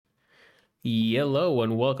Hello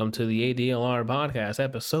and welcome to the ADLR podcast,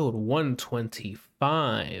 episode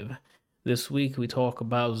 125. This week we talk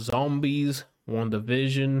about zombies,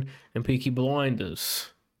 WandaVision, and Peaky Blinders.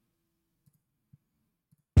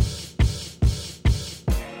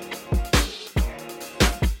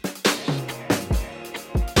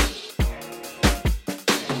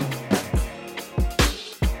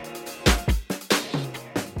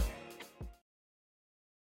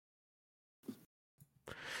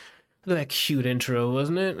 Look at that cute intro,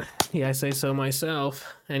 wasn't it? Yeah, I say so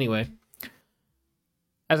myself. Anyway,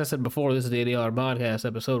 as I said before, this is the ADLR podcast,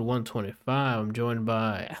 episode 125. I'm joined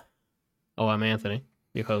by... I'm Anthony,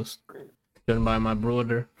 your host. Joined by my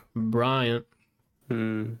brother, Bryant.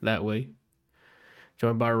 That way.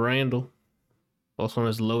 Joined by Randall, also known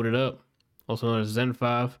as Loaded Up, also known as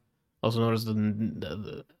Zen5, also known as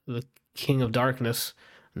the King of Darkness.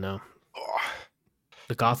 No.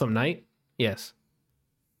 The Gotham Knight? Yes.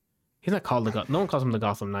 He's not called no one calls him the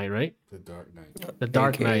Gotham Knight, right? The Dark Knight. The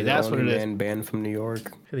Dark Knight, that's what it is. The only man banned from New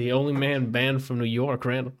York. The only man banned from New York,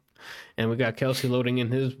 Randall. And we got Kelsey loading in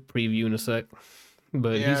his preview in a sec.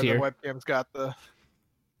 But he's here. The webcam's got the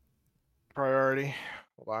priority.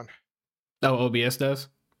 Hold on. Oh, OBS does?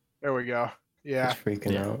 There we go. Yeah. It's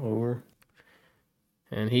freaking out over.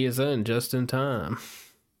 And he is in just in time.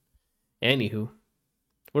 Anywho,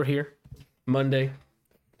 we're here. Monday.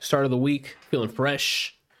 Start of the week. Feeling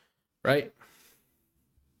fresh. Right?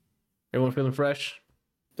 Everyone feeling fresh?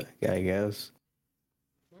 I guess.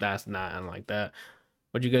 That's not like that.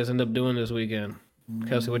 What'd you guys end up doing this weekend?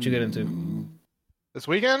 Kelsey, what you get into? This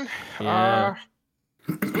weekend? Yeah.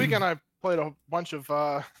 This weekend I played a bunch of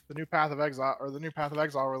the new Path of Exile, or the new Path of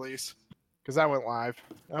Exile release, because that went live.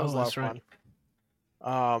 That was a lot of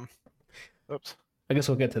fun. Oops. I guess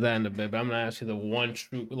we'll get to that in a bit, but I'm gonna ask you the one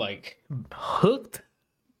true, hooked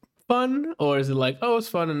fun, or is it like, oh, it's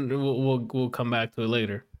fun and we'll come back to it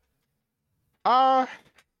later? I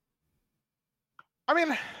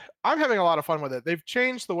mean, I'm having a lot of fun with it. They've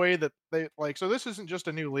changed the way that they so this isn't just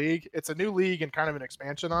a new league. It's a new league and kind of an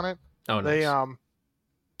expansion on it. Oh, nice.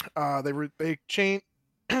 They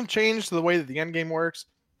changed the way that the end game works.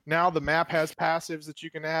 Now the map has passives that you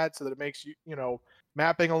can add so that it makes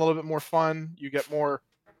mapping a little bit more fun. You get more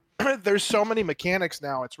there's so many mechanics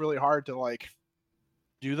now. It's really hard to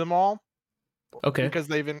do them all. Okay. Because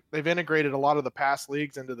they've integrated a lot of the past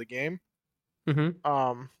leagues into the game.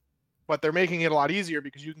 Mm-hmm. But they're making it a lot easier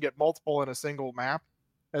because you can get multiple in a single map,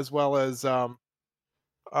 as well as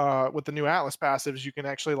with the new Atlas passives, you can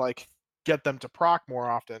actually get them to proc more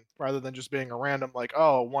often rather than just being a random 1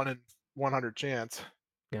 in 100 chance.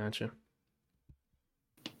 Gotcha.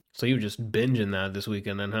 So you were just binging that this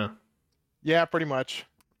weekend then, huh? Yeah, pretty much.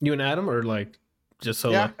 You and Adam, or just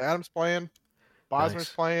solo? Yeah, Adam's playing. Bosmer's Nice.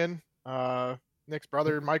 playing. Nick's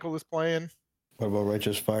brother Michael is playing. What about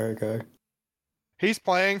Righteous Fire guy? He's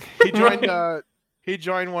playing. He joined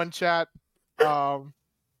one chat and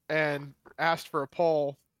asked for a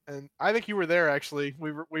poll, and I think you were there actually.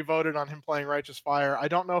 We voted on him playing Righteous Fire. I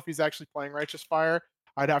don't know if he's actually playing Righteous Fire.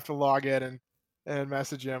 I'd have to log in and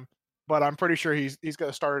message him, but I'm pretty sure he's going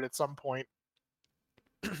to start it at some point.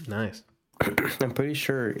 Nice. I'm pretty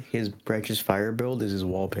sure his Righteous Fire build is his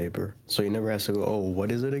wallpaper, so he never has to go, oh,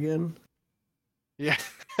 what is it again? Yeah.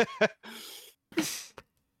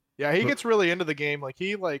 Yeah, he gets really into the game.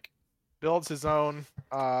 He builds his own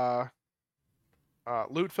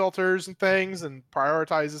loot filters and things, and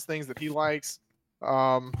prioritizes things that he likes.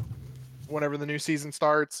 Whenever the new season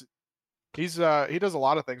starts, he does a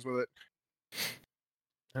lot of things with it.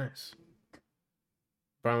 Nice.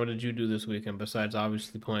 Brian, what did you do this weekend besides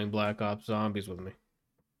obviously playing Black Ops Zombies with me?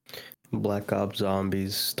 Black Ops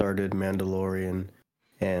Zombies, started Mandalorian,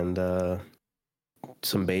 and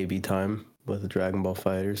some baby time with the Dragon Ball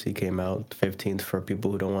Fighters. He came out 15th for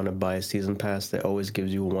people who don't want to buy a season pass that always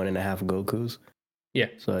gives you 1.5 Gokus. Yeah.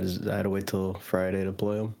 So I had to wait till Friday to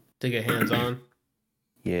play them. To get hands on?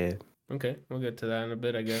 Yeah. Okay, we'll get to that in a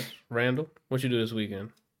bit, I guess. Randall, what you do this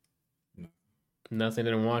weekend? No. Nothing?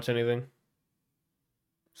 Didn't watch anything?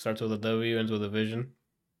 Starts with a W, ends with a vision.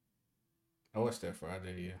 I watched that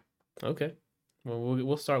Friday, yeah. Okay. Well,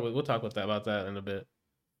 we'll talk about that in a bit.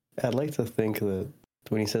 I'd like to think that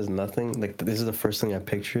when he says nothing, this is the first thing I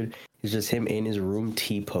pictured, is just him in his room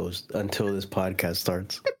T-posed until this podcast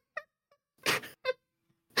starts.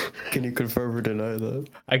 Can you confirm or deny that?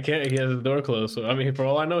 I can't. He has his door closed, so for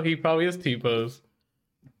all I know, he probably is T-posed.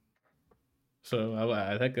 So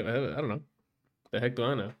I don't know. The heck do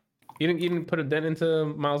I know? You didn't put a dent into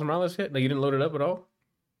Miles Morales yet? You didn't load it up at all?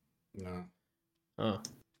 No. Oh,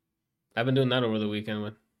 I've been doing that over the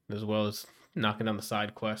weekend as well as knocking down the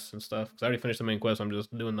side quests and stuff. Because I already finished the main quest. I'm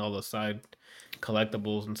just doing all the side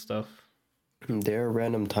collectibles and stuff. There are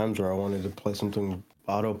random times where I wanted to play something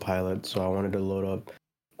autopilot, so I wanted to load up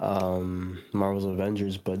Marvel's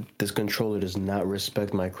Avengers, but this controller does not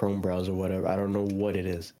respect my Chrome browser, whatever. I don't know what it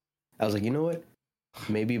is. I was like, you know what?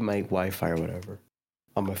 Maybe my Wi-Fi or whatever.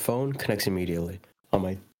 On my phone, connects immediately. On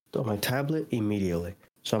my tablet, immediately.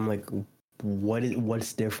 So I'm like,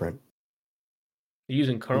 what's different? You're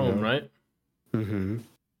using Chrome, Mhm. right? Mm-hmm.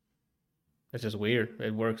 It's just weird.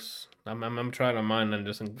 It works. I'm trying on mine and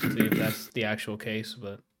just see if that's the actual case.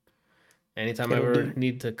 But anytime I It'll ever do.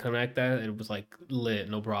 need to connect that, it was like lit,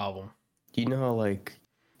 no problem. You know how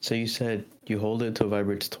so you said you hold it till it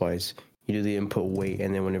vibrates twice. You do the input wait,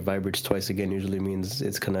 and then when it vibrates twice again, usually means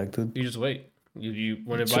it's connected. You just wait. You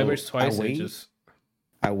when it So, vibrates twice, I it wait. just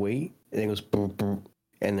I wait, and it goes boom, boom,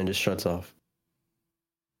 and then just shuts off.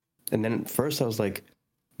 And then at first I was like,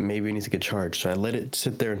 maybe it needs to get charged. So I let it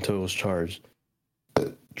sit there until it was charged.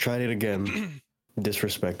 Tried it again,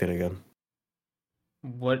 disrespected again.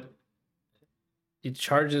 what it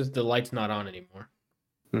charges the light's not on anymore,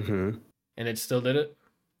 Mm-hmm. and it still did it.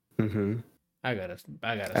 Mm-hmm. I gotta I've see.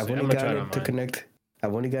 I'm only gonna try got it on it to mine. connect.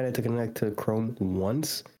 I've only got it to connect to Chrome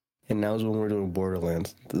once, and that was when we were doing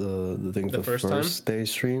Borderlands. The thing, The the first first time? day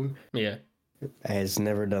stream. Yeah, Has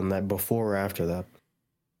never done that before or after that.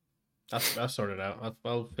 I'll sort it out.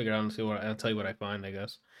 I'll figure out and see what I'll tell you what I find. I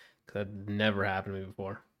guess because that never happened to me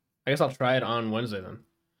before. I guess I'll try it on Wednesday then.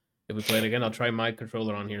 If we play it again, I'll try my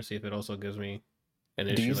controller on here, see if it also gives me an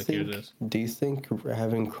Do issue you like think? yours is. Do you think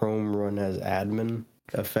having Chrome run as admin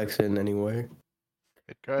affects it in any way?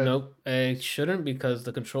 It could. Nope, it shouldn't because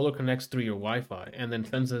the controller connects through your Wi-Fi and then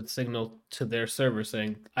sends a signal to their server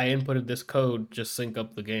saying, "I inputted this code. Just sync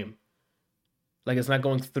up the game." Like it's not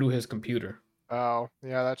going through his computer. Oh,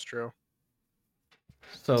 yeah, that's true.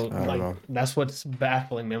 So I don't like know. that's what's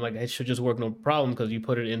baffling me. I'm like, it should just work no problem because you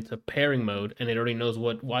put it into pairing mode and it already knows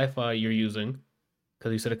what Wi-Fi you're using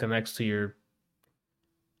because you said it connects to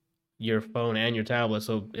your phone and your tablet,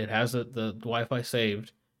 so it has the Wi-Fi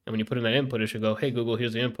saved. And when you put in that input, it should go, "Hey Google,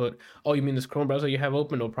 here's the input." Oh, you mean this Chrome browser you have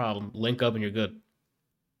open? No problem. Link up and you're good.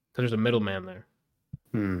 Because there's a middleman there.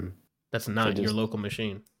 Hmm. That's not your just- local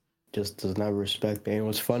machine. Just does not respect. And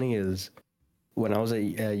what's funny is when I was at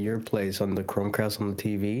your place on the Chromecast on the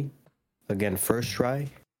TV, again, first try,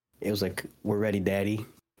 it was like, "We're ready, Daddy."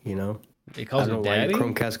 You know. It I calls don't you know why daddy. your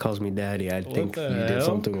Chromecast calls me Daddy. I What think the you did hell?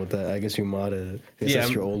 something with that. I guess you modded it. Is Yeah,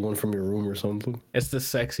 this your old one from your room or something? It's the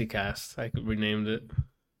sexy cast. I renamed it.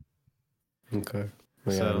 Okay.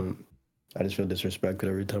 Well, yeah, So- I just feel disrespected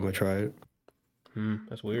every time I try it.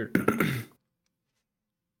 That's weird.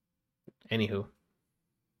 Anywho,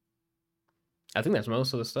 I think that's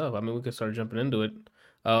most of the stuff. I mean, we could start jumping into it.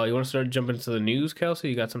 You want to start jumping into the news, Kelsey?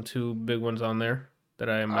 You got some two big ones on there that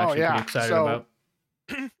I am actually yeah. pretty excited So- about.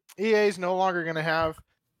 EA is no longer going to have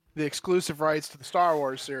the exclusive rights to the Star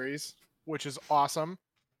Wars series, which is awesome.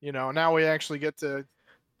 You know, now we actually get to,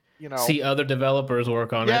 See other developers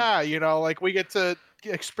work on it. yeah, like we get to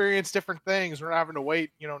experience different things. We're not having to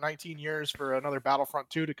wait, 19 years for another Battlefront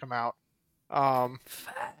 2 to come out.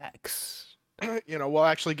 Facts. We'll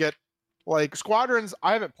actually get like Squadrons.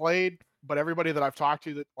 I haven't played, but everybody that I've talked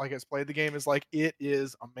to that like has played the game is like, it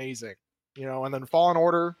is amazing. And then Fallen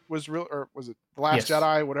Order was real, or was it The Last Yes.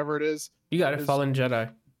 Jedi, whatever it is? You got it. Is- Fallen Jedi.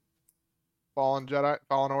 Fallen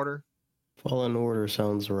Order. Fallen Order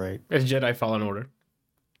sounds right. It's Jedi Fallen Order.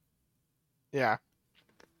 Yeah.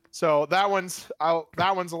 So that one's a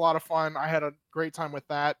lot of fun. I had a great time with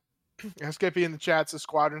that. Skippy in the chat says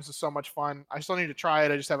Squadrons is so much fun. I still need to try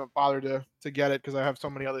it. I just haven't bothered to get it because I have so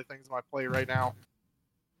many other things on my plate right now.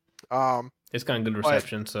 It's got good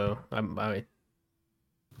reception, so I would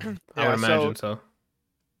Yeah, imagine so.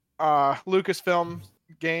 Lucasfilm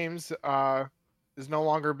Games is no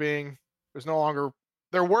longer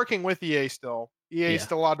they're working with EA still. EA is Yeah.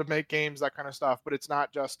 still allowed to make games, that kind of stuff, but it's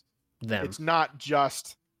not just Them.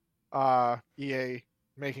 EA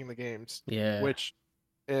making the games, Yeah. which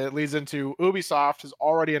it leads into Ubisoft has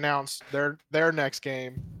already announced their next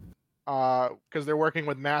game because they're working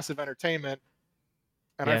with Massive Entertainment,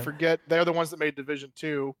 and I Yeah. forget they're the ones that made Division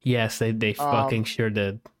 2. Yes, they fucking sure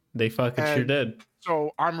did. They fucking sure and- did.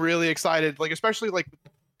 So I'm really excited, like especially like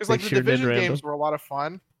because They like the sure did, Division Randall. games were a lot of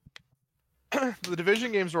fun. The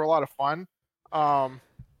Division games were a lot of fun.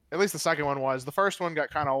 At least the second one was. The first one got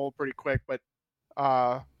kind of old pretty quick, but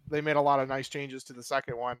they made a lot of nice changes to the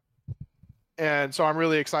second one, and so I'm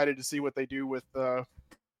really excited to see what they do with the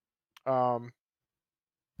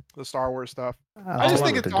Star Wars stuff. I just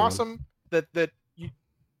think it's awesome that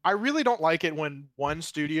I really don't like it when one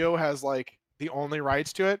studio has like the only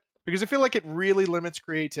rights to it. because I feel like it really limits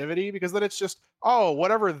creativity, because then it's just, oh,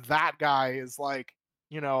 whatever that guy is like,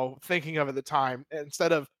 thinking of at the time,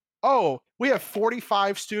 instead of, oh, we have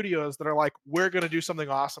 45 studios that are like, we're going to do something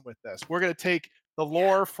awesome with this. We're going to take the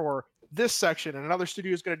lore for this section, and another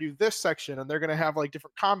studio is going to do this section, and they're going to have like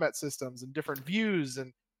different combat systems and different views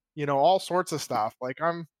and all sorts of stuff. Like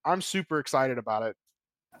I'm super excited about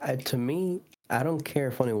it. To me, I don't care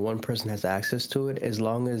if only one person has access to it, as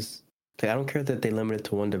long as I don't care that they limit it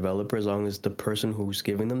to one developer, as long as the person who's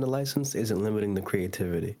giving them the license isn't limiting the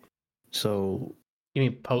creativity. So you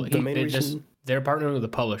mean the main reason they're partnering with the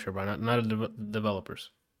publisher, but not the developers.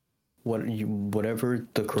 Whatever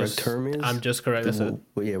the correct term is, I'm just correct. That's it.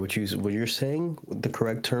 Yeah, what you're saying, the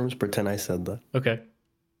correct terms. Pretend I said that. Okay.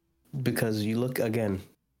 Because you look again,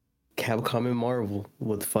 Capcom and Marvel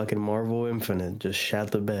with fucking Marvel Infinite just shat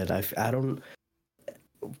the bed. I don't.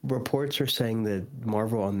 Reports are saying that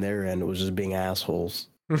Marvel on their end was just being assholes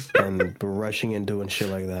and rushing and doing shit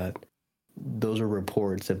like that. Those are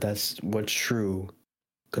reports. If that's what's true,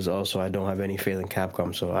 because also I don't have any faith in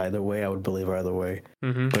Capcom, so either way I would believe either way.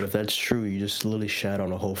 Mm-hmm. But if that's true, you just literally shat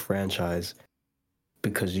on a whole franchise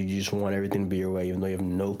because you just want everything to be your way, even though you have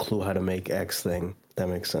no clue how to make X thing. That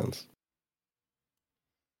makes sense.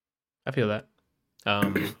 I feel that.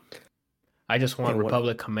 I just want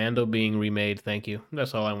Republic Commando being remade. Thank you.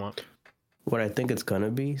 That's all I want. What I think it's gonna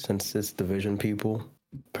be, since it's Division people,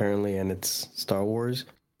 apparently, and it's Star Wars,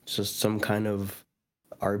 it's just some kind of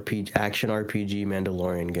action RPG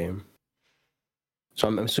Mandalorian game. So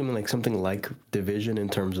I'm assuming like something like Division in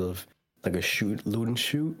terms of like a loot and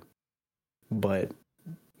shoot, but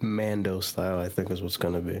Mando style, I think is what's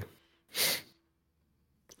gonna be.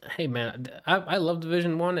 Hey man, I love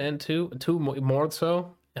Division 1 and 2 more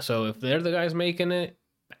so. So if they're the guys making it,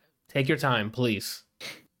 take your time, please.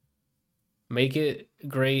 Make it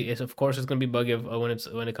great. Of course it's gonna be buggy when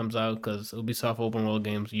it comes out, because Ubisoft open world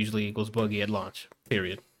games usually equals buggy at launch.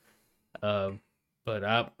 Period. But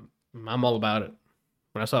I'm all about it.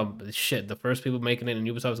 When I saw the first people making it and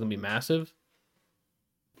Ubisoft was gonna be massive,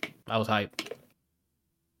 I was hyped.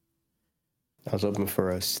 I was hoping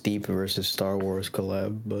for a Steep versus Star Wars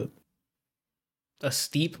collab, but a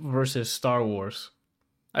Steep versus Star Wars.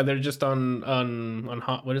 They're just on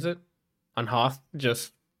what is it? On Hoth,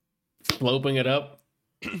 just sloping it up.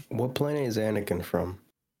 What planet is Anakin from?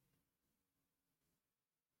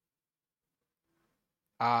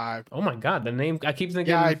 Oh my god, the name, I keep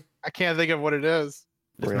thinking. Yeah, I can't think of what it is.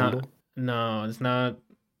 It's not. No, it's not.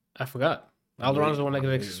 I forgot. Alderaan is the one that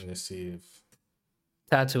gets. Let's see if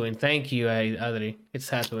Tatooine. Thank you, Adri. It's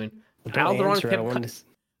Tatooine.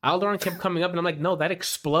 Alderaan kept coming up, and I'm like, no, that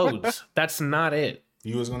explodes. That's not it.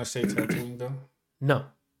 You was gonna say Tatooine though? No.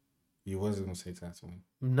 You wasn't gonna say Tatooine.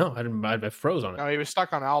 No, I didn't. I froze on it. No, he was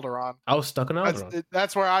stuck on Alderaan. I was stuck on Alderaan.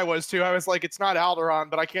 That's where I was too. I was like, it's not Alderaan,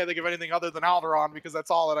 but I can't think of anything other than Alderaan, because that's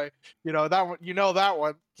all that that one. That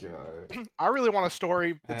one. God. I really want a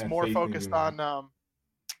story that's more focused on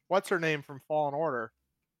what's her name from Fallen Order,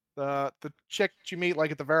 the chick that you meet like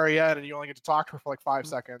at the very end, and you only get to talk to her for like 5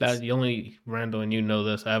 seconds. That's the only Randall, and you know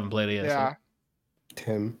this. I haven't played it yet. Yeah. So.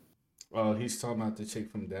 Tim. Oh, he's talking about the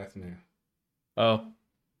chick from Dathomir. Oh.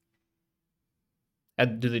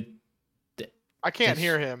 I can't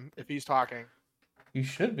hear him if he's talking. You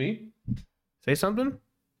should be. Say something.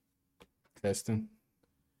 Testing.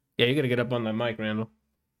 Yeah, you gotta get up on that mic, Randall.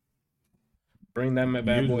 Bring that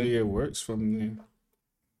bad boy. Usually it works from there.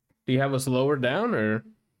 Do you have us lower down or?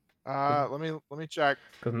 Let me check.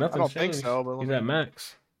 Because nothing. I don't think so. But he's at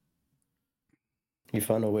max. You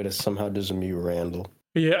found a way to somehow just mute Randall.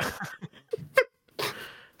 Yeah.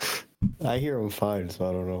 I hear him fine, so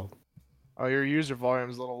I don't know. Oh, your user volume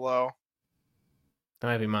is a little low. That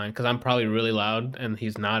might be mine, because I'm probably really loud and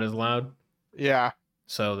he's not as loud. Yeah.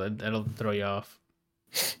 So that'll throw you off.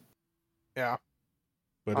 Yeah.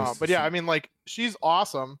 But yeah, I mean, like, she's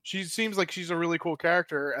awesome. She seems like she's a really cool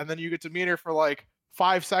character, and then you get to meet her for like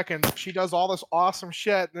 5 seconds. She does all this awesome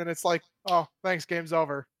shit, and then it's like, oh, thanks, game's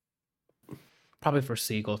over. Probably for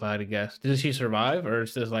sequel, if I had to guess. Did she survive, or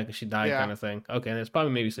is this like she died kind of thing? Okay, and it's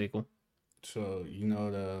probably maybe sequel. So you know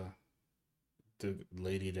the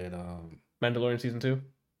lady that Mandalorian season 2?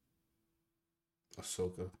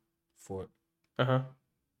 Ahsoka fought. Uh-huh.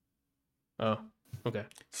 Oh, okay.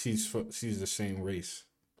 She's the same race.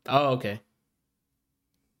 Oh, okay.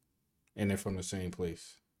 And they're from the same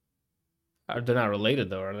place. They're not related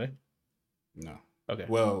though, are they? No. Okay.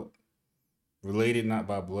 Well, related not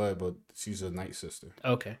by blood, but she's a Night Sister.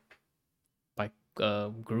 Okay. By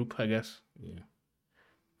group, I guess. Yeah.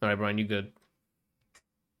 All right, Brian, you good?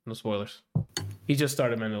 No spoilers. He just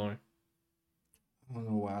started Mandalorian. I don't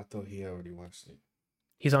know why I thought he already watched it.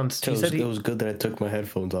 He's on. So He said it was good that I took my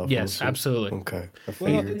headphones off. yes, also. absolutely. Okay. I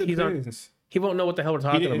Well, figured. it He's on- depends. He won't know what the hell we're He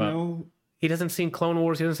talking didn't about. know, He hasn't seen Clone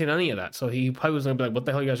Wars. He hasn't seen any of that. So he probably was gonna be like, "What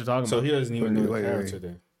the hell you guys are talking so about?" he doesn't even know the Wait. character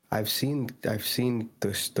then. I've seen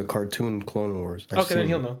the cartoon Clone Wars. I've Okay, then seen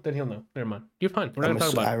he'll it. know. Then he'll know. Never mind. You're fine. We're not I'm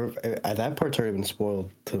gonna talk about it. that part's already been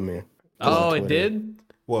spoiled to me. Oh, it Twitter. did.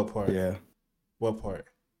 What part? Yeah. What part?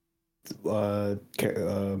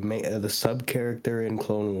 The sub character in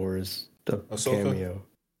Clone Wars, the Ahsoka? cameo.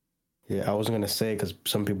 Yeah, I wasn't gonna say because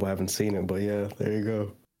some people haven't seen it, but yeah, there you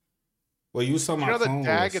go. Well, you saw You my know that Clone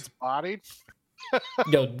Dag Wars. gets bodied?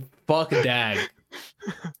 Yo, fuck Dag.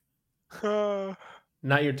 Uh,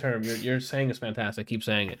 Not your term. You're saying it's fantastic. Keep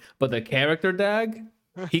saying it. But the character Dag,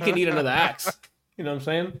 he can eat another axe. You know what I'm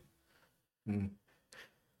saying? Mm.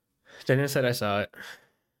 Daniel said I saw it.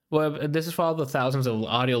 Well, this is for all the thousands of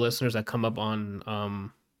audio listeners that come up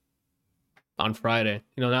on Friday.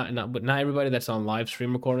 You know, but not everybody that's on live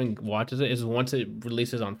stream recording watches it. Is once it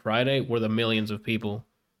releases on Friday, where the millions of people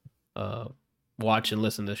watch and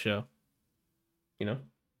listen to the show. You know,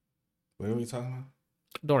 What are we talking about?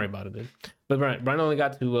 don't worry about it, dude. But Brian only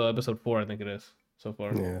got to episode 4, I think it is so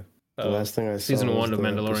far. Yeah. The Uh, last thing I saw season was 1 of the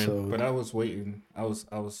Mandalorian. episode- But I was waiting. I was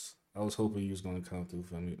hoping you was gonna come through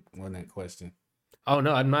for me on that question. Oh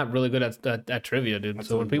no, I'm not really good at trivia, dude. I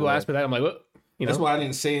So when told people you ask me that, I'm like, what? You That's know, why I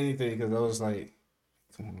didn't say anything because I was like,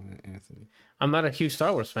 "Come on, Anthony." I'm not a huge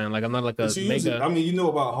Star Wars fan. Like I'm not like a But you usually- mega. I mean, you know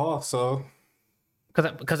about Hoth, so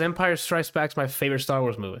Because Empire Strikes Back's my favorite Star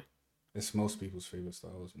Wars movie. it's most people's favorite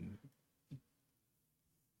Star Wars movie.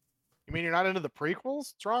 you mean you're not into the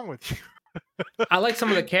prequels? What's wrong with you? I like some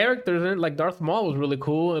of the characters in it. Like Darth Maul was really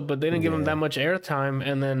cool, but they didn't give him Yeah. that much airtime.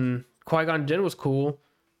 And then Qui-Gon Jinn was cool,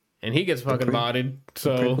 and he gets fucking bodied. The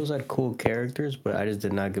So prequels had cool characters, but I just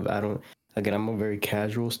did not give. I don't. Again, I'm a very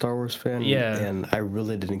casual Star Wars fan. Yeah. And I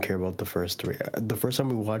really didn't care about the first 3. The first time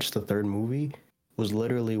we watched the third movie was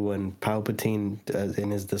literally when Palpatine, in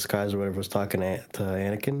his disguise or whatever, was talking to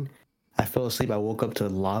Anakin. I fell asleep. I woke up to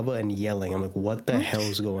lava and yelling. I'm like, what the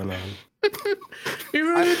hell's going on? you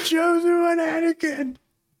were the chosen one, Anakin.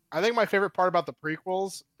 I think my favorite part about the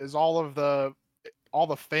prequels is all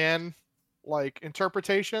the fan like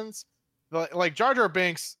interpretations. Like Jar Jar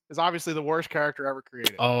Binks is obviously the worst character ever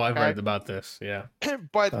created. Oh, I've Okay. read about this. Yeah.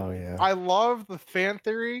 But Oh yeah. I love the fan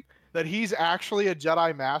theory that he's actually a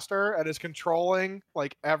Jedi Master and is controlling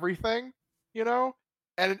like everything, you know?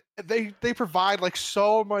 And they provide like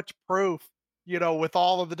so much proof, you know, with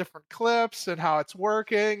all of the different clips and how it's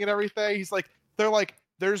working and everything. He's like, they're like,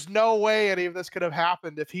 there's no way any of this could have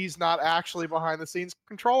happened if he's not actually behind the scenes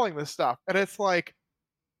controlling this stuff. And it's like,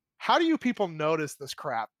 how do you people notice this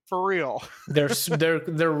crap for real? They're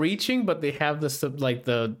reaching, but they have this like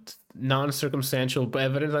the non-circumstantial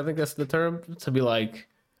evidence. I think that's the term to be like,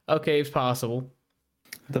 okay, it's possible.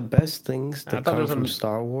 The best things I that thought there come was from some-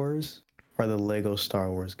 Star Wars are the Lego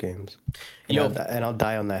Star Wars games. And Yo. I'll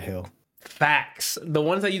die on that hill. Facts. The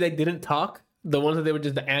ones that they didn't talk, the ones that they were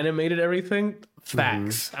just animated everything.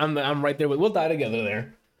 Facts. I'm right there with. We'll die together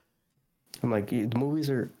there. I'm like, the movies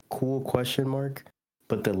are cool, question mark,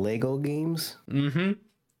 but the Lego games, Mm-hmm.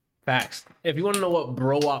 Facts. If you want to know what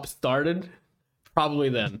Bro Op started, probably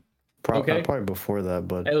then. Okay. probably before that,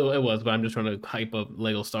 but It was, but I'm just trying to hype up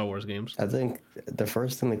Lego Star Wars games. I think the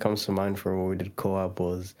first thing that comes to mind for when we did co-op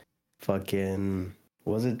was fucking,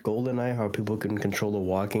 was it GoldenEye? How people can control the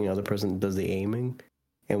walking, the other person does the aiming,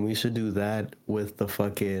 and we should do that with the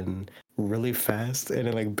fucking really fast and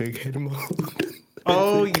in like big head mode.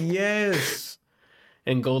 Oh yes.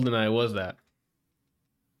 And GoldenEye was that.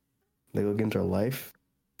 Lego games are life.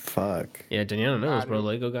 Fuck. Yeah, Daniela knows, Nah, bro. dude.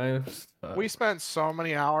 Lego guy. We spent so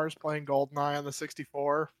many hours playing GoldenEye on the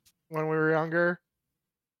 64 when we were younger.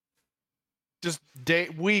 Just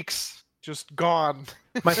weeks just gone.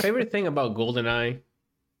 My favorite thing about GoldenEye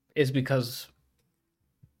is because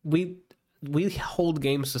we hold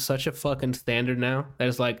games to such a fucking standard now that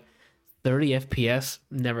it's like 30 FPS,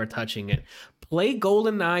 never touching it. Play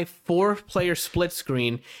GoldenEye 4-player split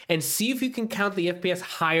screen and see if you can count the FPS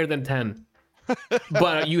higher than 10.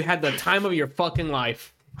 But you had the time of your fucking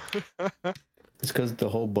life. It's because the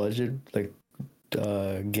whole budget, like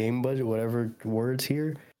game budget, whatever words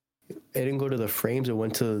here, it didn't go to the frames. It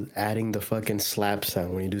went to adding the fucking slap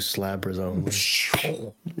sound when you do slapper zone.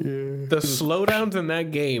 Yeah. The slowdowns in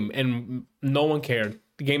that game, and no one cared.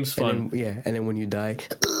 The game's fun. And then, and then when you die,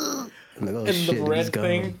 I'm like, oh And shit, the he's red gone.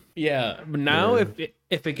 thing, yeah. But now, Yeah.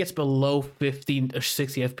 if it gets below 50 or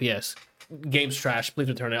 60 FPS, game's trash. Please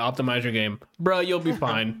return it. Optimize your game, bro. You'll be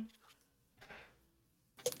fine.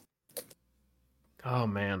 Oh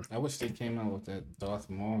man, I wish they came out with that Darth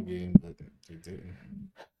Maul game, but they didn't.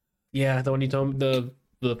 yeah. The one you told me, the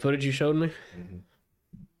The footage you showed me. Mm-hmm.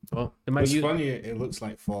 Well, they might It's use. funny. It looks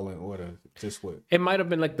like Fallen Order. Just what? It might have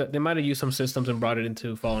been like they might have used some systems and brought it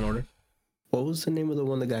into Fallen Order. What was the name of the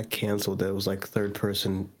one that got canceled? That was like third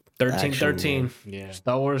person. 1313. Yeah.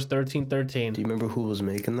 Star Wars 1313. Do you remember who was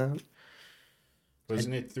making that?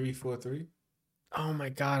 Wasn't it 343? Oh my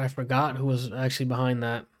god, I forgot who was actually behind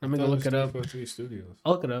that. Let me go look it up. 343 Studios.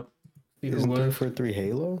 I'll look it up. See who Isn't was. 343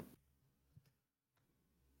 Halo?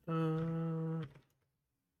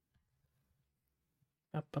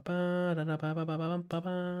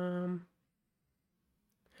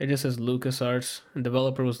 It just says LucasArts, and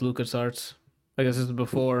developer was LucasArts. I guess this is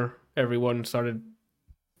before everyone started.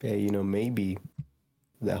 Yeah, maybe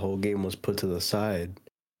that whole game was put to the side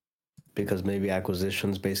because maybe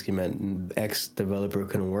acquisitions basically meant X developer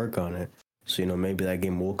couldn't work on it. So, maybe that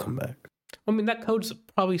game will come back. I mean, that code's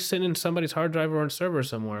probably sitting in somebody's hard drive or on server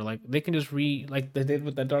somewhere. Like, they can just like they did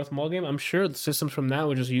with that Darth Maul game. I'm sure the systems from that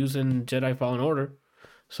were just using Jedi Fallen Order.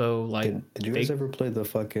 So, like... Did you guys ever play the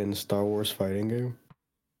fucking Star Wars fighting game?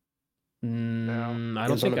 I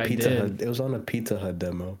don't think I did. It was on a Pizza Hut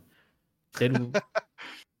demo. Did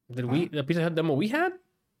we... The Pizza Hut demo we had?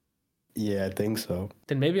 Yeah, I think so.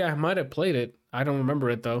 Then maybe I might have played it. I don't remember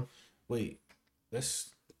it, though. Wait, let's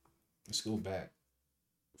go back.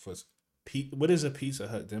 What is a Pizza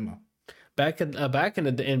Hut demo? Back in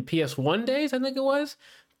PS1 days, I think it was.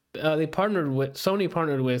 Sony partnered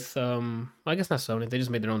with I guess not Sony. They just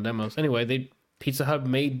made their own demos. Anyway, Pizza Hut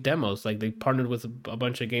made demos. Like, they partnered with a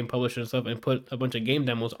bunch of game publishers and stuff and put a bunch of game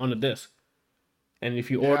demos on a disc. And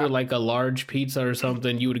if you order like a large pizza or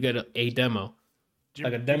something, you would get a demo.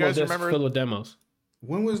 Like a demo disc filled with demos.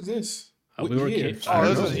 When was this? We were kids. Oh,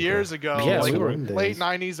 this was years ago. Yeah, like we were late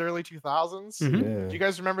 90s, early 2000s. Mhm. Yeah. Do you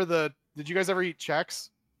guys remember Did you guys ever eat Chex?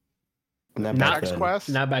 Not Not- back Chex then. Quest?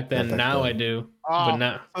 Not back then. Not back Now then. I do. Oh, But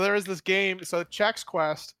now, so there was this game. So Chex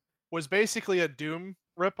Quest was basically a Doom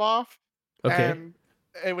ripoff. okay. And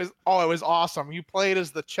it was awesome. You played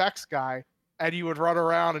as the Chex guy, and you would run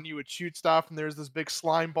around and you would shoot stuff. And there's this big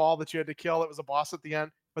slime ball that you had to kill. That was a boss at the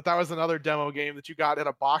end. But that was another demo game that you got in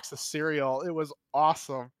a box of cereal. It was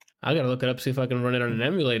awesome. I gotta look it up, see if I can run it on an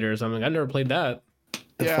emulator or something. I never played that.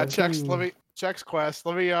 The Yeah, fucking- Chex Quest.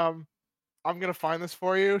 Let me I'm gonna find this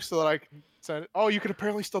for you so that I can send it. Oh, you can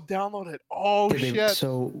apparently still download it. Oh Yeah, shit.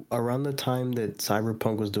 So around the time that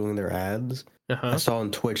Cyberpunk was doing their ads, I Uh-huh. saw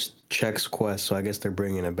on Twitch Chex Quest, so I guess they're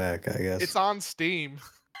bringing it back. I guess It's on Steam.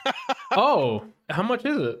 Oh, how much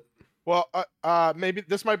is it? Well, maybe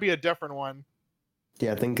this might be a different one.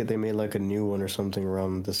 Yeah, I think they made like a new one or something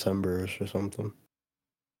around December or something.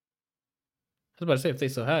 I was about to say if they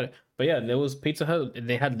still had it, but yeah, there was Pizza Hut. And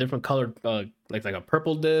they had different colored, like a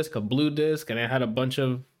purple disc, a blue disc, and it had a bunch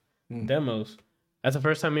of demos. That's the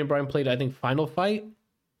first time me and Brian played. I think Final Fight,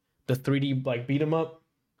 the 3D like beat 'em up.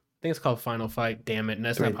 I think it's called Final Fight. Damn it, and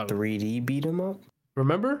that's Wait, not how. 3D beat 'em up?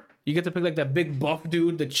 Remember, you get to pick like that big buff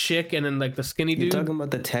dude, the chick, and then like the skinny You're dude. talking about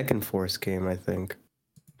the Tekken Force game, I think.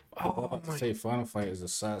 I was about to say Final Fight is a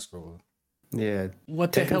side scroller. Yeah,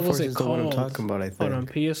 What the Tekken hell was Force it is the one I'm called? talking about. I think. Hold on,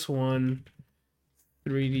 PS1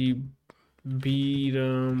 3D beat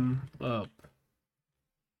 'em up.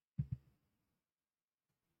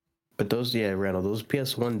 But those, Randall, those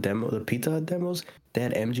PS1 the Pizza Hut demos, they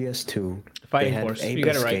had MGS2. Fighting they had Force. Ape You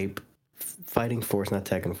got it right. Escape, Fighting Force, not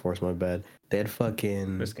Tekken Force, my bad. They had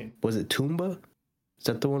fucking, This game. was it Toomba? Is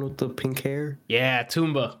that the one with the pink hair? Yeah,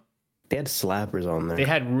 Toomba. They had slappers on there. They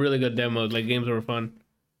had really good demos. Like, games were fun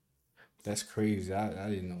That's crazy. I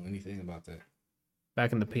didn't know anything about that.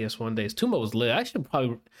 back in the PS1 days. Toomba was lit. I should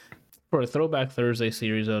probably, for a Throwback Thursday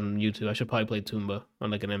series on YouTube, I should probably play Toomba on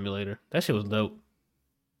like an emulator. That shit was dope.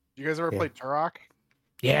 You guys ever Yeah. play Turok?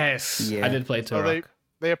 Yes, Yeah. I did play So Turok.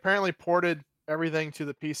 they apparently ported everything to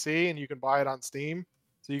the PC, and you can buy it on Steam.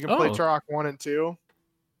 So you can play Oh. Turok 1 and 2.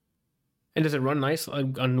 And does it run nice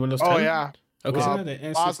on Windows 10? Oh yeah, Okay. Wasn't that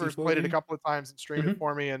an Osmer's N64 played it a game? couple of times and streamed it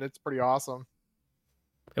for me, and it's pretty awesome.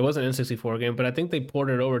 It was an N64 game, but I think they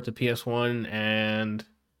ported it over to PS1, and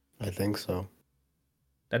I think so.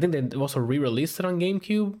 I think they also re-released it on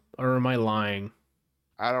GameCube. Or am I lying?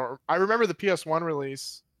 I remember the PS1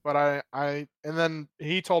 release, but and then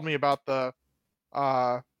he told me about the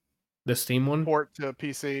The Steam one? port to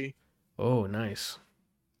PC. Oh, nice.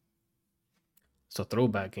 So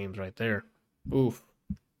throwback games right there. Oof.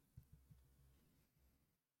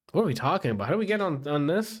 What are we talking about? How do we get on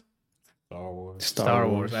this? Star Wars. Star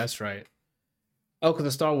Wars. That's right. Oh, because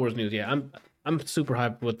the Star Wars news. Yeah, I'm super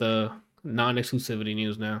hyped with the non-exclusivity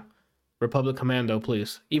news now. Republic Commando,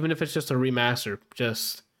 please. Even if it's just a remaster,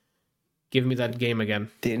 just give me that game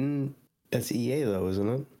again. That's EA though, isn't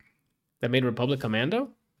it? That made Republic Commando?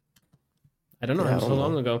 I don't know. Yeah, It I was so don't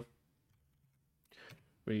long know. ago.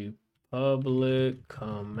 Republic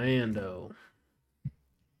Commando.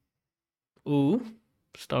 Ooh,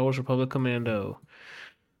 Star Wars Republic Commando.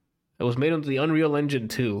 It was made under the Unreal Engine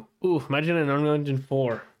 2. Ooh, imagine an Unreal Engine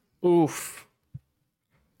 4. Oof.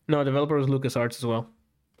 No, developer was LucasArts as well.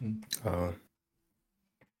 Can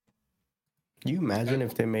you imagine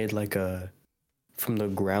if they made like a from the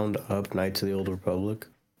ground up Knights of the Old Republic?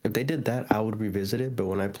 If they did that, I would revisit it. But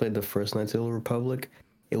when I played the first Knights of the Old Republic,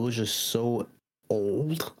 it was just so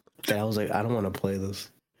old that I was like, I don't want to play this.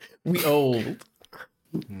 We old.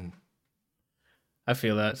 Hmm. I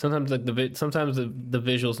feel that sometimes like sometimes the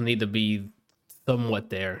visuals need to be somewhat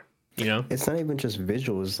there. You know? It's not even just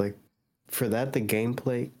visuals. Like for that, the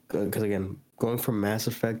gameplay. Because again, going from Mass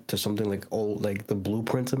Effect to something like old, like the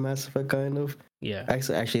blueprints of Mass Effect, kind of. Yeah.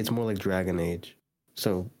 Actually, it's more like Dragon Age.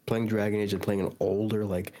 So playing Dragon Age and playing an older,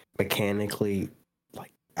 like mechanically,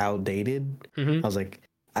 like outdated. hmm I was like,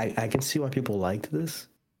 I can see why people liked this.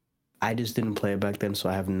 I just didn't play it back then, so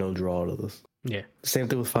I have no draw to this. Yeah. Same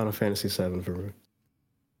thing with Final Fantasy VII for me.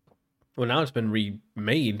 Well, now it's been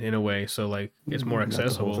remade in a way, so like it's more Not the whole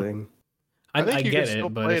accessible. thing. I think you get could still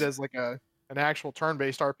it, but play it it's- as like an actual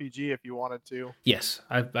turn-based RPG if you wanted to. yes,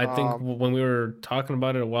 I think when we were talking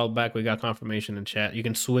about it a while back, we got confirmation in chat. You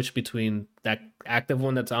can switch between that active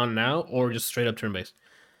one that's on now or just straight up turn based.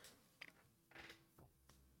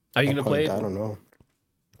 Are you I'll gonna probably- play I it don't know.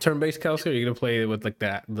 turn based, Kelsey? Or are you gonna play it with like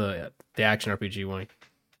that the action RPG one?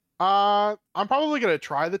 I'm probably gonna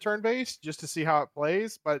try the turn-based just to see how it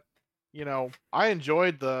plays, but you know, I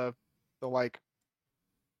enjoyed the like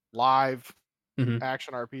live Mhm.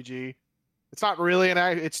 action RPG. It's not really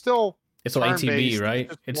it's still It's all ATB, turn-based.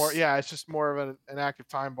 right? It's more, yeah, it's just more of an active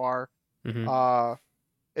time bar. Mhm.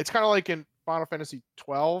 It's kind of like in Final Fantasy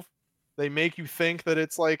 12, they make you think that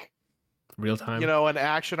it's like, real time. you know, an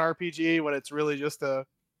action RPG when it's really just an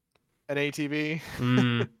ATB.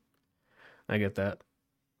 Mm, I get that.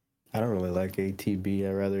 I don't really like ATB.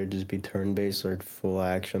 I'd rather it just be turn based or full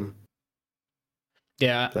action.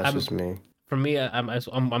 Yeah, That's just me. for me,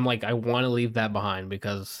 I'm like I want to leave that behind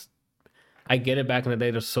because I get it. Back in the day,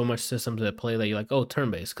 there's so much systems that play that you're like, oh, turn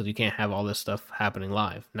based because you can't have all this stuff happening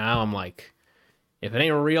live. Now I'm like, if it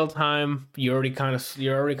ain't real time, you're already kind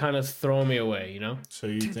of throwing me away, you know? So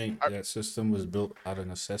you think that system was built out of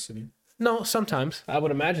necessity? No, sometimes I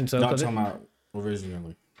would imagine so. Not 'Cause talking about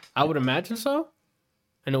originally. I would imagine so,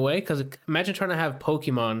 in a way, because imagine trying to have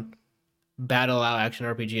Pokemon battle out action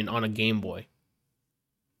RPG and on a Game Boy.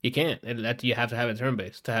 You can't. You have to have it turn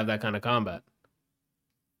based to have that kind of combat.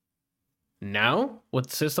 Now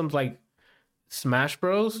with systems like Smash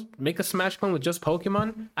Bros, make a Smash clone with just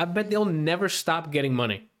Pokemon. I bet they'll never stop getting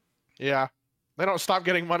money. Yeah, they don't stop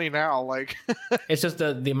getting money now. Like, It's just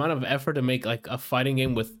the amount of effort to make like a fighting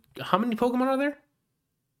game with how many Pokemon are there?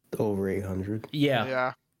 Over 800.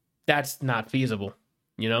 yeah, That's not feasible,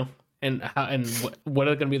 you know. And what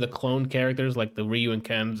are going to be the cloned characters like the Ryu and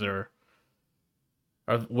Kens or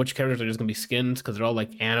which characters are just going to be skins because they're all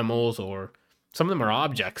like animals or some of them are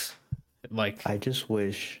objects. Like I just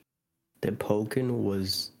wish that Pokken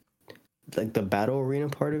was like the battle arena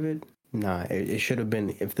part of it. Nah, it should have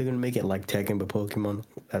been. If they're gonna make it like Tekken but Pokemon,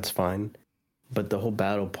 that's fine. But the whole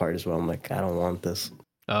battle part is what I'm like, I don't want this.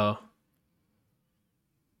 oh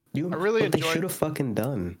I really what they enjoyed- should have fucking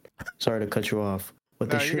done. Sorry to cut you off. What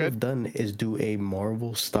No, they you're should have good. done is do a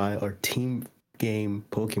Marvel style or team game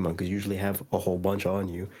Pokemon because you usually have a whole bunch on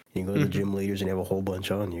you. And you go to the Mhm. gym leaders and you have a whole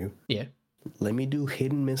bunch on you. yeah. Let me do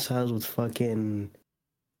hidden missiles with fucking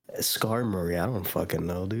Skarmory. I don't fucking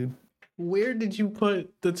know, dude. Where did you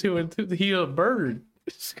put the two and two? He a bird.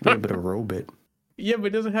 Yeah, but a robot. Yeah, but it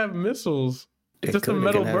doesn't have missiles. It's It just a could. It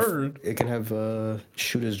metal can have- bird. It can have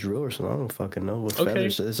shoot his drill or something. I don't fucking know. With Okay.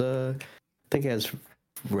 feathers, it's I think it has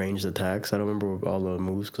ranged attacks. I don't remember all the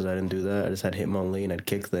moves because I didn't do that. I just had Hitmonlee and I'd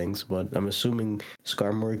kick things. But I'm assuming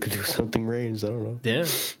Skarmory could do something ranged. I don't know. Yeah.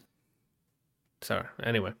 Sorry.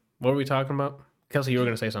 Anyway, what were we talking about? Kelsey, you were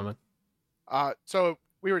gonna say something. so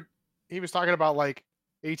he was talking about like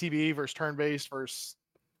ATB versus turn-based versus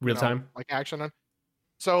Real know, time. like action.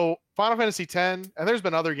 So Final Fantasy X, and there's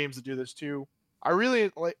been other games that do this too. I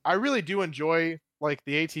really do enjoy like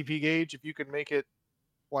the ATP gauge if you can make it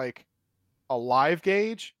like a live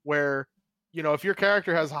gauge where, you know, if your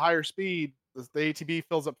character has higher speed, the ATB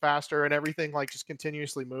fills up faster and everything like just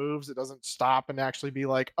continuously moves. It doesn't stop and actually be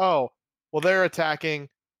like, oh, well, they're attacking.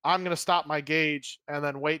 I'm gonna stop my gauge and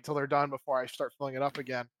then wait till they're done before I start filling it up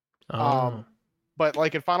again. Oh. But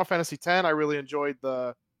like in Final Fantasy X, I really enjoyed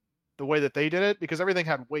the way that they did it because everything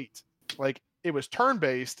had weight. Like it was turn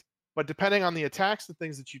based, but depending on the attacks and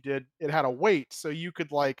things that you did, it had a weight. So you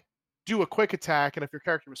could like do a quick attack, and if your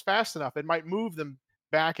character was fast enough, it might move them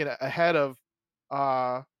back ahead of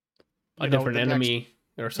A different the next. enemy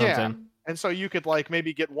or something. And so you could like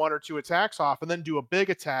maybe get 1 or 2 attacks off and then do a big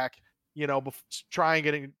attack, try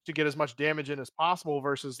and get as much damage in as possible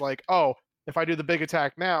versus like, oh, if I do the big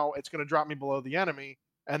attack now, it's going to drop me below the enemy,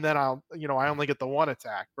 and then I only get the 1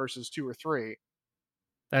 attack versus 2 or 3.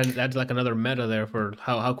 And that's like another meta there for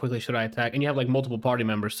how quickly should I attack. And you have like multiple party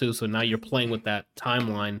members too, so now you're playing with that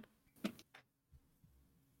timeline.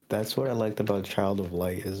 That's what I liked about Child of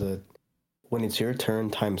Light, is that when it's your turn,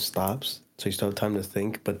 time stops, so you still have time to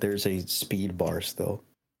think, but there's a speed bar still.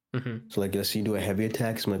 Mm-hmm. So like, let's say you do a heavy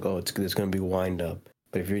attack, so I'm like, oh, it's going to be wind up.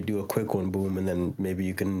 But if you do a quick one, boom, and then maybe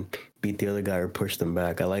you can beat the other guy or push them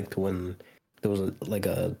back. I liked when there was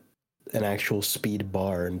an actual speed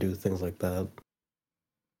bar and do things like that.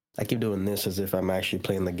 I keep doing this as if I'm actually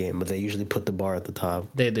playing the game, but they usually put the bar at the top.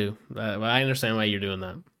 They do. I understand why you're doing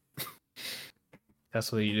that.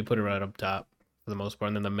 That's what you put it right up top for the most part,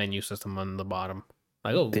 and then the menu system on the bottom.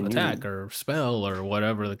 Like, oh, attack or spell or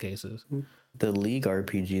whatever the case is. The League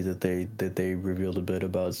RPG that they revealed a bit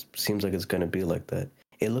about seems like it's going to be like that.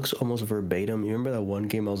 It looks almost verbatim. You remember that one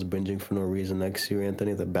game I was binging for no reason next year,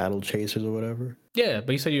 Anthony, the Battle Chasers or whatever? Yeah,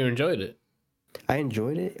 but you said you enjoyed it. I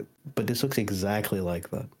enjoyed it, but this looks exactly like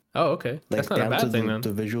that. Oh, okay. Like, that's not a bad thing, then.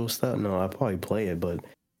 The visual stuff, no, I'll probably play it, but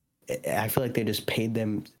I feel like they just paid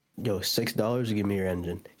them, $6 to give me your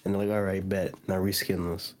engine. And they're like, all right, bet. Now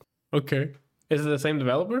reskin this. Okay. Is it the same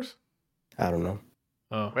developers? I don't know.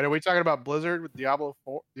 Oh. Wait, are we talking about Blizzard with Diablo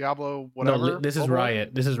whatever? No, this is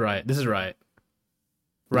Riot. This is Riot.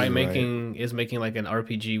 Riot is making like an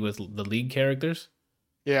RPG with the League characters.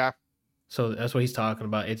 Yeah. So that's what he's talking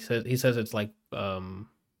about. He says it's like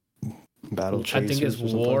Battle Chasers. I think it's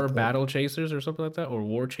War like Battle Chasers or something like that, or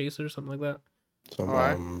War Chasers, something like that.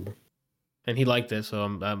 Alright. And he liked it,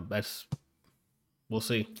 so that's we'll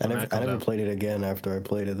see. I never played it again after I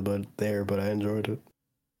played it, but I enjoyed it.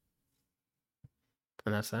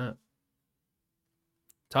 And that's that.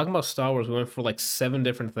 Talking about Star Wars, we went for like 7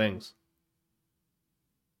 different things.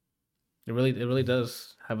 It really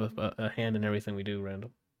does have a hand in everything we do, Randall.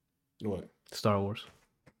 What? Star Wars.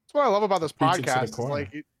 That's what I love about this Beats it to the podcast. It's corner.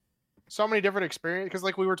 like so many different experiences. Because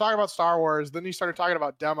like we were talking about Star Wars, then you started talking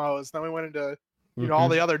about demos, then we went into all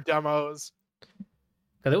the other demos.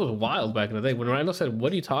 Because it was wild back in the day. When Randall said,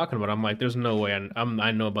 "What are you talking about?" I'm like, "There's no way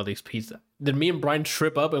I know about these pizza." Did me and Brian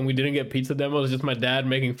trip up and we didn't get pizza demos? Just my dad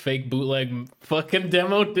making fake bootleg fucking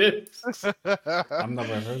demo discs. I've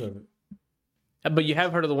never heard of it. But you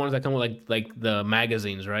have heard of the ones that come with like the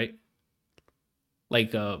magazines, right?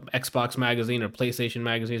 Like Xbox magazine or PlayStation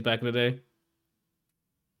magazines back in the day.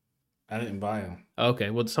 I didn't buy them.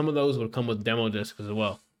 Okay, well, some of those would come with demo discs as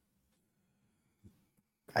well.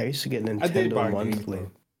 I used to get I did buy Nintendo Monthly.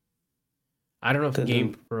 GamePro. I don't know if Doesn't-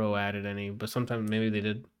 Game Pro added any, but sometimes maybe they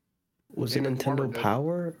did. Was it Game Informer Nintendo did.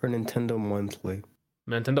 Power or Nintendo Monthly?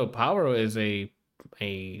 Nintendo Power is a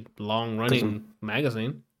long running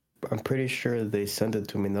magazine. I'm pretty sure they sent it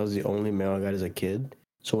to me, and that was the only mail I got as a kid.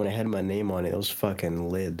 So when I had my name on it, it was fucking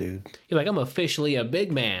lit, dude. You're like, I'm officially a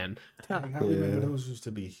big man. I remember those used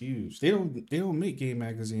to be huge. They don't make game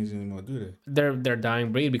magazines anymore, do they? They're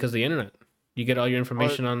dying breed because of the internet. You get all your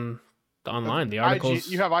information online. The articles.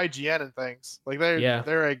 You have IGN and things like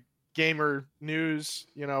they're a gamer news,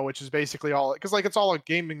 which is basically all because like it's all a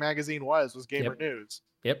gaming magazine was gamer news.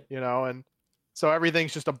 Yep. And so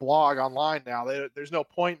everything's just a blog online now. There's no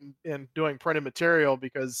point in doing printed material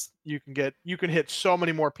because you can hit so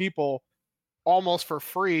many more people almost for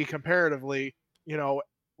free comparatively.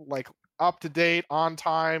 Like up to date, on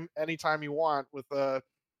time, anytime you want with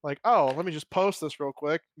like, oh, let me just post this real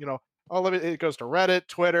quick. It goes to Reddit,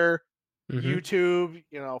 Twitter, Mhm. YouTube,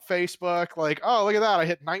 Facebook. Like, oh, look at that! I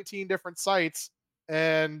hit 19 different sites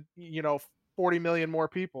and 40 million more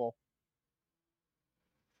people.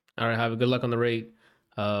 All right, have a good luck on the rate.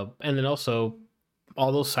 And then also,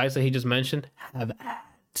 all those sites that he just mentioned have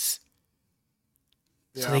ads.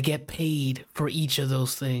 So Yeah. they get paid for each of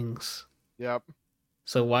those things. Yep.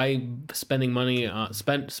 So why spending money on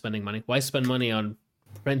spending money? Why spend money on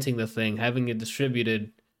printing the thing, having it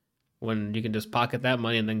distributed when you can just pocket that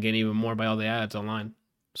money and then gain even more by all the ads online?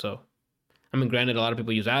 So, I mean, granted, a lot of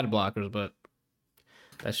people use ad blockers, but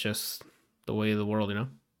that's just the way of the world,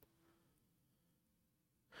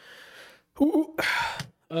 Ooh.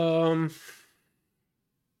 Where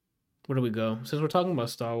do we go? Since we're talking about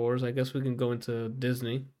Star Wars, I guess we can go into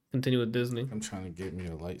Disney. Continue with Disney. I'm trying to get me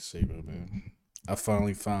a lightsaber, man. I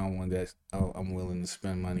finally found one that I'm willing to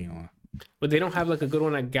spend money on. But they don't have like a good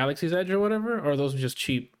one at Galaxy's Edge or whatever, or are those just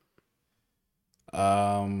cheap?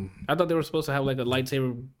 I thought they were supposed to have like a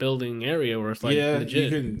lightsaber building area where it's like yeah,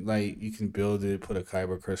 legit. you can build it, put a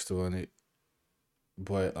kyber crystal in it,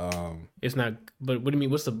 but It's not. But what do you mean?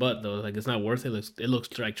 What's the but though? Like it's not worth it. It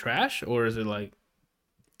looks like trash, or is it like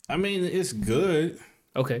I mean it's good,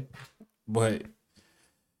 okay? but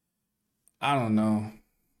I don't know.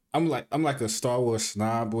 I'm like a Star Wars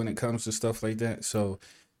snob when it comes to stuff like that. So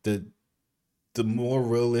the more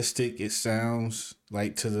realistic it sounds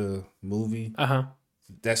like to the movie,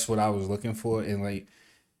 that's what I was looking for. And like,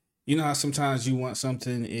 you know how sometimes you want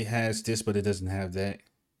something, it has this, but it doesn't have that.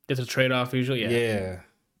 It's a trade off usually. Yeah.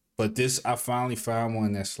 But this, I finally found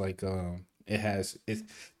one that's like,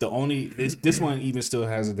 this one even still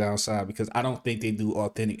has a downside because I don't think they do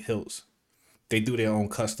authentic hilts. They do their own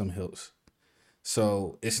custom hilts.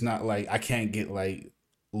 So it's not like I can't get like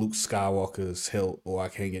Luke Skywalker's hilt, or I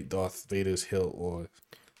can't get Darth Vader's hilt, or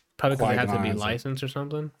Probably because it has to be Qui-Gon's, licensed or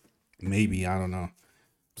something. maybe, I don't know.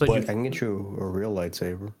 So But I can get you a real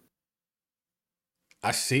lightsaber.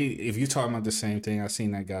 I see, if you're talking about the same thing, I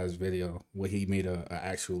seen that guy's video where he made a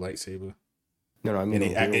actual lightsaber, No, I mean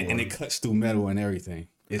and a real and it cuts through metal and everything.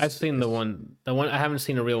 I've seen the one. I haven't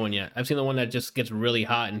seen a real one yet. I've seen the one that just gets really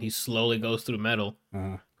hot and he slowly goes through metal.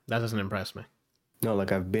 Uh, That doesn't impress me. No,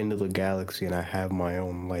 like I've been to the galaxy and I have my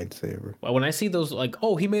own lightsaber. Well, when I see those, like,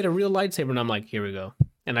 oh, he made a real lightsaber, and I'm like, here we go.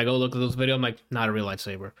 And I go look at those videos, I'm like, not a real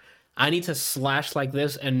lightsaber. I need to slash like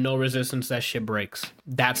this and no resistance, that shit breaks.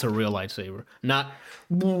 That's a real lightsaber. Not,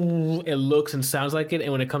 it looks and sounds like it,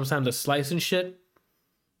 and when it comes time to slicing shit,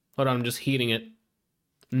 hold on, I'm just heating it.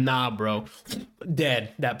 Nah, bro.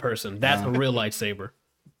 Dead, that person. That's a real lightsaber.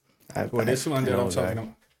 well, this one that I'm talking about.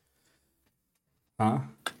 Huh?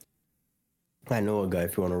 I know a guy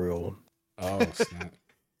if you want a real one. Oh, snap.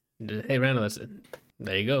 Hey, Randall,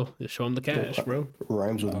 there you go. Just show him the cash, bro.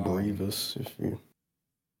 Rhymes with Grievous. If you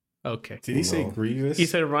Okay. Did he say No. Grievous? He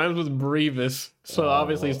said it rhymes with Brevis, so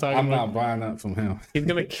obviously he's talking I'm about. not buying that from him. He's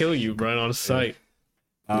gonna kill you, Brian, on sight.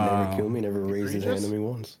 never killed me, never raised his hand to me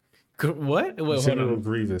once. What? Wait, hold General on.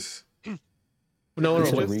 Grievous. No, He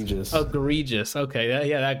said what? Regis. Egregious. Okay,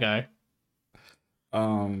 that guy.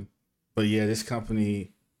 But yeah, this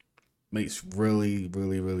company makes really,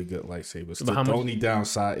 really, really good lightsabers. But The, how the much- only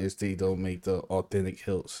downside is they don't make the authentic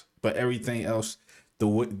hilts. But everything else, the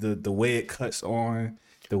way it cuts on,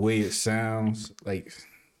 the way it sounds, like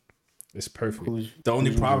it's perfect. The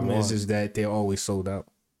only who's problem number is one? is that they're always sold out.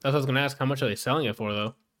 That's what I was gonna ask. How much are they selling it for,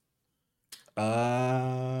 though?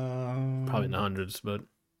 Probably in the hundreds, but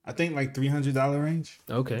I think like $300 range.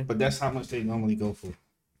 okay. But that's how much they normally go for.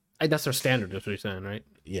 That's their standard. That's what you're saying, right?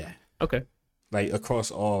 Yeah. Okay. Like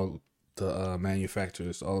across all the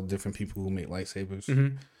manufacturers, all the different people who make lightsabers,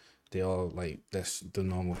 Mm-hmm. they all like that's the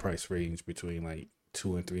normal price range between like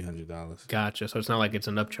 $200 and $300. Gotcha. So it's not like it's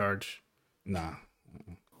an upcharge. Nah.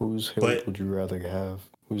 Whose hilt But- would you rather have?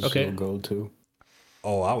 Who's Okay. your go-to?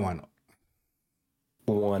 Oh, I want.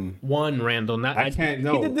 One. Randall. Not I can't. He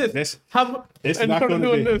No, did this. This, How? it's and not started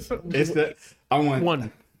going to doing be. this. It's that I want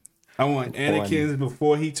One. I want Anakin's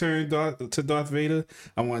before he turned to Darth Vader.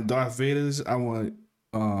 I want Darth Vader's. I want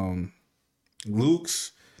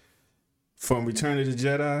Luke's from Return of the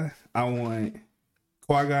Jedi. I want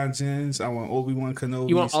Qui-Gon Jinn's. I want Obi-Wan Kenobi's.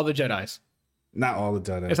 You want all the Jedis. Not all the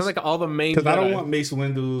Jedi. It's not like all the main. Because I don't Jedi. want Mace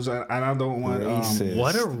Windu's. And I don't want Racist.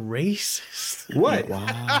 What a racist! what?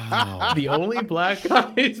 Wow. The only black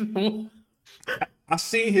guy is. I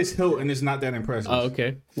seen his hilt and it's not that impressive. Oh,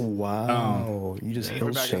 okay. Wow. You just Hey, hill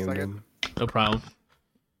we're back in a shamed second. him. No problem.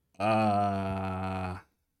 I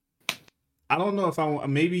don't know if I want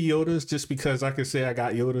maybe Yoda's just because I could say I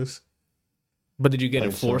got Yoda's. But did you get it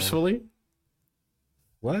Like so. forcefully?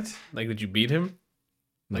 What? Like, did you beat him?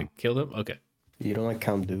 Like, kill him? Okay. You don't like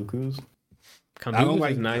Count Dooku's? Count I don't Dooku's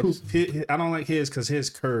like is nice. I don't like his because his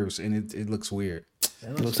curves and it looks weird.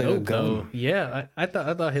 That looks like a dope, gun. though. Yeah, I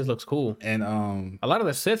thought his looks cool. And A lot of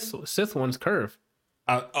the Sith ones curve.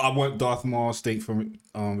 I want Darth Maul's steak from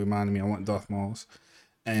reminding me. I want Darth Maul's.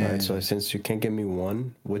 And Alright, so since you can't give me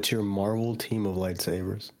one, what's your Marvel team of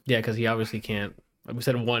lightsabers? Yeah, because he obviously can't. We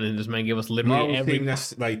said one, and this man gave us literally Marvel every team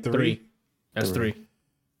that's like three. three. That's three.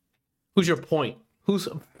 Who's your point? Who's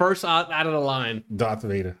first out of the line? Darth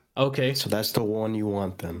Vader. Okay, So that's the one you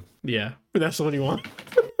want then. yeah, that's the one you want.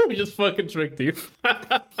 We just fucking tricked you.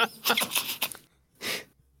 But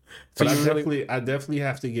you really- I definitely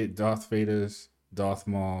have to get Darth Vader's, Darth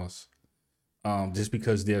Maul's, just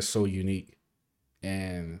because they're so unique.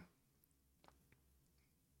 And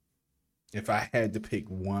if I had to pick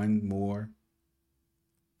one more,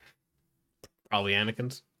 Probably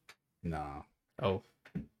Anakin's. nah. Oh,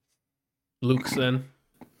 Luke's then.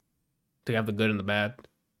 To have the good and the bad.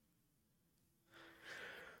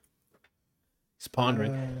 He's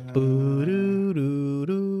pondering. I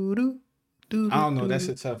don't know. That's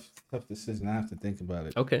a tough decision. I have to think about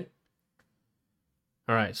it. Okay.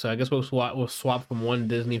 All right, so I guess we'll swap from one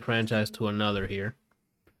Disney franchise to another here.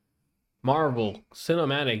 Marvel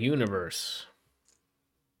Cinematic Universe.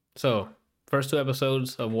 So, first 2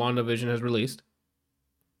 episodes of WandaVision has released.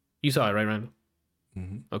 You saw it, right, Randall?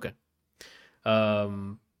 Mm-hmm. Okay.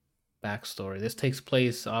 Backstory. This takes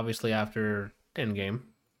place, obviously, after Endgame.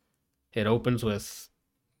 It opens with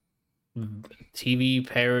TV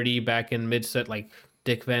parody back in mid-set, like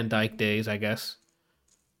Dick Van Dyke days, I guess.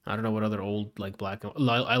 I don't know what other old, like, black...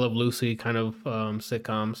 I Love Lucy kind of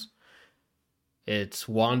sitcoms. It's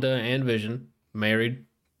Wanda and Vision, married.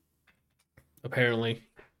 Apparently,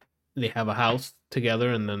 they have a house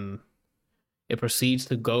together, and then it proceeds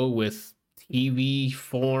to go with TV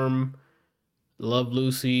form, Love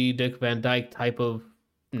Lucy, Dick Van Dyke type of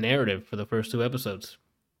narrative for the first 2 episodes.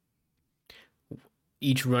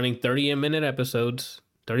 Each running 30-minute episodes,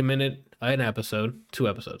 30-minute an episode, 2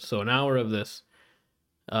 episodes. So an hour of this.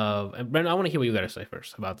 And Brendan, I want to hear what you got to say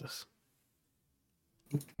first about this.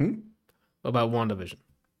 About WandaVision.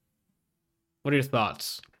 What are your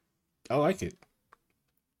thoughts? I like it.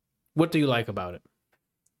 What do you like about it?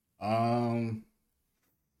 Well,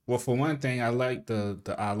 for one thing, I like the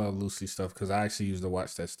I Love Lucy stuff because I actually used to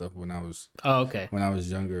watch that stuff when I was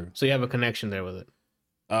younger. So you have a connection there with it.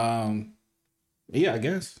 Yeah, I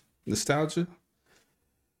guess nostalgia.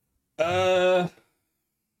 I'm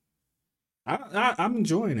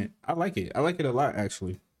enjoying it. I like it. I like it a lot,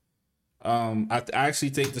 actually. I actually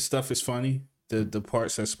think the stuff is funny. The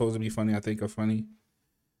parts that's supposed to be funny, I think, are funny.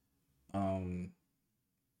 I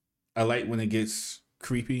like when it gets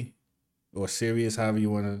creepy or serious, however you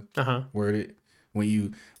want to word it. When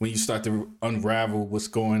you start to unravel what's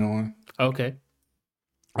going on. Okay.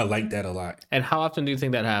 I like that a lot. And how often do you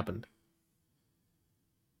think that happened?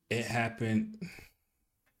 It happened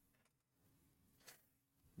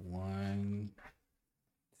 1,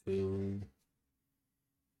 2,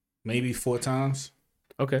 maybe 4 times.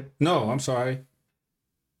 Okay. No, I'm sorry.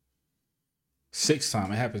 6 times.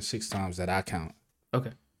 It happened 6 times that I count.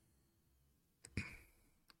 Okay. All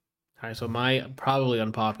right, so my probably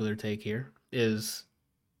unpopular take here is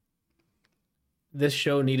this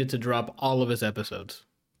show needed to drop all of its episodes.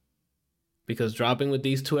 Because dropping with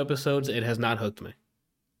these 2 episodes, it has not hooked me.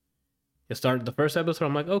 It started the first episode,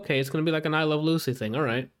 I'm like, okay, it's going to be like an I Love Lucy thing. All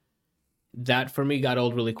right. That, for me, got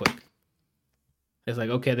old really quick. It's like,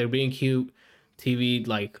 okay, they're being cute. TV,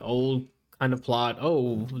 like, old kind of plot.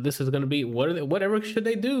 Oh, this is going to be, whatever should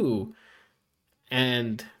they do?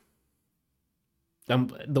 And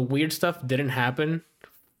the weird stuff didn't happen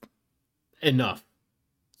enough.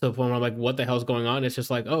 So when I'm like, what the hell's going on? It's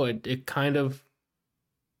just like, oh, it kind of,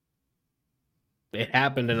 it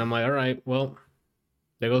happened. And I'm like, all right, well,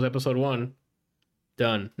 there goes episode 1.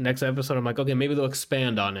 Done. Next episode, I'm like, okay, maybe they'll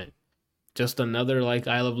expand on it. Just another, like,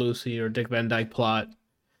 I Love Lucy or Dick Van Dyke plot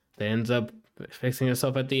that ends up fixing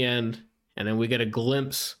itself at the end. And then we get a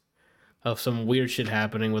glimpse of some weird shit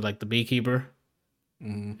happening with, like, the beekeeper.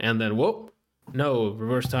 Mm-hmm. And then, whoop, no,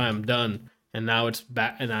 reverse time, done. And now it's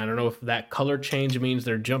back. And I don't know if that color change means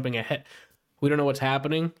they're jumping ahead. We don't know what's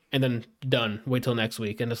happening. And then done. Wait till next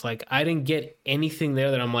week. And it's like, I didn't get anything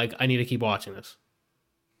there that I'm like, I need to keep watching this.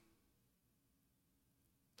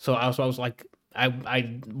 So I was like,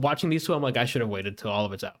 I watching these 2, I'm like, I should have waited till all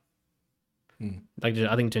of it's out. Like,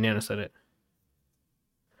 I think Janiana said it.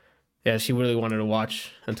 Yeah, she really wanted to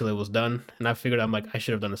watch until it was done. And I figured, I'm like, I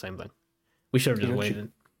should have done the same thing. We should have just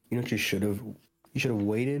waited. You know what you should have? You should have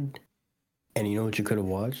waited. And you know what you could have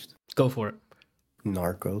watched? Go for it.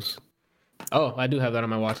 Narcos. Oh, I do have that on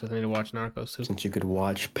my watch list. I need to watch Narcos too. Since you could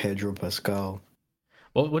watch Pedro Pascal.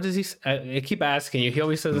 Well, what does he say? I keep asking you. He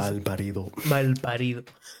always says Malparido. Malparido.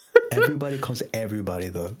 Everybody calls everybody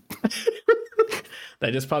though.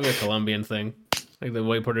 That is probably a Colombian thing. Like the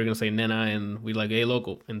way Puerto Ricans say nena and we like, hey,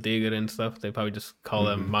 local and tigre and stuff. They probably just call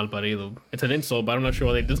them malparido. It's an insult, but I'm not sure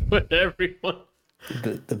why they just put everyone.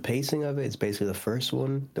 The pacing of it is basically the first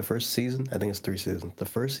season. I think it's 3 seasons. The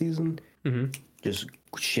first season, just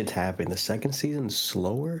shit's happening. The second season is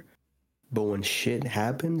slower, but when shit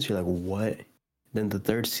happens, you're like, what? Then the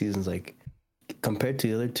third season's like, compared to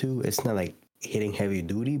the other 2, it's not like hitting heavy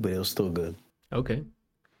duty, but it was still good. Okay.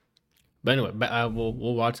 But anyway,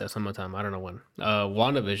 we'll watch that sometime. I don't know when.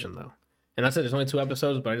 WandaVision, though. And I said there's only 2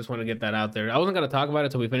 episodes, but I just want to get that out there. I wasn't going to talk about it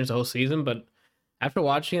until we finished the whole season, but after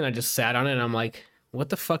watching it, I just sat on it and I'm like, what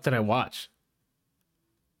the fuck did I watch?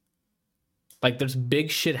 Like, there's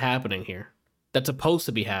big shit happening here that's supposed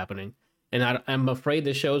to be happening. And I'm afraid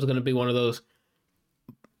this show is going to be one of those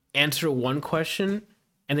answer one question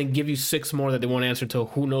and then give you 6 more that they won't answer till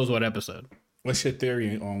who knows what episode. What's your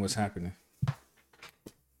theory on what's happening?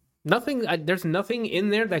 Nothing. There's nothing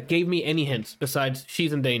in there that gave me any hints besides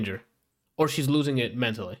she's in danger, or she's losing it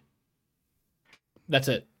mentally. That's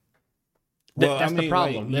it. Well, That's I the mean,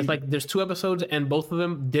 problem. like, It's like there's 2 episodes and both of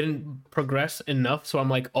them didn't progress enough. So I'm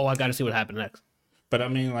like, oh, I got to see what happened next. But I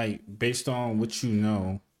mean, like, based on what you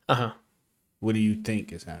know, what do you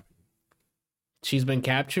think is happening? She's been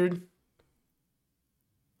captured.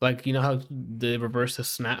 Like, you know how they reversed the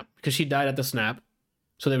snap? Because she died at the snap.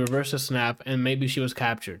 So they reversed the snap, and maybe she was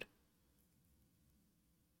captured.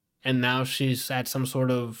 And now she's at some sort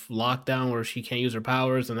of lockdown where she can't use her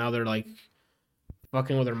powers, and now they're like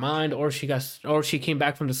fucking with her mind, or she came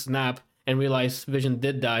back from the snap and realized Vision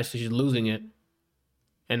did die, so she's losing it.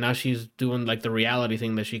 And now she's doing like the reality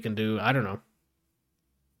thing that she can do. I don't know.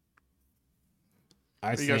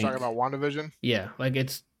 Are you guys talking about WandaVision? Yeah, like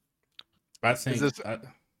it's. I think.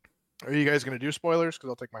 Are you guys going to do spoilers? Because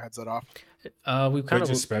I'll take my headset off. We've kind We're of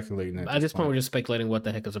just speculating. At this point, we're just speculating what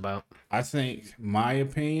the heck it's about. I think, my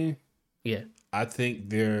opinion. Yeah. I think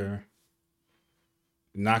they're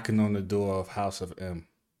knocking on the door of House of M.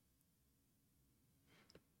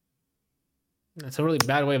 That's a really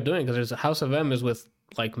bad way of doing it because there's a House of M is with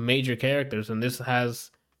like major characters, and this has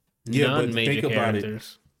non-major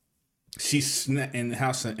characters. In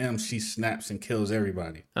House of M, she snaps and kills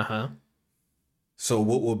everybody. Uh-huh. So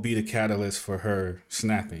what will be the catalyst for her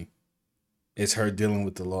snapping? It's her dealing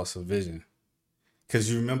with the loss of Vision.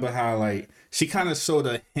 Because you remember how like she kind of showed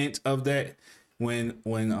a hint of that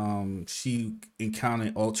when she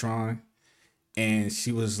encountered Ultron, and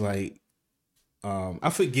she was like,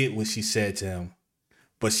 I forget what she said to him,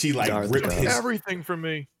 but she like ripped everything from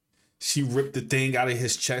me. She ripped the thing out of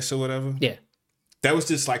his chest or whatever. Yeah. That was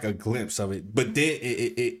just like a glimpse of it. But then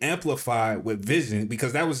it amplified with Vision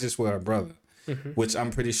because that was just with her brother, which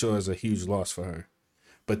I'm pretty sure is a huge loss for her.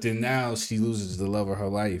 But then now she loses the love of her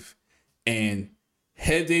life. And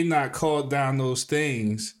had they not called down those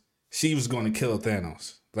things, she was going to kill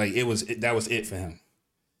Thanos. Like that was it for him.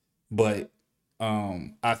 But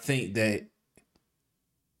I think that,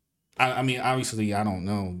 I mean, obviously I don't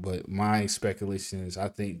know, but my speculation is I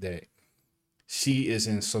think that she is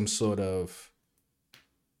in some sort of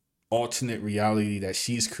alternate reality that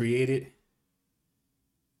she's created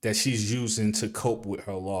that she's using to cope with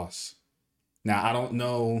her loss. Now, I don't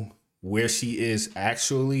know where she is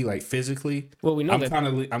actually, like physically. Well, we know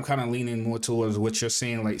I'm kind of leaning more towards what you're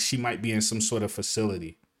saying. Like she might be in some sort of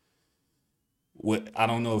facility. I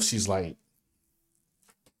don't know if she's like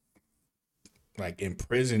in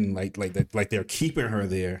prison, like they're keeping her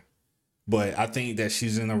there. But I think that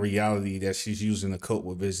she's in a reality that she's using to cope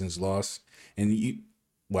with Vision's loss. And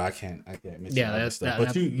I can't miss stuff.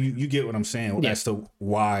 But you get what I'm saying as to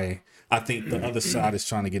why I think the other side is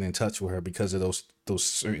trying to get in touch with her because of those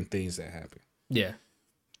certain things that happen. Yeah.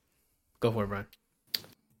 Go for it, Brian.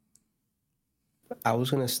 I was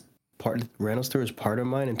gonna Randall Stewart is part of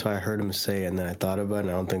mine until I heard him say it, and then I thought about it,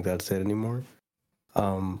 and I don't think that's it anymore.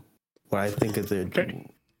 What I think is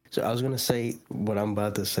so I was gonna say what I'm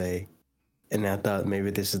about to say, and I thought maybe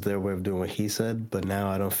this is their way of doing what he said, but now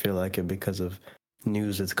I don't feel like it because of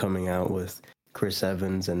news that's coming out with Chris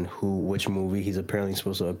Evans and which movie he's apparently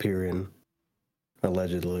supposed to appear in,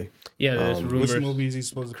 allegedly. Yeah, there's rumors. Which movie is he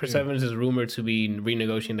supposed to Chris Evans is rumored to be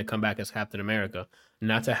renegotiating to come back as Captain America,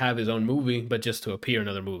 not to have his own movie, but just to appear in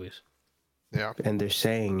other movies. Yeah, and they're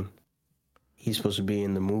saying he's supposed to be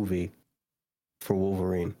in the movie for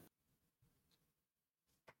Wolverine.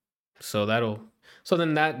 So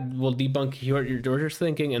then that will debunk your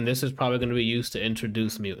thinking, and this is probably going to be used to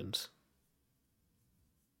introduce mutants.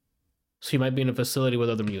 So he might be in a facility with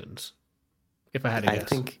other mutants. If I had to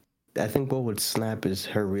guess. I think what would snap is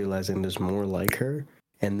her realizing there's more like her,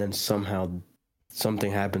 and then somehow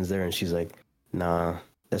something happens there, and she's like, "Nah,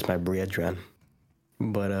 that's my Briadran."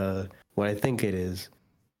 But what I think it is,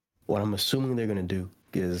 what I'm assuming they're gonna do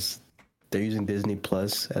is they're using Disney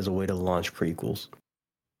Plus as a way to launch prequels,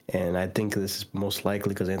 and I think this is most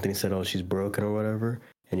likely because Anthony said, "Oh, she's broken" or whatever,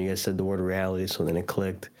 and you guys said the word reality, so then it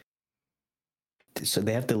clicked. So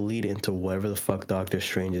they have to lead into whatever the fuck Doctor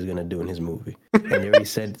Strange is gonna do in his movie, and they already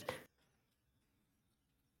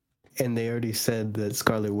said, that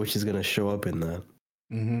Scarlet Witch is gonna show up in that.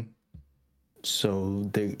 Mm-hmm. So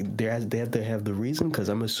they have to have the reason, because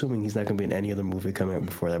I'm assuming he's not gonna be in any other movie coming out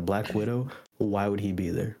before that. Black Widow, why would he be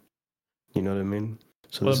there? You know what I mean?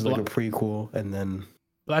 So this is like a prequel, and then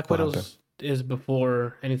Black Widow is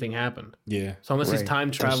before anything happened. Yeah. So unless he's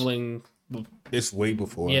time traveling, it's way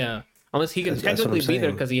before. Yeah. Unless he can technically be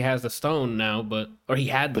there because he has the stone now, or he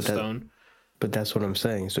had the stone. But that's what I'm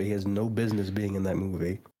saying. So he has no business being in that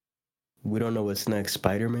movie. We don't know what's next.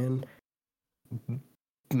 Spider-Man.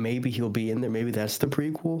 Maybe he'll be in there. Maybe that's the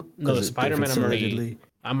prequel. No, the 'Cause Spider-Man, if it's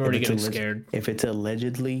I'm already if it's getting alleg- scared. If it's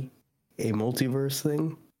allegedly a multiverse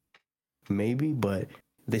thing, maybe. But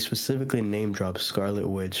they specifically name drop Scarlet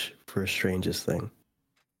Witch for Strangest Thing.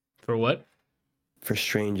 For what? For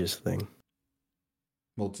Strangest Thing.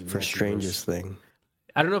 For Strangest Thing.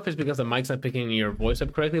 I don't know if it's because the mic's not picking your voice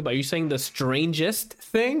up correctly, but are you saying the strangest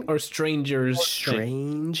thing or strangers thing?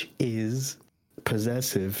 Strange is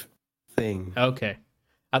possessive thing. Okay.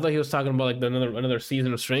 I thought he was talking about like another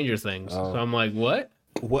season of Stranger Things. So I'm like, what?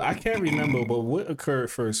 Well, I can't remember, but what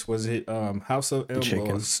occurred first? Was it House of M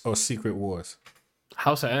Chicken. or Secret Wars?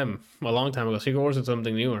 House of M, a long time ago. Secret Wars is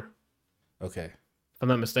something newer, Okay. if I'm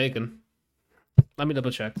not mistaken. Let me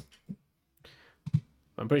double check.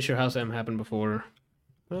 I'm pretty sure House of M happened before.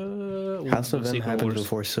 House of M Secret happened Wars.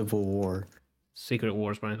 before Civil War. Secret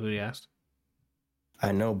Wars, Brian, who he asked.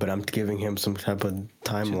 I know, but I'm giving him some type of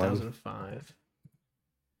timeline. 2005.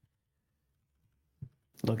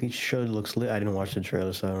 Look, each show looks lit. I didn't watch the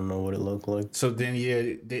trailer, so I don't know what it looked like. So then,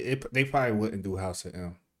 yeah, they probably wouldn't do House of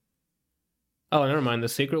M. Oh, never mind. The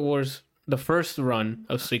Secret Wars, the first run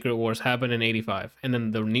of Secret Wars happened in 85. And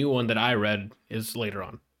then the new one that I read is later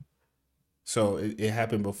on. So it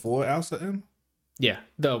happened before House of M? Yeah,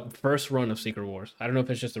 the first run of Secret Wars. I don't know if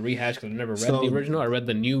it's just a rehash because I never read So- the original. I read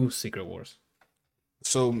the new Secret Wars.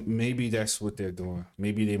 So maybe that's what they're doing.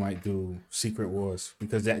 Maybe they might do Secret Wars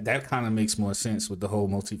because that kind of makes more sense with the whole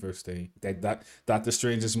multiverse thing. That Doctor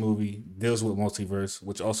Strange's movie deals with multiverse,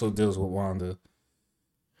 which also deals with Wanda.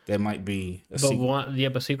 That might be a sequel.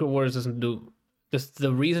 But Secret Wars doesn't do this.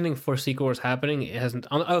 The reasoning for Secret Wars happening, it hasn't.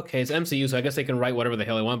 Okay, it's MCU, so I guess they can write whatever the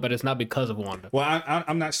hell they want, but it's not because of Wanda. Well,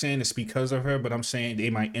 I'm not saying it's because of her, but I'm saying they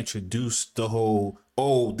might introduce the whole.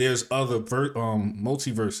 Oh, there's other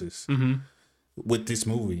multiverses with this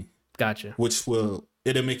movie, Gotcha. which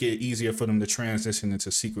it'll make it easier for them to transition into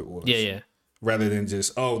Secret Wars. Yeah. Rather than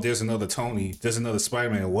just there's another Tony, there's another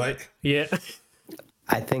Spider-Man. What? Yeah.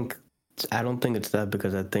 I don't think it's that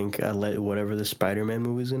because I think whatever the Spider-Man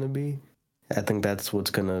movie is gonna be, I think that's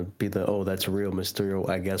what's gonna be that's real. Mysterio,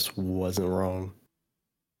 I guess, wasn't wrong.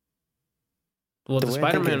 Well, the way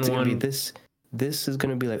I think Spider-Man it's gonna be one. this is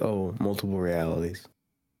gonna be like multiple realities.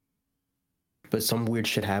 But some weird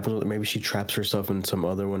shit happens with maybe she traps herself in some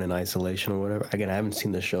other one in isolation or whatever. Again, I haven't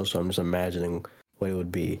seen the show, so I'm just imagining what it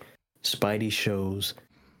would be. Spidey shows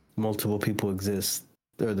multiple people exist.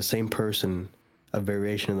 They're the same person. A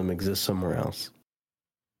variation of them exists somewhere else.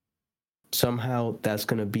 Somehow that's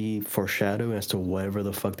gonna be foreshadowing as to whatever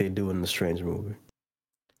the fuck they do in the Strange movie.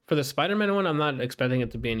 For the Spider-Man one, I'm not expecting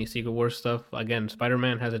it to be any Secret Wars stuff. Again,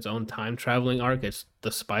 Spider-Man has its own time traveling arc. It's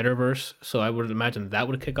the Spider-Verse, so I would imagine that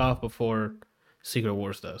would kick off before Secret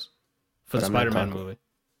Wars does. For the But I'm not Spider-Man talking- movie.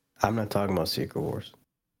 I'm not talking about Secret Wars.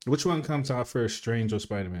 Which one comes out first, Strange or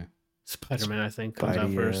Spider-Man? Spider-Man, I think, comes out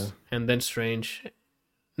Spidey, first, and then Strange.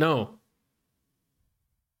 No.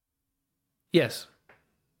 Yes,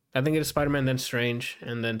 I think it is Spider-Man, then Strange,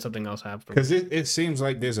 and then something else happens. Because it seems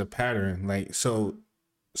like there's a pattern. Like, so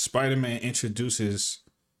Spider-Man introduces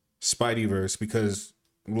Spideyverse because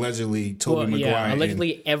allegedly Tobey Maguire.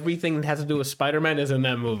 Allegedly everything that has to do with Spider-Man is in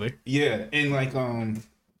that movie. And like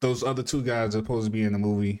those other two guys are supposed to be in the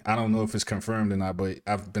movie. I don't know if it's confirmed or not, but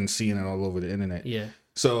I've been seeing it all over the internet. Yeah,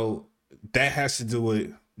 So that has to do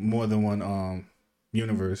with more than one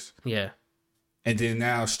universe. yeah, And then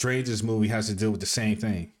now Strange's movie has to deal with the same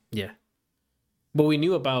thing. yeah. But we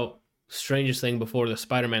knew about Strange's thing before the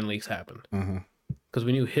Spider-Man leaks happened, because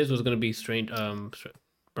we knew his was going to be Strange.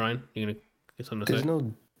 Brian, you gonna get something to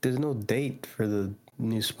say? There's no date for the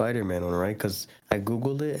new Spider-Man one, right? Because I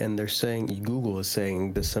googled it and they're saying Google is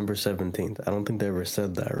saying December 17th. I don't think they ever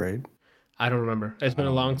said that, right? I don't remember. It's been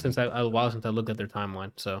a while since I looked at their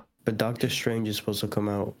timeline. So But Doctor Strange is supposed to come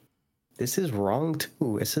out. This is wrong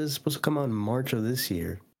too. It says it's supposed to come out in March of this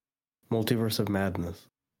year. Multiverse of Madness.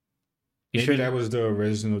 Maybe that was the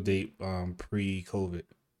original date pre-COVID.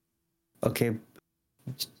 Okay,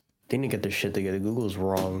 they need to get their shit together. Google's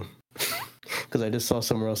wrong. Because I just saw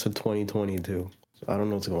somewhere else in 2022. So I don't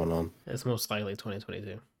know what's going on. It's most likely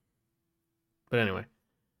 2022. But anyway,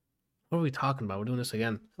 what are we talking about? We're doing this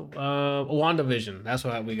again. WandaVision. That's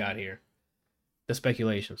what we got here. The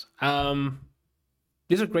speculations.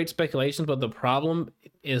 These are great speculations, but the problem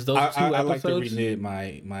is those two I like to episodes. renege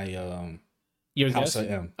my Your House guess? of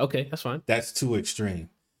M. Okay, that's fine. That's too extreme.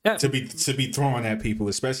 Yeah, To be throwing at people,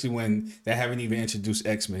 especially when they haven't even introduced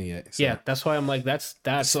X-Men yet. So, yeah. That's why I'm like, that's.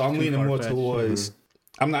 So I'm too leaning more far-fetched. towards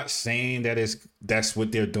I'm not saying that's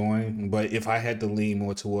what they're doing, but if I had to lean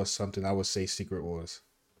more towards something, I would say Secret Wars.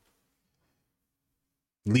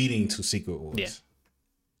 Leading to Secret Wars. Yeah.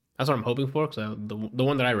 That's what I'm hoping for, because the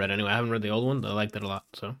one that I read anyway, I haven't read the old one, but I liked it a lot.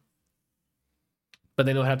 So, but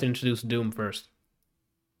they don't have to introduce Doom first,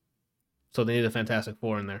 so they need a Fantastic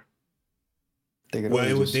Four in there. Well,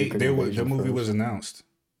 the movie was announced.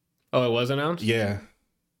 Oh, it was announced? Yeah,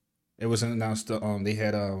 it was announced. They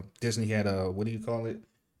had Disney had what do you call it?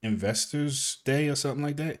 Investors Day or something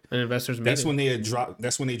like that. An investors meeting. That's when they had dropped.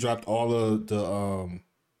 That's when they dropped all of the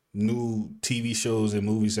new TV shows and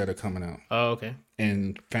movies that are coming out. Oh, okay.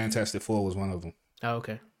 And Fantastic Four was one of them. Oh,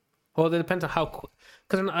 okay. Well, it depends on how,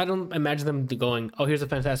 because I don't imagine them going, oh, here's a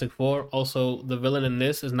Fantastic Four. Also, the villain in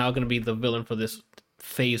this is now going to be the villain for this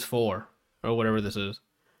Phase 4 or whatever this is.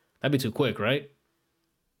 That'd be too quick, right?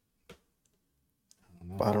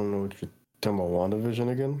 I don't know what you're talking about.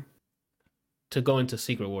 WandaVision again? To go into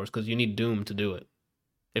Secret Wars, because you need Doom to do it.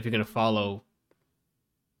 If you're going to follow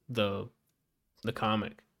the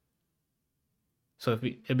comic. So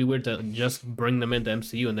it'd be weird to just bring them into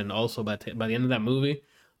MCU and then also by the end of that movie,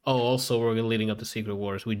 also we're leading up to Secret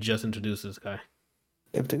Wars. We just introduced this guy.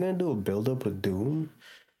 If they're gonna do a build up with Doom,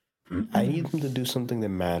 I need them to do something that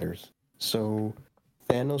matters. So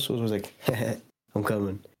Thanos was like, "I'm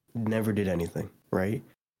coming." Never did anything, right?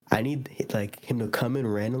 I need him to come in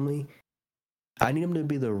randomly. I need him to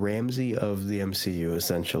be the Ramsey of the MCU,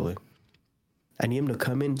 essentially. I need him to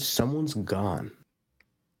come in. Someone's gone.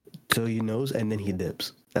 So he knows, and then he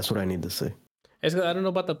dips. That's what I need to see. It's 'cause I don't know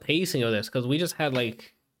about the pacing of this, because we just had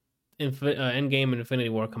like Endgame and Infinity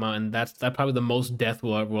War come out, and that's probably the most death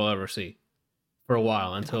we'll ever see for a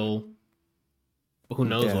while, until who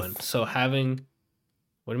knows when. So having,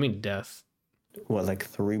 what do you mean death? What, like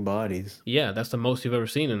 3 bodies? Yeah, that's the most you've ever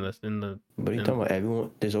seen in the. But you talking about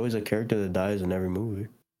everyone? There's always a character that dies in every movie.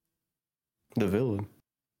 The villain.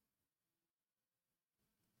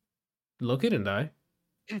 Loki didn't die.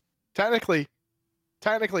 Technically,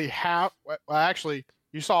 half. Well, actually,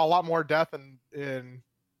 you saw a lot more death in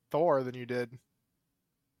Thor than you did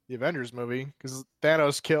the Avengers movie, because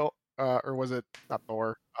Thanos killed, or was it not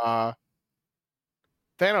Thor?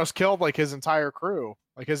 Thanos killed like his entire crew,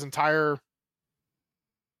 like his entire,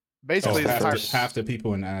 basically his entire. Half the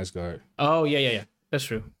people in Asgard. Oh yeah. That's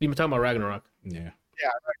true. You were talking about Ragnarok. Yeah. Yeah,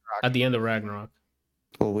 Ragnarok. At the end of Ragnarok.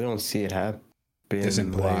 Well, we don't see it happen. It's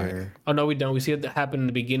implied. Later. Oh no, we don't. We see it happen in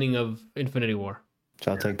the beginning of Infinity War.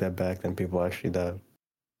 So I'll take that back. Then people actually died.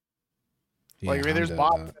 Like, I mean, there's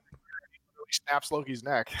Bob that really snaps Loki's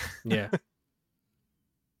neck. Yeah.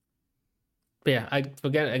 But yeah, I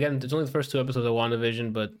forget again. It's only the first 2 episodes of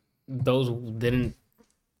WandaVision, but those didn't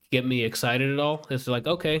get me excited at all. It's like,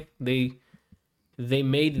 okay, they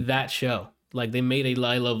made that show. Like, they made a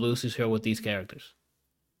I Love Lucy show with these characters,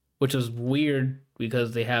 which is weird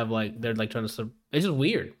because they have they're trying to. It's just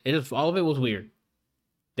weird. All of it was weird.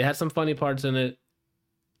 They had some funny parts in it.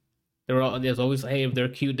 There's always, hey, if they're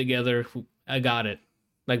cute together, I got it.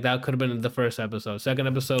 Like, that could have been the first episode. Second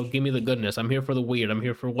episode, give me the goodness. I'm here for the weird. I'm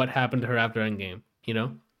here for what happened to her after Endgame, you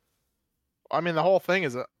know? I mean, the whole thing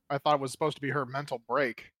is, I thought it was supposed to be her mental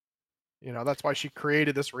break. You know, that's why she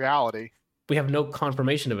created this reality. We have no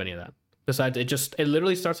confirmation of any of that. Besides, it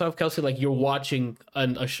literally starts off, Kelsey, like you're watching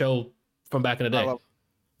a show from back in the day.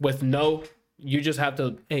 With you just have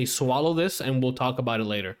to, hey, swallow this and we'll talk about it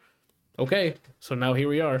later. Okay, so now here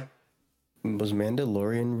we are. Was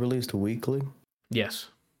Mandalorian released weekly? Yes.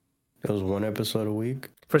 It was 1 episode a week?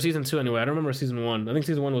 For season 2 anyway. I don't remember season 1. I think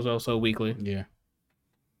season 1 was also weekly. Yeah.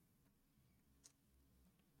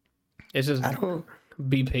 It's just,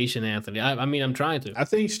 be patient, Anthony. I mean, I'm trying to. I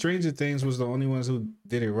think Stranger Things was the only ones who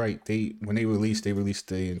did it right. When they released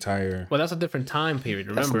the entire. Well, that's a different time period.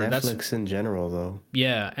 Remember, that's Netflix in general, though.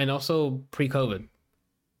 Yeah, and also pre-COVID.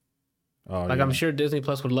 Oh, like, yeah. I'm sure Disney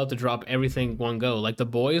Plus would love to drop everything one go. Like The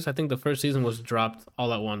Boys, I think the first season was dropped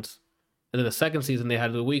all at once, and then the second season they had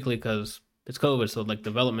to do weekly because it's COVID. So like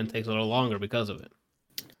development takes a little longer because of it.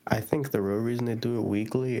 I think the real reason they do it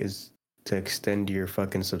weekly is to extend your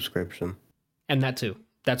fucking subscription. And that too.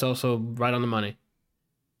 That's also right on the money.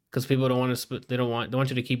 Because people don't want to. They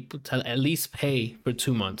want you to at least pay for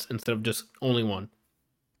 2 months instead of just only 1.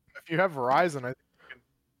 If you have Verizon, I think you can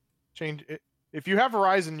change it. If you have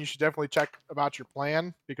Verizon, you should definitely check about your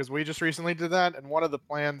plan, because we just recently did that, and one of the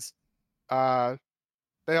plans, they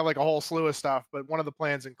have like a whole slew of stuff, but one of the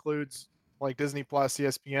plans includes like Disney Plus,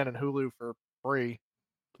 ESPN, and Hulu for free.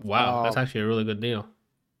 Wow, that's actually a really good deal.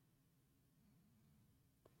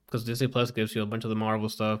 Because Disney Plus gives you a bunch of the Marvel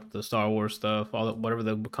stuff, the Star Wars stuff, whatever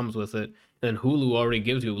that comes with it. And then Hulu already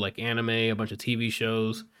gives you like anime, a bunch of TV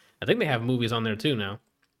shows. I think they have movies on there too now.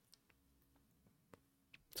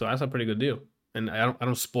 So that's a pretty good deal. And I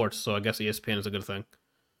don't sports, so I guess ESPN is a good thing.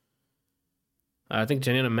 I think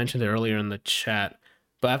Janina mentioned it earlier in the chat.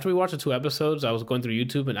 But after we watched the 2 episodes, I was going through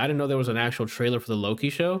YouTube and I didn't know there was an actual trailer for the Loki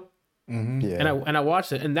show. Mm-hmm. Yeah. And I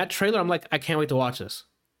watched it, and that trailer, I'm like, I can't wait to watch this.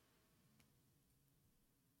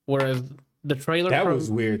 Whereas the trailer That from, was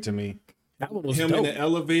weird to me. that one was Him dope. in the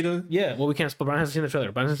elevator. Yeah, well, we can't. But Brian hasn't seen the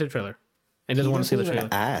trailer. Brian hasn't seen the trailer, and doesn't want to see the trailer.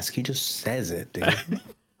 Ask. He just says it, dude.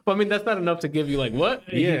 Well, I mean, that's not enough to give you like what?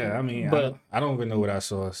 Yeah, I mean, But- I don't even know what I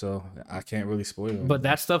saw, so I can't really spoil it. But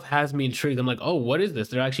that stuff has me intrigued. I'm like, oh, what is this?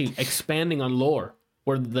 They're actually expanding on lore.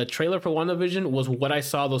 Where the trailer for WandaVision was what I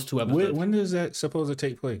saw those 2 episodes. when is that supposed to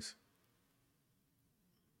take place?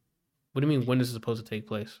 What do you mean? When is it supposed to take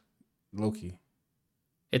place? Loki.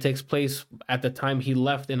 It takes place at the time he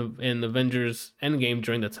left in Avengers Endgame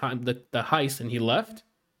during the time the heist, and he left.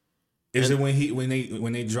 Is it when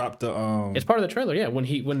they dropped the It's part of the trailer, yeah. When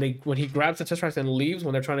he grabs the Tesseract and leaves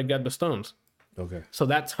when they're trying to get the stones. Okay. So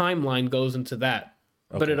that timeline goes into that.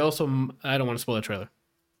 But Okay. it also, I don't want to spoil the trailer.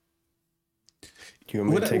 Do you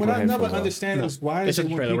want me to take What my I headphones never off? understand is why It's is a it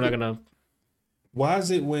when trailer. We're not people, gonna. why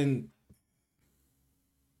is it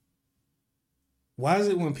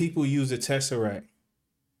when people use the Tesseract,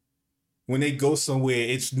 when they go somewhere,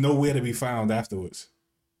 it's nowhere to be found afterwards?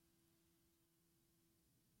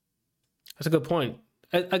 That's a good point.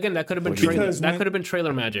 Again, that could have been What do you trailer. mean? That could have been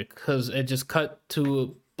trailer magic because it just cut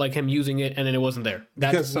to like him using it and then it wasn't there.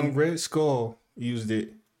 That's Because when Red Skull used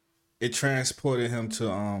it, it transported him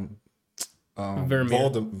to Vermeer.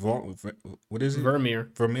 what is it? Vermeer.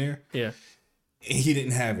 Vermeer. Yeah. And he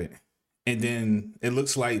didn't have it. And then it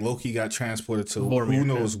looks like Loki got transported to Vormir, who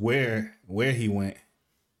knows where he went,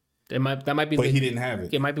 That might be. but he didn't have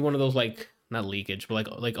it. It might be one of those like not leakage,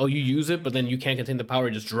 but like oh you use it, but then you can't contain the power.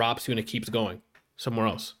 It just drops you and it keeps going somewhere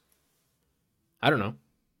else. I don't know.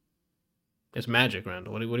 It's magic,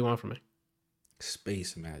 Randall. What do you want from me?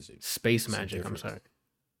 Space magic. Space Some magic. I'm difference. sorry.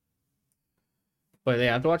 But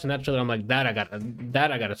yeah, after watching that trailer, I'm like that I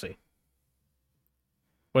gotta see.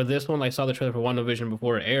 Where this one, I saw the trailer for WandaVision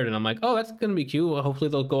before it aired, and I'm like, oh, that's gonna be cute. Well, hopefully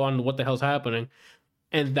they'll go on to what the hell's happening.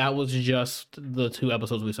 And that was just the 2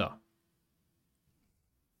 episodes we saw.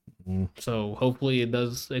 Mm. So hopefully it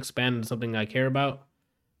does expand into something I care about.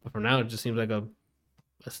 But for now, it just seems like a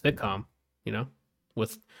sitcom, you know,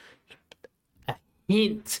 with a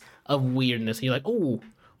hint of weirdness. And you're like, oh,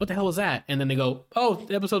 what the hell was that? And then they go, oh,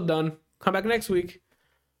 the episode done. Come back next week.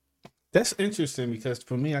 That's interesting because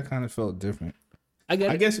for me, I kind of felt different. I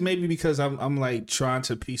get I it. guess maybe because I'm like trying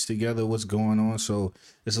to piece together what's going on, so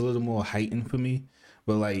it's a little more heightened for me.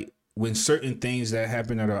 But like when certain things that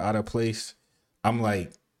happen that are out of place, I'm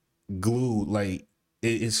like glued. Like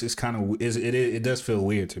it's just kind of it does feel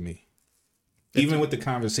weird to me. Even with the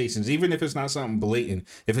conversations, even if it's not something blatant,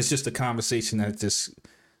 if it's just a conversation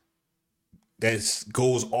that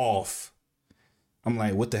goes off, I'm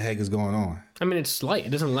like, what the heck is going on? I mean, it's slight. It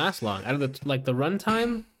doesn't last long. Out of the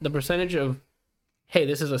runtime, the percentage of, hey,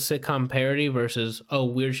 this is a sitcom parody versus, oh,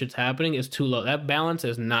 weird shit's happening is too low. That balance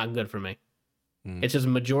is not good for me. It's just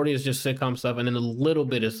majority is just sitcom stuff, and then a little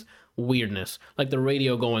bit is weirdness, like the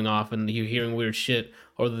radio going off and you hearing weird shit,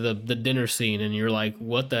 or the dinner scene, and you're like,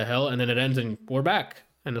 what the hell? And then it ends and we're back,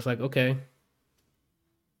 and it's like, okay,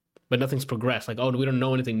 but nothing's progressed. Like, oh, we don't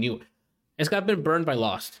know anything new. It's been burned by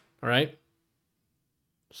Lost, all right.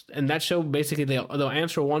 And that show basically they'll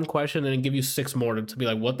answer one question and then give you 6 more to be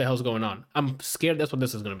like, what the hell's going on? I'm scared that's what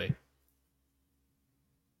this is gonna be.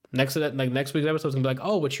 Next to that, like next week's episode is gonna be like,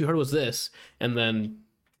 oh, what you heard was this, and then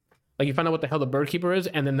like you find out what the hell the bird keeper is,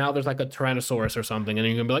 and then now there's like a Tyrannosaurus or something, and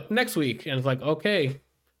then you're gonna be like, next week, and it's like, okay.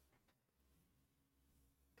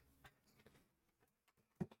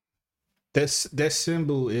 That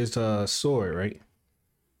symbol is a sword, right?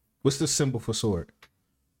 What's the symbol for sword?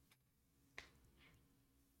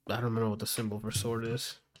 I don't remember what the symbol for sword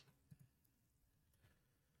is.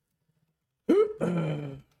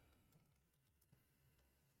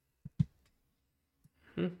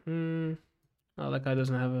 Oh, that guy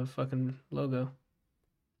doesn't have a fucking logo.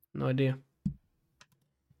 No idea.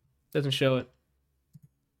 Doesn't show it.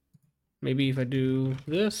 Maybe if I do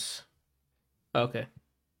this. Okay.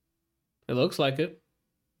 It looks like it.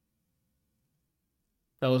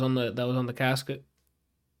 That was on the casket.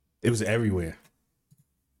 It was everywhere.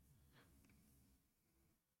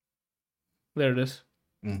 There it is.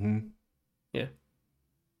 Mm-hmm.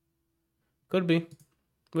 Could be.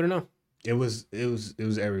 We don't know. It was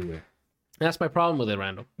everywhere. That's my problem with it,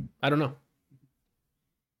 Randall. I don't know.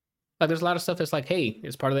 Like, there's a lot of stuff that's like, hey,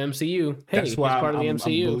 it's part of the MCU. Hey, That's why it's part I'm of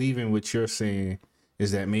the MCU. believing what you're saying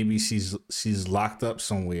is that maybe she's locked up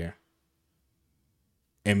somewhere.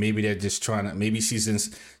 And maybe they're just trying to, maybe she's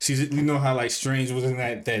you know how like Strange was in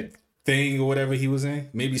that thing or whatever he was in?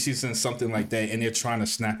 Maybe she's in something like that and they're trying to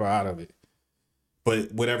snap her out of it.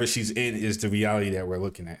 But whatever she's in is the reality that we're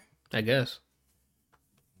looking at. I guess.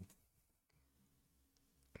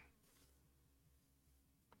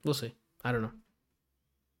 We'll see. I don't know.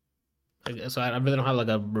 So I really don't have like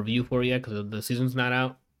a review for it yet because the season's not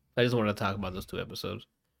out. I just wanted to talk about those 2 episodes.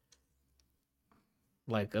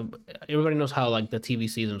 Like everybody knows how like the TV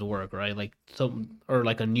seasons work, right? Like or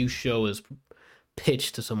like a new show is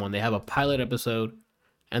pitched to someone. They have a pilot episode,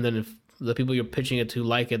 and then if the people you're pitching it to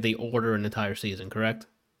like it, they order an entire season. Correct?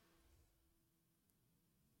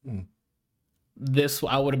 This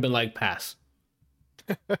I would have been like pass.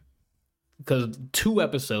 Because 2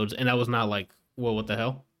 episodes, and I was not like, well, what the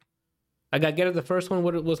hell? Like, I get it. The first one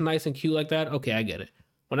was nice and cute like that. Okay, I get it.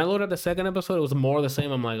 When I loaded up the second episode, it was more of the same.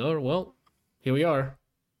 I'm like, oh, well, here we are.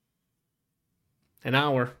 An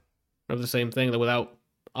hour of the same thing without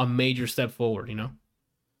a major step forward, you know?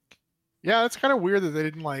 Yeah, it's kind of weird that they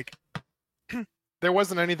didn't like. There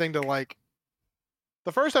wasn't anything to like.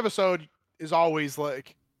 The first episode is always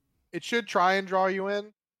like, it should try and draw you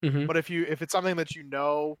in, but if it's something that you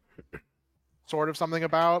know sort of something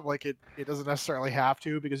about, like it doesn't necessarily have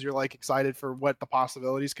to, because you're like excited for what the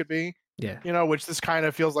possibilities could be. Yeah. You know, which this kind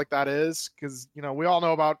of feels like that is, because you know we all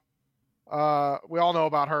know about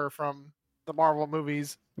her from the Marvel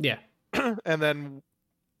movies. Yeah. And then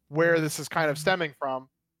where this is kind of stemming from.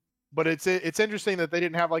 But it's interesting that they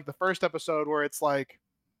didn't have like the first episode where it's like,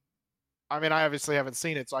 I mean, I obviously haven't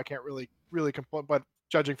seen it, so I can't really complain, but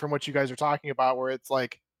judging from what you guys are talking about, where it's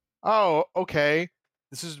like, oh, okay,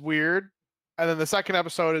 this is weird. And then the second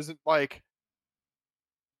episode isn't like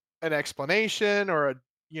an explanation or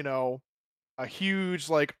a huge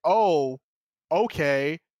like, oh,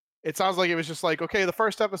 okay. It sounds like it was just like, okay, the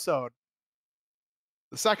first episode,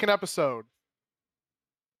 the second episode.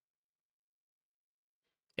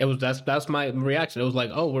 It was that's my reaction. It was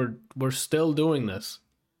like, oh, we're still doing this.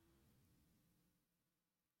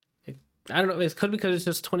 I don't know. It could be because it's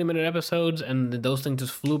just 20-minute episodes and those things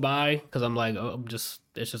just flew by. Because I'm like, oh, it's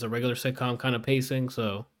just a regular sitcom kind of pacing.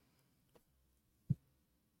 So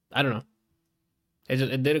I don't know.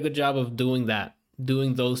 It did a good job of doing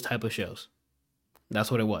those type of shows. That's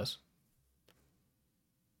what it was.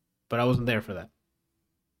 But I wasn't there for that.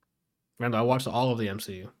 Randall, I watched all of the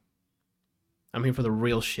MCU. I'm here for the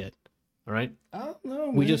real shit. All right? I don't know,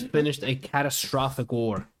 we just finished a catastrophic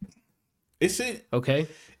war. Okay?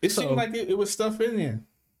 It seemed like it was stuff in there.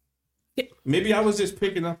 Yeah. Maybe I was just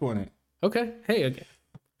picking up on it. Okay. Hey, okay.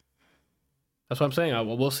 That's what I'm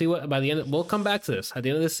saying. We'll see what by the end. We'll come back to this at the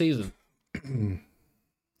end of this season.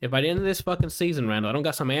 If by the end of this fucking season, Randall, I don't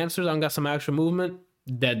got some answers, I don't got some actual movement,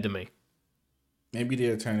 dead to me. Maybe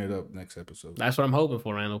they'll turn it up next episode. That's what I'm hoping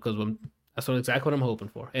for, Randall, because that's exactly what I'm hoping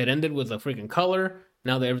for. It ended with a freaking color.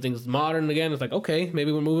 Now that everything's modern again, it's like, okay,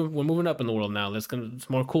 maybe we're moving up in the world now. It's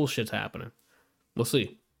more cool shit's happening. We'll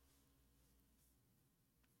see.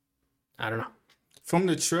 I don't know. From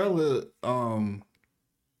the trailer,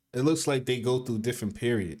 it looks like they go through different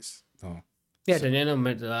periods. Yeah,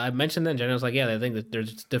 so, I mentioned that. Jenna was like, yeah, I think that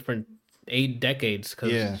there's different 8 decades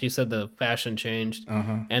because she said the fashion changed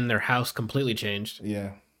and their house completely changed.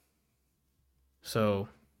 Yeah. So,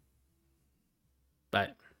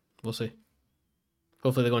 but we'll see.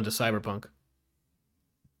 Hopefully they go into cyberpunk.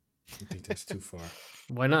 I think that's too far.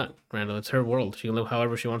 Why not, Randall? It's her world. She can live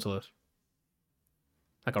however she wants to live.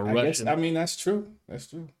 Like a Russian. I mean, that's true. That's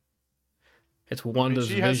true. It's Wanda's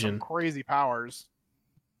she vision. Has some crazy powers.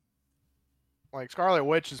 Like Scarlet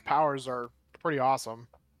Witch's powers are pretty awesome.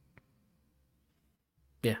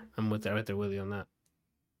 Yeah, I'm right there with you on that.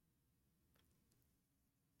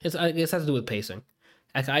 I guess it has to do with pacing.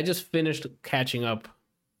 I just finished catching up.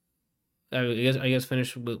 I guess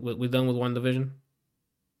finished. We're done with WandaVision.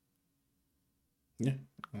 Yeah.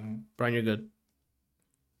 Brian, you're good.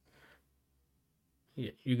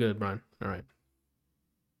 Yeah, you're good, Brian. All right.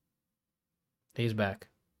 He's back.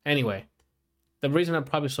 Anyway, the reason I'm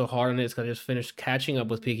probably so hard on it is because I just finished catching up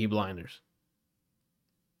with Peaky Blinders.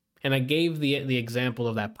 And I gave the example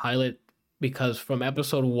of that pilot because from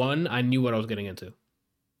episode 1, I knew what I was getting into.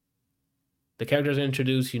 The characters are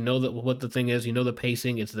introduced, you know what the thing is, you know the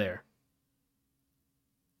pacing, it's there.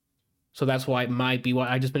 So that's why it might be why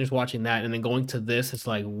I just finished watching that and then going to this, it's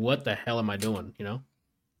like, what the hell am I doing, you know?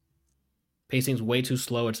 Pacing's way too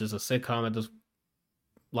slow. It's just a sitcom at this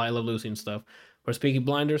Lila Lucy and stuff. Whereas Peaky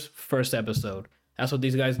Blinders, first episode. That's what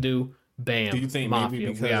these guys do. Bam. Do you think Mafia,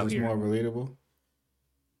 maybe because it's here. more relatable?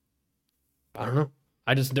 I don't know.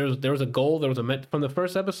 There was a goal, there was from the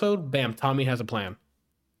first episode. Bam, Tommy has a plan.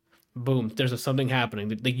 Boom, there's something happening.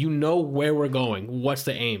 Like, you know where we're going. What's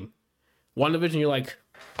the aim? WandaVision, you're like,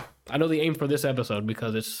 I know the aim for this episode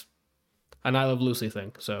because it's an I Love Lucy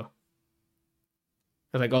thing. So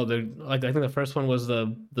it's like, oh, they're like, I think the first one was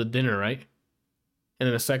the dinner, right? And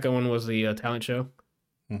then the second one was the talent show.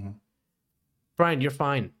 Mm-hmm. Brian, you're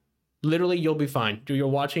fine. Literally, you'll be fine. You're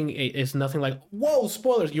watching. It's nothing like, whoa,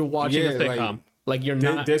 spoilers. You're watching a sitcom. Like you're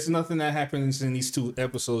not. There's nothing that happens in these 2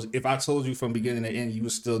 episodes. If I told you from beginning to end, you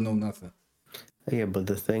would still know nothing. Yeah, but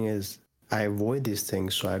the thing is, I avoid these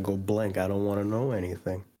things, so I go blank. I don't want to know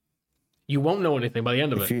anything. You won't know anything by the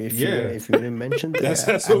end of it. If you didn't mention that,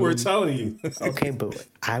 that's what we're telling you. Okay, but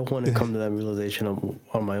I want to come to that realization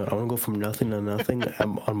on my own. I want to go from nothing to nothing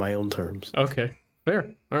on my own terms. Okay, fair.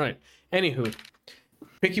 All right. Anywho,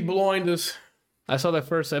 Peaky Blinders. I saw that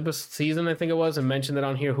first season, I think it was, and mentioned it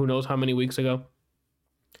on here who knows how many weeks ago.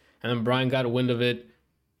 And then Brian got a wind of it,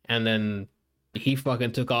 and then he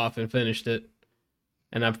fucking took off and finished it.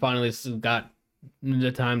 And I finally got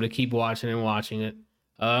the time to keep watching it.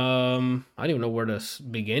 I don't even know where to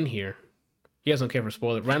begin here. You guys don't care for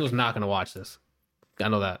spoilers. Randall's not going to watch this. I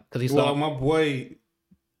know that. Because he's my boy...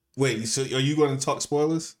 Wait, so are you going to talk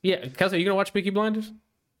spoilers? Yeah, Kelsey, are you going to watch Peaky Blinders?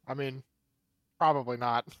 I mean, probably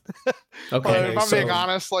not. Okay. If I'm being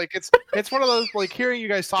honest, like it's one of those, like, hearing you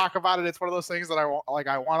guys talk about it, it's one of those things that I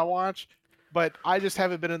want to watch, but I just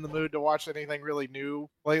haven't been in the mood to watch anything really new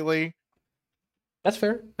lately. That's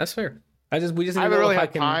fair. I haven't really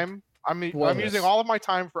had time. I'm using all of my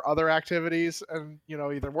time for other activities, and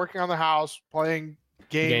either working on the house, playing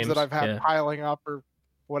games that I've had piling up, or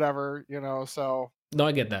whatever. So no,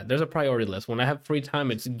 I get that. There's a priority list. When I have free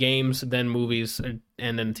time, it's games, then movies, and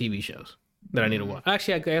then TV shows that I need to watch.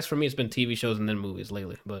 Actually, I guess for me, it's been TV shows and then movies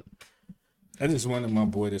lately. But I just wanted my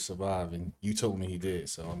boy to survive, and you told me he did,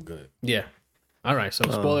 so I'm good. Yeah. All right, so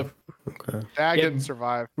spoiler. Okay. Dag didn't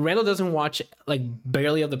survive. Randall doesn't watch like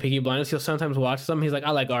barely of the Peaky Blinders. He'll sometimes watch some. He's like, I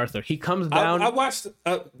like Arthur. He comes down. I watched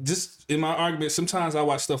just in my argument. Sometimes I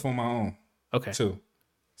watch stuff on my own. Okay. Too.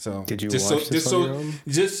 So did you watch this on your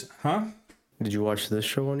own? Did you watch this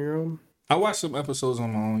show on your own? I watched some episodes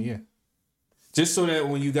on my own. Yeah. Just so that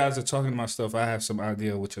when you guys are talking about stuff, I have some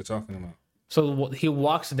idea what you're talking about. So he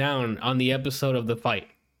walks down on the episode of the fight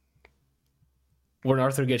when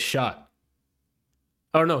Arthur gets shot.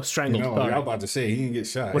 Oh no, strangled. I was about to say he didn't get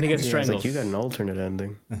shot. When he gets strangled. Like, you got an alternate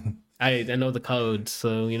ending. I know the codes,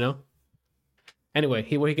 so Anyway,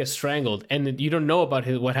 he gets strangled, and you don't know about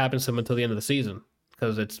what happens to him until the end of the season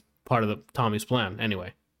because it's part of Tommy's plan.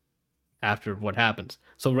 Anyway, after what happens,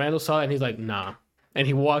 so Randall saw it and he's like, nah, and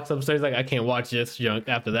he walks upstairs like, I can't watch this junk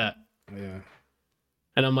after that. Yeah.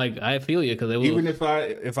 And I'm like, I feel you because even if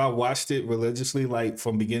I watched it religiously, like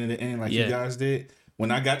from beginning to end, like you guys did. When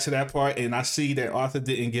I got to that part and I see that Arthur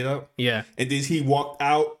didn't get up, and then he walked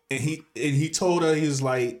out and he told her, he was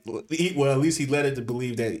like, well, at least he led her to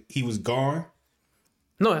believe that he was gone.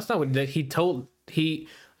 No, that's not what he told.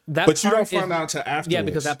 That but you don't find out until afterwards. Yeah,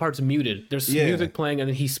 because that part's muted. There's music playing, and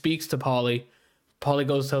then he speaks to Polly. Polly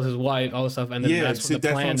goes tells his wife all this stuff, and then that's when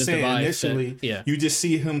the plan is devised. Initially, you just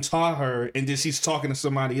see him taught her, and then she's talking to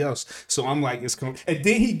somebody else. So I'm like, it's and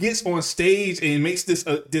then he gets on stage and makes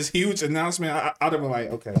this huge announcement. I'd have been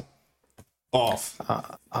like, okay, off.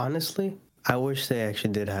 Honestly, I wish they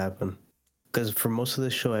actually did happen, because for most of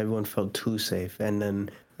the show, everyone felt too safe, and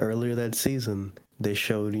then earlier that season, they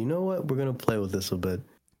showed, you know what, we're gonna play with this a bit,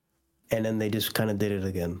 and then they just kind of did it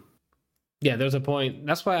again. Yeah, there's a point.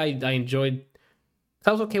 That's why I enjoyed.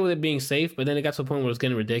 I was okay with it being safe, but then it got to a point where it was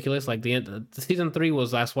getting ridiculous. Like the season 3 was,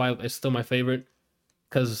 that's why it's still my favorite.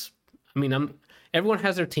 Because everyone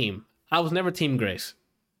has their team. I was never Team Grace.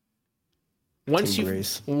 Once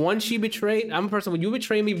you betrayed, I'm a person. When you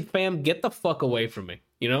betray me, fam, get the fuck away from me.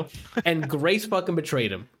 And Grace fucking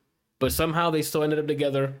betrayed him, but somehow they still ended up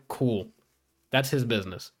together. Cool, that's his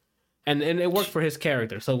business, and it worked for his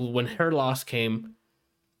character. So when her loss came,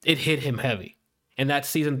 it hit him heavy. And that's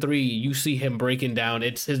season 3. You see him breaking down.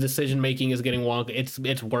 It's his decision making is getting wonky.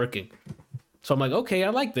 It's working. So I'm like, okay, I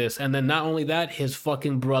like this. And then not only that, his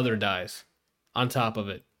fucking brother dies on top of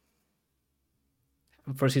it.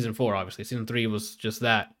 For season 4, obviously. Season 3 was just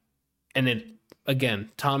that. And then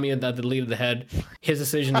again, Tommy at the lead of the head. His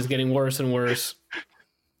decision is getting worse and worse.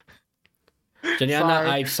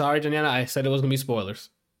 Janiana, sorry, Janiana. I said it was gonna be spoilers.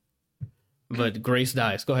 But Grace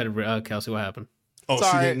dies. Go ahead, Kelsey. What happened? Oh,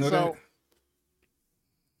 sorry, she didn't know that.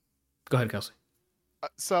 Go ahead, Kelsey.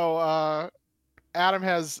 So Adam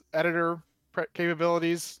has editor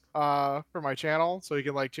capabilities for my channel, so he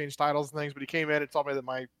can like change titles and things. But he came in and told me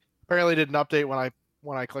that apparently did an update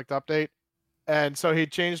when I clicked update, And so he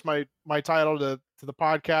changed my title to the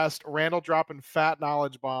podcast, Randall dropping fat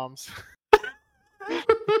knowledge bombs.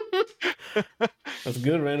 That's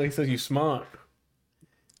good, Randall. He says you're smart.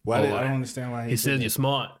 I don't understand why He says you're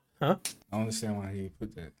smart. Huh? I don't understand why he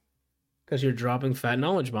put that. Because you're dropping fat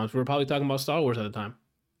knowledge bombs. We were probably talking about Star Wars at the time.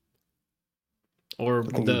 Or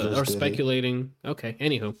think you just did it. speculating. Okay,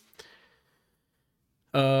 anywho.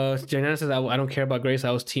 Janana says, I don't care about Grace.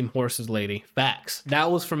 I was Team Horses lady. Facts.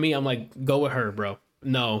 That was for me. I'm like, go with her, bro.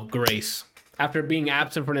 No, Grace. After being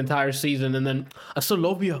absent for an entire season and then I still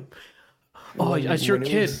love you. Oh, that's your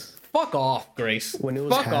kid. Fuck off, Grace. When it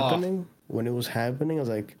was happening, I was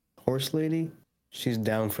like, Horse Lady, she's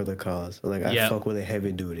down for the cause. Like I fuck with a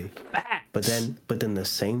heavy duty. Facts. But then the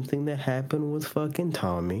same thing that happened with fucking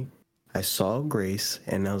Tommy, I saw Grace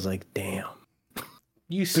and I was like, damn.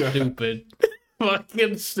 You stupid.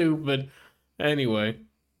 Fucking stupid. Anyway.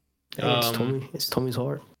 Hey, it's Tommy's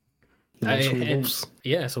heart. He loves who he loves.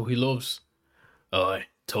 Yeah, so he loves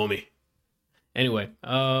Tommy. Anyway,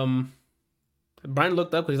 Brian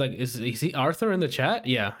looked up because he's like, is he Arthur in the chat?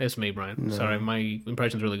 Yeah, it's me, Brian. No. Sorry, my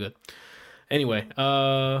impression's really good. Anyway,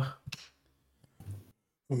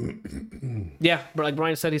 yeah, but like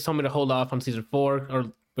Brian said, he's told me to hold off on season 4 or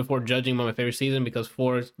before judging my favorite season because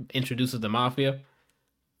 4 introduces the mafia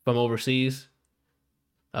from overseas.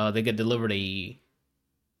 They get delivered the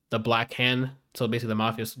Black Hand, so basically the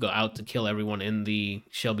mafias go out to kill everyone in the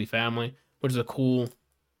Shelby family, which is a cool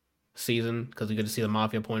season because we get to see the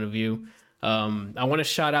mafia point of view. I want to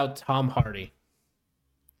shout out Tom Hardy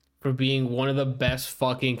for being one of the best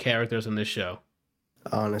fucking characters in this show.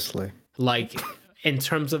 Honestly, like in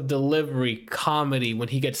terms of delivery, comedy, when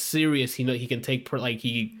he gets serious, he can take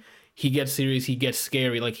he gets serious, he gets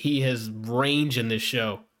scary. Like he has range in this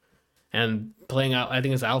show. And playing out, I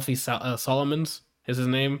think it's Alfie Solomons is his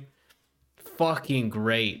name. Fucking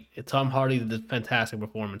great. Tom Hardy did a fantastic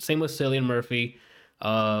performance. Same with Cillian Murphy.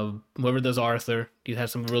 Whoever does Arthur, he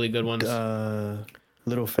has some really good ones.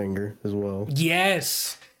 Littlefinger as well.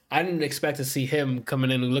 Yes. I didn't expect to see him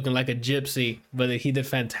coming in looking like a gypsy, but he did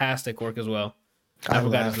fantastic work as well. I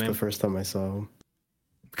forgot his name the first time I saw him.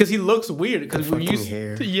 Because he looks weird. Because we're used,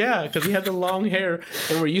 hair. Yeah, because he had the long hair,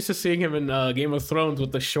 and we're used to seeing him in Game of Thrones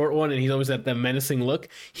with the short one, and he's always at that menacing look.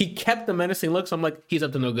 He kept the menacing look, so I'm like, he's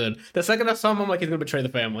up to no good. The second I saw him, I'm like, he's gonna betray the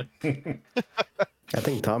family. I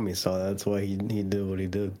think Tommy saw that. That's why he did what he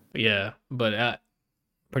did. Yeah, but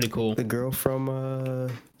pretty cool. The girl from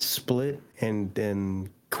Split and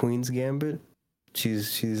Queen's Gambit,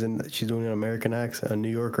 she's doing an American accent, a New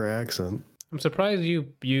Yorker accent. I'm surprised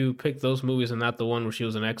you picked those movies and not the one where she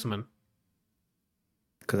was an X-Men.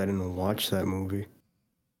 Because I didn't watch that movie.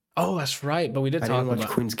 Oh, that's right. But we did talk about... I didn't watch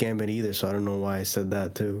Queen's Gambit either, so I don't know why I said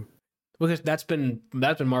that too. Because that's been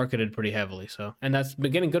marketed pretty heavily, so... And that's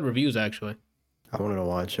been getting good reviews, actually. I wanted to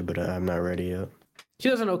watch it, but I'm not ready yet. She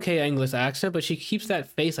has an okay English accent, but she keeps that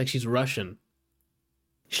face like she's Russian.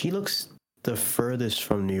 She looks... the furthest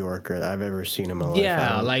from New Yorker I've ever seen in my life.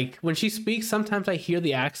 Yeah, like when she speaks, sometimes I hear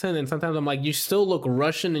the accent, and sometimes I'm like, you still look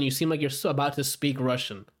Russian, and you seem like you're about to speak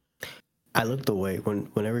Russian. I looked away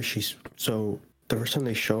whenever she's so the first time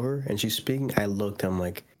they show her and she's speaking. I looked. I'm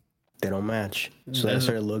like, they don't match. So I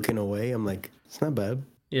started looking away. I'm like, it's not bad.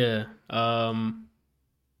 Yeah. I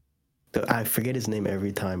forget his name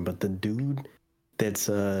every time, but the dude that's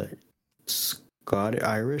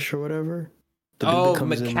Irish or whatever. Oh,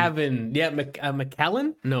 McCavin. Yeah,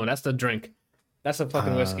 McAllen? No, that's the drink. That's a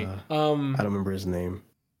fucking whiskey. I don't remember his name.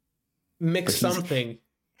 Mix something.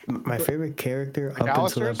 My favorite character up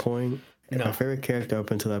until that point. No. My favorite character up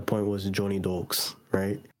until that point was Johnny Dolks,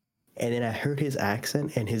 right? And then I heard his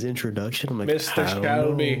accent and his introduction. I'm like, Mr.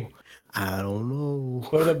 Shelby. I don't know.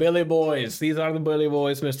 We're the Billy Boys. These are the Billy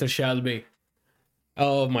Boys, Mr. Shelby.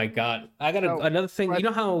 Oh my god. I got another thing. You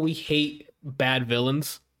know how we hate bad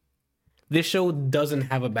villains? This show doesn't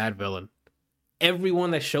have a bad villain.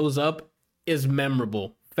 Everyone that shows up is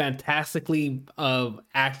memorable, fantastically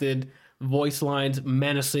acted, voice lines,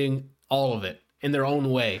 menacing, all of it in their own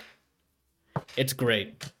way. It's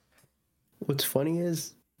great. What's funny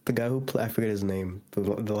is the guy who I forget his name,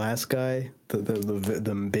 the last guy,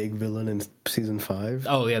 the big villain in season 5.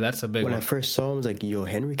 Oh yeah, that's a big one. When I first saw him, I was like, yo,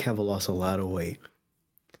 Henry Cavill lost a lot of weight.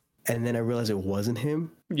 And then I realized it wasn't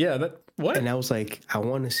him. Yeah, what? And I was like, I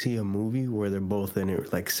want to see a movie where they're both in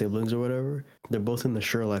it, like siblings or whatever. They're both in the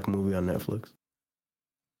Sherlock movie on Netflix.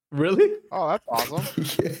 Really? Oh, that's awesome.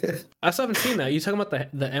 Yeah. I still haven't seen that. You talking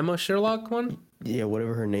about the Emma Sherlock one? Yeah,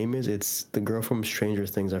 whatever her name is. It's the girl from Stranger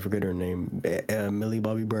Things. I forget her name. Millie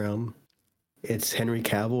Bobby Brown. It's Henry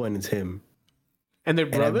Cavill and it's him. And they're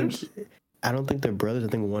brothers? I don't think they're brothers. I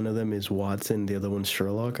think one of them is Watson, the other one's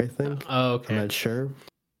Sherlock, I think. Oh, I'm okay. not sure.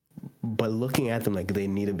 But looking at them, like, they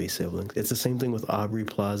need to be siblings. It's the same thing with Aubrey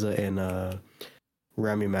Plaza and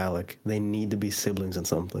Rami Malek. They need to be siblings in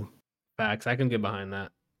something. Facts. I can get behind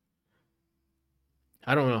that.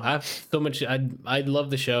 I don't know. I have so much. I love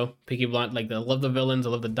the show. Peaky Blinders. Like, I love the villains. I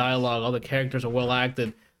love the dialogue. All the characters are well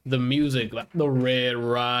acted. The music, the Red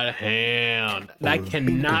Right Hand. I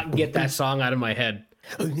cannot get that song out of my head.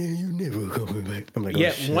 Oh yeah, you never coming back. I'm like, Yeah,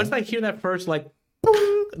 oh, shit. once I hear that first, like,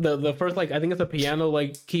 boom, the first, like, I think it's a piano,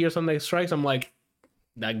 like, key or something that strikes, I'm like,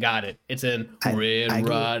 I got it. It's in Red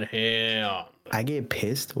Right Hand. I get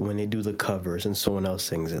pissed when they do the covers and someone else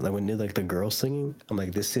sings it. Like when they like the girl singing, I'm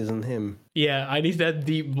like, this isn't him. Yeah, I need that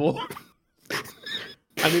deep voice.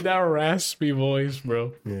 I need that raspy voice,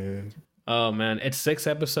 bro. Yeah. Oh man, it's 6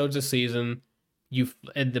 episodes a season.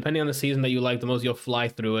 And depending on the season that you like the most, you'll fly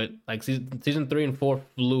through it. Like season 3 and 4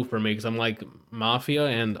 flew for me because I'm like Mafia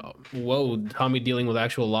and whoa, Tommy dealing with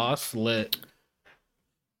actual loss lit.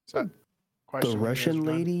 So, question The when you Russian guys are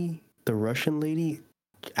done. lady,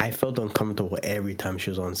 I felt uncomfortable every time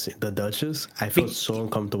she was on scene. The Duchess, I felt so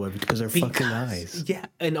uncomfortable because her fucking eyes. Yeah,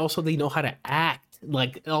 and also they know how to act.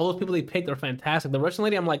 Like all those people they picked are fantastic. The Russian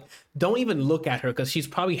lady, I'm like, don't even look at her because she's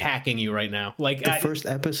probably hacking you right now. Like The first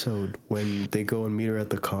episode when they go and meet her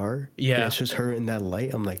at the car, Yeah. it's just her in that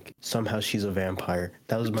light. I'm like, somehow she's a vampire.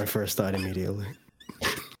 That was my first thought immediately.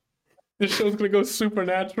 this show's gonna go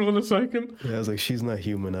supernatural in a second. Yeah, I was like, she's not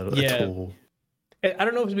human at Yeah. all. I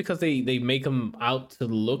don't know if it's because they make them out to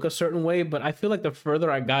look a certain way, but I feel like the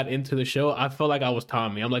further I got into the show, I felt like I was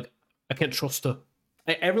Tommy. I'm like, I can't trust her.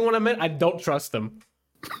 Everyone I met, I don't trust them.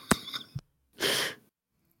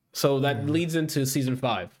 So that leads into season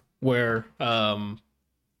 5, where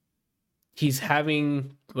he's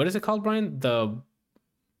having, what is it called, Brian? Dang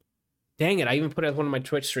it! I even put it as one of my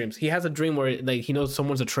Twitch streams. He has a dream where like he knows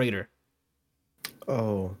someone's a traitor.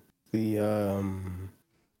 Oh, the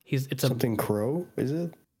It's something crow, is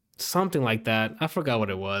it? something like that. I forgot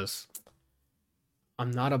what it was.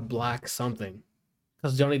 I'm not a black something,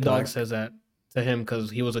 because Johnny Dog Black- says that to him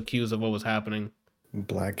because he was accused of what was happening.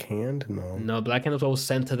 Black Hand? No. No, Black Hand was what was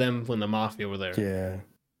sent to them when the mafia were there. Yeah.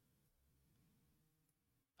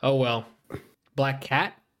 Oh well, Black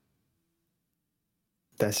Cat.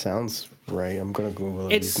 That sounds right. I'm gonna Google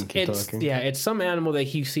it. You can keep talking. Yeah, it's some animal that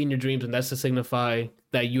you see in your dreams, and that's to signify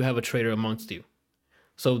that you have a traitor amongst you.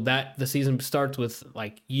 So that the season starts with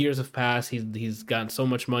like years have passed. He's gotten so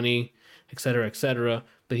much money, etc.,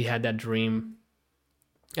 but he had that dream,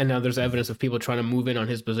 and now there's evidence of people trying to move in on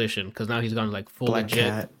his position because now he's gone like full Black legit.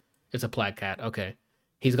 Cat. It's a Black Cat. Okay,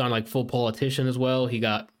 he's gone like full politician as well. He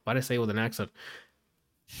got, why did I say it with an accent?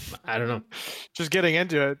 I don't know. Just getting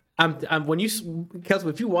into it. I'm when you, Kelsey,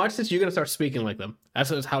 if you watch this, you're gonna start speaking like them. That's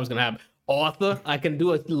how it's gonna happen. Arthur, I can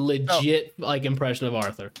do a legit like impression of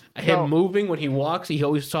Arthur. Him moving when he walks, he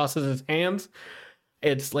always tosses his hands.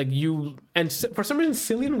 It's like you, and for some reason,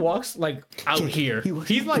 Cillian walks like out here.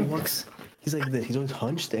 He's like, He's like this. He's always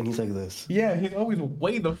hunched and he's like this. yeah, he's always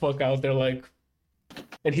way the fuck out there, like.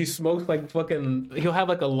 And he smokes like fucking. He'll have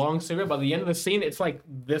like a long cigarette. By the end of the scene, it's like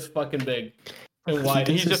this fucking big and wide.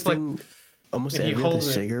 And he's just like, almost and he every other holds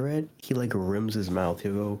it. cigarette. He like rims his mouth.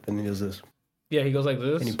 He'll go and he does this yeah, he goes like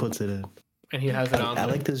this, and he puts it in. and he has it on. I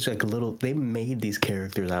there. like this like little. They made these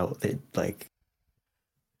characters out. They like.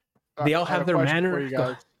 They all I have a their question manner. for you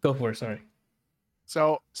guys. Go for it. Sorry.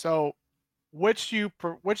 So, which do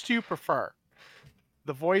you prefer?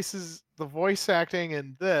 The voice acting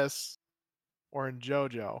in this, or in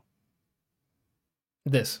JoJo?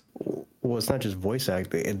 This. Well, it's not just voice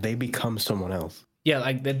acting. They become someone else. Yeah,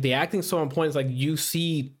 like the acting's so on point. It's like you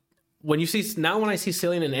see when I see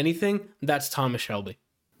Cillian in anything, that's Thomas Shelby.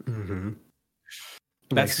 Mm-hmm. Like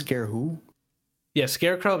That's- scare who? Yeah,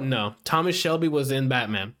 Scarecrow. No, Thomas Shelby was in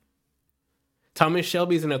Batman. Thomas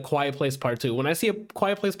Shelby's in A Quiet Place Part 2. When I see A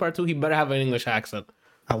Quiet Place Part 2, he better have an English accent.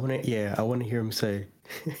 I want to hear him say,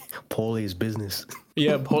 "Paulie's business."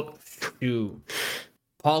 Yeah, dude.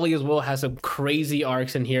 Paulie as well has some crazy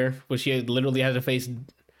arcs in here, which he literally had to face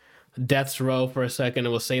death's row for a second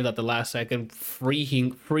and was saved at the last second,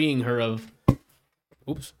 freeing her of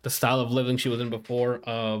the style of living she was in before.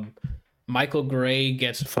 Michael Gray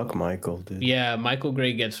gets Fuck Michael, dude. yeah, Michael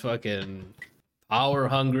Gray gets fucking power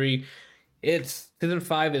hungry. It's season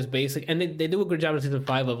 5 is basic, and they do a good job in season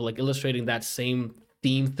 5 of like illustrating that same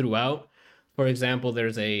theme throughout. For example,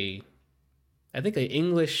 there's I think an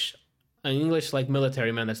English like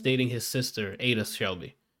military man that's dating his sister Ada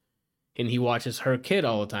Shelby, and he watches her kid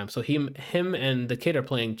all the time. So him and the kid are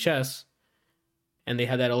playing chess, and they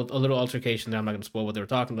had that a little altercation. I'm not going to spoil what they were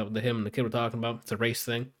talking about. Him and the kid were talking about. It's a race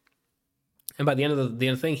thing, And by the end of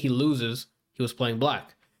the thing, he loses. He was playing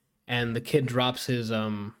black, and the kid drops his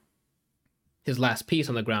last piece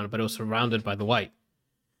on the ground, but it was surrounded by the white.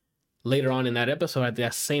 Later on in that episode, at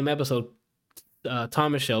that same episode,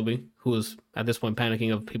 Thomas Shelby, who was at this point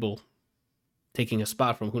panicking of people taking a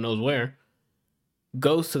spot from who knows where,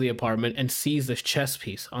 goes to the apartment and sees this chess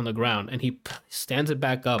piece on the ground, and he stands it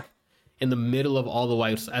back up in the middle of all the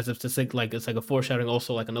whites, as if it's like a foreshadowing,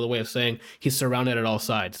 also like another way of saying he's surrounded at all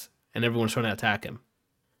sides and everyone's trying to attack him,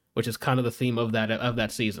 which is kind of the theme of that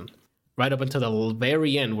season, right up until the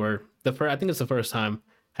very end, where I think it's the first time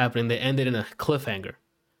happening. They ended in a cliffhanger,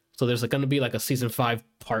 so there's going to be like a season 5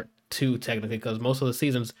 part 2 technically, because most of the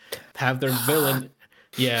seasons have their villain.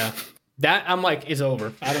 Yeah. That I'm like, it's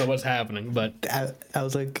over. I don't know what's happening, but I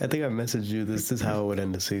was like, I think I messaged you. This is how it would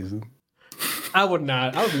end the season. I would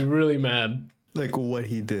not. I would be really mad. Like what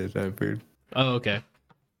he did, I've heard. Oh, okay.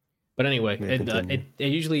 But anyway, it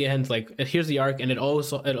usually ends like, here's the arc, and it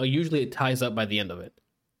usually ties up by the end of it.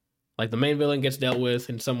 Like the main villain gets dealt with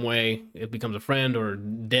in some way. It becomes a friend or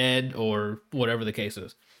dead or whatever the case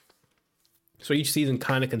is. So each season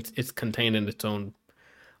kind of it's contained in its own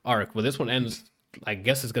arc. Well, this one ends. I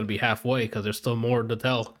guess it's going to be halfway because there's still more to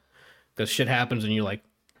tell. Because shit happens and you're like,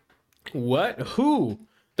 what? Who?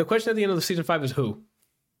 The question at the end of the season 5 is who?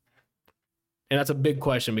 And that's a big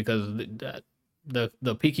question because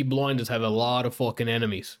the Peaky Blinders have a lot of fucking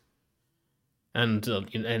enemies. And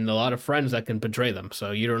a lot of friends that can betray them.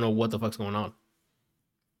 So you don't know what the fuck's going on.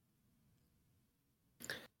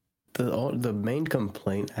 The main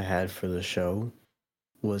complaint I had for the show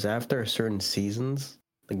was after certain seasons,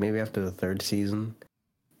 like maybe after the 3rd season,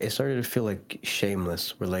 it started to feel like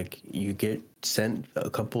Shameless, where like you get sent a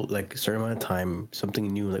certain amount of time, something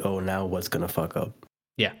new, like, oh, now what's gonna fuck up?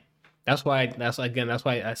 Yeah, that's why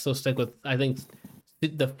I still stick with. I think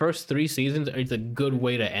the first 3 seasons is a good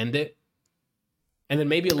way to end it, and then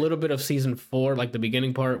maybe a little bit of season 4, like the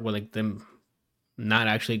beginning part, where like them not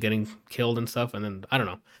actually getting killed and stuff, and then I don't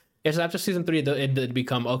know. Yes, after season 3, it did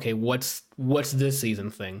become okay. What's this season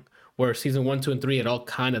thing? Where season 1, 2, and 3, it all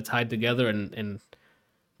kind of tied together, and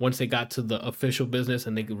once they got to the official business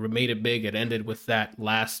and they made it big, it ended with that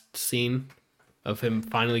last scene of him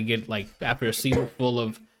finally after a season full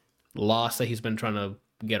of loss that he's been trying to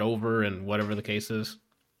get over and whatever the case is.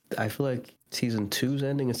 I feel like season 2's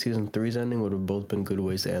ending and season 3's ending would have both been good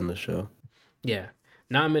ways to end the show. Yeah.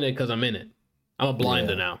 Now I'm in it because I'm in it. I'm a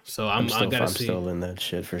blinder now, so I'm still in that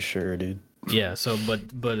shit for sure, dude. Yeah. So,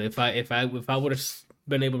 but if I would have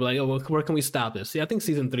been able to be like, oh, well, where can we stop this? See, I think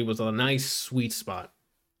season 3 was a nice sweet spot.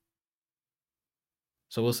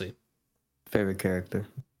 So we'll see. Favorite character?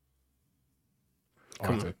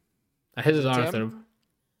 Come on. His is Arthur.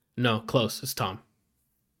 No, close. It's Tom.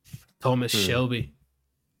 Thomas Shelby.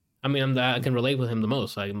 I mean, I can relate with him the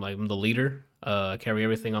most. I'm the leader. I carry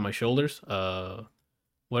everything on my shoulders.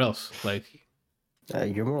 What else? Like,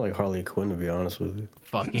 you're more like Harley Quinn, to be honest with you.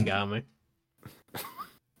 Fuck, you got me.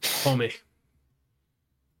 Homie.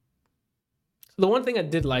 The one thing I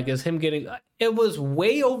did like is him getting. It was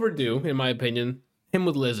way overdue, in my opinion. Him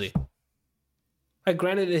with Lizzie. Like,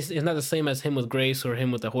 granted, it's not the same as him with Grace or him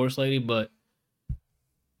with the horse lady, but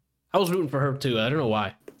I was rooting for her too. I don't know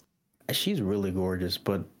why. She's really gorgeous,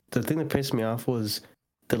 but the thing that pissed me off was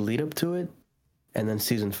the lead up to it, and then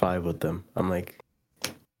season 5 with them. I'm like,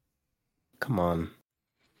 come on.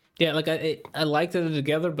 Yeah, like I liked it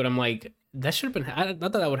together, but I'm like, that should have been. I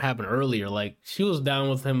thought that would happen earlier. Like, she was down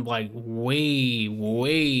with him like way,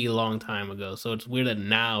 way long time ago. So it's weird that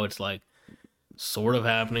now it's like sort of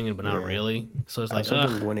happening, but not really. So it's like, I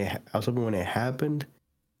was hoping when it happened,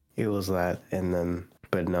 it was that, and then,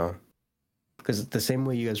 but no, because the same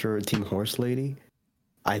way you guys were Team Horse Lady,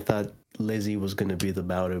 I thought Lizzie was gonna be the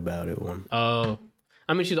about it one. Oh,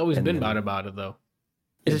 I mean, she's always been about it though.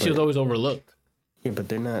 Yeah, she was always overlooked. Yeah, but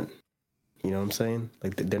they're not. You know what I'm saying?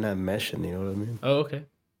 Like, they're not meshing. You know what I mean? Oh, okay.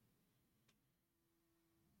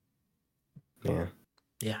 Yeah.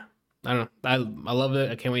 Yeah. I don't know. I love it.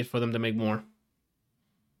 I can't wait for them to make more.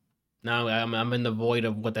 Now I'm in the void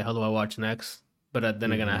of what the hell do I watch next? But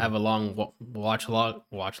then again, I have a long backlog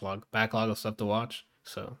of stuff to watch.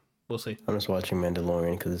 So we'll see. I'm just watching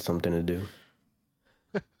Mandalorian because it's something to do.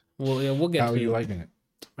 Well, yeah, we'll get. How are you liking it?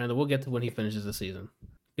 Randall, we'll get to when he finishes the season.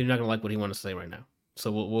 You're not gonna like what he wants to say right now, so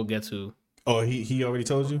we'll get to. Oh, he already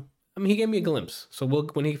told you? I mean, he gave me a glimpse. So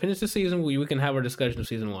when he finishes the season, we can have our discussion of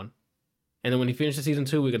season 1, and then when he finishes season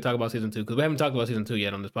 2, we can talk about season 2 because we haven't talked about season 2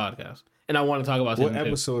 yet on this podcast, and I want to talk about season 2. What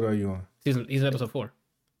episode are you on? He's episode 4,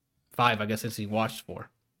 5, I guess, since he watched 4.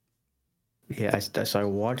 Yeah, so I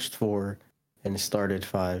watched 4 and started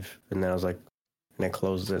 5, and then I was like, and I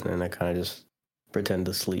closed it, and I kind of just pretend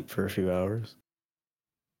to sleep for a few hours.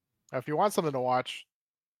 Now, if you want something to watch,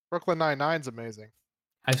 Brooklyn Nine-Nine's amazing.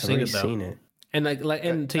 I've I've seen already it though. seen it. And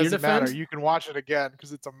and to It your doesn't matter. defense, You can watch it again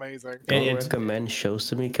because it's amazing. Don't it's- recommend shows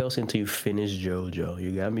to me, Kelsey, until you finish JoJo.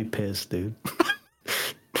 You got me pissed, dude.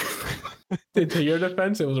 to your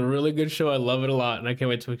defense, it was a really good show. I love it a lot, and I can't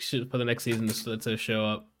wait for the next season to show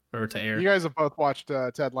up or to air. You guys have both watched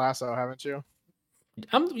Ted Lasso, haven't you?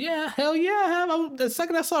 Yeah, hell yeah, I have. The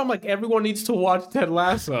second I saw it, I'm like, everyone needs to watch Ted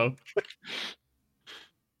Lasso.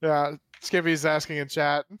 Yeah, Skippy's asking in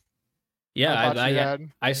chat. Yeah, thought you had.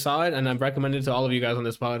 I saw it, and I've recommended it to all of you guys on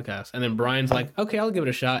this podcast. And then Brian's like, okay, I'll give it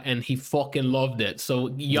a shot, and he fucking loved it. So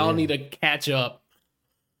y'all Yeah. need to catch up.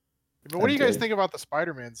 But what do you guys Okay. think about the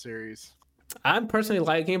Spider-Man series? I'm personally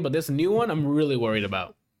liking, but this new one, I'm really worried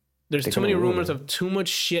about. There's They're too many gonna ruin rumors it. of too much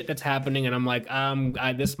shit that's happening, and I'm like,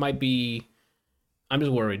 this might be. I'm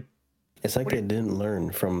just worried. It's like they didn't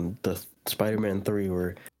learn from the Spider-Man 3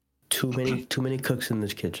 where too many cooks in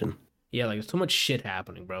this kitchen. Yeah, like there's too much shit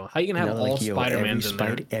happening, bro. How you gonna have Now, all like, yo, Spider-Mans in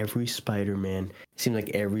there? every Spider-Man, it seems like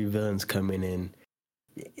every villain's coming in.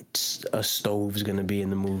 It's a stove's gonna be in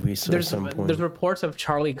the movie, so at some point. There's reports of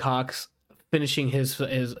Charlie Cox finishing his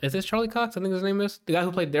is this Charlie Cox? I think his name is the guy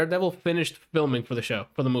who played Daredevil. Finished filming for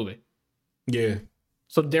the movie. Yeah.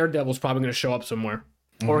 So Daredevil's probably gonna show up somewhere,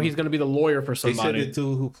 or he's gonna be the lawyer for They said somebody. the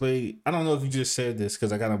dude who played. I don't know if you just said this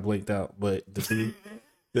because I kind of blanked out, but the dude,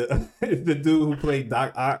 the dude who played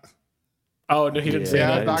Doc Ock, Oh no, he didn't say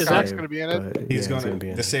Yeah, that. Doc Is Ock's that- gonna be in it? but, he's yeah, gonna be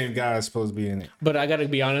in the it. same guy is supposed to be in it. But I gotta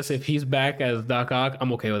be honest, if he's back as Doc Ock,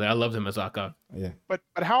 I'm okay with it. I loved him as Doc Ock. Yeah. But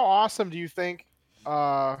how awesome do you think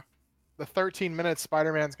the 13 minutes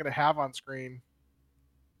Spider-Man's gonna have on screen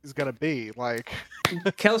is gonna be? Like,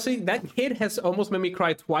 Kelsey, that kid has almost made me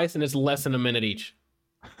cry twice, and it's less than a minute each.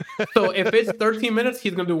 So if it's 13 minutes,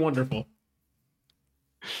 he's gonna do wonderful.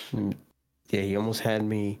 Yeah, he almost had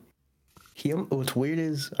me. What's weird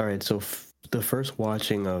is, all right, so the first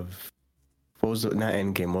watching of, what was the, not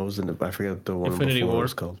Endgame, what was the, I forget the one Infinity before War. it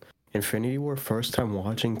was called. Infinity War, first time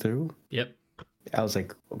watching through, Yep. I was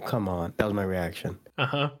like, oh, come on. That was my reaction.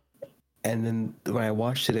 Uh-huh. And then when I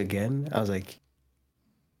watched it again, I was like,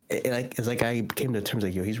 it's like I came to terms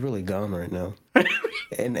like, yo, he's really gone right now.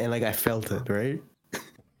 and like I felt it, right?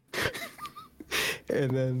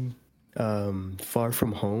 And then Far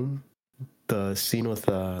From Home, the scene with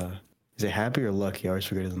is it Happy or Lucky? I always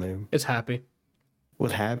forget his name. It's Happy.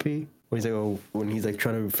 With Happy, when he's like, oh, when he's like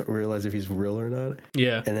trying to realize if he's real or not.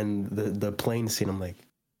 Yeah. And then the plane scene, I'm like,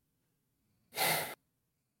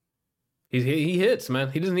 He hits,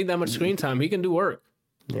 man. He doesn't need that much screen time. He can do work.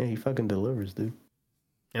 yeah, he fucking delivers, dude.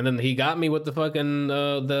 And then he got me with the fucking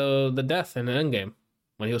the death in the Endgame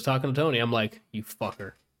when he was talking to Tony. I'm like, you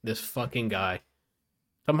fucker, this fucking guy.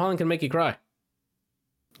 Tom Holland can make you cry.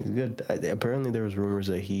 He's good. Apparently, there was rumors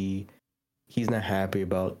that he's not happy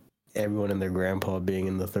about everyone and their grandpa being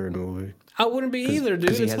in the third movie. I wouldn't be either, dude.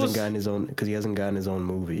 Because he It's hasn't supposed- gotten his own. Because he hasn't gotten his own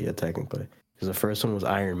movie yet, technically. Because the first one was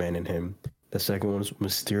Iron Man and him. The second one was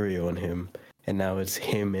Mysterio and him, and now it's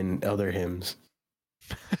him and other hymns.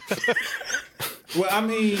 Well, I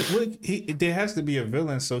mean, there has to be a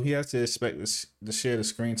villain, so he has to expect to share the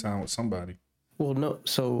screen time with somebody. Well, no.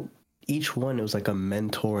 So each one, it was like a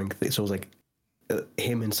mentoring thing. So it was like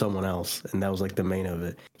him and someone else, and that was like the main of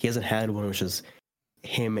it. He hasn't had one which is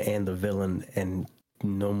him and the villain, and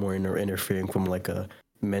no more interfering from like a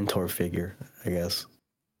mentor figure, I guess.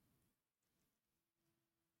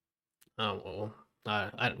 Oh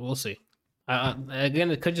well, we'll see.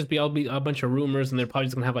 Again, it could just be all be a bunch of rumors, and they're probably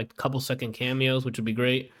just gonna have like a couple second cameos, which would be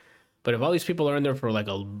great. But if all these people are in there for like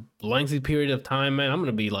a lengthy period of time, man, I'm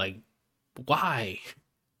gonna be like, why?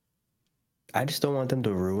 I just don't want them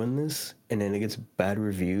to ruin this, and then it gets bad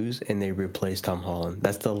reviews, and they replace Tom Holland.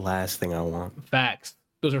 That's the last thing I want. Facts.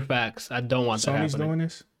 Those are facts. I don't want that Sony's happening. doing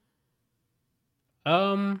this.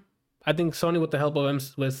 I think Sony with the help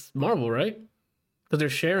of with Marvel, right? Because they're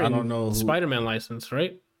sharing I don't know who- Spider-Man license,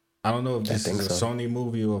 right? I don't know if I this think is a so. Sony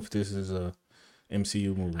movie or if this is a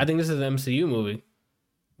MCU movie. I think this is an MCU movie.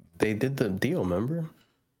 They did the deal, remember?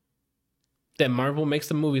 That Marvel makes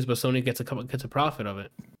the movies, but Sony gets a profit of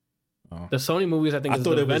it. Oh. The Sony movies, I think, I is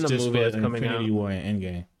thought the it was Venom just movie for that's coming Infinity out. War and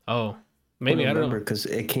Endgame. Oh, maybe I don't remember know. because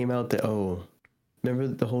it came out that remember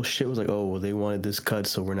the whole shit was like, oh, well, they wanted this cut,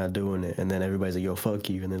 so we're not doing it, and then everybody's like, yo, fuck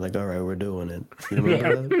you, and they're like, all right, we're doing it. You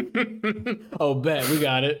remember that? Oh, bet we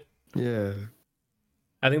got it. Yeah.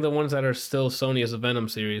 I think the ones that are still Sony is the Venom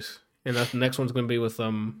series, and the next one's going to be with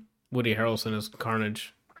Woody Harrelson as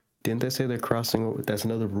Carnage. Didn't they say they're crossing over? That's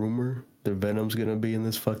another rumor. The Venom's gonna be in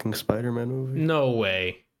this fucking Spider-Man movie. No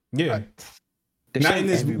way. Yeah, They're Not saying in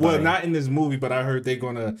this. Well, everybody. not in this movie, but I heard they're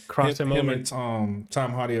gonna Cross him over. and Tom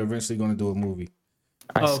Hardy are eventually gonna do a movie.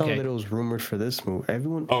 I saw okay. that it was rumored for this movie.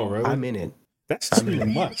 Everyone. Oh, really? I'm in it. That's too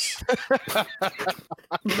much.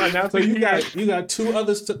 Now, So you got two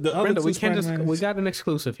others. The other Brenda, two we can't just. Spider-Mans. We got an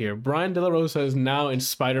exclusive here. Brian De La Rosa is now in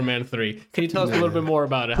Spider-Man 3. Can you tell us a little bit more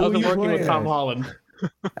about it? Who How's it you working with playing Tom as? Holland?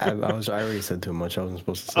 I already said too much. I wasn't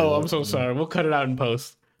supposed to say. Oh, that. I'm so sorry. We'll cut it out in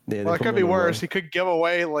post. Yeah, Well, it they could put be him in a worse. row. He could give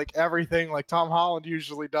away like everything, like Tom Holland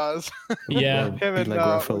usually does. Yeah. Or Him be and, like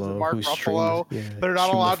was it Ruffalo, Mark who Ruffalo? They're not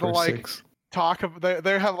streamed the allowed to, first like, 6. Talk about.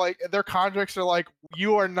 They have like their contracts are like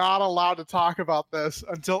you are not allowed to talk about this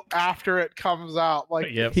until after it comes out. Like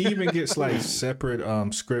Yep. He even gets like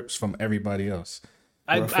separate scripts from everybody else.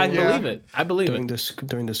 I Ruffalo? believe it. I believe During it.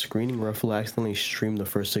 during the screening, Ruffalo accidentally streamed the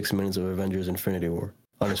first 6 minutes of Avengers: Infinity War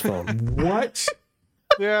on his phone. What?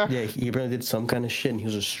 yeah, Yeah, he apparently did some kind of shit, and he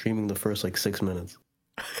was just streaming the first like 6 minutes.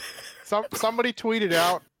 somebody tweeted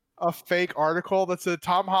out a fake article that said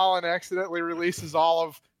Tom Holland accidentally releases all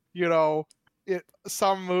of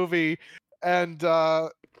some movie and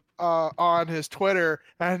on his Twitter,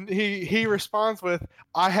 and he responds with,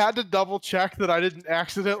 "I had to double check that I didn't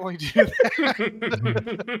accidentally do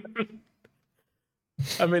that."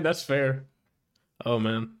 I mean, that's fair. Oh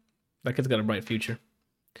man, that kid's got a bright future.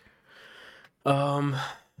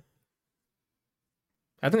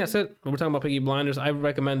 I think that's it. We're talking about Peaky Blinders. I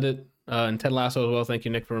recommend it, and Ted Lasso as well. Thank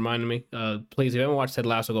you, Nick, for reminding me. Please, if you haven't watched Ted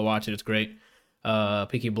Lasso, go watch it. It's great.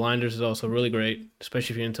 Peaky Blinders is also really great,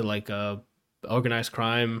 especially if you're into like organized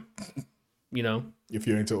crime. You know, If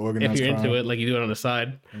you're into organized if you're crime. into it, like you do it on the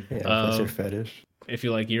side. Yeah, if that's your Um, fetish. If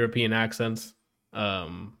you like European accents,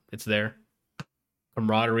 it's there.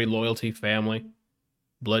 Camaraderie, loyalty, family,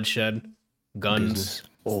 bloodshed, guns, Business.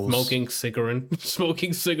 Oils.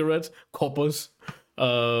 smoking cigarettes, copas,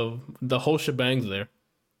 the whole shebang's there.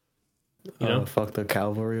 You know, Fuck the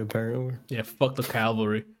cavalry, apparently. yeah, fuck the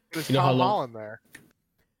cavalry. There's You know how Tom long- Holland there.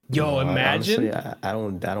 Yo, No, imagine honestly, I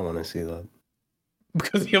don't want to see that.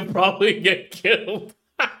 because he'll probably get killed.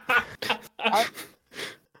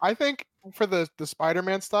 I think for the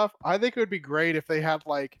Spider-Man stuff, I think it would be great if they had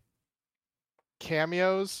like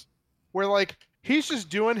cameos where like he's just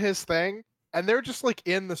doing his thing and they're just like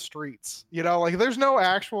in the streets, like there's no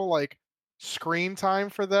actual like screen time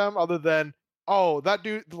for them other than, oh, that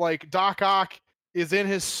dude like Doc Ock is in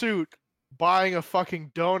his suit buying a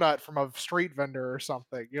fucking donut from a street vendor or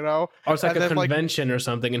something, Or it's like And a then, like- convention or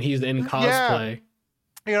something, and he's in Yeah. cosplay.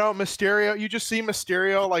 Mysterio, you just see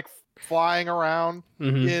Mysterio like flying around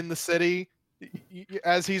Mhm. in the city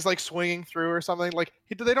as he's like swinging through or something. Like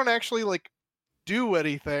they don't actually like do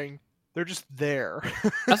anything. They're just there.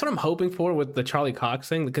 That's what I'm hoping for with the Charlie Cox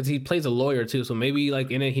thing, because he plays a lawyer too. So maybe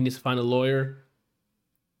like in it, he needs to find a lawyer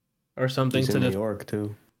or something He's to in New def- York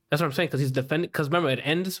too. That's what I'm saying, because he's defending. Because remember, it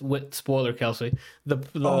ends with spoiler, Kelsey.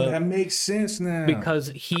 Oh, that makes sense now. Because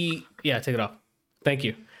take it off. Thank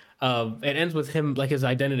you. It ends with him like his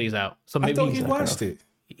identity's out. So I maybe thought he he's, watched it.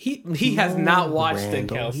 he has not watched Randall, it,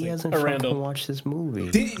 Kelsey. He hasn't or fucking Randall. watched this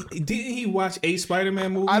movie. Didn't he watch a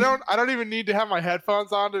Spider-Man movie? I don't even need to have my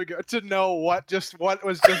headphones on to know what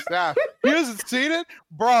was just that. He hasn't seen it,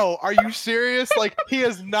 bro. Are you serious? Like he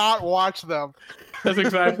has not watched them. That's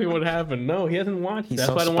exactly what happened. No, he hasn't watched. He That's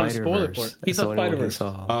saw why I don't want to spoil it for Spider-Verse. it. He That's saw the only one he Spider-Verse.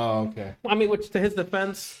 saw. Oh, okay. I mean, which to his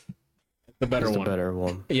defense, the better It's the one. better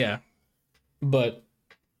one. Yeah, but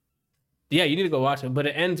yeah, you need to go watch it. But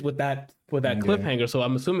it ends with that cliffhanger. So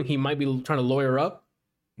I'm assuming he might be trying to lawyer up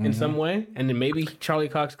in some way, and then maybe Charlie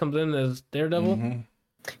Cox comes in as Daredevil. Mhm.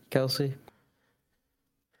 Kelsey,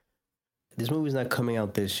 this movie's not coming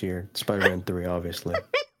out this year. Spider-Man 3, obviously.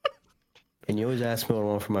 And you always ask me what I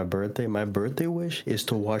want for my birthday. My birthday wish is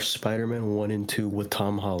to watch Spider-Man 1 and 2 with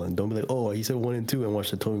Tom Holland. Don't be like, oh, he said 1 and 2 and watch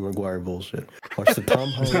the Tobey Maguire bullshit. Watch the Tom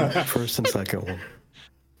Holland first and second one.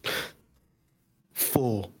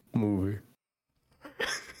 Full movie.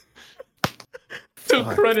 So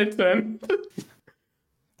credits then.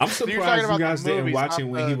 I'm So you're surprised talking you about guys the didn't movies, watch not it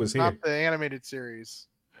when the- he was here. Not the animated series.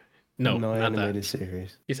 No, No not animated that.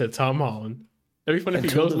 series. He said Tom Holland. It'd be funny if he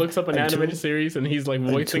Until goes, the- looks up an until- animated series, and he's like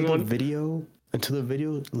voicing Until the one.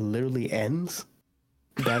 video literally ends,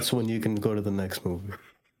 that's when you can go to the next movie.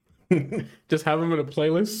 Just have him in a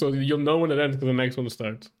playlist so you'll know when it ends because the next one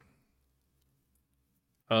starts.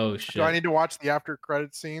 Oh shit! Do I need to watch the after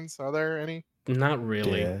credit scenes? Are there any? Not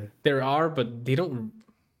really. Yeah. There are, but they don't.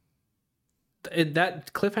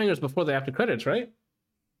 That cliffhanger's before the after credits, right?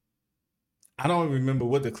 I don't remember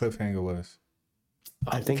what the cliffhanger was.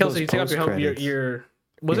 I think Kelsey, it you take off was your helmet. post-credits. Your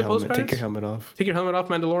was it post Take your credits? helmet off. Take your helmet off,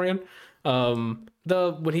 Mandalorian.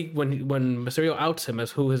 The when Mysterio outs him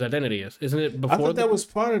as who his identity is, isn't it I before? thought that was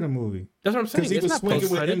part of the movie That's what I'm saying. because he It's was not swinging with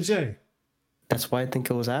post-credits. MJ. That's why I think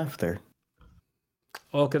it was after.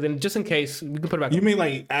 Okay, then just in case we can put it back. You mean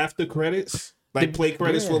like after credits, like play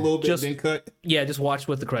credits for a little bit, just- then cut? Yeah, just watch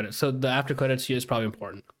with the credits. So the after credits is probably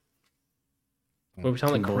important. Where we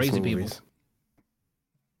sound like In both crazy people. movies.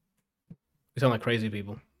 We sound like crazy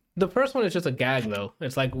people. The first one is just a gag, though.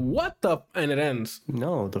 It's like, what the... And it ends.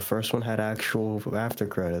 No, the first one had actual after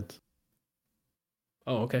credits.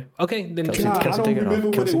 Oh, okay. Okay, then... Kelsey- Nah, I Kelsey, don't take it off. remember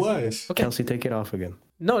what Kelsey. it was. Okay. Kelsey, take it off again.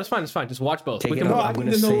 No, it's fine. It's fine. Just watch both. Take We it can... off. No, I I'm need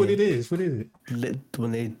gonna to know say what it is. What is it?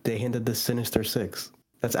 When they hinted the Sinister Six.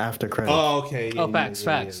 That's after credits. Oh, okay. Oh, facts.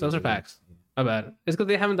 Those are facts. My bad. It's because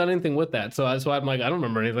they haven't done anything with that. So that's why I'm like, I don't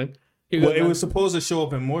remember anything. You're Well, good, it man. was supposed to show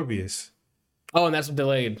up in Morbius. Oh, and that's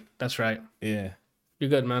delayed. That's right. Yeah. You're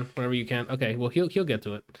good, man. Whenever you can. Okay, well, he'll get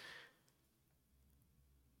to it.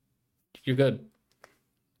 You're good.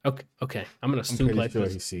 Okay. I'm gonna I'm pretty suplex sure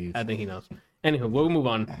this. he sees. I think he knows. Anywho, we'll move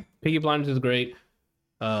on. Peaky Blinders is great.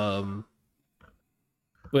 We're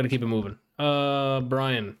gonna keep it moving.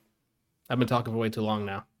 Brian, I've been talking for way too long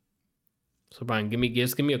now. So Brian, give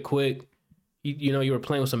me a quick. You know you were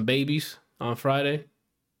playing with some babies on Friday.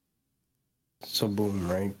 So boom,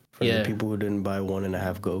 right? For Yeah. the people who didn't buy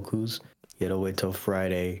 1.5 Gokus, you had to wait till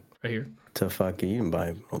Friday Right here. to fucking. You didn't buy.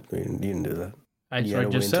 You didn't do that. I You had to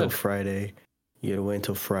wait just until said. Friday. You had to wait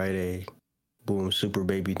until Friday. Boom, Super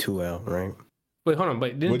Baby 2 out, right? Wait, hold on.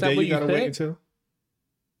 But didn't What that day what you you gotta wait said? until?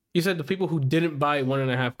 You said the people who didn't buy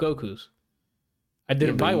 1.5 Gokus. I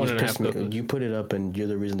didn't buy Yeah, but 1.5 you just pissed me- Gokus. You put it up, and you're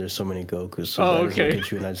the reason there's so many Gokus. So Oh, I just look okay.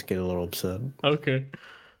 at you, and I just get a little upset. Okay.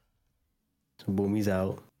 So boom, he's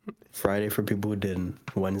out. Friday for people who didn't.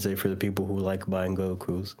 Wednesday for the people who like buying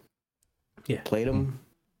Gokus. Yeah. Played him.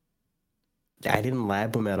 I didn't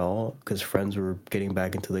lab him at all because friends were getting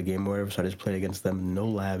back into the game or whatever, so I just played against them. No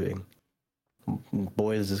labbing.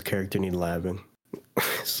 Boy, does this character need labbing.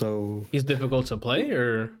 So He's difficult to play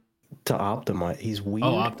or to optimize, he's weird.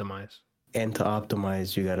 oh, optimize. And to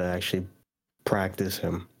optimize, you gotta actually practice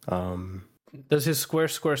him. Does his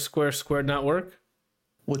square not work?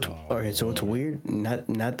 Alright, so it's weird. Not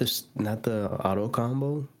the auto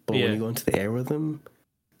combo, but Yeah. when you go into the air with him,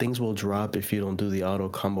 things will drop if you don't do the auto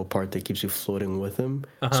combo part that keeps you floating with him.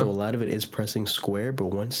 Uh-huh. So a lot of it is pressing square, but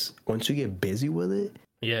once you get busy with it,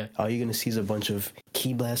 Yeah. all you're gonna see is a bunch of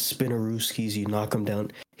key blast spinnerooskies. You knock them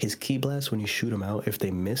down. His key blasts, when you shoot them out, if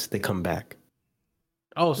they miss, they come back.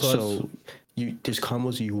 Oh, So there's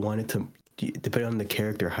combos you want it to, depending on the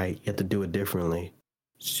character height, you have to do it differently.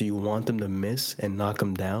 So you want them to miss and knock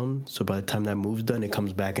them down. So by the time that move's done, it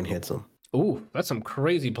comes back and hits them. ooh, that's some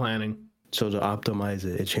crazy planning. So to optimize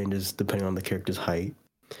it, it changes depending on the character's height.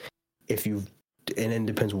 And then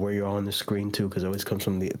depends where you're on the screen too, because it always comes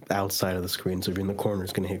from the outside of the screen. So if you're in the corner,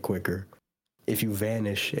 it's gonna hit quicker. If you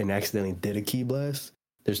vanish and accidentally did a key blast,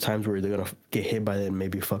 there's times where they're gonna get hit by that and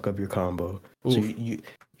maybe fuck up your combo. So Oof. you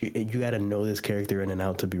gotta know this character in and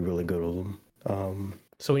out to be really good with them.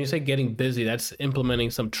 So when you say getting busy, that's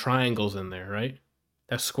implementing some triangles in there, right?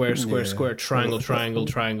 That's square, Yeah.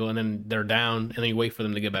 triangle, and then they're down, and then you wait for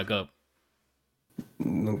them to get back up.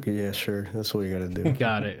 Yeah, sure. That's what you gotta do.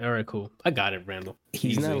 Got it. All right, cool. I got it, Randall.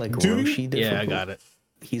 He's Easy. not like Do you? Roshi difficult. Yeah, I got it.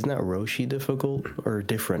 He's not Roshi difficult or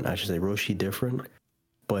different. I should say Roshi different.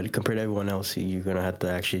 But compared to everyone else, you're gonna have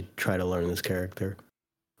to actually try to learn this character.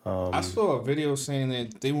 I saw a video saying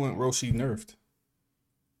that they want Roshi nerfed.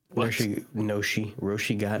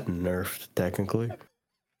 Roshi got nerfed technically.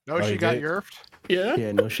 No, Oh, she you got did? yerfed. Yeah.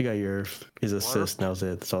 Yeah, Noshi got nerfed. His assist, that was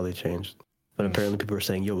it. That's all they changed. But apparently people are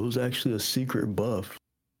saying, yo, it was actually a secret buff.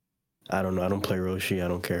 I don't know. I don't play Roshi. I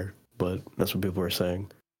don't care. But that's what people are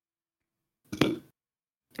saying.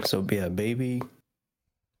 So yeah, baby,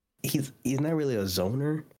 he's not really a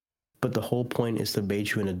zoner, but the whole point is to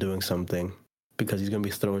bait you into doing something because he's gonna be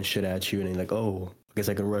throwing shit at you, and he's like, oh, I guess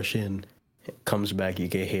I can rush in. Comes back, you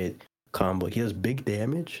get hit, combo. He does big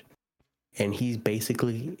damage, and he's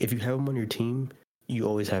basically, if you have him on your team, you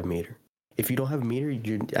always have meter. If you don't have meter,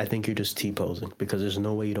 I think you're just T-posing because there's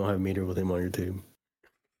no way you don't have meter with him on your team.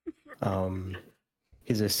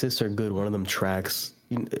 His assists are good. One of them tracks.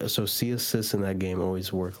 So C assists in that game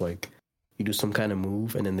always work like you do some kind of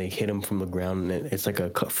move and then they hit him from the ground and it's like a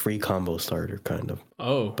free combo starter kind of.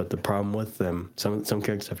 Oh. But the problem with them, some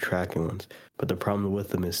characters have tracking ones, but the problem with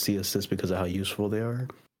them is C assists because of how useful they are.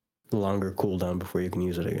 Longer cooldown before you can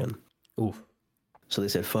use it again. Oof. So they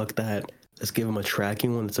said, fuck that. Let's give him a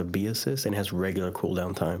tracking one that's a B assist and has regular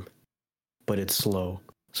cooldown time. But it's slow.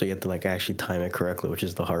 So you have to like actually time it correctly, which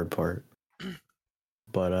is the hard part.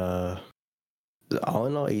 But all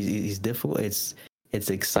in all, he's difficult. it's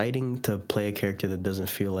exciting to play a character that doesn't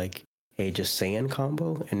feel like a just Saiyan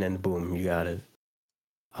combo, and then boom, you got it.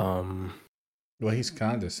 Well, he's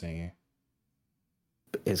kind of singing.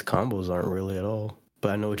 His combos aren't really at all,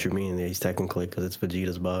 but I know what you mean. He's technically, because it's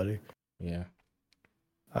Vegeta's body. Yeah.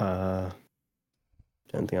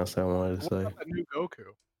 Anything else I wanted to What say? about that new Goku?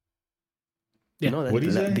 Yeah. No, What'd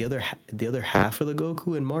he say? the other half of the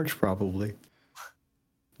Goku in March probably.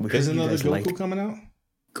 There's you another guys Goku liked coming out?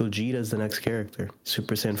 Gogeta's the next character.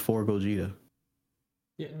 Super Saiyan 4 Gogeta.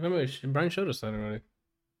 Yeah, remember Brian showed us that already.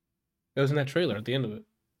 It was in that trailer at the end of it.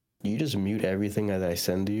 You just mute everything that I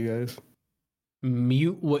send to you guys.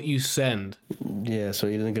 Mute what you send. Yeah, so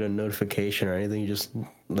you didn't get a notification or anything. You just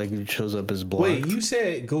like it shows up as blocked. Wait, you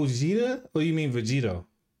said Gogeta or you mean Vegito?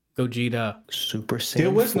 Gogeta. Super Saiyan. There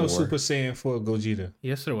was 4. no Super Saiyan for Gogeta.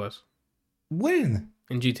 Yes, there was. When?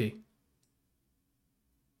 In GT.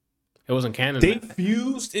 It wasn't canon. They then.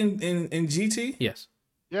 fused in GT? Yes.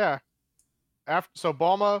 Yeah. So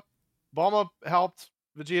Bulma helped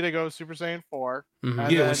Vegeta go Super Saiyan 4. Mhm. And Yeah,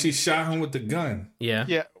 when then- she shot him with the gun. Yeah.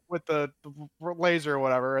 Yeah, with the laser or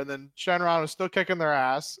whatever, and then Shenron was still kicking their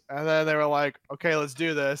ass, and then they were like, "Okay, let's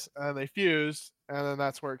do this," and then they fused, and then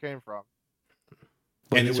that's where it came from.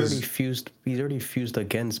 But And it he's was- already fused. He's already fused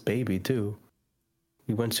against Baby too.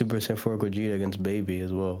 He went Super Saiyan 4 Gogeta against Baby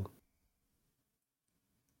as well.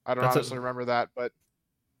 I don't That's a- honestly remember that, but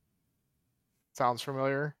sounds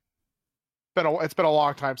familiar. It's been a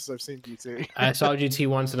long time since I've seen GT. I saw GT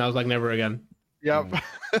once and I was like, never again. Yep.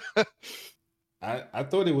 I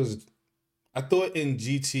thought it was. I thought in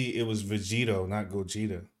GT it was Vegito, not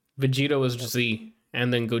Gogeta. Vegeta was Z,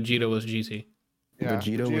 and then Gogeta was GT. Yeah,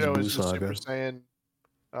 Vegeta was Buu just Super Saga.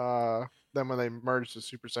 Saiyan. Then when they merged the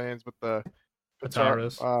Super Saiyans with the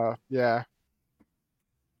Pataras. Yeah.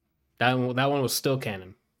 That one was still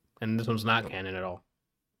canon, and this one's not canon at all.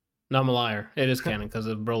 No, I'm a liar. It is canon because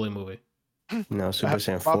of the Broly movie. No, Super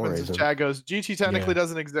Saiyan 4 Muffins in isn't. chat goes, GT technically Yeah.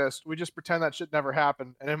 doesn't exist. We just pretend that shit never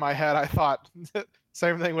happened. And in my head, I thought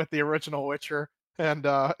same thing with the original Witcher and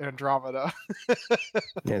Andromeda. Yeah,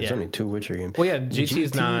 there's Yeah. only 2 Witcher games. Well, yeah,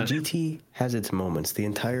 GT's not. GT has its moments.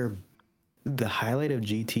 The highlight of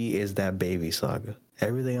GT is that Baby Saga.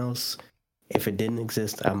 Everything else, if it didn't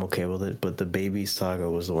exist, I'm okay with it. But the Baby Saga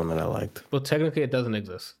was the one that I liked. Well, technically, it doesn't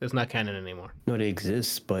exist. It's not canon anymore. No, it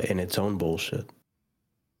exists, but in its own bullshit.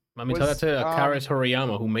 I mean, tell that Was, to Akira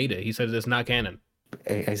Toriyama, who made it. He said it's not canon.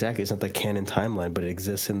 Exactly, it's not the canon timeline, but it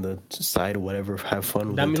exists in the side. Whatever, have fun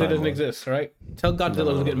with That the means it doesn't timeline. exist, all right? Tell Godzilla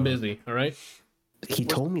who's No. getting busy, all right? He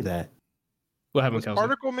told me that. What happened, Was Kelsey?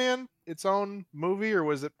 Particle Man its own movie or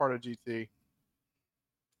was it part of GT?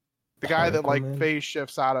 The guy that Particle like Man? phase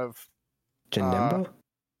shifts out of Janimba?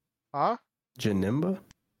 huh? Janimba?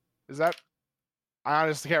 Is that I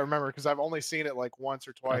honestly can't remember because I've only seen it like once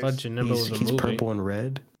or I twice. thought Janemba was a He's movie. purple and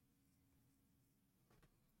red.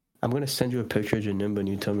 I'm gonna send you a picture of Janimba and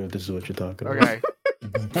you tell me if this is what you're talking about.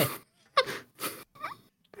 Okay.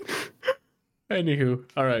 Anywho,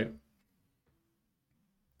 all right.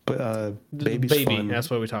 But Baby's fun. That's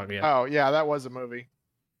what we're talking. Yeah. Oh yeah, that was a movie.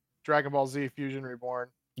 Dragon Ball Z Fusion Reborn.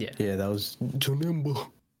 Yeah, that was Janimba.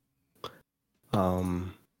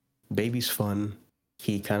 Baby's fun.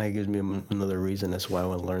 He kind of gives me another reason that's why I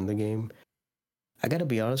want to learn the game. I gotta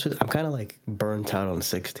be honest with you, I'm kind of like burnt out on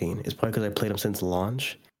 16. It's probably because I played him since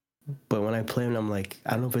launch. But when I play him, I'm like,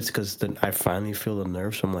 I don't know if it's because I finally feel the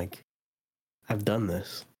nerves. So I'm like, I've done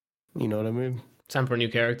this. You know what I mean? Time for a new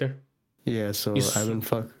character. Yeah. So He's- I've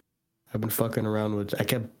been fucking around with. I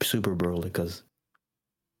kept Super Broly because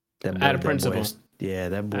that boy. Out of principle.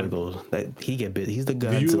 That boy Out- goes. He get bit. He's the Do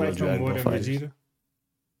god you to the like him Dragon more Ball than fighters. Vegeta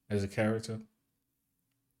as a character?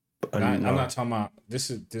 No. I'm not talking about this.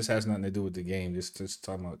 This has nothing to do with the game. This just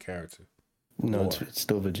talking about character. No, More. it's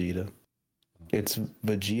still Vegeta. It's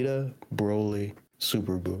Vegeta, Broly,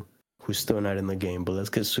 Super Buu, who's still not in the game. But let's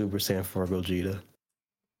get Super Saiyan 4 Gogeta.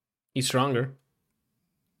 He's stronger.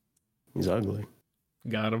 He's ugly.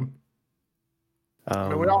 Got him. I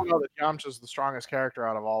mean, we all know that Yamcha's the strongest character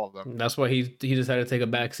out of all of them. That's why he decided to take a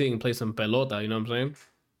back seat and play some pelota. You know what I'm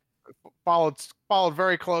saying? Followed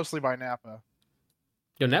very closely by Nappa.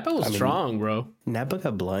 Yo, Nappa was I mean- strong, bro. Nappa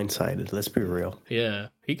got blindsided. Let's be real. Yeah,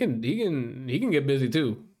 he can get busy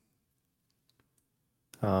too.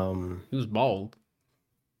 He was bald.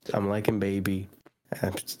 I'm liking Baby.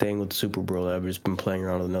 I'm staying with Super Broly. I've just been playing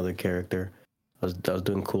around with another character. I was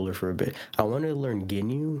doing cooler for a bit. I wanted to learn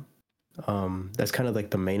Ginyu. That's kind of like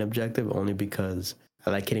the main objective, only because I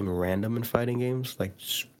like hitting random in fighting games, like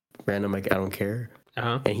just random. Like I don't care, Uh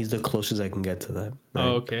huh. and he's the closest I can get to that. right?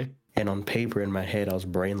 Oh, okay. And on paper, in my head, I was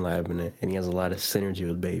brain labbing it, and he has a lot of synergy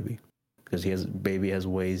with Baby. because Baby has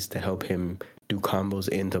ways to help him do combos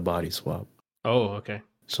into body swap. Oh, okay.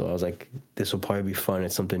 So I was like, this will probably be fun.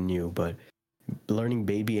 It's something new, but learning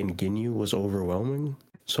Baby and Ginyu was overwhelming.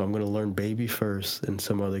 So I'm gonna learn Baby first and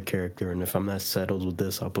some other character, and if I'm not settled with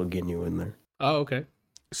this, I'll put Ginyu in there. Oh, okay.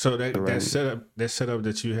 So that setup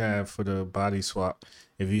that you have for the body swap,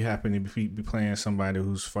 if you happen to be playing somebody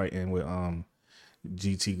who's fighting with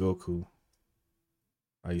GT Goku,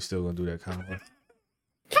 are you still gonna do that combo?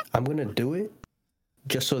 I'm gonna do it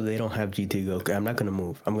just so they don't have GT Goku. I'm not gonna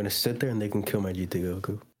move. I'm gonna sit there and they can kill my GT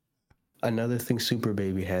Goku. Another thing Super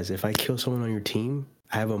Baby has, if I kill someone on your team,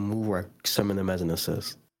 I have a move where I summon them as an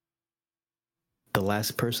assist. The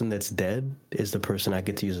last person that's dead is the person I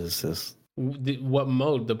get to use as assist. What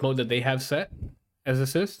mode? The mode that they have set as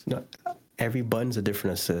assist? No, every button's a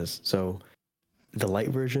different assist. So the light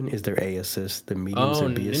version is their A assist, the medium's their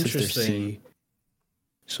B assist, their C.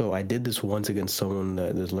 So I did this once against someone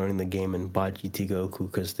that was learning the game and bought GT Goku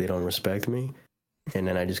because they don't respect me. And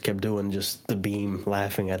then I just kept doing just the beam,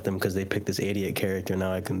 laughing at them because they picked this idiot character.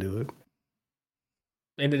 Now I can do it.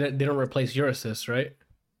 And they don't replace your assist, right?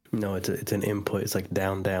 No, it's an input. It's like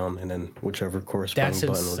down, down, and then whichever corresponding That's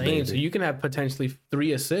button. insane. So you can have potentially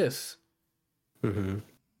 3 assists. Mm-hmm.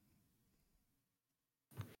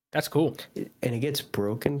 That's cool. And it gets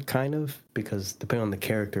broken, kind of, because depending on the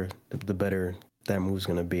character, the better that move's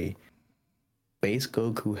going to be. Base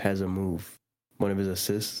Goku has a move. One of his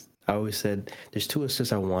assists, I always said, there's 2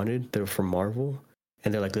 assists I wanted. They're from Marvel.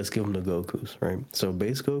 And they're like, let's give them to Goku's, right? So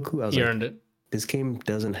Base Goku, I was You like, earned it. this game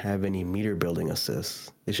doesn't have any meter building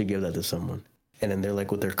assists. They should give that to someone. And then they're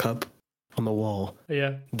like, with their cup on the wall,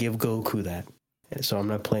 Yeah. give Goku that. And so I'm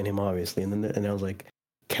not playing him, obviously. And I was like,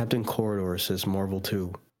 Captain Corridor assist Marvel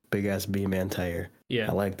 2. Big ass beam anti-air. Yeah.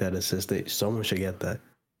 I like that assist. Someone should get that.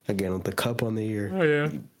 Again, with the cup on the ear. Oh, yeah.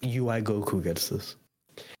 UI Goku gets this.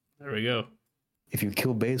 There we go. If you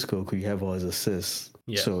kill base Goku, you have all his assists.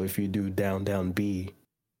 Yeah. So if you do down, down, B,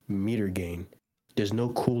 meter gain, there's no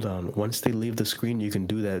cooldown. Once they leave the screen, you can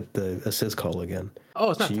do the assist call again. Oh,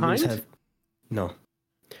 it's not so you timed? just have, no.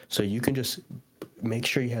 So you can just make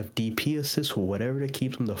sure you have DP assist or whatever to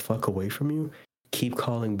keep them the fuck away from you. Keep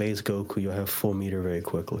calling base Goku. You'll have full meter very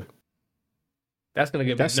quickly. That's gonna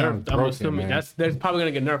get That sounds nerfed. I'm broken, assuming man. that's probably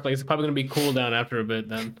gonna get nerfed. Like it's probably gonna be cooldown after a bit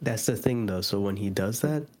then. That's the thing, though. So when he does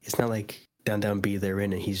that, it's not like down, down, B, they're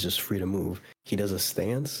in, and he's just free to move. He does a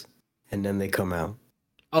stance, and then they come out.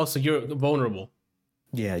 Oh, so you're vulnerable.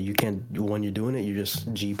 Yeah, you can't. When you're doing it, you're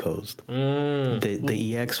just G posed. Mm.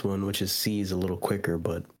 The EX one, which is C, is a little quicker,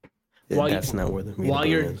 but While you- that's not where the While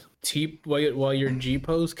you're is. while you're G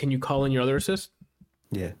pose, can you call in your other assist?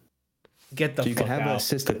 Yeah. Get the So you fuck can have an out.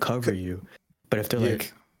 assist to cover you, but if they're Yeah.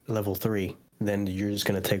 like level 3, then you're just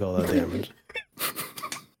gonna take all that damage.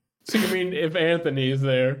 So you mean if Anthony's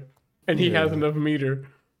there and he has Yeah. enough meter?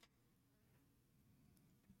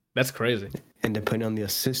 That's crazy. And depending on the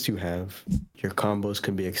assist you have, your combos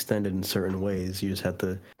can be extended in certain ways. You just have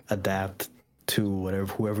to adapt to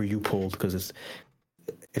whoever you pulled. Because it's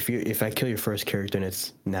if I kill your first character and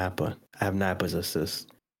it's Nappa, I have Nappa's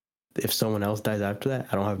assist. If someone else dies after that,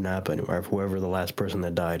 I don't have Nappa anymore. I have whoever the last person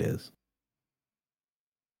that died is.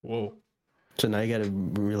 Whoa. So now you gotta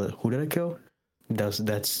realize, who did I kill?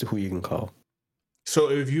 That's who you can call. So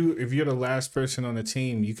if you're the last person on the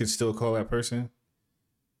team, you can still call that person.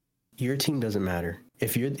 Your team doesn't matter.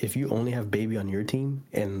 If you only have Baby on your team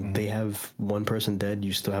and they have one person dead,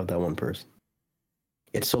 you still have that one person.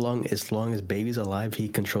 It's as long as Baby's alive, he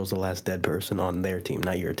controls the last dead person on their team,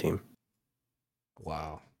 not your team.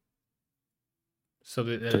 Wow. So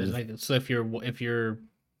so if you're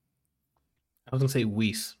I was gonna say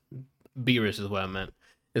Whis. Beerus is what I meant.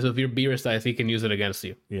 So if your Beerus dies, he can use it against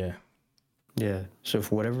you. Yeah. Yeah. So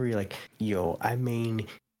if whatever you're like, yo, I mean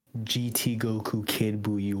GT Goku Kid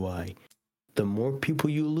Buu UI. The more people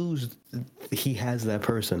you lose, he has that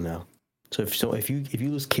person now. So if you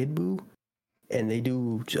lose Kid Buu and they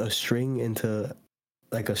do a string into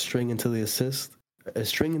the assist, a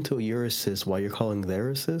string into your assist while you're calling their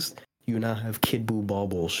assist, you now have Kid Buu ball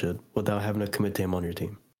bullshit without having to commit to him on your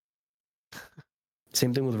team.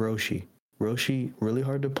 Same thing with Roshi. Roshi, really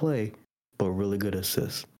hard to play, but really good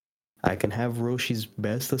assist. I can have Roshi's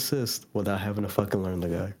best assist without having to fucking learn the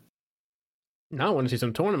guy. Now I want to see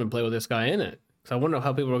some tournament play with this guy in it. So I wonder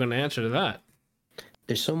how people are going to answer to that.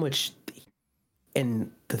 There's so much, and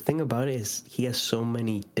the thing about it is he has so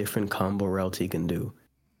many different combo routes he can do.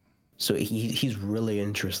 So he's really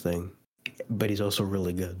interesting, but he's also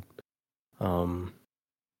really good.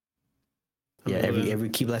 Yeah, every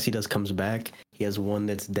Ki Blast he does comes back. He has one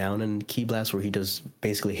that's down in Ki Blast where he does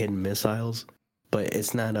basically hidden missiles. but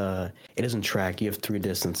it's not it doesn't track. You have 3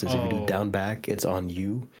 distances. If you do Oh. down back, it's on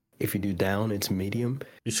you. If you do down, it's medium.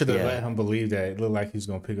 You should have Yeah. let him believe that it looked like he's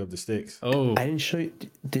gonna pick up the sticks. Oh, I didn't show you.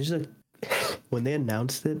 There's a when they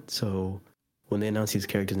announced it. So when they announced these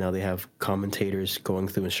characters, now they have commentators going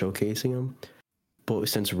through and showcasing them. But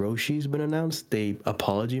since Roshi's been announced,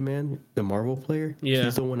 Apology Man, the Marvel player, Yeah.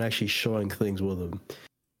 he's the one actually showing things with him.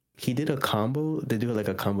 He did a combo. They do like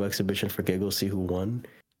a combo exhibition for giggles, see who won.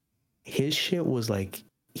 His shit was like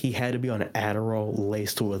he had to be on Adderall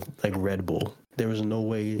laced with like Red Bull. There was no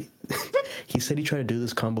way. He said he tried to do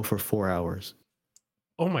this combo for 4 hours.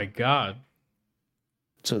 oh my god.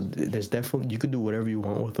 So there's definitely, you could do whatever you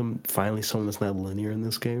want with them. Finally, someone that's not linear in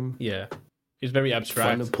this game. Yeah, he's very abstract.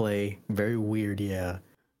 Fun to play, very weird. Yeah,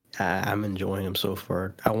 I'm enjoying him so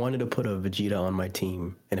far. I wanted to put a Vegeta on my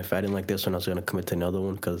team, and if I didn't like this one, I was gonna commit to another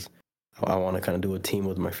one because I want to kind of do a team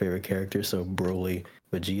with my favorite character. So Broly,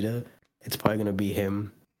 Vegeta, it's probably gonna be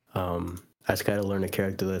him. I just gotta learn a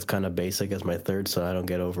character that's kind of basic as my third, so I don't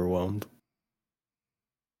get overwhelmed.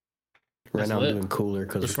 Right That's now lit. I'm doing Cooler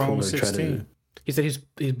because What's wrong Cooler with tried to. 16? He said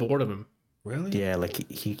he's bored of him. Really? Yeah, like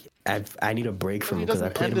I need a break from He him because I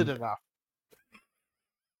doesn't played end him. it enough.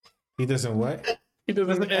 He doesn't what? He He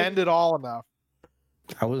doesn't end it all enough.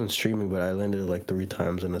 I wasn't streaming, but I landed like 3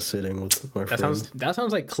 times in a sitting with my That friends.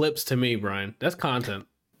 sounds like clips to me, Brian. That's content.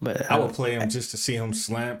 But I would play him just to see him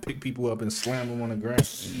pick people up and slam them on the ground.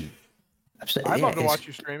 I'd love to watch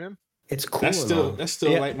you stream him. It's cool. That's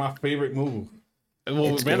still Yeah. like my favorite move. Well,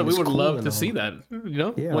 It's- Randall, we it's would cool love and to all. see that. You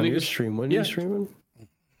know, Yeah, when on he your gets- stream. When yeah. you streaming?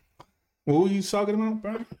 What were you talking about,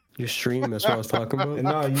 bro? Your stream. That's what I was talking about.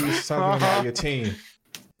 No, you was talking about your team.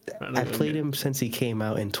 I played him since he came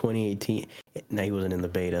out in 2018. Now he wasn't in the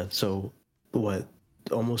beta. So what?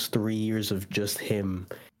 Almost 3 years of just him.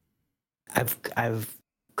 I've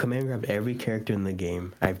command grabbed every character in the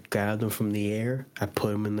game. I've grabbed them from the air. I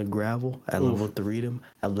put them in the gravel. I level 3'd them.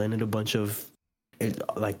 I landed a bunch of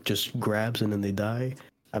just grabs and then they die.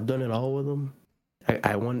 I've done it all with them.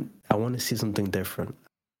 I want to see something different.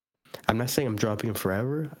 I'm not saying I'm dropping him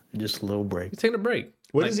forever. Just a little break. He's taking a break.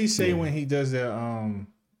 What Like, does he say yeah. when he does that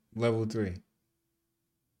level 3?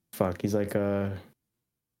 Fuck, he's like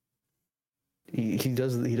he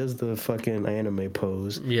does the fucking anime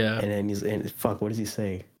pose, Yeah, and then fuck. What does he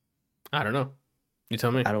say? I don't know. You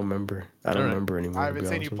tell me. I don't remember. I don't Alright. remember anymore. I to be haven't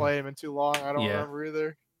seen you honest with play him in too long. I don't Yeah. remember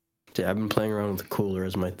either. Yeah, I've been playing around with Cooler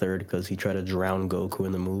as my third because he tried to drown Goku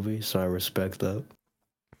in the movie, so I respect that.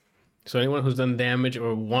 So anyone who's done damage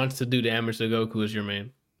or wants to do damage to Goku is your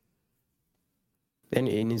main. And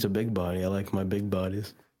he needs a big body. I like my big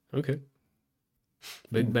bodies. Okay.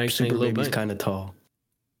 Big Bang Super saying Lil Baby's Bang. kind of tall.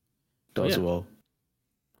 Oh, Does yeah. well.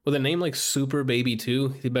 With a name like Super Baby 2,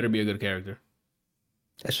 he better be a good character.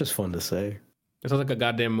 That's just fun to say. It sounds like a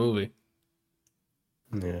goddamn movie.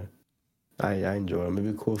 Yeah, I enjoy it.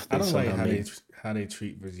 Maybe cool if they I don't like somehow made. how they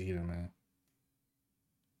treat Vegeta, man.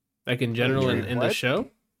 Like in general in the What? show.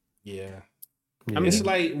 Yeah. Yeah. I mean, It's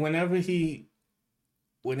like whenever he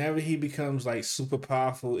becomes like super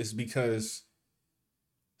powerful, it's because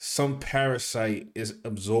some parasite is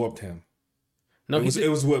absorbed him. No, it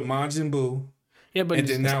was with Majin Buu, yeah, but and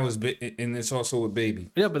then now and it's also with Baby.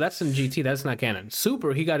 yeah, but that's in GT. That's not canon.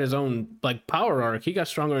 Super, he got his own like power arc. He got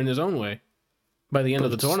stronger in his own way. By the end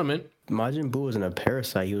of the But it's- tournament, Majin Buu wasn't a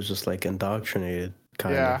parasite. He was just like indoctrinated,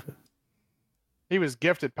 kind Yeah. of. He was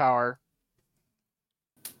gifted power.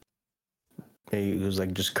 He was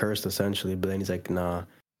like just cursed essentially, but then he's like, nah,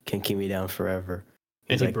 can't keep me down forever.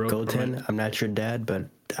 And He's he like, broke from Goten, it. I'm not your dad, but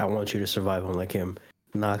I want you to survive. I'm like him.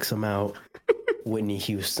 Knocks him out. Whitney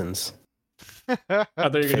Houston's I thought you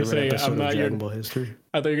were gonna favorite say episode I'm of not your. Dragon Ball history.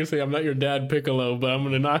 I thought you were gonna say I'm not your dad Piccolo, but I'm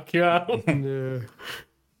gonna knock you out. Yeah.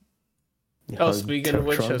 Oh, speaking of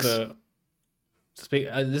which, Trunks. this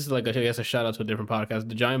is like I guess a shout out to a different podcast.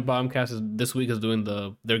 The Giant Bombcast is this week is doing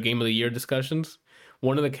their Game of the Year discussions.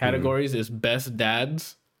 One of the categories is best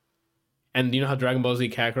dads, and you know how Dragon Ball Z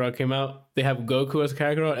Kakarot came out? They have Goku as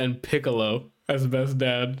Kakarot and Piccolo as best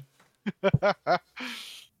dad.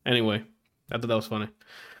 Anyway, I thought that was funny.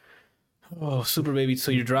 Oh, Super Baby! So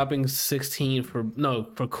you're dropping 16 for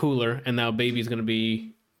Cooler, and now Baby's gonna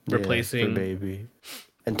be Yeah, replacing. for Baby.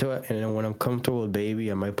 And then when I'm comfortable with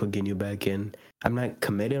Baby, I might put Ginyu back in. I'm not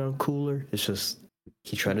committed on Cooler. It's just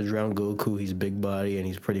he tried to drown Goku. He's big body and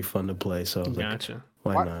he's pretty fun to play. So I was like, Gotcha.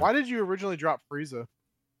 why not? Why did you originally drop Frieza?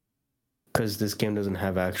 Because this game doesn't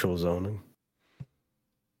have actual zoning.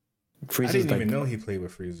 I Frieza's didn't like even know he played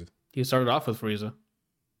with Frieza. You started off with Frieza.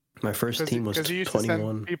 my first team was Because he used to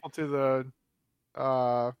 21. send people to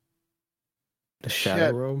the The Shadow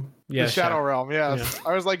Shit. Realm. Yeah, The Shadow Realm, yes.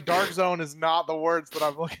 I was like, Dark Zone is not the words that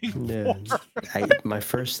I'm looking Yeah, for. my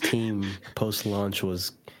first team post launch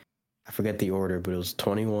was, I forget the order, but it was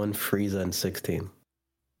 21, Frieza, and 16.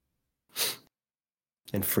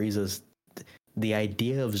 And Frieza's, the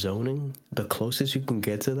idea of zoning, the closest you can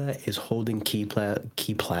get to that is holding Key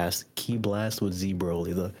Blast with Z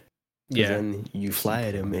Broly. Yeah. Then you fly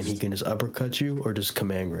at him and he can just uppercut you or just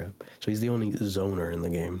command grab. So he's the only zoner in the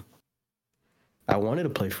game. I wanted to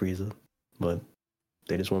play Frieza, but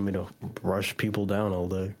they just want me to rush people down all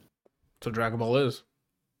day. So Dragon Ball is.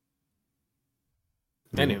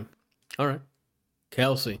 Anyway, all right.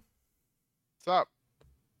 Kelsey, What's up?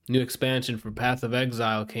 new expansion for Path of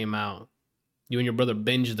Exile came out. You and your brother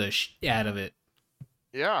binged the shit out of it.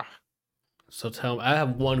 Yeah. So tell me, I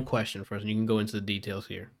have one question first, and you can go into the details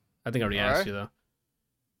here. I think I already asked Alright. you though.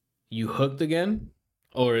 You hooked again,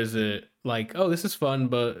 or is it like, oh, this is fun,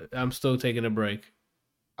 but I'm still taking a break?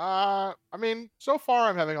 I mean, so far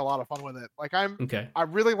I'm having a lot of fun with it. Like I'm Okay.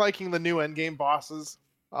 really liking the new endgame bosses.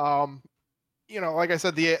 Like I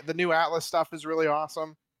said, the new Atlas stuff is really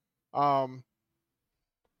awesome. I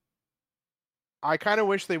kind of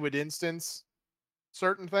wish they would instance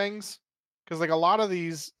certain things because like a lot of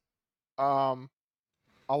these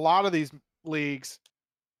leagues,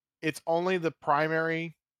 it's only the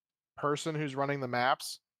primary person who's running the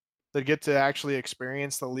maps that get to actually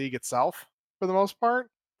experience the league itself for the most part.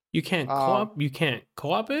 You can't co-op. You can't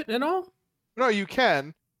co-op it at all. No, you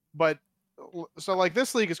can, but so like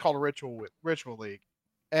this league is called Ritual League,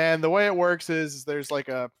 and the way it works is there's like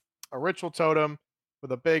a ritual totem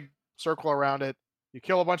with a big circle around it. You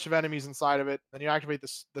kill a bunch of enemies inside of it, then you activate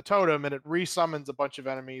the totem, and it resummons a bunch of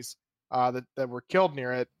enemies that were killed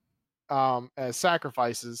near it as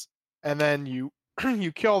sacrifices, and then you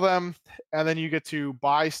you kill them, and then you get to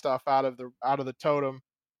buy stuff out of the totem.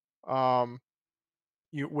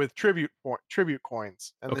 With tribute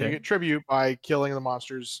coins, and then you Okay. get tribute by killing the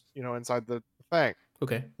monsters, inside the thing.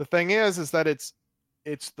 Okay. The thing is that it's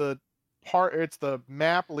the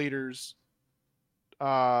map leader's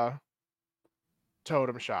totem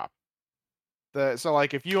shop. So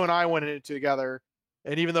like if you and I went in it together,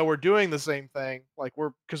 and even though we're doing the same thing, like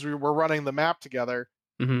we're running the map together,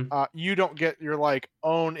 Mm-hmm. you don't get your like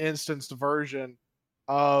own instanced version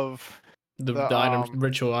of The item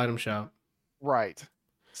ritual item shop. right.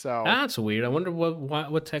 So That's weird. I wonder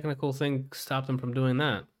what technical thing stopped them from doing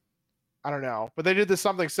that. I don't know, but they did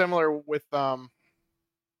something similar with what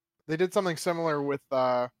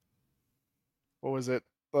was it?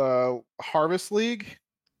 The Harvest League,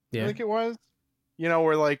 Yeah. I think it was.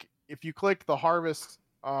 Where like if you click the harvest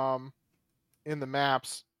in the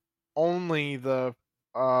maps, only the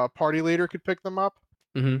party leader could pick them up.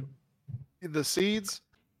 Mm-hmm. The seeds.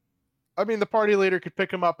 I mean, the party leader could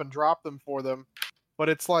pick them up and drop them for them, but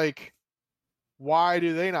it's like, why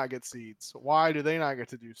do they not get seeds? Why do they not get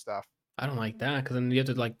to do stuff? I don't like that because then you have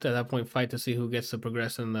to like at that point fight to see who gets to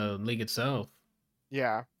progress in the league itself.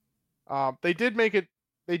 Yeah, they did make it.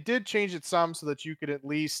 They did change it some so that you could at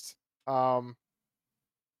least what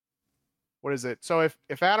is it? So if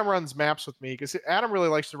Adam runs maps with me, because Adam really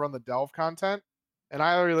likes to run the delve content, and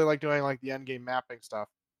I really like doing like the end game mapping stuff.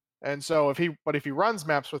 And so if he runs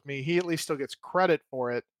maps with me, he at least still gets credit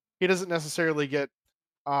for it. He doesn't necessarily get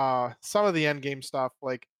some of the end game stuff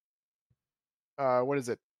like what is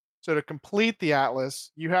it? So to complete the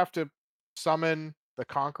Atlas, you have to summon the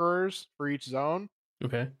conquerors for each zone.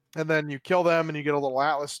 Okay. And then you kill them and you get a little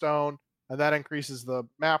Atlas stone, and that increases the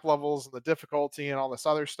map levels and the difficulty and all this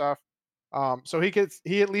other stuff. So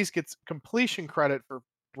he at least gets completion credit for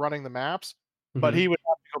running the maps, but he would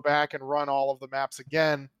have to go back and run all of the maps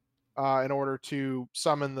again in order to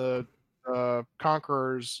summon the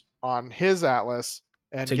conquerors on his Atlas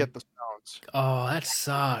and get the stones. Oh, that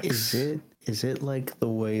sucks. Is it like the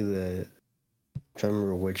way that I'm trying to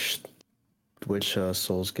remember which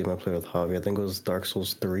Souls game I played with Javi? I think it was Dark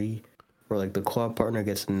Souls 3, where like the co-op partner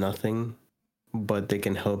gets nothing, but they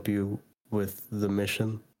can help you with the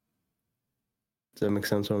mission. Does that make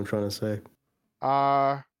sense what I'm trying to say?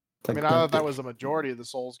 I thought that was a majority of the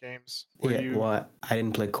Souls games. Well, I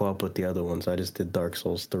didn't play co-op with the other ones. I just did Dark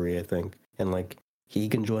Souls 3, I think. And like, he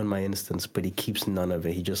can join my instance, but he keeps none of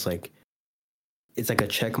it. He just like, it's like a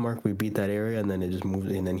check mark. We beat that area, and then it just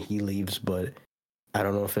moves, and then he leaves. But I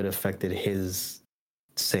don't know if it affected his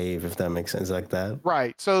save, if that makes sense, like that.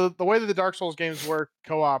 Right. So the way that the Dark Souls games work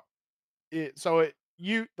co-op, the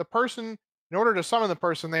person, in order to summon the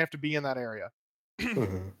person, they have to be in that area.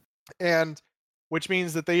 Mm-hmm. And which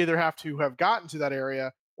means that they either have to have gotten to that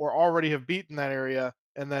area or already have beaten that area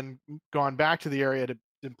and then gone back to the area to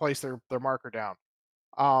place their marker down.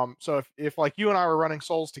 So if like you and I were running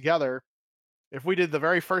souls together, if we did the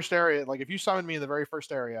very first area, like if you summoned me in the very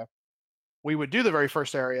first area, we would do the very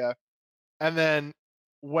first area, and then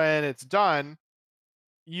when it's done,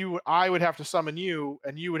 I would have to summon you,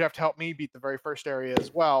 and you would have to help me beat the very first area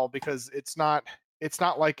as well, because it's not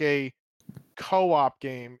like a co-op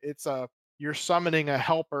game. You're summoning a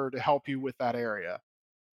helper to help you with that area.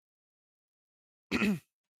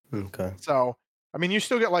 Okay. So, I mean, you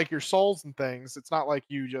still get like your souls and things. It's not like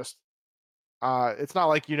you just it's not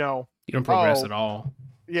like You don't progress oh, at all.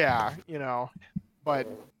 yeah, but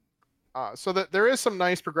so that there is some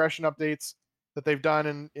nice progression updates that they've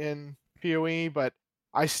done in PoE, but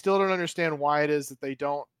I still don't understand why it is that they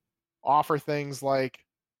don't offer things like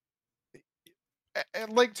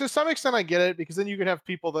like to some extent I get it, because then you could have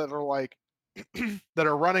people that are like that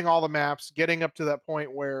are running all the maps, getting up to that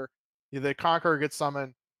point where the Conqueror gets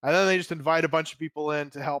summoned, and then they just invite a bunch of people in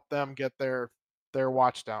to help them get their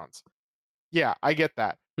watchdowns. Yeah, I get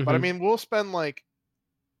that. But I Mhm. mean, we'll spend like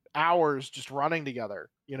hours just running together.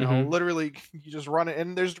 Mhm. Literally you just run it,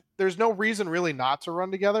 and there's no reason really not to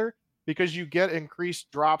run together, because you get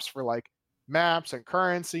increased drops for like maps and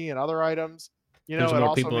currency and other items. There's It more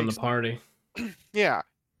also people in the makes party. yeah.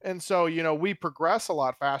 And so, we progress a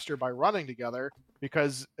lot faster by running together,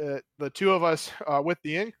 because the two of us, with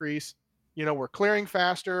the increase, we're clearing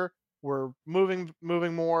faster, we're moving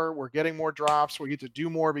more, we're getting more drops, we get to do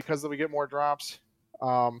more because we get more drops.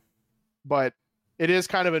 But it is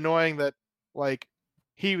kind of annoying that like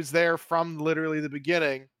he was there from literally the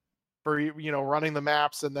beginning for running the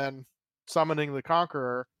maps and then summoning the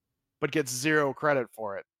Conqueror, but gets zero credit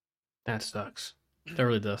for it. That sucks. That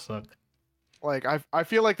really does suck. Like I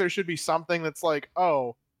feel like there should be something that's like,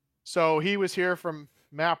 oh, so he was here from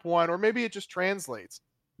map 1, or maybe it just translates.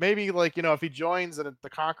 Maybe like, if he joins and the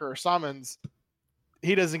Conqueror summons,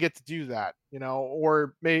 he doesn't get to do that,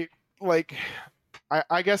 or like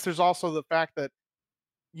I guess there's also the fact that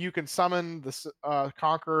you can summon the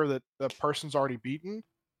Conqueror that the person's already beaten.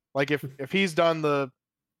 Like if he's done the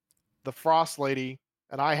Frost Lady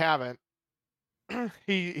and I haven't,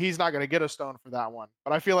 he's not going to get a stone for that one.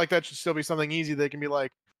 But I feel like that should still be something easy. They can be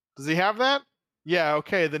like, does he have that? Yeah,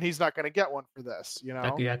 okay, then he's not going to get one for this.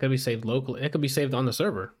 That could be saved locally. It could be saved on the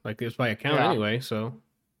server. Like it's by account Yeah. anyway. So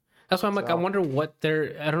that's why I'm like, I So- wonder what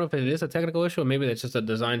they're. I don't know if it is a technical issue, or maybe that's just a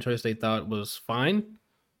design choice they thought was fine.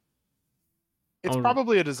 It's Oh.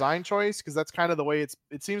 probably a design choice, because that's kind of the way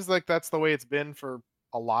it seems like that's the way it's been for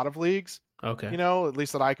a lot of leagues. Okay. At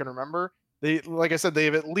least that I can remember. Like I said,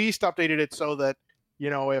 they've at least updated it so that,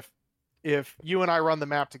 if you and I run the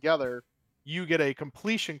map together, you get a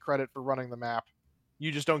completion credit for running the map.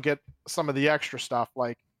 You just don't get some of the extra stuff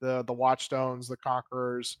like the watchstones, the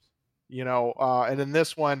conquerors, and in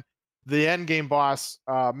this one, the end game boss,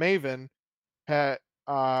 Maven, had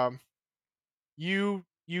you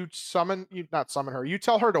not summon her. You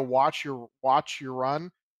tell her to watch your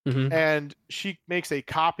run, Mm-hmm. and she makes a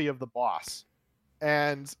copy of the boss.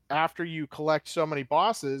 And after you collect so many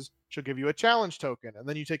bosses, she'll give you a challenge token, and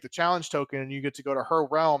then you take the challenge token and you get to go to her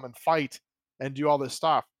realm and fight and do all this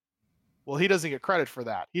stuff. Well, he doesn't get credit for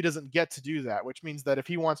that. He doesn't get to do that, which means that if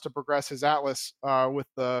he wants to progress his Atlas with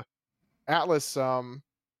the Atlas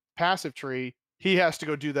passive tree, he has to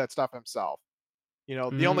go do that stuff himself.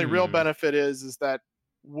 The only real benefit is that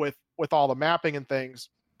with all the mapping and things,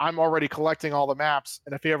 I'm already collecting all the maps,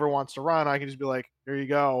 and if he ever wants to run, I can just be like, here you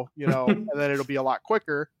go, and then it'll be a lot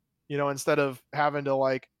quicker, instead of having to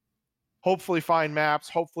like hopefully find maps,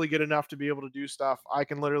 hopefully get enough to be able to do stuff. I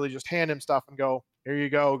can literally just hand him stuff and go, here you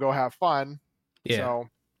go have fun. Yeah. So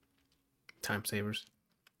Time savers.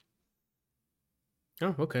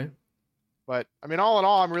 Oh, okay. but I mean, all in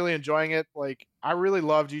all, I'm really enjoying it. Like, I really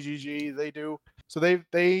love GGG. They do. So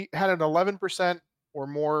they had an 11% or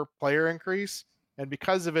more player increase, and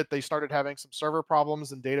because of it, they started having some server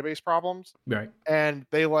problems and database problems. Right. And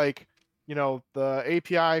they the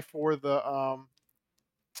API for the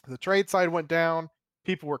trade side went down.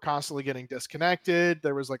 People were constantly getting disconnected.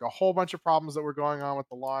 There was like a whole bunch of problems that were going on with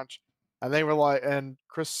the launch. And they were like, and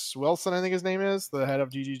Chris Wilson, I think his name is, the head of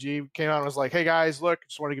GGG, came out and was like, hey guys, look,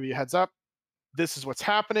 just want to give you a heads up. This is what's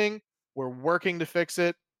happening. We're working to fix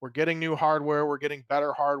it. We're getting new hardware. We're getting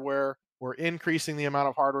better hardware. We're increasing the amount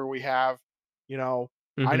of hardware we have.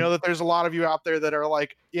 I know that there's a lot of you out there that are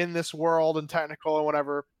like in this world and technical and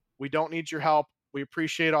whatever. We don't need your help. We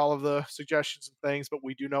appreciate all of the suggestions and things, but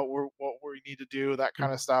we do know what we need to do, that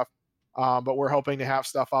kind of stuff. But we're hoping to have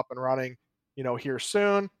stuff up and running, here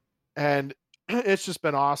soon. And it's just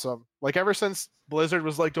been awesome. Like ever since Blizzard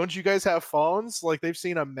was like, don't you guys have phones? Like they've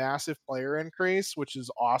seen a massive player increase, which is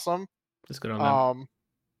awesome. That's good on them.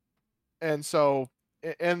 And so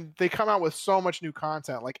and they come out with so much new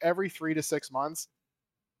content. Like every 3 to 6 months,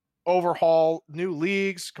 overhaul new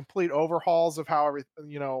leagues, complete overhauls of how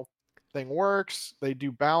everything thing works. They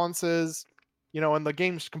do balances, and the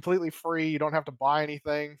game's completely free. You don't have to buy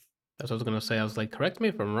anything. That's what I was gonna say. I was like, correct me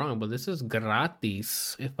if I'm wrong, but this is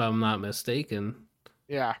gratis, if I'm not mistaken.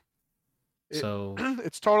 Yeah. So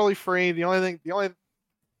It's totally free. They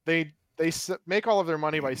make all of their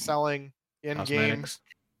money by selling in-game. cosmetics.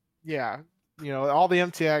 Yeah, all the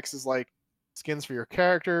MTX is like skins for your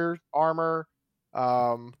character, armor,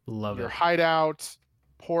 Love your it. hideout,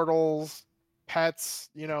 portals, pets.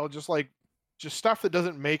 Just stuff that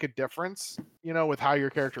doesn't make a difference. With how your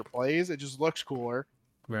character plays, it just looks cooler.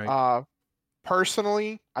 Right.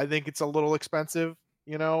 Personally, I think it's a little expensive.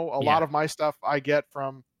 A Yeah. lot of my stuff I get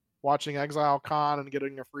from watching Exile Con and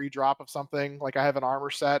getting a free drop of something. Like I have an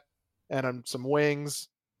armor set and some wings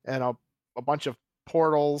and a bunch of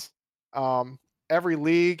portals. Every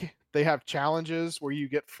league they have challenges where you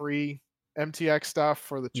get free MTX stuff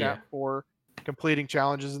for the Yeah. for completing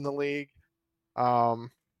challenges in the league.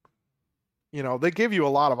 They give you a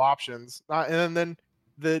lot of options, and then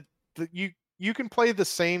you can play the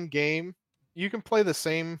same game, you can play the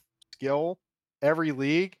same skill every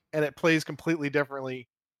league, and it plays completely differently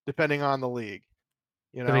depending on the league.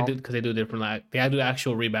 Because they do different. They do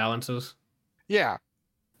actual rebalances. Yeah,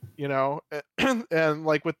 and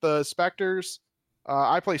like with the specters,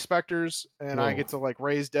 I play specters, and I Whoa. get to like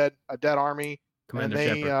raise a dead army, Commander and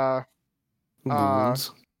they Shepard.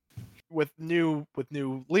 Goons. with new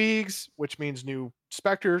leagues, which means new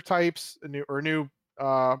specter types, new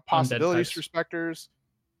possibilities types. for specters.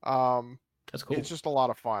 That's cool. It's just a lot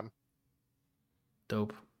of fun.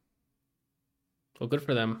 Dope. Well, good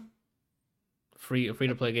for them. Free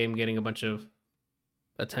to play game, getting a bunch of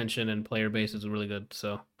attention and player base is really good.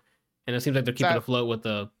 So, and it seems like they're keeping afloat with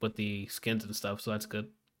the skins and stuff. So that's good.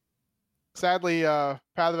 Sadly, Path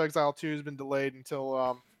of Exile 2 has been delayed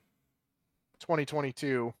until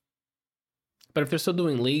 2022. But if they're still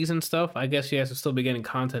doing leagues and stuff, I guess you guys will still be getting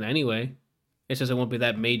content anyway. It's just it won't be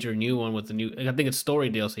that major new one with the new. I think it's story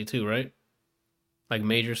DLC too, right? Like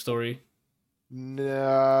major story.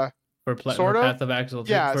 For Path of Exile 2.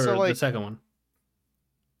 Yeah, for so the second one.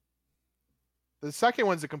 The second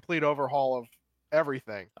one's a complete overhaul of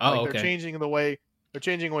everything. Oh, They're changing the way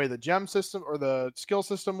the gem system or the skill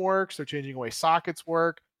system works. They're changing the way sockets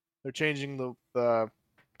work. They're changing the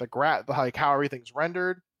like how everything's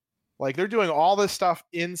rendered. Like they're doing all this stuff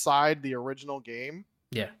inside the original game.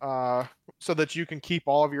 Yeah. So that you can keep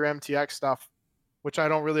all of your MTX stuff, which I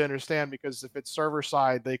don't really understand because if it's server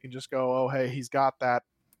side, they can just go, oh hey, he's got that,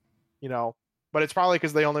 But it's probably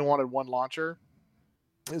because they only wanted one launcher,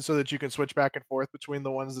 so that you can switch back and forth between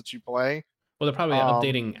the ones that you play. Well, they're probably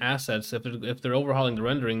updating assets. If they're overhauling the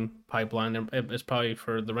rendering pipeline, it's probably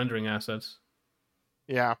for the rendering assets.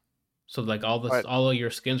 Yeah. So like all of your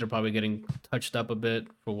skins are probably getting touched up a bit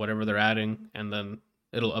for whatever they're adding, and then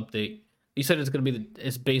it'll update. You said it's gonna be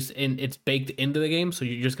it's baked into the game, so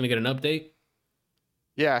you're just gonna get an update.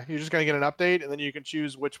 Yeah, you're just gonna get an update, and then you can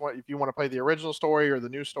choose which one if you want to play the original story or the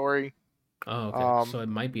new story. Oh, okay. So it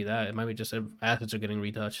might be that. It might be just assets are getting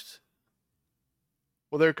retouched.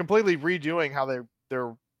 Well, they're completely redoing how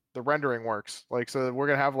the rendering works. Like, so we're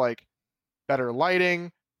gonna have like better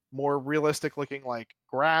lighting, more realistic looking like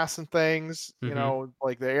grass and things.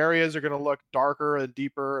 Like the areas are gonna look darker and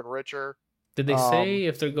deeper and richer. Did they say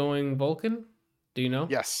if they're going Vulcan? Do you know?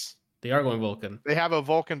 Yes, they are going Vulcan. They have a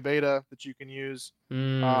Vulcan beta that you can use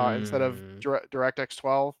instead of DirectX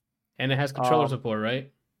 12. And it has controller support,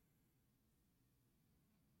 right?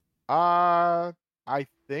 I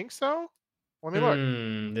think so. Let me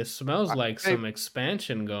look. This smells like some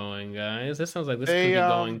expansion going, guys. This sounds like this could be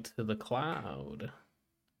going to the cloud.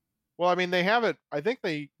 Well, I mean, they have it. I think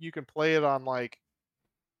you can play it on like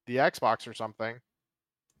the Xbox or something.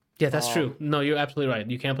 Yeah, that's true. No, you're absolutely right.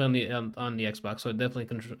 You can't play on the Xbox, so it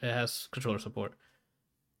definitely it has controller support.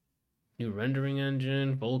 New rendering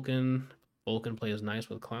engine, Vulcan. Vulcan plays nice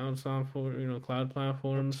with cloud software, cloud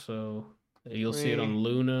platforms. So you'll see it on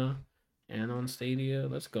Luna and on Stadia.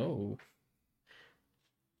 Let's go.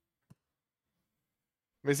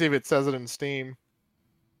 Let me see if it says it in Steam.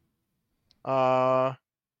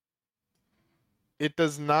 It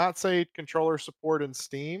does not say controller support in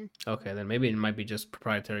Steam. Okay, then maybe it might be just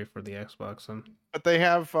proprietary for the Xbox then. But they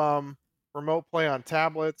have remote play on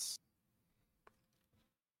tablets.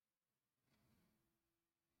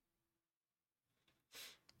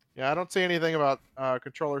 Yeah, I don't see anything about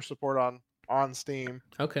controller support on Steam.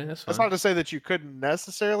 Okay, that's fine. That's not to say that you couldn't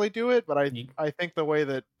necessarily do it, but I think the way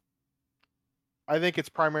that I think it's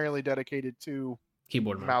primarily dedicated to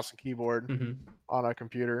Keyboard mouse and keyboard Mm-hmm. on a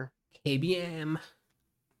computer. KBM.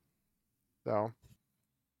 So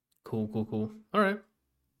Cool. All right. Well,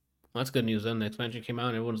 that's good news then. The expansion came out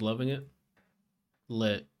and everyone's loving it.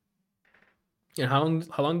 Lit. And how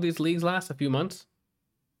long do these leagues last? A few months?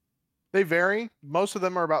 they vary. Most of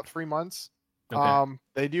them are about 3 months. Okay.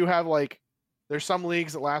 They do have like there's some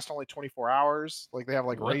leagues that last only 24 hours. Like they have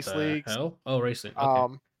like What race the leagues. hell? Oh, racing.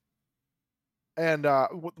 Okay. And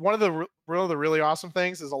one of the really awesome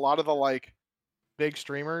things is a lot of the like big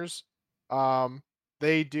streamers,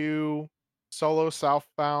 they do solo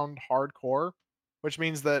southbound hardcore, which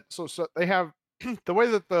means that so they have the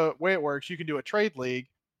way it works. You can do a trade league,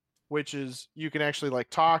 which is you can actually like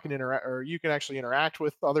talk and interact, or you can actually interact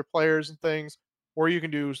with other players and things, or you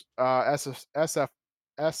can do SSF,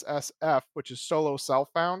 which is solo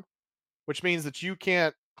southbound, which means that you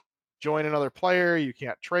can't join another player, you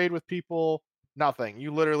can't trade with people, nothing.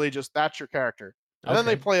 You literally just that's your character. And then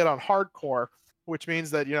they Okay. play it on hardcore, which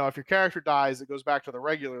means that if your character dies, it goes back to the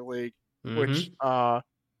regular league, which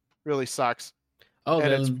really sucks. Oh,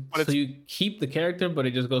 And so you keep the character, but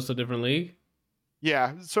it just goes to a different league?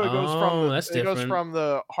 yeah, so it goes from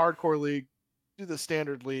the hardcore league to the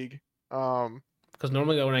standard league. Because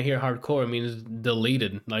normally when I hear hardcore, it means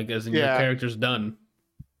deleted, like as in your character's done.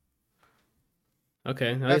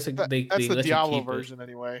 Okay, that's the Diablo version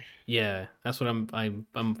anyway. Yeah, that's what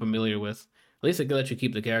I'm familiar with. At least it can let you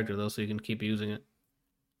keep the character though, so you can keep using it.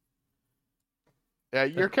 Yeah,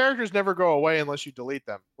 your characters never go away unless you delete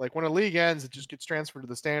them. Like when a league ends, it just gets transferred to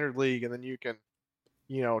the standard league, and then you can,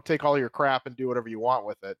 take all your crap and do whatever you want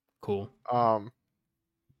with it. Cool.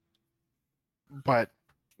 But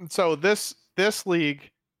so this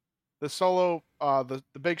league, the solo, the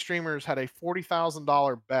big streamers had a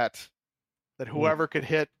 $40,000 bet that whoever could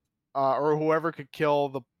hit, or whoever could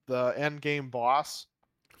kill the end game boss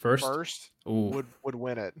first would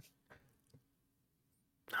win it.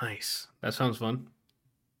 Nice. That sounds fun.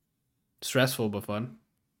 Stressful but fun.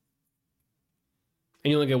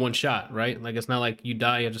 And you only get one shot, right? Like it's not like you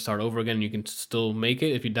die, you have to start over again. And you can still make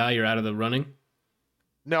it. If you die, you're out of the running.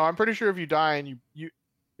 No, I'm pretty sure if you die and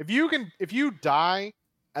if you die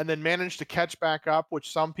and then manage to catch back up,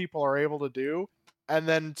 which some people are able to do, and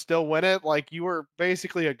then still win it, like you were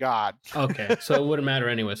basically a god. Okay, so it wouldn't matter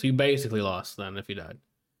anyway. So you basically lost then if you died.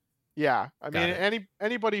 Yeah, I mean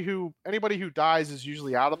anybody who dies is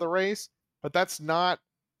usually out of the race, but that's not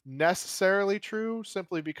necessarily true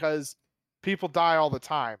simply because people die all the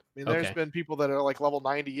time. I mean, there's been people that are like level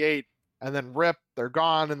 98 and then they're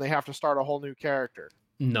gone and they have to start a whole new character.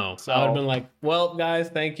 No, so I would have been like, well, guys,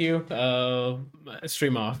 thank you.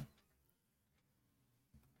 Stream off.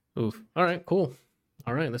 Oof. All right, cool.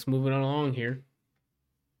 All right, let's move it on along here.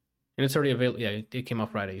 And it's already available. Yeah, it came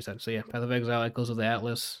out Friday, you said. So yeah, Path of Exile Echoes of the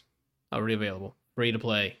Atlas, already available. Free to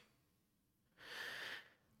play.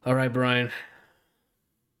 All right, Brian.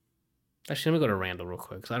 Actually, let me go to Randall real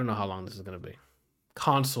quick, because I don't know how long this is going to be.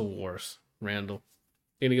 Console Wars, Randall.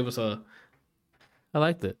 You're going to give us I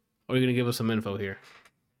liked it. Or you're going to give us some info here.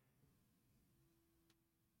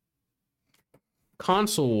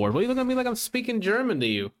 Console Wars. What are you looking at me like I'm speaking German to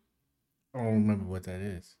you? I don't remember what that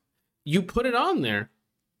is. You put it on there.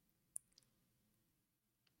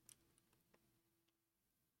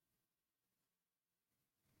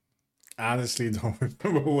 I honestly don't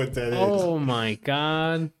remember what that is. Oh my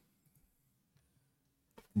god.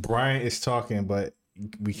 Brian is talking, but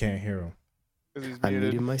we can't hear him. I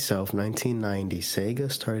muted myself. 1990, Sega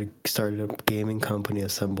started a gaming company,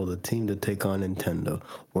 assembled a team to take on Nintendo.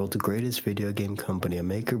 World's greatest video game company, a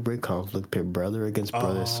make-or-break conflict, pit brother against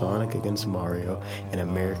brother, Sonic against Mario, and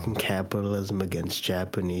American capitalism against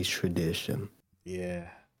Japanese tradition. Yeah.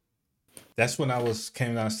 That's when I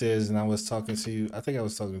came downstairs and I was talking to you. I think I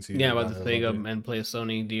was talking to you. Yeah, about the Sega and play a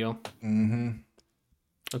Sony deal. Mm-hmm.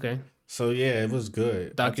 Okay. So yeah, it was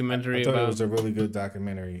good. Documentary I thought about... it was a really good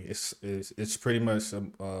documentary. It's pretty much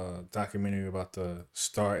a documentary about the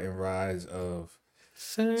start and rise of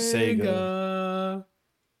Sega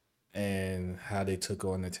and how they took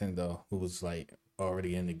on Nintendo, who was like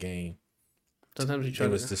already in the game. Sometimes you try it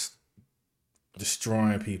was just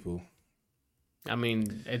destroying people. I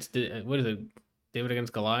mean, what is it? David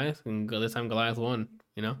against Goliath, and this time Goliath won.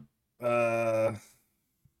 You know.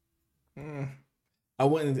 I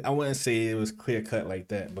wouldn't say it was clear cut like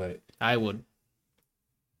that, but I would.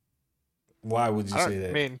 Why would you say that?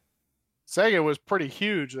 I mean, Sega was pretty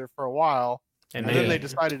huge there for a while, and then they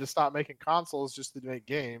decided to stop making consoles just to make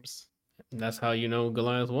games. That's how you know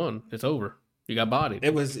Goliath won. It's over. You got bodied.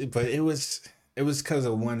 It was because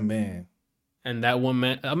of one man. And that one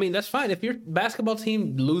man, I mean, that's fine. If your basketball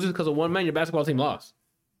team loses because of one man, your basketball team lost.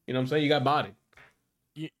 You know what I'm saying? You got bodied.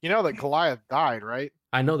 You know that Goliath died, right?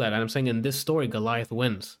 I know that, and I'm saying in this story, Goliath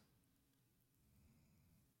wins.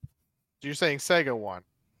 So you're saying Sega won.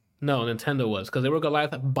 No, Nintendo was, because they were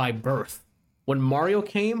Goliath by birth. When Mario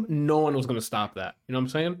came, no one was going to stop that. You know what I'm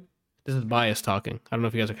saying? This is bias talking. I don't know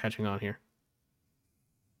if you guys are catching on here.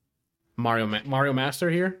 Mario Master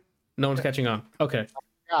here? No one's catching on. Okay.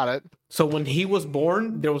 Got it. So when he was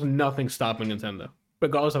born, there was nothing stopping Nintendo.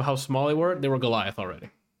 Regardless of how small they were Goliath already.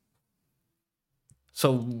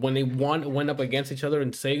 So when they went up against each other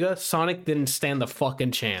in Sega, Sonic didn't stand the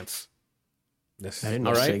fucking chance. That's, I didn't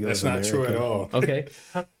know All right. Sega that's was not true at American. all. Okay.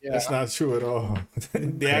 Yeah. That's not true at all. I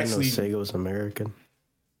didn't know Sega was American.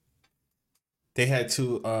 They had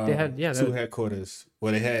two two headquarters.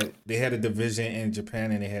 Well, they had a division in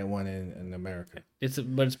Japan and they had one in America.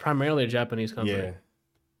 But it's primarily a Japanese company. Yeah.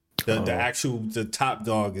 The top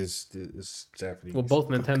dog is Japanese. Well, both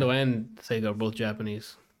Nintendo and Sega are both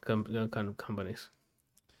Japanese kind of companies.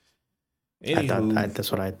 Anywho,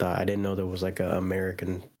 That's what I thought. I didn't know there was like an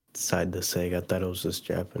American side to Sega. I thought it was just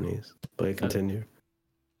Japanese. But continue.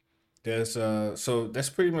 there's so that's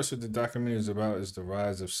pretty much what the documentary is about, is the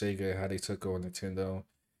rise of Sega and how they took on Nintendo,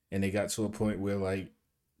 and they got to a point where like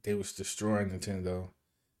they was destroying Nintendo.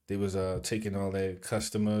 They was taking all their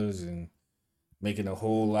customers and making a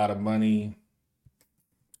whole lot of money.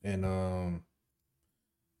 And I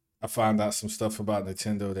found out some stuff about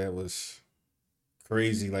Nintendo that was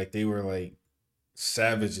crazy. Like they were like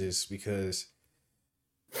savages because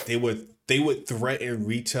they would threaten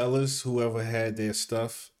retailers, whoever had their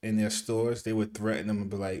stuff in their stores. They would threaten them and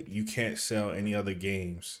be like, "You can't sell any other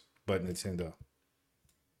games but Nintendo."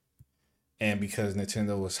 And because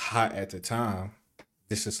Nintendo was hot at the time,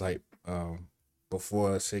 this is like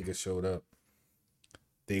before Sega showed up.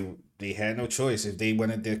 They had no choice. If they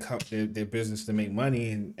wanted their business to make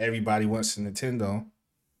money and everybody wants a Nintendo,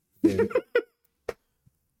 then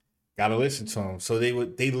gotta listen to them. So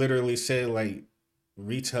they literally said like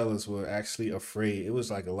retailers were actually afraid. It was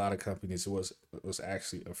like a lot of companies was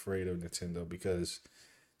actually afraid of Nintendo because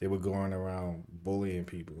they were going around bullying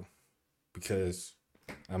people. Because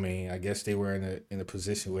I mean, I guess they were in a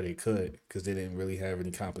position where they could, because they didn't really have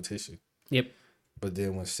any competition. Yep. But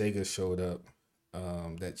then when Sega showed up,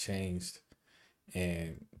 that changed,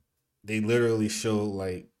 and they literally showed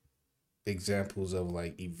like examples of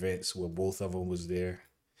like events where both of them was there,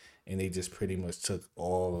 and they just pretty much took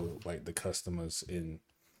all of like the customers and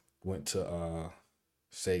went to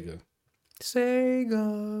Sega.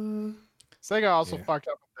 Sega also Yeah. fucked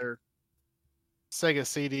up with their Sega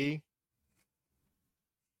CD.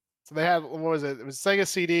 So they had, what was it? It was Sega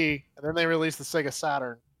CD, and then they released the Sega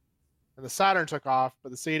Saturn. And the Saturn took off,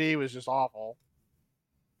 but the CD was just awful.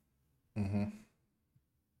 Mm-hmm.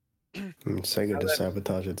 Sega And to then-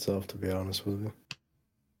 sabotage itself, to be honest with you.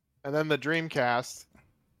 And then the Dreamcast.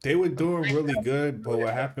 They were doing really good, but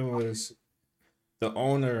what happened was the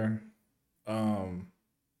owner,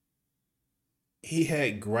 he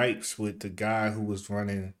had gripes with the guy who was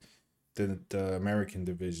running the American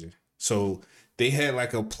division. So they had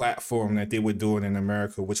like a platform that they were doing in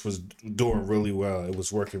America, which was doing really well. It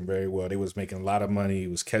was working very well. They was making a lot of money. It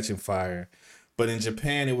was catching fire. But in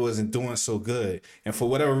Japan, it wasn't doing so good. And for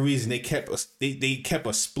whatever reason, they kept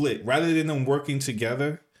a split. Rather than them working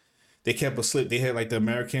together, they kept a split. They had like the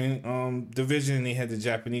American division and they had the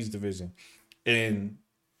Japanese division. And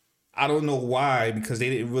I don't know why, because they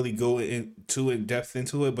didn't really go in depth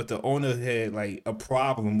into it, but the owner had like a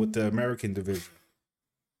problem with the American division.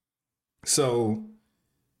 So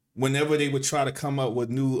whenever they would try to come up with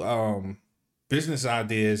new business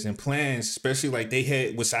ideas and plans, especially like they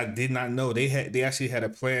had, which I did not know, they actually had a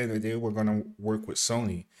plan that they were going to work with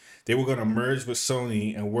Sony. They were going to merge with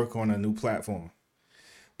Sony and work on a new platform.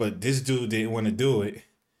 But this dude didn't want to do it,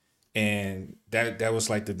 and that was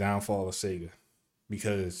like the downfall of Sega,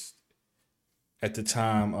 because at the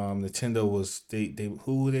time Nintendo was they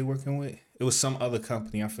who were they working with? It was some other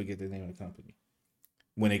company, I forget the name of the company,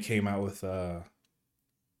 when they came out with I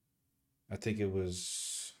think it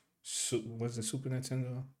was it Super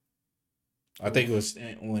Nintendo? I think it was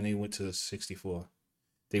when they went to 64.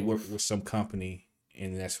 They worked with some company,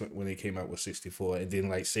 and that's when they came out with 64. And then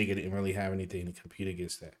like Sega didn't really have anything to compete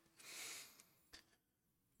against that.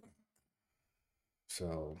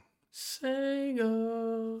 So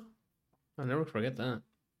Sega. I'll never forget that.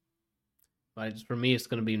 For me, it's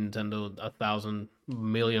gonna be Nintendo 1,000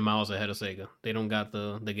 million miles ahead of Sega. They don't got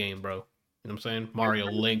the game, bro. You know what I'm saying? Mario,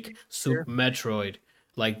 Link, Super Metroid,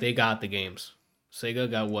 like they got the games. Sega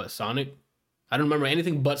got what? Sonic? I don't remember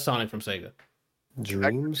anything but Sonic from Sega.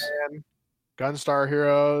 Dreams? And Gunstar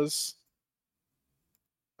Heroes.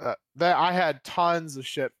 That I had tons of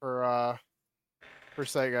shit for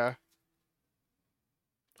for Sega.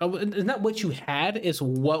 Oh, isn't that what you had? It's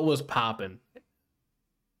what was popping.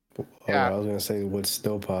 Oh, Yeah. I was gonna say what's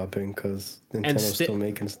still popping because Nintendo's still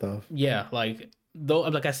making stuff. Yeah, like though,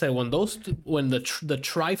 like I said, when the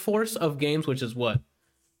Triforce of games, which is what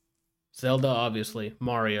Zelda, obviously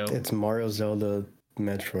Mario, It's Mario, Zelda,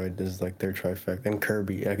 Metroid is like their trifecta, and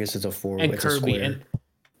Kirby. I guess it's a four. and it's Kirby, a square. and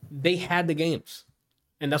they had the games,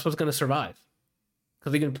 and that's what's gonna survive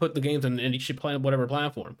because they can put the games in and you should play on whatever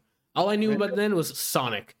platform. All I knew about then was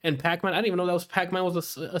Sonic and Pac-Man. I didn't even know that was Pac-Man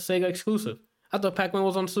was a Sega exclusive. I thought Pac-Man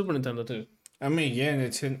was on Super Nintendo too. I mean, yeah,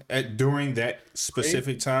 Nintendo during that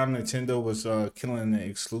specific time, Nintendo was killing the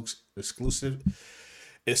exclusivity.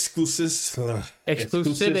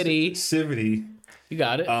 Exclusivity. You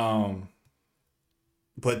got it.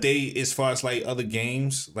 But they, as far as like other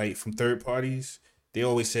games, like from third parties, they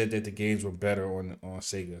always said that the games were better on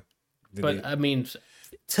Sega. But I mean,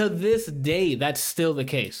 to this day, that's still the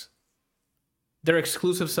case. Their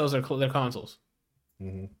exclusive sells their consoles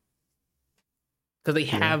because they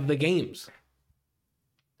have the games.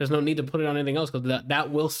 There's no need to put it on anything else because that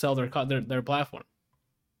will sell their platform.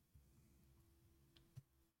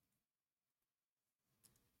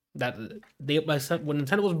 That when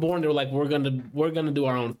Nintendo was born, they were like, we're gonna do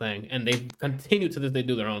our own thing, and they continue to this. They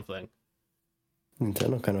do their own thing.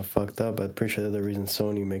 Nintendo kind of fucked up. I'm pretty sure they're the reason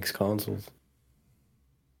Sony makes consoles.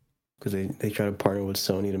 Because they try to partner with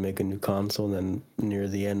Sony to make a new console, and then near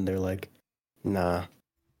the end, they're like, nah.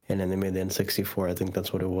 And then they made the N64. I think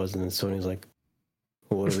that's what it was. And then Sony's like,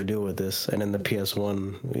 well, what do we do with this? And then the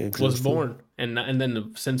PS1 was born. And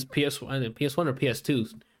then since PS1 or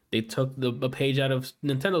PS2, they took a page out of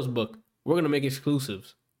Nintendo's book. We're going to make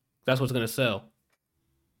exclusives. That's what's going to sell.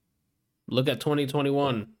 Look at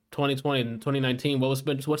 2021, 2020, and 2019. What's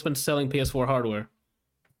been selling PS4 hardware?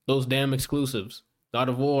 Those damn exclusives. God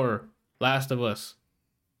of War, Last of Us,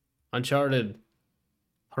 Uncharted,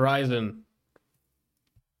 Horizon.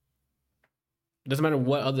 Doesn't matter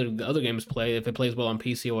what other games play. If it plays well on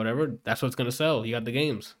PC or whatever, that's what's going to sell. You got the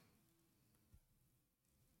games.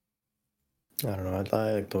 I don't know.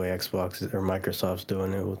 I like the way Xbox or Microsoft's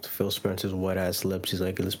doing it with Phil Spencer's wet ass lips. He's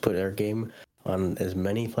like, let's put our game on as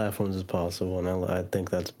many platforms as possible, and I think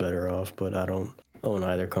that's better off. But I don't own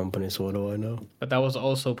either company, so what do I know? But that was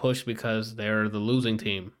also pushed because they're the losing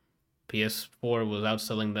team. PS4 was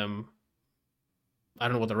outselling them. I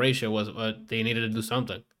don't know what the ratio was, but they needed to do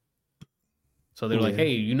something. So they're like,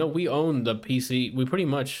 hey, we own the PC. We pretty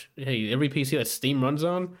much, every PC that Steam runs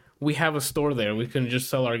on, we have a store there. We can just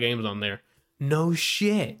sell our games on there. No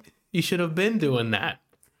shit. You should have been doing that.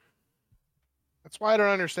 That's why I don't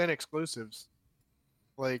understand exclusives.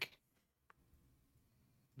 Like,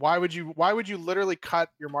 why would you literally cut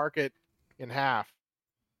your market in half?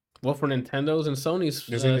 Well, for Nintendo's and Sony's,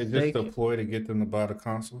 isn't it just a ploy to get them to buy the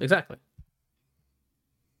console? Exactly.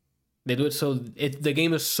 They do it so the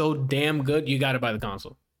game is so damn good, you got to buy the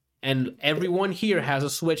console. And everyone here has a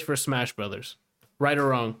Switch for Smash Brothers, right or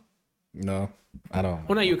wrong? No, I don't.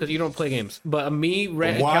 Well, not you because you don't play games, but me,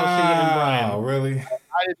 Red, Wow, Kelsey, and Brian. Really?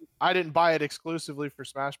 I didn't buy it exclusively for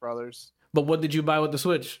Smash Brothers. But what did you buy with the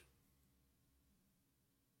Switch?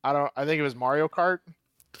 I think it was Mario Kart.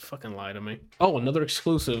 Fucking lie to me. Oh, another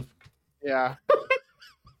exclusive. Yeah.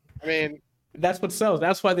 I mean, that's what sells.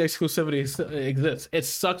 That's why the exclusivity exists. It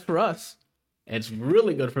sucks for us. It's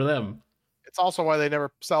really good for them. It's also why they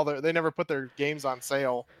never put their games on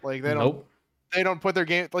sale. Like they don't put their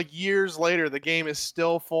game, like years later, the game is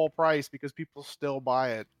still full price because people still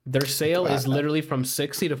buy it. Their sale is literally from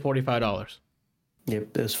 $60 to $45.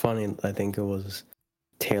 Yep, it was funny. I think it was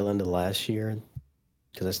tail end of last year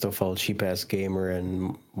because I still follow Cheap Ass Gamer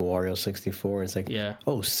and Wario 64. It's like,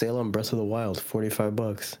 oh, sale on Breath of the Wild,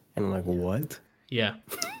 $45, and I'm like, what? Yeah.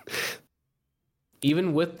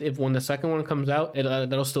 Even when the second one comes out,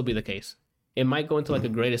 that'll still be the case. It might go into like a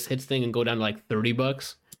greatest hits thing and go down to like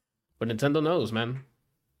 $30, but Nintendo knows, man.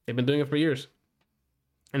 They've been doing it for years.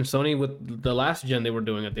 And Sony, with the last gen, they were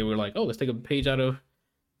doing it. They were like, oh, let's take a page out of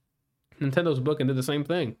Nintendo's book and did the same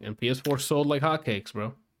thing. And PS4 sold like hotcakes,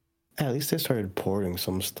 bro. At least they started porting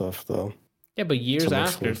some stuff, though. Yeah, but years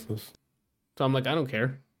after. So I'm like, I don't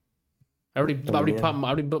care. I already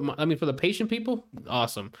for the patient people,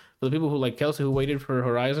 awesome. For the people who like Kelsey who waited for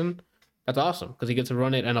Horizon, that's awesome because he gets to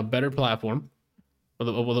run it on a better platform, with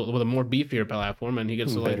a more beefier platform, and he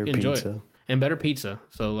gets to like enjoy it and better pizza.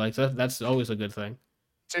 So like that's always a good thing.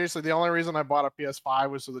 Seriously, the only reason I bought a PS5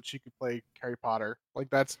 was so that she could play Harry Potter. Like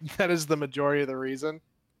that is the majority of the reason,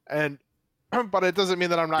 and but it doesn't mean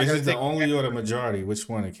that I'm not. Is it the only or the majority? Which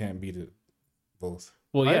one? It can't be both.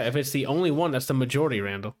 Well, yeah, if it's the only one, that's the majority,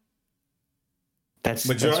 Randall. That's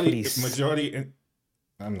majority.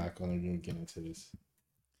 I'm not going to even get into this.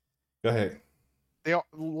 Go ahead.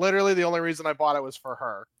 Literally the only reason I bought it was for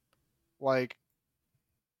her. Like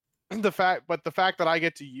the fact that I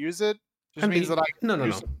get to use it just means that I no.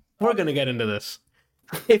 use- We're gonna get into this.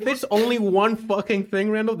 If it's only one fucking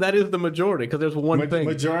thing, Randall, that is the majority because there's one thing.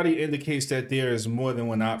 Majority indicates that there is more than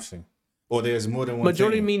one option, or there's more than one.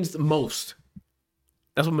 Majority thing. means most.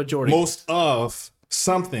 That's what majority. Most of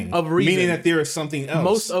something. Of reason. Meaning that there is something else.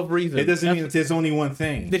 Most of reason. It doesn't mean that there's only one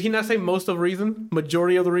thing. Did he not say most of reason?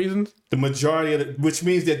 Majority of the reasons? The majority of which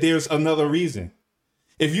means that there's another reason.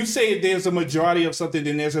 If you say there's a majority of something,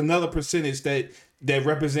 then there's another percentage that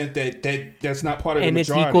represent that's not part of the majority. And it's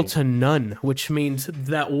equal to none, which means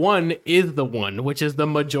that one is the one, which is the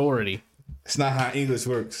majority. It's not how English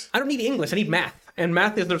works. I don't need English, I need math. And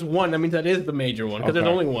math is there's one, that means that is the major one, because there's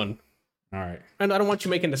only one. All right. And I don't want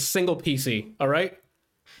you making a single PC, all right?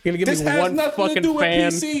 You're gonna give This me has one nothing to fucking do with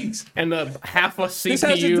fan PCs. and half a CPU. This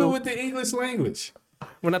has to do with the English language.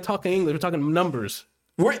 We're not talking English, we're talking numbers.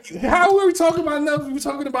 How are we talking about numbers? We're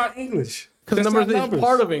talking about English. Because numbers is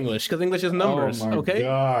part of English, because English is numbers, oh my okay?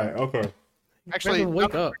 God. Okay. Actually,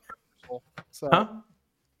 Wake up. So Huh?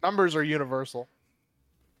 numbers are universal.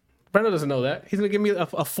 Brenda doesn't know that. He's gonna give me a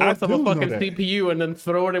fourth of do a know fucking that. CPU and then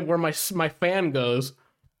throw it in where my fan goes.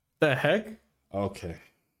 The heck? Okay.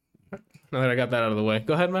 Now that I got that out of the way.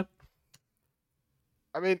 Go ahead, man.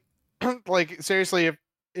 I mean, like seriously,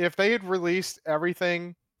 if they had released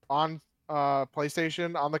everything on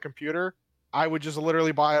PlayStation on the computer, I would just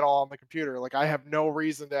literally buy it all on the computer. Like I have no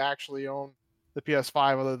reason to actually own the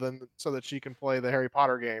PS5 other than so that she can play the Harry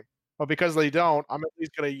Potter game. But because they don't, I'm at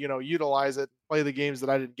least gonna utilize it, play the games that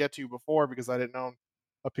I didn't get to before because I didn't own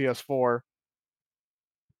a PS4.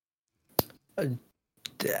 I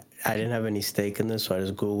didn't have any stake in this, so I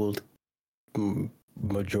just Googled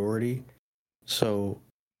majority. So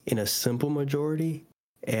in a simple majority,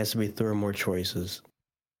 it has to be 3 or more choices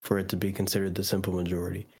for it to be considered the simple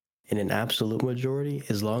majority. In an absolute majority,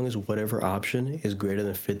 as long as whatever option is greater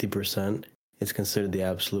than 50%, it's considered the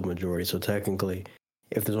absolute majority. So technically,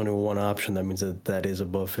 if there's only one option, that means that is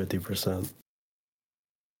above 50%.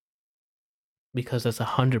 Because that's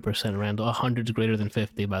 100%, Randall. 100 is greater than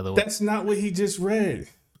 50, by the way. That's not what he just read.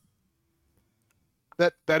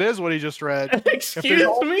 That is what he just read. Excuse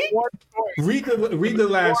me? Read the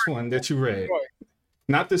last one that you read.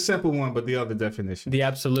 Not the simple one, but the other definition. The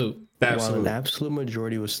absolute. The While absolute. an absolute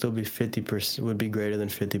majority would still be 50%, would be greater than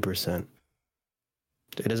 50%.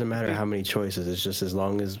 It doesn't matter how many choices. It's just as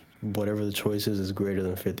long as whatever the choice is greater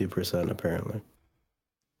than 50%, apparently.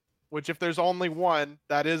 Which, if there's only one,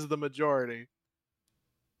 that is the majority.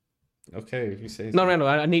 Okay, if you say so. No, Randall,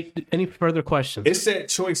 I need any further questions. It said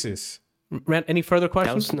choices. Any further That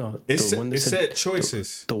questions? was no. It The one that said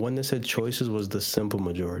choices. The one that said choices was the simple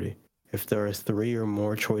majority. If there are 3 or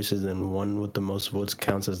more choices, then one with the most votes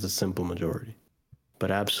counts as the simple majority.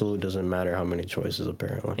 But absolute doesn't matter how many choices,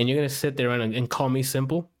 apparently. And you're going to sit there and call me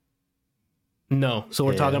simple? No. So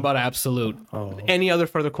we're Yeah. talking about absolute. Oh, Any other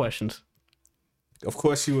further questions? Of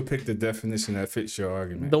course, you would pick the definition that fits your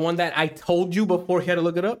argument. The one that I told you before he had to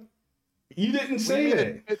look it up? You didn't say What do you that.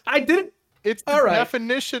 mean? It- I didn't. It's the All right.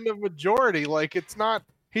 definition of majority. Like it's not.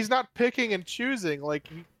 He's not picking and choosing. Like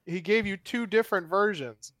he gave you 2 different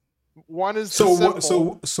versions. One is So the what?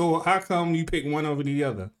 simple. So how come you pick one over the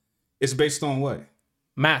other? It's based on what?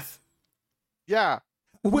 Math. Yeah,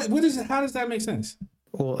 What is it? How does that make sense?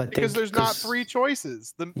 well, I think because there's not 3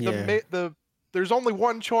 choices. There's only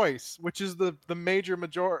one choice, which is the major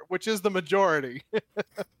majority, which is the majority.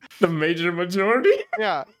 The major majority?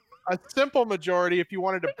 Yeah, a simple majority if you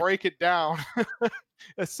wanted to break it down.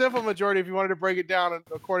 A simple majority if you wanted to break it down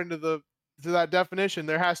according to that definition,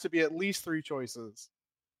 there has to be at least 3 choices.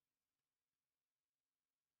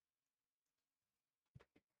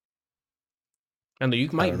 And you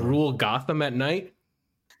might don't know. rule Gotham at night.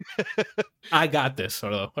 I got this,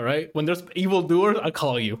 all right? When there's evildoers, I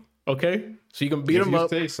call you, okay? So you can beat If them you up,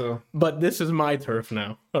 say so. but this is my turf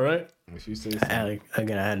now, all right? If you say so. I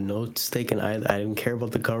had no stake in either. I didn't care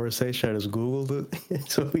about the conversation. I just Googled it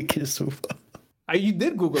so we can just move on. You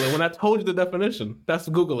did Google it when I told you the definition. That's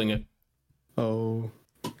Googling it. Oh,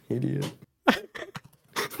 idiot.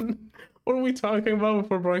 What are we talking about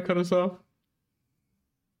before Brian cut us off?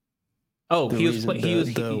 Oh, The he was. reason- He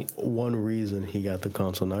was. the one reason he got the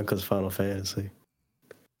console, not because Final Fantasy.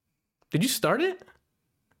 Did you start it?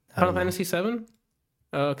 I Final don't know. Fantasy 7?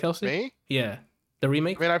 Kelsey? Me? Yeah. The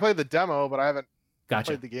remake? I mean, I played the demo, but I haven't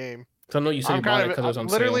Gotcha. played the game. So I know you said you I'm bought kind it because it was of on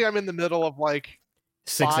literally. sale. I'm in the middle of like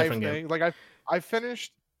 6 5 different games. things. Like I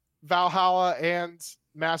finished Valhalla and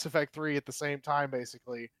Mass Effect 3 at the same time,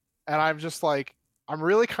 basically, and I'm just like I'm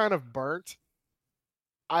really kind of burnt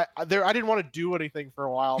I didn't want to do anything for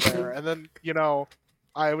a while there, and then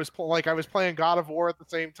I was playing God of War at the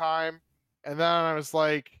same time, and then I was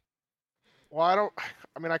like, well,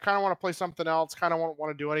 I mean, I kind of want to play something else, kind of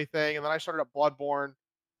want to do anything, and then I started at Bloodborne,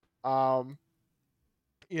 um,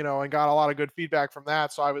 and got a lot of good feedback from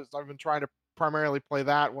that. So I've been trying to primarily play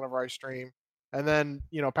that whenever I stream, and then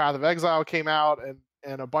Path of Exile came out,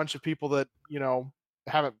 and a bunch of people that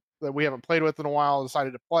we haven't played with in a while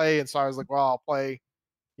decided to play, and so I was like, well, I'll play,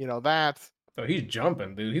 that. Oh, he's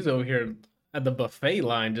jumping, dude. He's over here at the buffet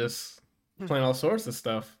line just playing all sorts of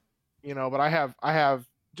stuff. But I have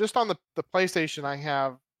just on the PlayStation, I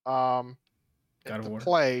have God of War.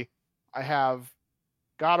 play. I have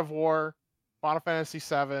God of War, Final Fantasy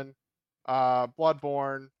VII,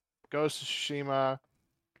 Bloodborne, Ghost of Tsushima,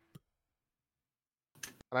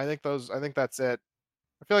 and I think that's it.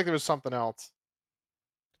 I feel like there was something else.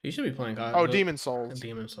 You should be playing God. Oh, Demon Souls.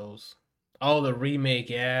 Demon Souls. Oh, the remake.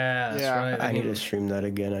 Yeah, that's right. I need to stream that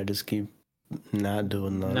again. I just keep not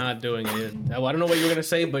doing that. Not doing it. I don't know what you were gonna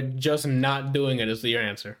say, but just not doing it is your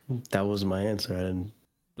answer. That was my answer.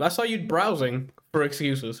 I saw you browsing for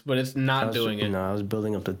excuses, but it's not doing it. No, I was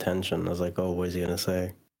building up the tension. I was like, oh, what is he gonna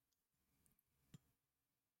say?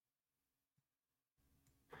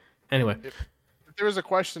 Anyway. If there was a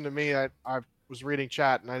question to me, I was reading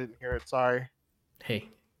chat and I didn't hear it. Sorry. Hey,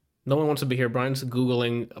 no one wants to be here. Brian's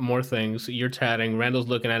Googling more things. You're chatting. Randall's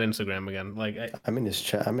looking at Instagram again. I'm in his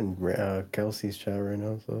chat. I'm in Kelsey's chat right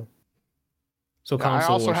now. So I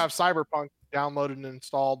also have Cyberpunk downloaded and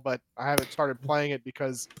installed, but I haven't started playing it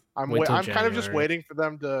because I'm kind of just waiting for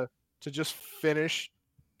them to just finish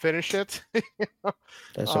it. That's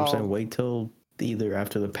what I'm saying. Wait till either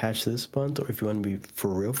after the patch this month, or if you want to be for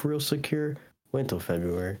real secure, wait until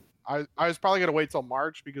February. I was probably gonna wait till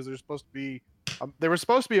March because there's supposed to be there was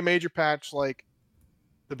supposed to be a major patch like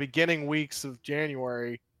the beginning weeks of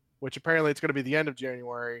January, which apparently it's going to be the end of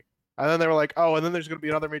January. And then they were like, oh, and then there's going to be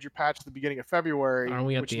another major patch at the beginning of February,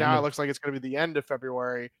 which now it looks like it's going to be the end of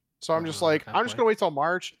February. So I'm just like, I'm just going to wait till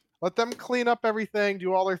March, let them clean up everything,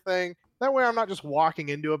 do all their thing. That way I'm not just walking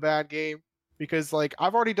into a bad game, because like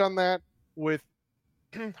I've already done that with,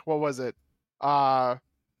 what was it?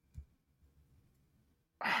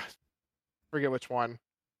 Forget which one.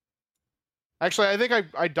 Actually, I think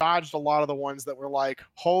I dodged a lot of the ones that were like,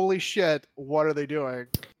 holy shit, what are they doing?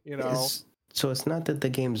 So it's not that the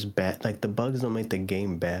game's bad. Like, the bugs don't make the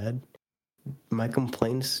game bad. My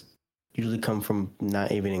complaints usually come from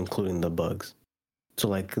not even including the bugs. So,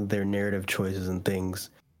 like, their narrative choices and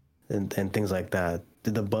things, and things like that.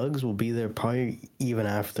 The bugs will be there probably even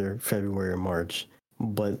after February or March.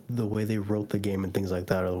 But the way they wrote the game and things like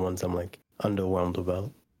that are the ones I'm, like, underwhelmed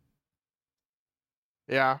about.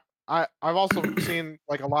 Yeah. I've also seen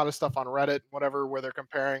like a lot of stuff on Reddit, whatever, where they're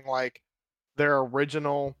comparing like their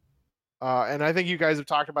original, and I think you guys have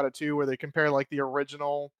talked about it too, where they compare like the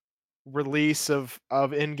original release of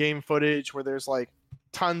in-game footage where there's like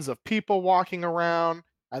tons of people walking around,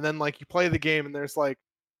 and then like you play the game and there's like,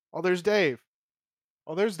 oh, there's Dave.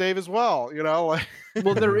 Oh, there's Dave as well, like.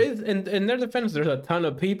 Well, there is, in their defense, there's a ton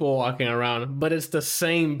of people walking around, but it's the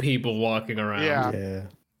same people walking around. Yeah.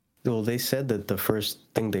 Well, they said that the first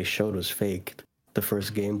thing they showed was faked. The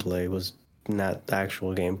first gameplay was not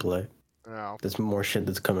actual gameplay. No. There's more shit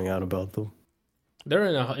that's coming out about them.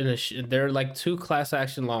 They're they're like 2 class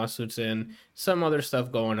action lawsuits in, some other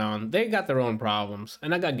stuff going on. They got their own problems,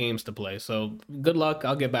 and I got games to play. So good luck.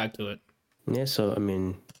 I'll get back to it. Yeah. So I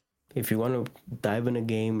mean, if you want to dive in a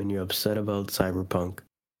game and you're upset about Cyberpunk,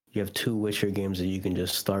 you have 2 Witcher games that you can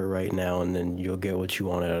just start right now, and then you'll get what you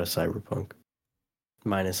want out of Cyberpunk.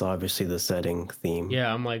 Minus obviously the setting theme.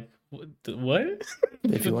 Yeah, I'm like, what?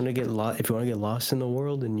 If you want to get lost in the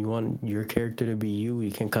world and you want your character to be you, you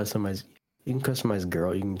can customize. You can customize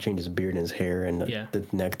Geralt. You can change his beard and his hair and the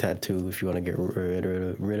neck tattoo if you want to get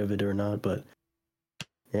rid of it or not. But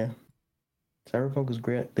yeah, Cyberpunk was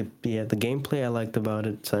great. The gameplay I liked about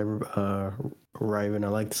it. Riven, I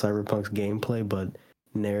liked Cyberpunk's gameplay, but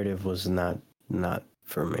narrative was not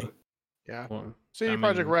for me. Yeah. Well, CD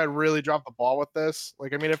Projekt Red really dropped the ball with this.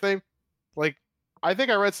 Like, I mean, if they, like, I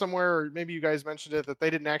think I read somewhere, or maybe you guys mentioned it, that they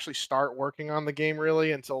didn't actually start working on the game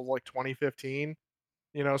really until like 2015.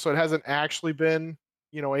 So it hasn't actually been,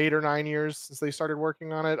 8 or 9 years since they started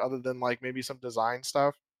working on it, other than like maybe some design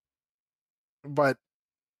stuff. But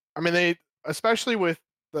I mean, they, especially with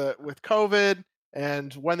COVID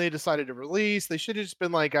and when they decided to release, they should have just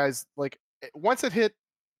been like, guys, like once it hit,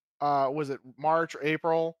 was it March or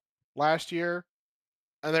April last year?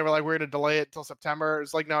 And they were like, we're going to delay it until September.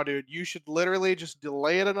 It's like, no, dude, you should literally just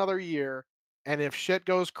delay it another year. And if shit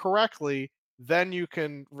goes correctly, then you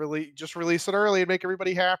can really just release it early and make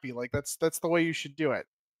everybody happy. Like that's the way you should do it.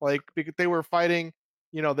 Like because they were fighting,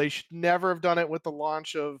 they should never have done it with the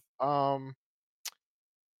launch of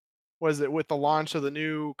was it with the launch of the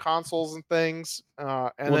new consoles and things,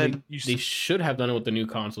 and Well, then they should have done it with the new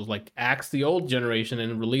consoles, like axe the old generation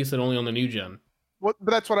and release it only on the new gen. But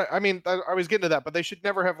that's what I mean. I was getting to that, but they should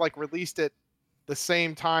never have like released it the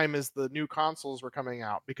same time as the new consoles were coming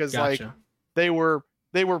out because like Gotcha. they were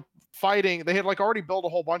fighting. They had like already built a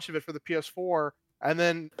whole bunch of it for the PS4,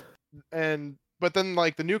 but then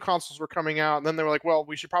like the new consoles were coming out, and then they were like, well,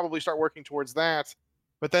 we should probably start working towards that.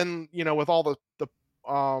 But then with all the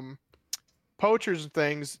poachers and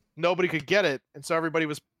things, nobody could get it, and so everybody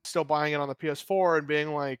was still buying it on the PS4 and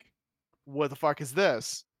being like, what the fuck is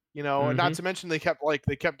this? And not to mention they kept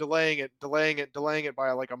delaying it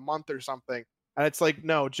by like a month or something. And it's like,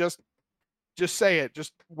 no, just say it.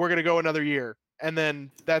 Just we're gonna go another year, and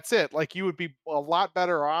then that's it. Like you would be a lot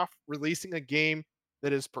better off releasing a game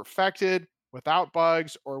that is perfected without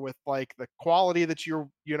bugs or with like the quality that your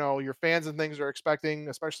fans and things are expecting,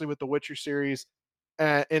 especially with the Witcher series,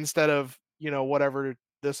 instead of whatever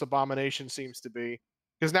this abomination seems to be.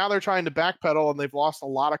 Because now they're trying to backpedal and they've lost a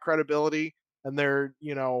lot of credibility, and they're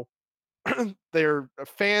their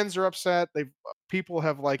fans are upset. People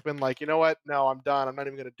have like been like, you know what? No, I'm done. I'm not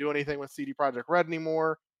even going to do anything with CD Projekt Red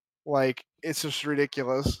anymore. Like it's just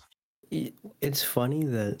ridiculous. It's funny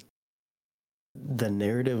that the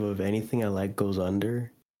narrative of anything I like goes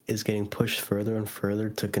under is getting pushed further and further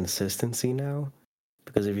to consistency now.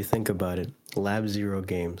 Because if you think about it, Lab Zero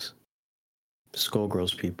Games,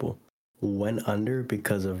 Skullgirls people went under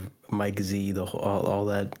because of Mike Z, all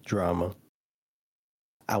that drama.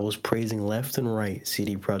 I was praising left and right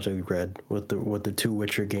CD Projekt Red with the two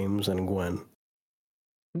Witcher games and Gwen.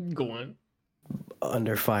 Gwen.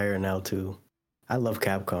 Under fire now too. I love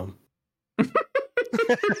Capcom.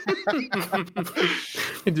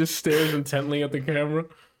 It just stares intently at the camera.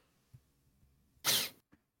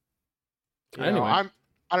 Anyway.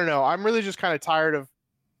 I don't know. I'm really just kind of tired of.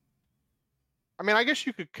 I mean, I guess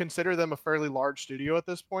you could consider them a fairly large studio at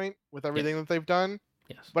this point with everything that they've done.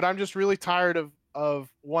 Yes. But I'm just really tired of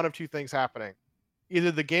one of two things happening.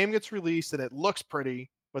 Either the game gets released and it looks pretty,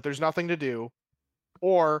 but there's nothing to do,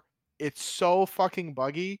 or it's so fucking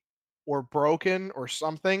buggy or broken or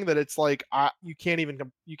something that it's like you can't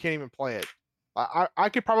even play it. I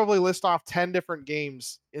could probably list off 10 different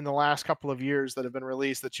games in the last couple of years that have been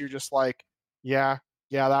released that you're just like, yeah,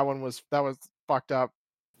 that was fucked up.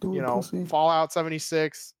 Fallout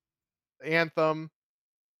 76, Anthem,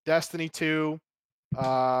 Destiny 2.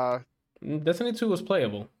 Destiny 2 was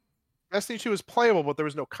playable. Destiny 2 was playable, but there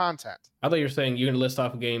was no content. I thought you were saying you're gonna list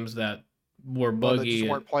off games that were buggy. That just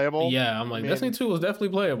weren't playable. Yeah, I'm like, Destiny 2 was definitely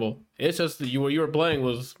playable. It's just that you were playing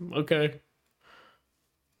was okay.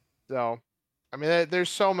 So, I mean, there's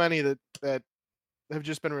so many that have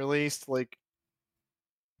just been released. Like,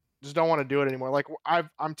 just don't want to do it anymore. Like,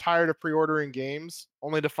 I'm tired of pre-ordering games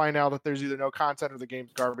only to find out that there's either no content or the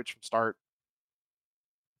game's garbage from start.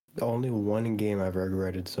 Only one game I've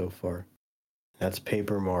regretted so far. That's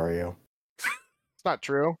Paper Mario. It's not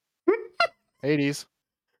true. 80s.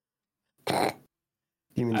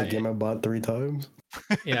 You mean the game I bought 3 times?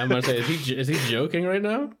 Yeah, I'm about to say, is he joking right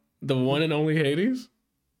now? The one and only Hades?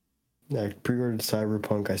 Yeah, I pre-ordered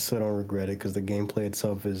Cyberpunk. I still don't regret it because the gameplay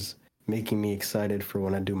itself is making me excited for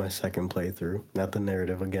when I do my second playthrough. Not the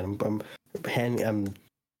narrative. Again,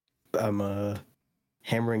 I'm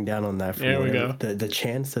hammering down on that. There we go. The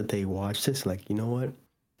chance that they watch this, like, you know what?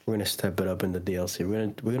 We're gonna step it up in the DLC. We're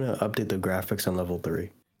gonna update the graphics on level 3.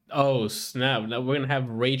 Oh snap! Now we're gonna have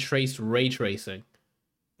ray tracing.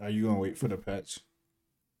 Are you gonna wait for the patch?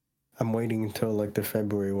 I'm waiting until like the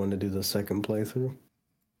February one to do the second playthrough.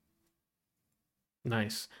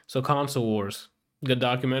 Nice. So Console Wars, good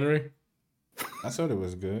documentary. I thought it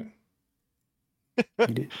was good.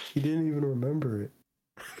 He didn't even remember it.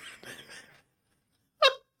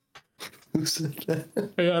 Who said that?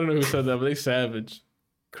 I don't know who said that, but they savage.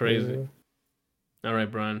 Crazy. Yeah. All right,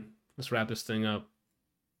 Brian. Let's wrap this thing up.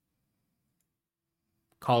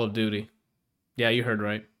 Call of Duty. Yeah, you heard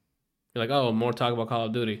right. You're like, oh, more talk about Call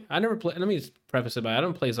of Duty. I never play. Let me just preface it by I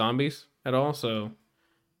don't play zombies at all. So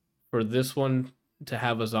for this one to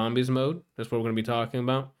have a zombies mode, that's what we're going to be talking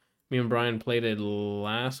about. Me and Brian played it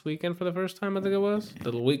last weekend for the first time, I think it was.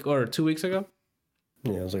 The week or 2 weeks ago.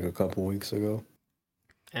 Yeah, it was like a couple weeks ago.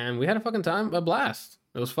 And we had a fucking time, a blast.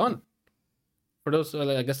 It was fun. For those,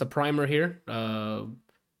 I guess the primer here,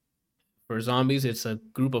 for zombies, it's a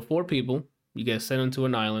group of 4 people. You get sent into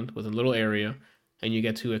an island with a little area, and you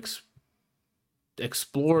get to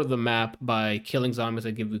explore the map by killing zombies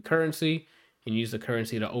that give you currency. and use the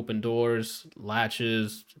currency to open doors,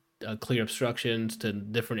 latches, clear obstructions to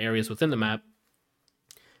different areas within the map,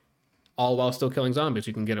 all while still killing zombies.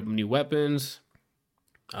 You can get up new weapons,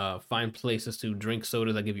 find places to drink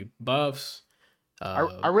soda that give you buffs.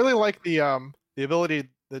 I really like the ability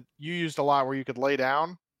that you used a lot where you could lay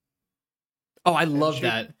down. Oh, I love shoot.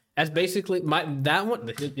 that. That's basically that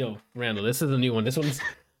one. Yo, Randall, this is a new one. This one's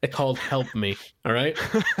called "Help Me." All right,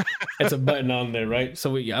 it's a button on there, right?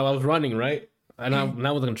 So I was running, right, and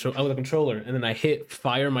I was a controller, and then I hit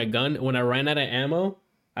fire my gun. When I ran out of ammo,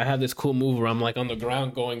 I have this cool move where I'm like on the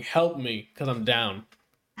ground going, "Help me," because I'm down.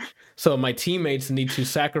 So my teammates need to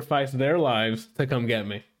sacrifice their lives to come get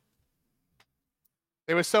me.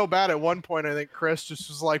 It was so bad at one point. I think Chris just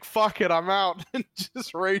was like, "Fuck it, I'm out," and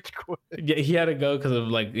just rage quit. Yeah, he had to go because of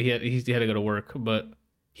like he had to go to work, but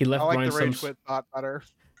he left I like Brian the rage some. quit thought better.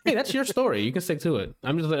 Hey, that's your story. You can stick to it.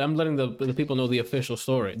 I'm letting the people know the official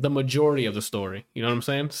story, the majority of the story. You know what I'm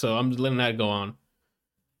saying? So I'm just letting that go on.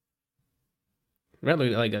 Rather,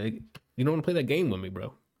 like you don't want to play that game with me,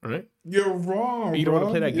 bro. All right? You're wrong. You don't want to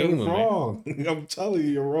bro. play that game You're with me. wrong. I'm telling you,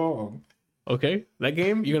 you're wrong. Okay, that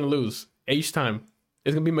game you're gonna lose each time.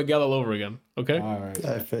 It's gonna be Miguel all over again. Okay. All right.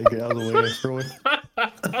 I figured I was waiting for it.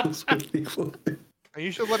 I was waiting for it. And you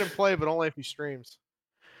should let him play, but only if he streams.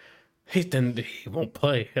 He won't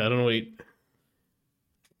play. I don't know.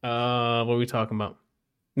 What are we talking about?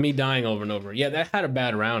 Me dying over and over. Yeah, that had a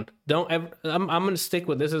bad round. Don't ever. I'm gonna stick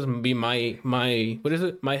with this. Is gonna be my what is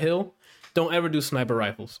it? My hill. Don't ever do sniper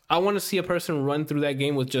rifles. I want to see a person run through that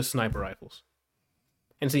game with just sniper rifles,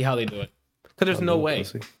 and see how they do it. Because there's no way.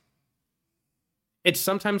 Pussy. It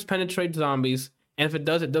sometimes penetrates zombies, and if it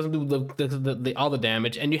does, it doesn't do the all the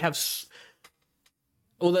damage. And you have,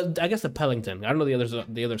 I guess the Pellington. I don't know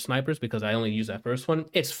the other snipers because I only use that first one.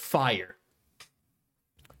 It's fire.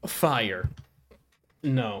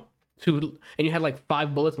 No, and you had like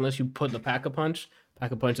 5 bullets unless you put the Pack-a-Punch.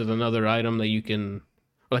 Pack-a-Punch is another item that you can,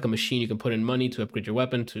 or like a machine you can put in money to upgrade your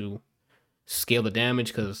weapon to scale the damage.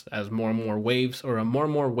 Because as more and more waves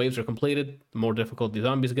are completed, the more difficult the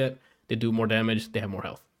zombies get. They do more damage. They have more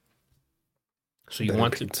health. So you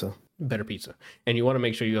want pizza. better pizza, and you want to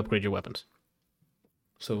make sure you upgrade your weapons.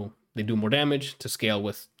 So they do more damage to scale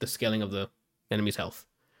with the scaling of the enemy's health.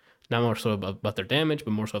 Not more so about their damage,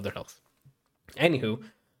 but more so of their health. Anywho,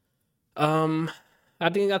 I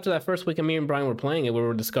think after that first week, me and Brian were playing it, we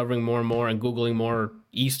were discovering more and more and Googling more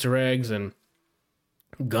Easter eggs and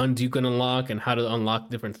guns you can unlock and how to unlock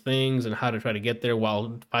different things and how to try to get there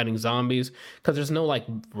while fighting zombies. Because there's no like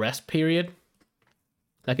rest period.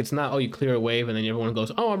 Like it's not, oh, you clear a wave and then everyone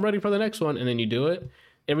goes, oh, I'm ready for the next one. And then you do it.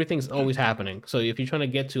 Everything's always happening. So if you're trying to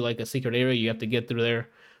get to like a secret area, you have to get through there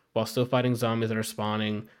while still fighting zombies that are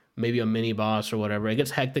spawning, maybe a mini boss or whatever. It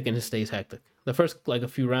gets hectic and it stays hectic. The first like a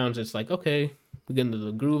few rounds, it's like, okay, we get into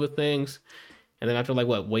the groove of things. And then after like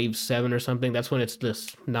what, wave 7 or something, that's when it's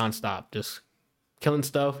just nonstop. Just killing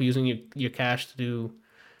stuff, using your cash to do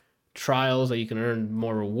trials that you can earn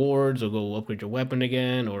more rewards or go upgrade your weapon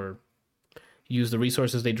again, or use the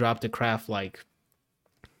resources they drop to craft like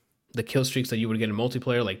the kill streaks that you would get in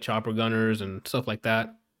multiplayer, like chopper gunners and stuff like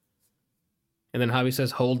that. And then Javi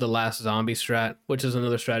says hold the last zombie strat, which is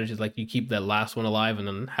another strategy. Like you keep that last one alive and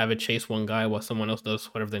then have it chase one guy while someone else does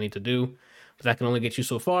whatever they need to do. But that can only get you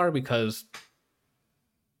so far because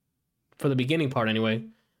for the beginning part anyway,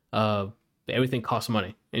 everything costs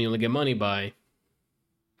money, and you only get money by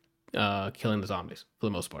killing the zombies for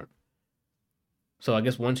the most part. So I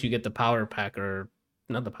guess once you get the power pack, or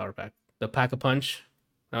not the power pack, the Pack-a-Punch,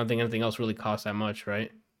 I don't think anything else really costs that much,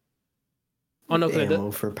 right? Oh no,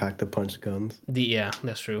 Ammo for Pack-a-Punch guns. Yeah,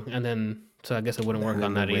 that's true. And then so I guess it wouldn't work And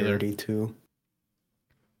on then that the either. rarity too.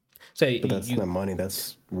 Say, But that's not money.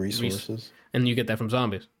 That's resources. and you get that from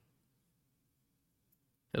zombies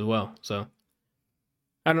as well. So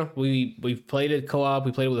I don't know. We've played it co-op.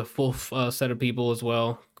 We played it with a full set of people as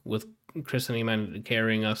well, with Chris and Eman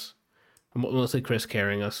carrying us. Mostly Chris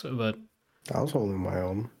carrying us, but I was holding my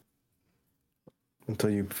own until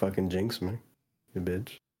you fucking jinx me, you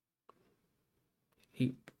bitch.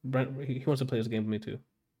 he wants to play this game with me too.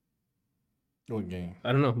 What game?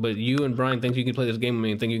 I don't know, but you and Brian think you can play this game with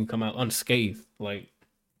me and think you can come out unscathed. Like,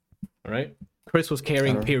 all right? Chris was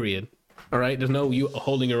carrying, period. All right? There's no you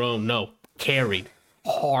holding your own. No. Carried.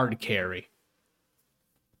 Hard carry.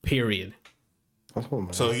 Period. I was holding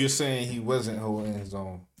my So own. you're saying he wasn't holding his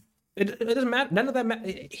own? It doesn't matter. None of that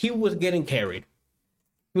matter. He was getting carried.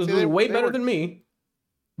 He was See, doing way they better were- than me,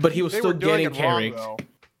 but he was They still were doing getting it wrong, carried. though.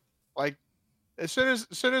 Like as soon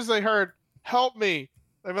as they heard "help me,"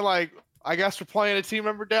 they were like, I guess we're playing a team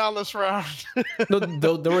member down this round.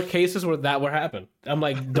 No, there were cases where that would happen. I'm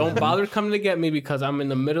like, don't bother coming to get me because I'm in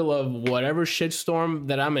the middle of whatever shitstorm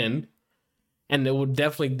that I'm in, and they would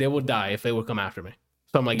die if they would come after me.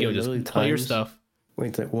 So I'm like, yo, just play your stuff. Wait,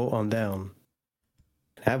 it's like, well, I'm down.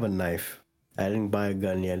 I have a knife. I didn't buy a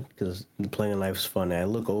gun yet because playing a knife's fun. And I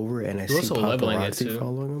look over and I see paparazzi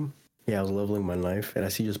following him. Yeah, I was leveling my knife, and I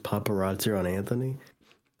see just paparazzi on Anthony.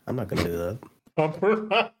 I'm not gonna do that.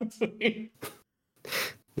 Paparazzi.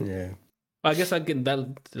 Yeah. I guess I get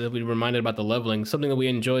that. We reminded about the leveling. Something that we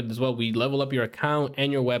enjoyed as well. We level up your account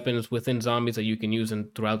and your weapons within zombies that you can use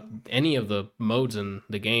throughout any of the modes in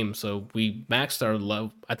the game. So we maxed our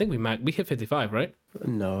level. I think we hit 55, right?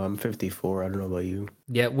 No, I'm 54. I don't know about you.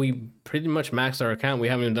 Yeah, we pretty much maxed our account. We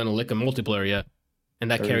haven't even done a lick of multiplayer yet, and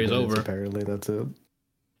that carries over. Apparently, that's it.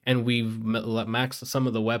 And we've maxed some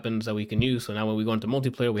of the weapons that we can use. So now when we go into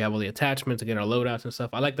multiplayer, we have all the attachments to get our loadouts and stuff.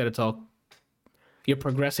 I like that it's all... You're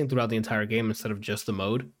progressing throughout the entire game instead of just the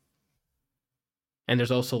mode. And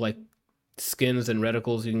there's also like skins and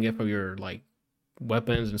reticles you can get from your like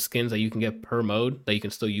weapons and skins that you can get per mode that you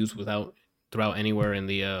can still use throughout anywhere in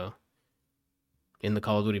the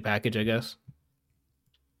Call of Duty package, I guess.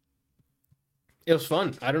 It was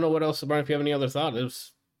fun. I don't know what else, Brian, if you have any other thought.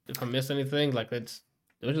 If I missed anything, like it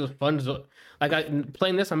was just fun. Like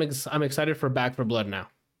playing this, I'm excited for Back 4 Blood now,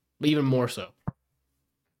 but even more so.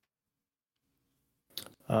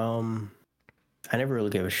 I never really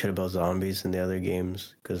gave a shit about zombies in the other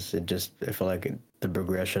games because I felt like the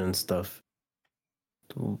progression and stuff.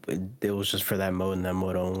 It was just for that mode and that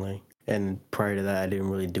mode only. And prior to that, I didn't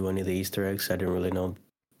really do any of the Easter eggs. I didn't really know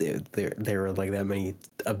there were like that many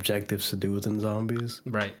objectives to do within zombies.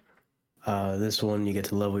 Right. This one you get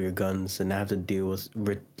to level your guns and not have to deal with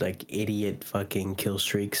like idiot fucking kill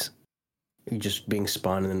streaks. You're just being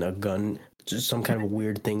spawned in a gun. Just some kind of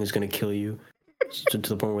weird thing is gonna kill you. To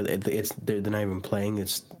the point where they're not even playing.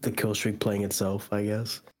 It's the kill streak playing itself, I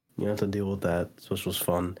guess. You don't have to deal with that, which was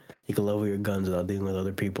fun. You can level your guns without dealing with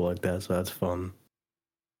other people like that, so that's fun.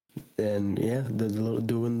 And yeah,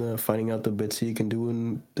 finding out the bits you can do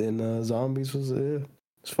in zombies was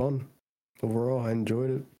it's fun. Overall, I enjoyed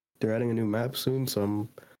it. They're adding a new map soon, so I'm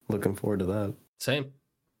looking forward to that. Same.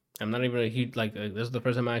 I'm not even a huge this is the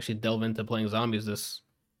first time I actually delve into playing zombies this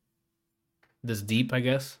deep, I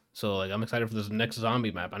guess. So like I'm excited for this next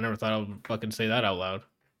zombie map. I never thought I would fucking say that out loud,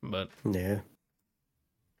 but yeah,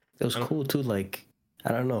 it was cool too. Like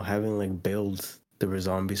I don't know, having like builds that were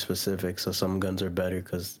zombie specific, so some guns are better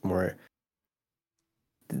because more.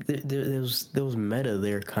 There was meta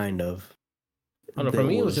there, kind of. I don't know, for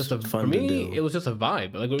me, it was just a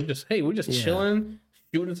vibe. Like we're just chilling,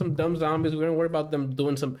 shooting some dumb zombies. We don't worry about them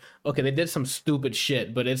doing some. Okay, they did some stupid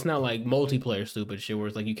shit, but it's not like multiplayer stupid shit where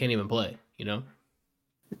it's like you can't even play. You know.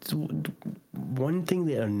 It's one thing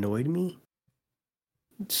that annoyed me.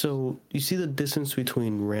 So you see the distance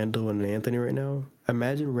between Randall and Anthony right now?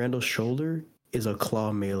 Imagine Randall's shoulder is a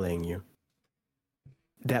claw meleeing you.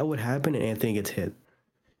 That would happen and Anthony gets hit.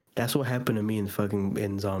 That's what happened to me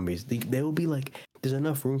in zombies. They will be like, there's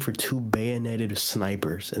enough room for 2 bayoneted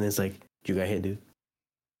snipers, and it's like, you got hit, dude.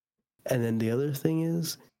 And then the other thing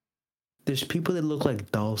is, there's people that look like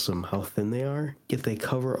Dalsum, how thin they are, yet they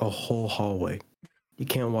cover a whole hallway. You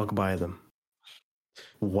can't walk by them.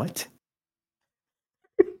 What?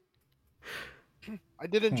 I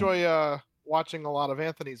did enjoy watching a lot of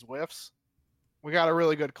Anthony's whiffs. We got a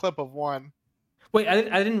really good clip of one. Wait,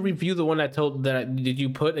 I didn't review the one did you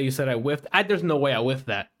put that you said I whiffed? There's no way I whiffed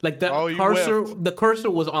that. Like the cursor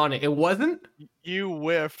was on it. It wasn't? You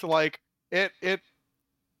whiffed like it.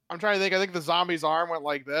 I'm trying to think. I think the zombie's arm went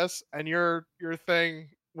like this, and your thing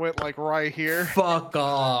went like right here. Fuck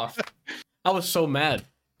off. I was so mad.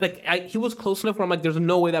 Like he was close enough where I'm like, there's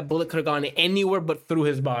no way that bullet could have gone anywhere but through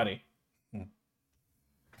his body.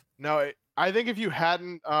 No, I think if you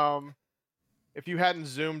hadn't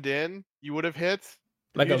zoomed in, you would have hit.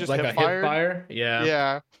 Like a hip fire? Yeah.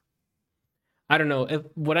 Yeah. I don't know.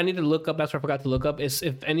 What I need to look up, that's what I forgot to look up, is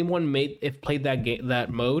if anyone played that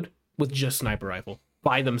mode with just sniper rifle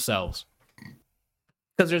by themselves.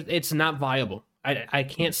 Because it's not viable. I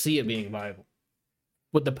can't see it being viable.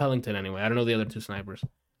 With the Pellington anyway. I don't know the other 2 snipers.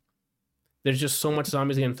 There's just so much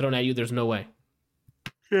zombies getting thrown at you, there's no way.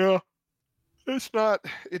 Yeah. It's not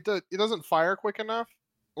it doesn't fire quick enough.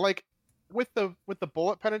 Like with the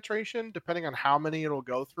bullet penetration, depending on how many it'll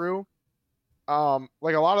go through,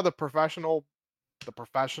 like a lot of the professional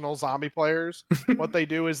zombie players, what they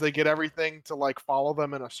do is they get everything to like follow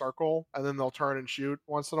them in a circle and then they'll turn and shoot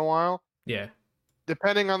once in a while. Yeah.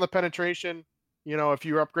 Depending on the penetration, if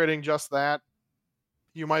you're upgrading just that,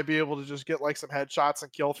 you might be able to just get like some headshots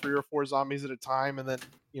and kill 3 or 4 zombies at a time, and then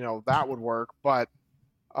that would work. But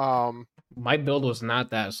My build was not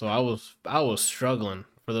that, so I was struggling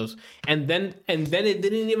for those. And then it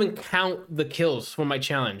didn't even count the kills for my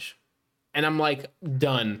challenge. And I'm like,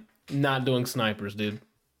 done. Not doing snipers, dude.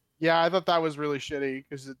 yeah, I thought that was really shitty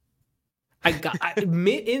because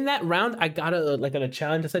In that round, I got a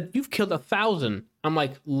challenge that said you've killed 1,000. I'm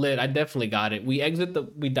like, lit. I definitely got it. We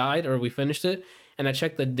died or we finished it, and I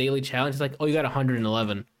checked the daily challenge. It's like, oh, you got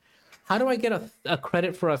 111. How do I get a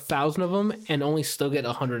credit for 1,000 of them and only still get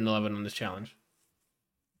 111 on this challenge?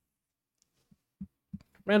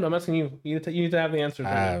 Randall, I'm asking you. You need to have the answer. I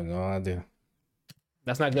have no idea.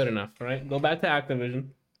 That's not good enough, all right? Go back to Activision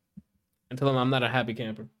and tell them I'm not a happy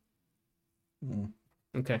camper.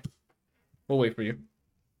 Okay. We'll wait for you.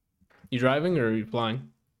 You driving or are you flying?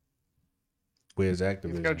 Where's he's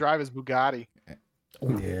Activision? gonna drive his Bugatti.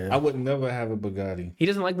 Yeah. I would never have a Bugatti. He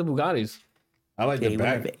doesn't like the Bugattis. I like Yeah, the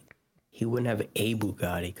back. he wouldn't have a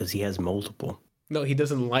Bugatti because he has multiple. No, he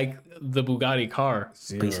doesn't like the Bugatti car.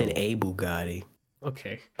 But he said Zero. a Bugatti.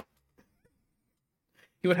 Okay.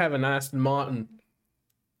 He would have an Aston Martin.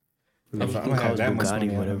 Yeah, If he I'm can gonna call have his that much Bugatti money,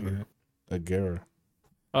 whatever. a Gera.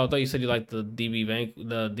 Oh, I thought you said you liked the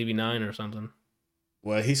the DB9 or something.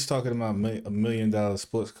 Well, he's talking about $1 million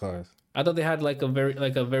sports cars. I thought they had like a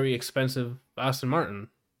very expensive Aston Martin.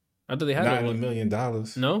 I thought they had Not one. $1 million.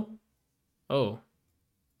 No? Oh.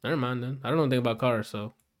 Never mind then. I don't know anything about cars,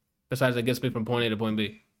 so besides it gets me from point A to point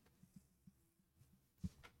B.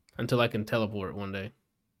 Until I can teleport one day.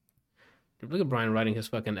 Dude, look at Brian writing his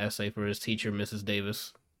fucking essay for his teacher, Mrs.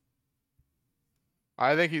 Davis.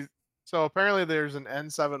 I think he's so apparently there's an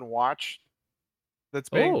N7 watch that's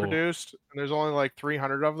being Oh. produced, and there's only like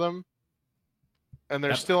 300 of them, and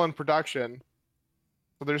they're Yep. still in production.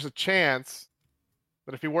 So there's a chance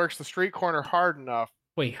that if he works the street corner hard enough,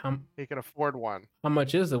 Wait, he can afford one. how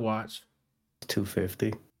much is the watch?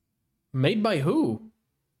 $250. Made by who?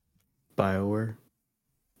 BioWare.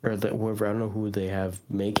 Or whoever, I don't know who they have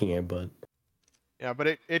making it, but Yeah, but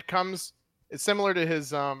it comes. It's similar to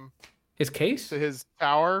His case? his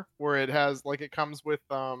tower, where it has like it comes with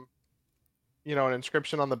an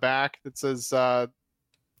inscription on the back that says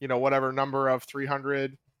whatever number of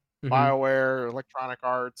 300, Mhm. BioWare, Electronic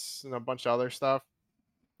Arts, and a bunch of other stuff.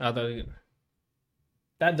 I thought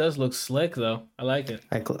that does look slick though. I like it.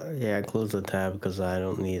 I closed the tab because I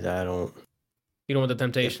don't. You don't want the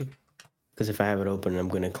temptation? Because if I have it open, I'm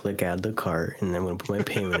going to click add the cart and then I'm going to put my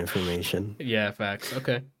payment information. Yeah, facts.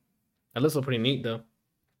 Okay. That looks pretty neat though.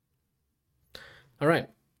 All right.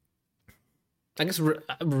 I guess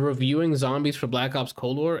reviewing zombies for Black Ops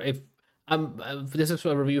Cold War. If this is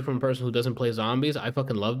a review from a person who doesn't play zombies, I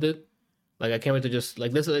fucking loved it. Like I can't wait to just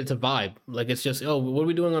like this. It's a vibe. Like it's just what are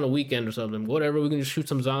we doing on a weekend or something? Whatever. We can just shoot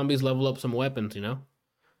some zombies, level up some weapons.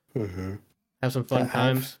 Mm-hmm. Have some fun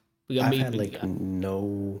times. I've had like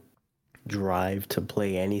no drive to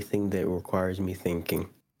play anything that requires me thinking.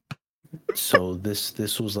 So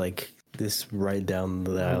this was like this right down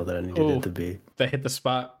the aisle that I needed it to be. That hit the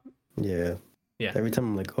spot. Yeah. Yeah. Every time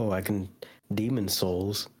I'm like, oh, I can Demon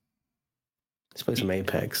Souls. Let's play some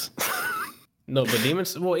Apex. No, but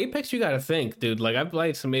Demons. Well, Apex, you gotta think, dude. Like I've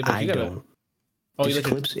played some Apex. I You gotta. don't. Oh, you These like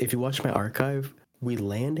clips, if you watch my archive, we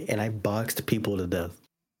land and I boxed people to death.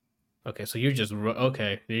 Okay, so you're just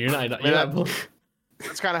okay. You're not. Yeah.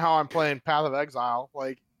 That's kind of how I'm playing Path of Exile.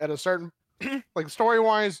 Like at a certain, like story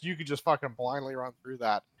wise, you could just fucking blindly run through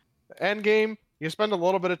that. The end game, you spend a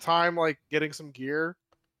little bit of time like getting some gear,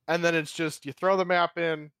 and then it's just you throw the map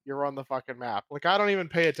in, you run the fucking map. Like I don't even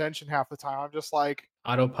pay attention half the time. I'm just like,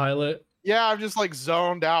 Autopilot. yeah, I'm just like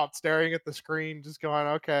zoned out, staring at the screen, just going,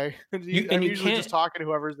 okay. I'm usually just talking to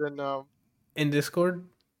whoever's in Discord.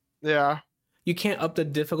 Yeah. You can't up the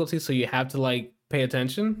difficulty, so you have to like pay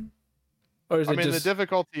attention. Or is I it mean, just the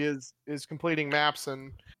difficulty is completing maps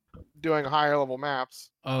and doing higher level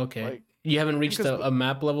maps. okay? like, You haven't reached because- a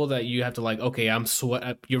map level that you have to like. Okay, I'm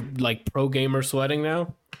sweat. You're like pro gamer sweating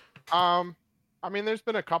now. I mean, there's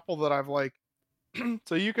been a couple that I've like.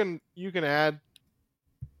 So you can add.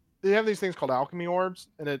 They have these things called alchemy orbs,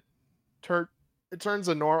 and it turns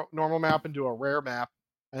a normal map into a rare map,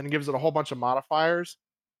 and gives it a whole bunch of modifiers.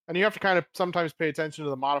 And you have to kind of sometimes pay attention to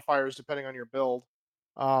the modifiers depending on your build.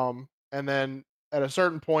 And then at a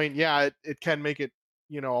certain point, yeah, it can make it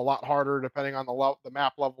a lot harder depending on the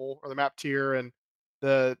map level or the map tier and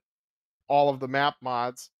all of the map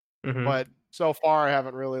mods. Mhm. But so far, I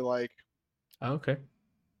haven't really like Okay,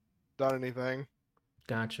 done anything.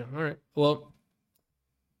 gotcha. All right. Well,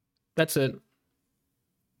 that's it.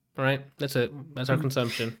 All right, that's it. That's our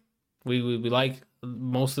consumption. We like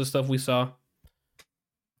most of the stuff we saw.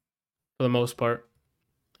 for the most part.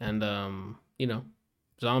 And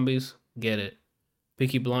zombies, get it.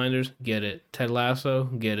 Peaky Blinders, get it. Ted Lasso,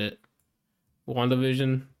 get it.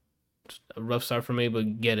 WandaVision, a rough start for me,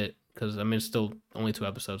 but get it. Because, it's still only 2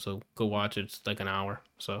 episodes, so go watch it. It's like an hour,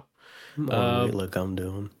 so. Like I'm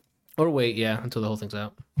doing. Or wait, until the whole thing's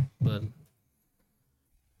out. But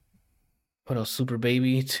what else? Super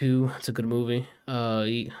Baby 2, it's a good movie. Star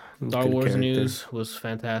Good Wars character. news was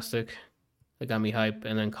fantastic. It got me hype.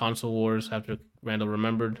 And then Console Wars, after Randall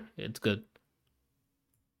remembered, it's good.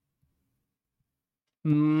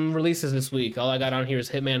 Releases this week. All I got on here is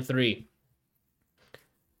Hitman 3.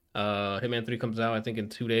 Hitman 3 comes out, I think, in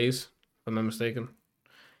 2 days, if I'm not mistaken.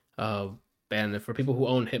 And for people who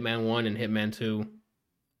own Hitman 1 and Hitman 2,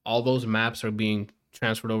 all those maps are being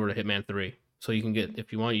transferred over to Hitman 3. So you can get,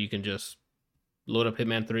 if you want, you can just load up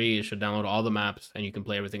Hitman 3. It should download all the maps, and you can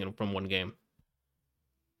play everything from one game.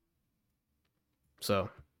 So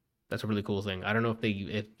that's a really cool thing. I don't know if they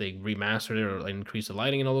remastered it or increased the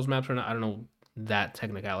lighting in all those maps or not. I don't know that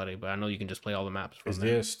technicality, but I know you can just play all the maps from Is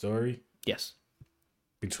there. there a story Yes.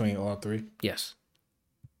 between all 3? Yes.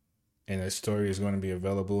 And that story is going to be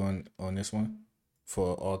available on this one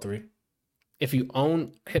for all 3? If you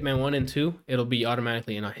own Hitman 1 and 2, it'll be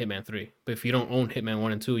automatically in Hitman 3. But if you don't own Hitman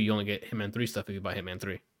 1 and 2, you only get Hitman 3 stuff if you buy Hitman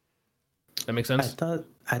 3. That makes I sense? thought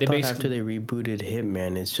basically- after they rebooted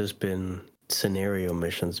Hitman, it's just been scenario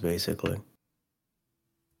missions basically.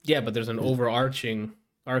 Yeah, but there's an overarching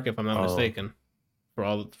arc, if I'm not Oh. mistaken, for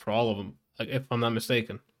all of them. Like, if I'm not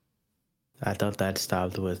mistaken. I thought that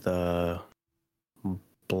stopped with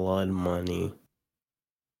Blood Money.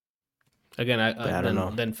 Again, I don't know.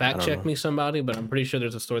 Then fact I don't check know. me somebody, but I'm pretty sure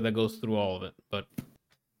there's a story that goes through all of it. But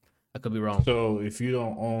I could be wrong. So if you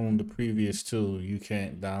don't own the previous 2, you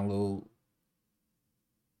can't download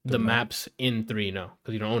The maps in 3, no,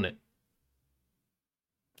 because you don't own it.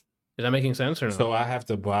 Is that making sense or no? So I have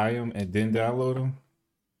to buy them and then download them?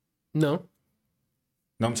 No.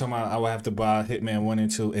 No, I'm talking about I would have to buy Hitman 1 and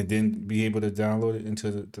 2 and then be able to download it into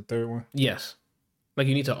the third one? Yes. Like,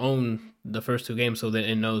 you need to own the first 2 games so that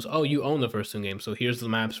it knows, oh, you own the first 2 games, so here's the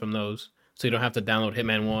maps from those. So you don't have to download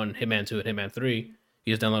Hitman 1, Hitman 2, and Hitman 3.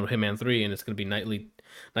 You just download Hitman 3, and it's going to be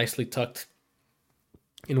nicely tucked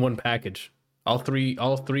in one package. All three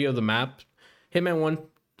of the maps, Hitman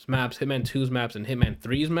 1's maps, Hitman 2's maps, and Hitman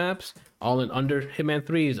 3's maps, all in under Hitman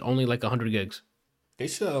 3 is only like 100 gigs. They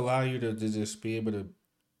should allow you to just be able to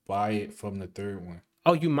buy it from the third one.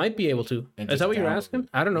 Oh, you might be able to. And Is that just what you're download asking? it.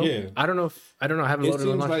 I don't know. Yeah. I don't know. I haven't loaded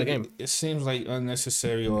and launched the game. It seems like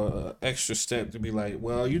unnecessary or an extra step to be like,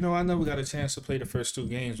 well, I never got a chance to play the first 2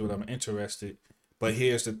 games, but I'm interested. But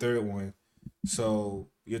here's the third one. So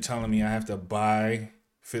you're telling me I have to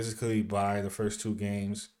physically buy the first 2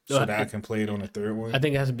 games so that I can play it on the third one? I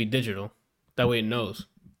think it has to be digital. That way it knows.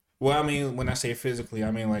 Well, I mean, when I say physically, I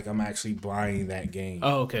mean like I'm actually buying that game.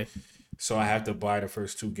 Oh, okay. So I have to buy the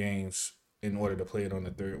first 2 games in order to play it on the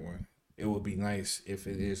third one. It would be nice if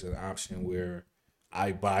it is an option where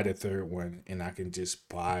I buy the third one and I can just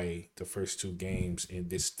buy the first 2 games and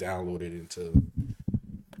just download it into.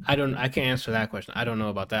 I can't answer that question. I don't know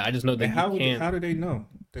about that. I just know that And how you can't. how do they know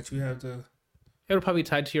that you have to? It'll probably be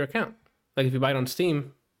tied to your account. Like if you buy it on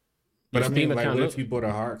Steam, But your I mean, Steam like, account. what if you bought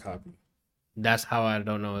a hard copy? That's how I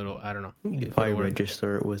don't know. I don't know. You If probably it works.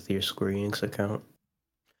 register it with your Square Enix account.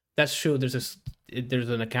 That's true. There's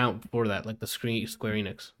an account for that, like the Square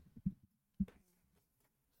Enix.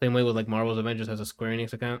 Same way with like Marvel's Avengers has a Square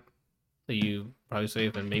Enix account that you probably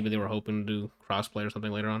save, and maybe they were hoping to do crossplay or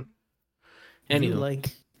something later on. You Anywho,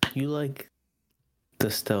 like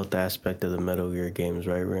the stealth aspect of the Metal Gear games,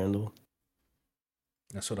 right, Randall?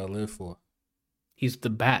 That's what I live for. he's the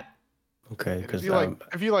Bat. Okay, If because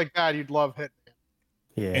you like that, you'd love Hitman.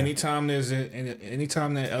 yeah, Anytime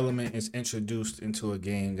anytime that element is introduced into a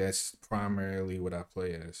game, that's primarily what I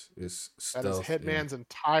play as. Is That is stealth. Hitman's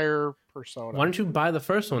entire persona. Why don't you buy the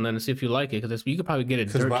first one then and see if you like it? Because you could probably get it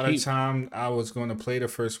Because dirt by the cheap. time I was going to play the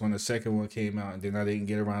first one, the second one came out, and then I didn't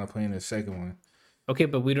get around to playing the second one. Okay,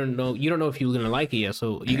 but we don't know. You don't know if you're gonna like it yet,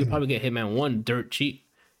 so you could probably get Hitman 1 dirt cheap.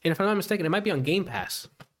 And if I'm not mistaken, it might be on Game Pass.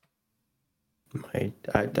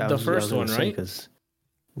 the first one, right? Because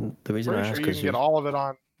the reason I Pretty ask sure you is can get all of it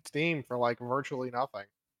on Steam for like virtually nothing.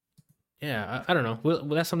 Yeah, I don't know. Well,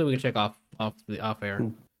 that's something we can check off air.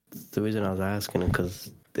 the reason I was asking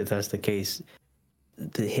because if that's the case,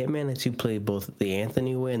 the Hitman that you play both the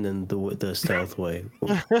Anthony way and then the stealth way,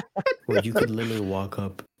 where you could literally walk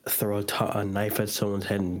up, throw a knife at someone's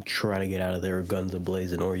head and try to get out of there with guns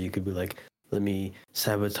ablazing, or you could be like, let me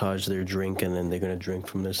sabotage their drink, and then they're gonna drink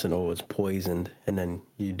from this, and it's poisoned, and then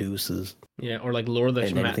you deuces Yeah, or like lure the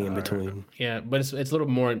and anything in between. Yeah, but it's a little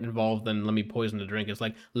more involved than let me poison the drink. It's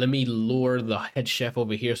like let me lure the head chef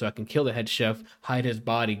over here so I can kill the head chef, hide his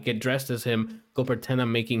body, get dressed as him, go pretend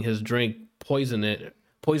I'm making his drink, poison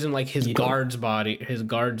like his guard's body, his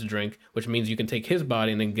guard's drink, which means you can take his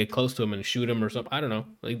body and then get close to him and shoot him or something. I don't know.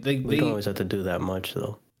 Like We don't always have to do that much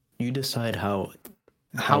though. You decide how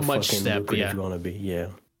much fucking step, lucrative you want to be. Yeah.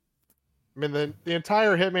 I mean, the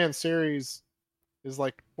entire Hitman series is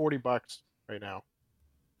like $40 right now,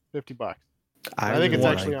 $50. I think it's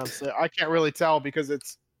actually on sale. I can't really tell because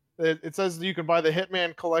it says you can buy the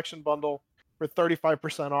Hitman collection bundle for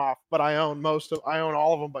 35% off, but I own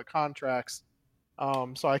all of them but contracts.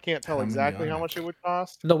 So I can't tell exactly how much it would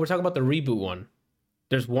cost. No, we're talking about the reboot one.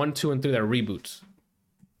 There's 1, 2, and 3 that are reboots.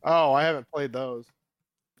 Oh, I haven't played those.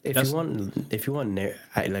 If you want,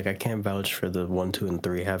 I can't vouch for the 1, 2, and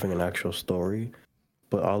 3 having an actual story,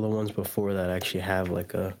 but all the ones before that actually have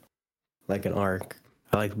like an arc.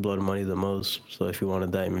 I like Blood Money the most, so if you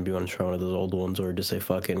wanted that, maybe you want to try one of those old ones, or just say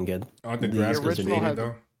fuck it and get. Aren't the graphics dated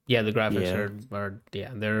though? Yeah, the graphics are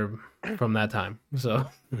they're from that time. So.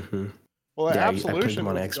 Mm-hmm. Well, yeah, Absolution I played them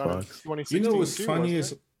on Xbox. You know what's funny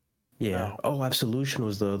is. Yeah. No. Oh, Absolution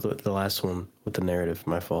was the last one with the narrative.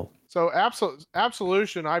 My fault. So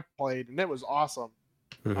Absolution I played and it was awesome.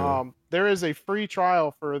 Mm-hmm. There is a free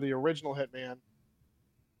trial for the original Hitman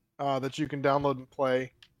that you can download and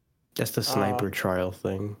play. That's the sniper trial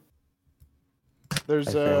thing.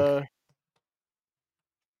 There's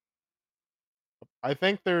I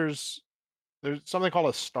think there's something called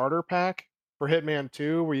a starter pack for Hitman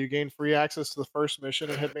 2 where you gain free access to the first mission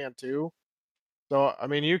in Hitman 2. So I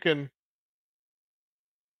mean you can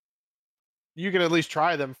at least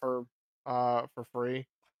try them for free.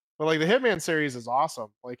 But like the Hitman series is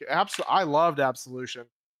awesome. Like I loved Absolution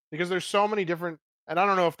because there's so many different, and I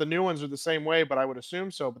don't know if the new ones are the same way, but I would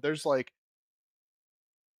assume so, but there's like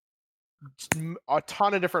a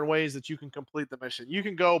ton of different ways that you can complete the mission. You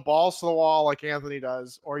can go balls to the wall like Anthony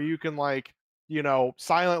does, or you can like,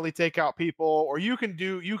 silently take out people, or you can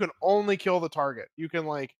only kill the target. You can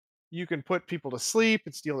put people to sleep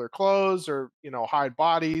and steal their clothes, or hide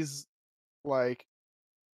bodies, like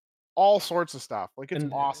all sorts of stuff. Like it's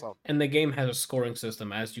awesome. And the game has a scoring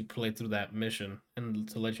system as you play through that mission, and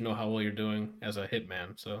to let you know how well you're doing as a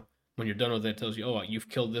hitman. So when you're done with it, it tells you, oh, you've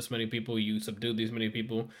killed this many people, you subdued these many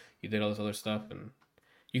people, you did all this other stuff, and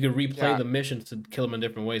you can replay the missions to kill them in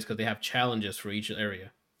different ways because they have challenges for each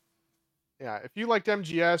area. Yeah, if you liked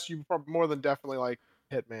MGS, you probably more than definitely like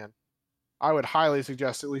Hitman. I would highly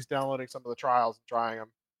suggest at least downloading some of the trials and trying them.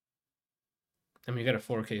 I mean, you got a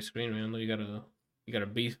 4K screen, man. You got a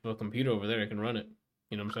beast of a computer over there that can run it.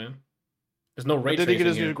 You know what I'm saying? There's no ray tracing. Did he get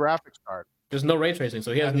his new graphics card? There's no ray tracing,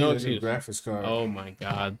 so he has no excuse. Graphics card. Oh my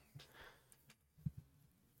god.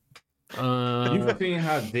 You've seen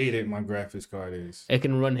how dated my graphics card is. It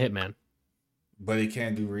can run Hitman, but it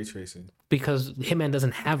can't do ray tracing because Hitman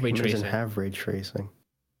doesn't have ray tracing. Doesn't have ray tracing.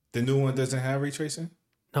 The new one doesn't have ray tracing.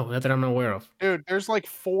 No, not that I'm aware of. Dude, there's like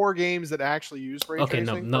 4 games that actually use ray tracing.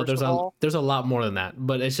 Okay, no, there's a lot more than that.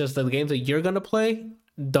 But it's just that the games that you're gonna play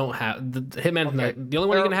don't have the Hitman. Okay. The only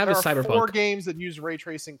one you're gonna have is Cyberpunk. 4 games that use ray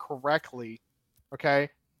tracing correctly. Okay.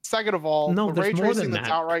 Second of all, the ray tracing that's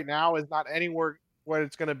out right now is not anywhere what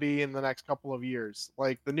it's gonna be in the next couple of years.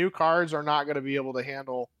 Like the new cards are not gonna be able to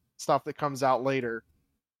handle stuff that comes out later,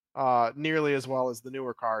 nearly as well as the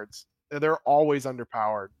newer cards. They're always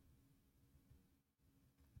underpowered.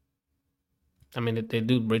 I mean, they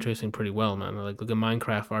do ray tracing pretty well, man. Like, look at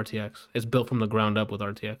Minecraft RTX. It's built from the ground up with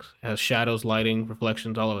RTX. It has shadows, lighting,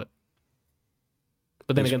 reflections, all of it.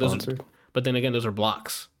 But then again, those are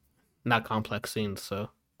blocks, not complex scenes.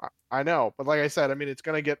 So I know, but like I said, I mean, it's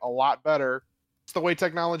gonna get a lot better. It's the way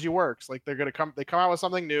technology works. Like they come out with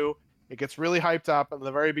something new. It gets really hyped up, and in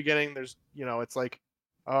the very beginning, there's it's like,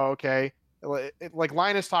 oh, okay. Like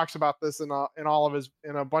Linus talks about this in a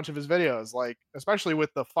bunch of his videos, like especially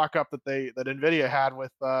with the fuck up that Nvidia had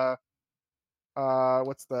with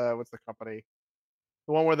what's the company,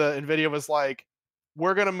 the one where the Nvidia was like,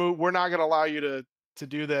 we're not gonna allow you to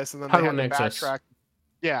do this, and then they had to backtrack.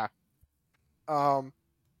 Yeah.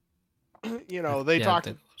 They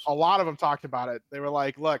talked. A lot of them talked about it. They were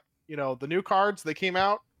like, look, the new cards they came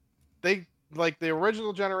out, they like the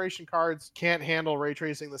original generation cards can't handle ray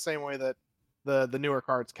tracing the same way that the newer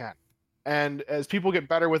cards can. And as people get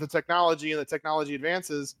better with the technology and the technology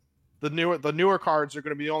advances, the newer cards are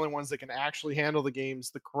going to be the only ones that can actually handle the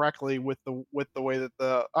games correctly with the way that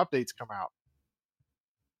the updates come out.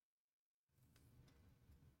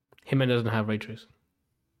 Hitman doesn't have ray tracing.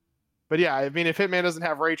 But yeah, I mean, if Hitman doesn't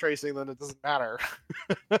have ray tracing, then it doesn't matter.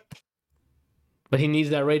 But he needs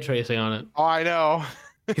that ray tracing on it. Oh, I know.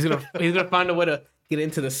 He's gonna find a way to get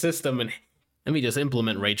into the system and let me just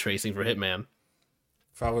implement ray tracing for Hitman.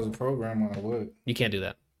 If I was a programmer, I would. You can't do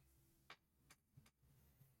that.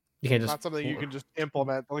 You can't just Not something you can just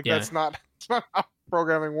implement. Like Yeah. that's not how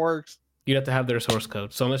programming works. You'd have to have their source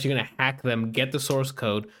code. So unless you're gonna hack them, get the source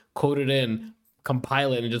code, code it in,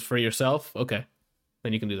 compile it, and just for yourself, okay,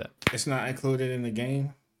 then you can do that. It's not included in the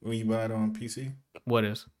game when you buy it on PC. What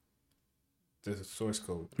is? The source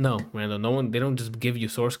code. No, Randall. No one. They don't just give you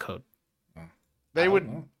source code. They I don't would.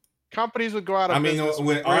 know. Companies would go out of I mean, business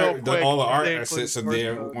when real art, quick all the if art they assets are include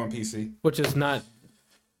there source code. on PC. Which is not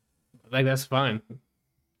like that's fine.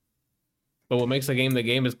 But what makes the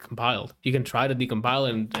game is compiled. You can try to decompile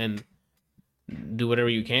it and do whatever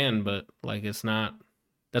you can, but like it's not.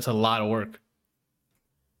 That's a lot of work.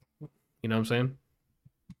 You know what I'm saying?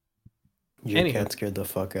 Your Anywho. cat scared the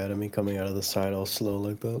fuck out of me coming out of the side all slow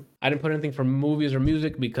like that. I didn't put anything for movies or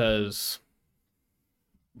music because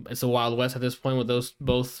it's a Wild West at this point with those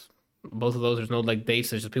both of those. There's no like dates.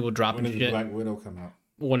 There's just people dropping When did shit Black Widow come out?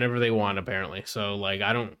 whenever they want, apparently. So like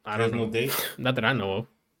I don't There's know. no date. Not that I know of.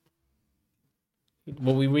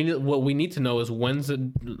 What we need to know is when's it?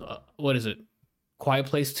 What is it? Quiet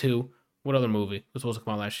Place 2. What other movie was supposed to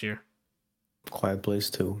come out last year? Quiet Place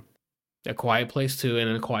 2. A Quiet Place 2 and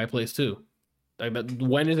then A Quiet Place 2. Like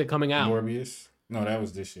when is it coming out? Morbius. No, that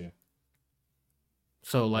was this year.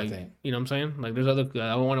 So I like think. you know what I'm saying? Like there's other.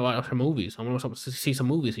 I want to watch some movies. I want to see some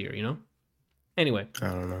movies here. You know. Anyway, I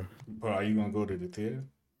don't know. But are you gonna go to the theater?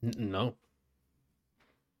 no.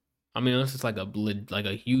 I mean, unless it's like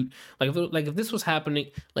a huge if this was happening,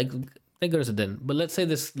 like thank goodness it didn't. But let's say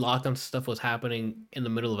this lockdown stuff was happening in the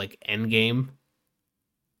middle of like Endgame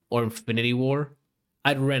or Infinity War,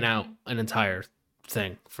 I'd rent out an entire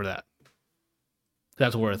thing for that.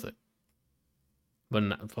 That's worth it. But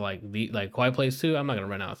not for like Quiet Place 2, I'm not gonna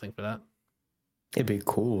rent out a thing for that. It'd be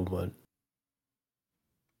cool, but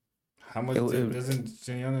How much doesn't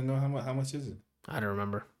Janiana know how much is it? I don't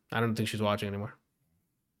remember. I don't think she's watching anymore.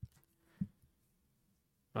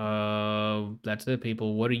 That's it,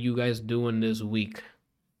 people. What are you guys doing this week?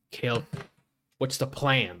 Kale, what's the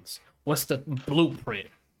plans? What's the blueprint?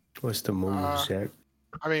 what's the moves, Jack?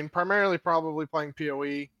 I mean, primarily probably playing PoE.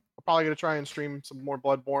 I'm probably gonna try and stream some more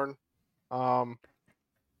Bloodborne.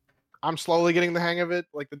 I'm slowly getting the hang of it.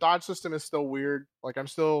 Like the dodge system is still weird. Like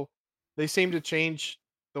they seem to change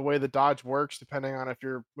the way the dodge works depending on if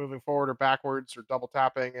you're moving forward or backwards or double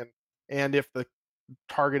tapping and if the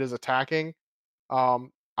target is attacking.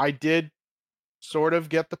 I did sort of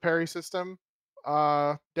get the parry system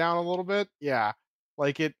down a little bit. Yeah.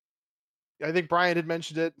 Like I think Brian had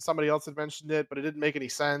mentioned it, and somebody else had mentioned it, but it didn't make any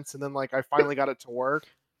sense. And then like I finally got it to work,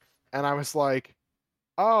 and I was like,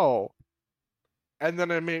 oh. And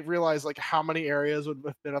then I realize like how many areas would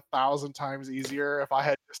have been 1,000 times easier if I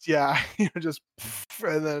had just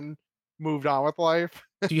and then moved on with life.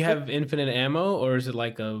 Do you have infinite ammo, or is it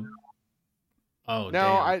like a? Oh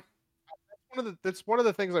No, damn. that's one of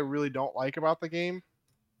the things I really don't like about the game.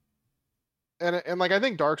 And like I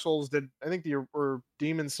think Dark Souls did, I think or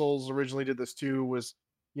Demon Souls originally did this too. Was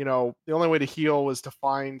the only way to heal was to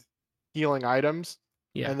find healing items,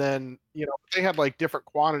 Yeah. and then they had like different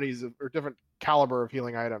quantities or different caliber of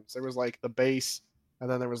healing items. There was like the base, and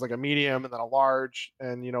then there was like a medium, and then a large,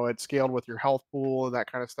 and it scaled with your health pool and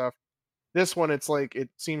that kind of stuff. This one, it's like it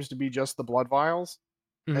seems to be just the blood vials,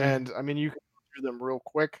 Mhm. and I mean you can go through them real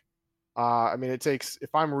quick. I mean, it takes,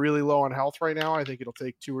 if I'm really low on health right now, I think it'll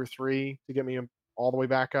take 2 or 3 to get me all the way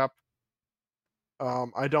back up.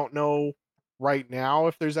 I don't know right now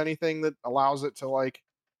if there's anything that allows it to like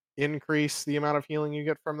increase the amount of healing you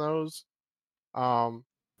get from those. I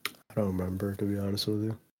don't remember, to be honest with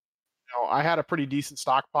you. I had a pretty decent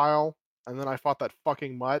stockpile, and then I fought that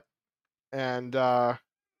fucking mutt, and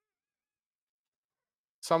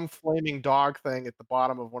some flaming dog thing at the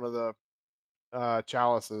bottom of one of the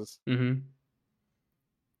chalices. Mm-hmm.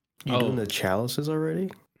 You doing the chalices already?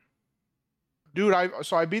 Dude, I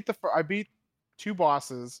beat I beat 2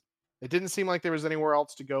 bosses. It didn't seem like there was anywhere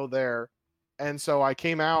else to go there, and so I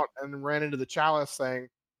came out and ran into the chalice thing,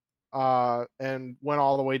 and went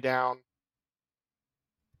all the way down.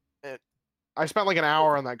 I spent like an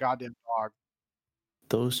hour on that goddamn dog.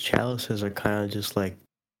 Those chalices are kind of just like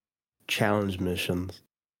challenge missions.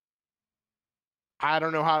 I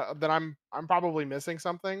don't know how. Then I'm probably missing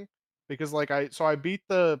something, because like I beat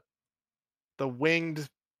the winged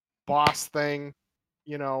boss thing,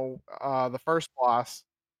 the first boss,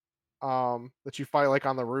 that you fight like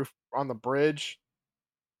on the roof on the bridge.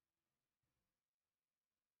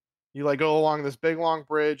 You like go along this big long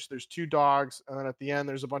bridge. There's 2 dogs, and then at the end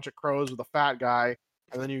there's a bunch of crows with a fat guy,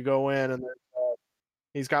 and then you go in, and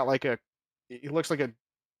he's got like he looks like a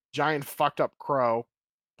giant fucked up crow.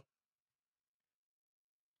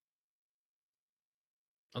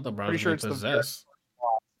 I thought Brian Pretty was sure being it's the possessed.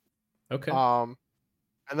 Okay. And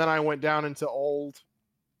then I went down into Old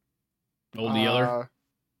Yeller.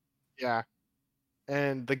 Yeah.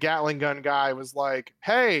 And the Gatling gun guy was like,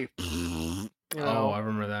 "Hey," I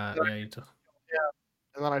remember that. Yeah.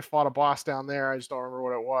 And then I fought a boss down there. I just don't remember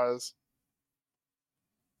what it was.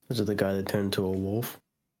 Was it the guy that turned into a wolf?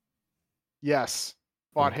 Yes,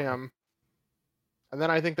 fought Okay. him. And then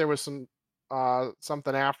I think there was some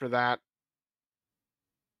something after that.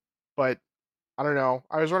 But I don't know.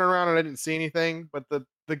 I was running around and I didn't see anything. But the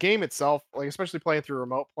game itself, like especially playing through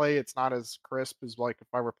remote play, it's not as crisp as like if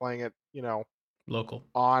I were playing it, Local.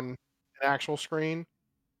 on an actual screen.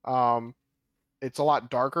 It's a lot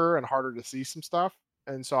darker and harder to see some stuff,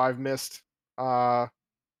 and so I've missed some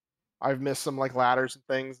like ladders and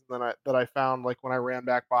things that I found like when I ran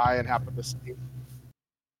back by and happened to see.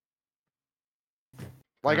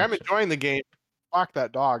 Like I'm Gotcha. enjoying the game. Fuck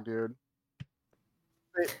that dog, dude.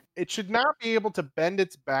 It should not be able to bend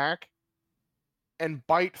its back and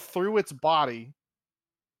bite through its body.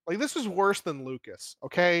 Like this is worse than Lucas,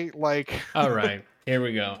 okay? Like All right, here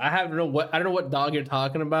we go. I don't know what dog you're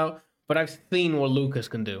talking about, but I've seen what Lucas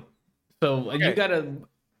can do. So you Okay. gotta.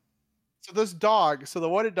 So this dog,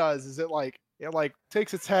 what it does is it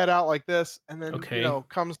takes its head out like this and then Okay.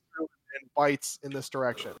 comes through and bites in this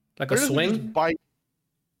direction. Like But a it doesn't just swing? bite.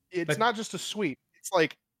 It's Like- not just a sweep. It's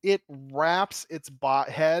like it wraps its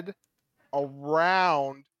head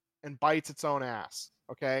around and bites its own ass.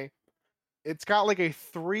 Okay, it's got like a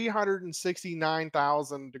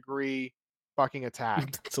 369,000 degree fucking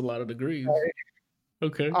attack. That's a lot of degrees.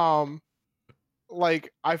 Okay.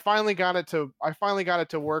 Like I finally got it to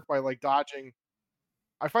work by like dodging.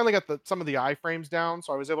 I finally got some of the iframes down,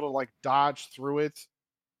 so I was able to like dodge through it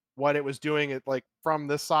when it was doing it. Like from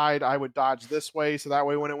this side, I would dodge this way, so that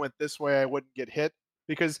way when it went this way, I wouldn't get hit.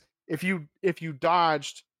 Because if you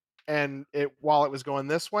dodged and while it was going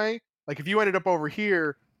this way, like if you ended up over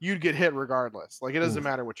here, you'd get hit regardless. Like it doesn't Oof.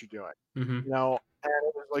 matter what you're doing, Mm-hmm. and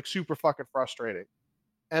it was like super fucking frustrating.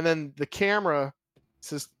 And then the camera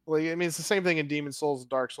system, it's the same thing in Demon Souls and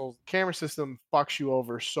Dark Souls. The camera system fucks you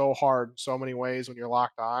over so hard in so many ways when you're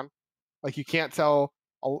locked on. Like you can't tell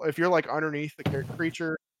if you're like underneath the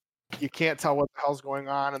creature, you can't tell what the hell's going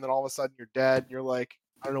on, and then all of a sudden you're dead. And you're like,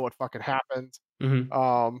 I don't know what fucking happened.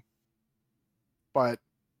 Mm-hmm. But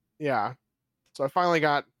yeah, so I finally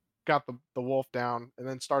got the wolf down, and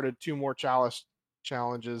then started 2 more chalice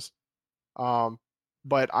challenges.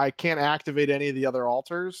 But I can't activate any of the other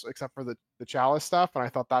altars except for the chalice stuff, and I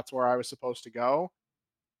thought that's where I was supposed to go.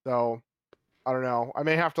 So I don't know. I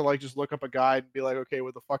may have to like just look up a guide and be like, okay,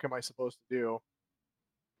 what the fuck am I supposed to do?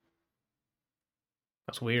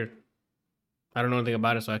 That's weird. I don't know anything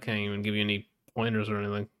about it, so I can't even give you any pointers or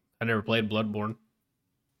anything. I never played Bloodborne.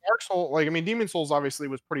 Dark Souls, Demon Souls obviously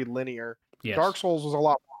was pretty linear. Yes. Dark Souls was a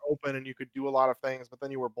lot more open, and you could do a lot of things, but then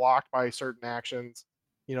you were blocked by certain actions.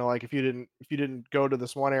 Like if you didn't go to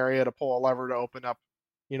this one area to pull a lever to open up,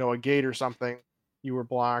 a gate or something, you were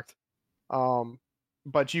blocked.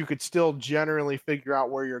 But you could still generally figure out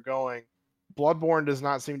where you're going. Bloodborne does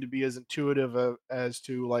not seem to be as intuitive as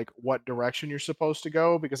to like what direction you're supposed to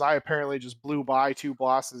go, because I apparently just blew by 2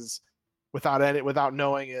 bosses without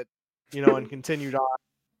knowing it, and continued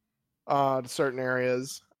on to certain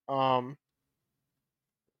areas. But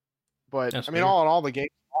That's I mean, weird. all in all, the game's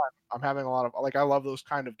fun. I'm having a lot of I love those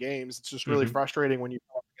kind of games. It's just really Mhm. frustrating when you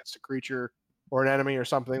come up against a creature or an enemy or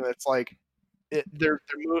something that's like their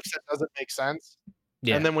moveset doesn't make sense.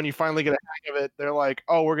 Yeah. And then when you finally get a hang of it, they're like,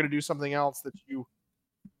 "Oh, we're gonna do something else that you."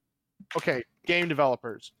 Okay, game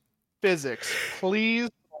developers, physics, please,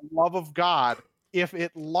 for the love of God, if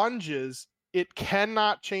it lunges, it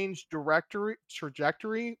cannot change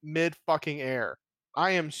trajectory mid fucking air.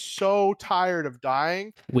 I am so tired of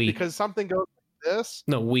dying because something goes like this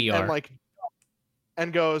No, we are.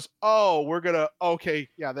 and goes, "Oh, we're gonna okay,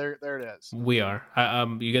 yeah, there it is." We are.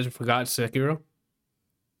 You guys forgot Sekiro?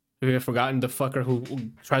 Have you forgotten the fucker who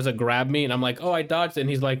tries to grab me and I'm like, oh, I dodged it, and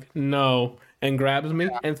he's like, no, and grabs me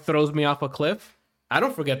and throws me off a cliff? I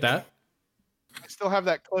don't forget that. I still have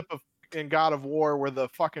that clip in God of War where the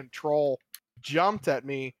fucking troll jumped at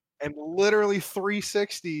me and literally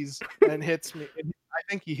 360s and hits me. I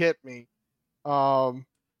think he hit me.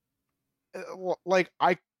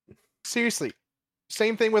 Seriously,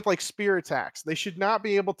 same thing with like spear attacks. They should not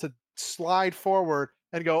be able to slide forward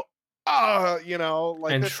and go,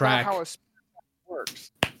 And that's track. not how a spear attack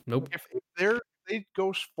works. Nope. If they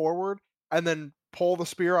go forward and then pull the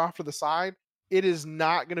spear off to the side, it is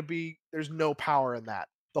not going to be. There's no power in that.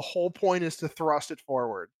 The whole point is to thrust it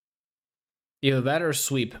forward. Either that or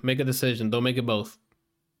sweep. Make a decision. Don't make it both.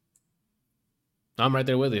 I'm right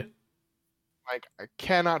there with you. Like, I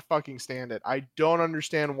cannot fucking stand it. I don't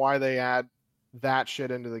understand why they add that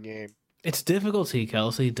shit into the game. It's difficulty,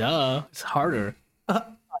 Kelsey. Duh. It's harder.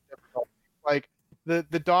 Like the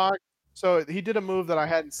dog. So he did a move that I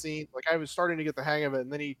hadn't seen. Like, I was starting to get the hang of it,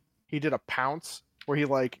 and then he did a pounce where he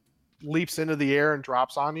like leaps into the air and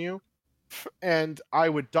drops on you, and I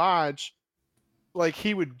would dodge. Like,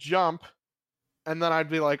 he would jump, and then I'd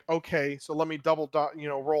be like, okay, so let me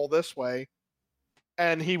roll this way,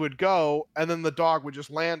 and he would go, and then the dog would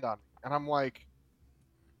just land on me, and I'm like,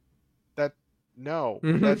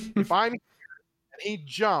 if I'm and he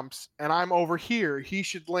jumps and I'm over here, he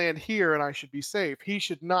should land here and I should be safe. He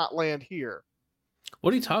should not land here.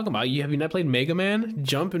 What are you talking about? Have you not played Mega Man?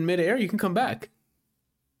 Jump in midair, you can come back.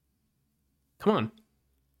 Come on.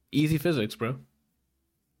 Easy physics, bro.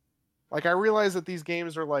 Like, I realize that these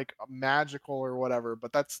games are like magical or whatever,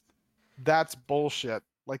 but that's bullshit.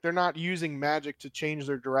 Like, they're not using magic to change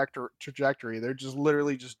their trajectory. They're just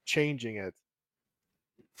literally just changing it.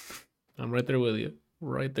 I'm right there with you.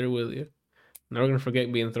 Right there with you. Never gonna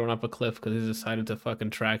forget being thrown off a cliff because he decided to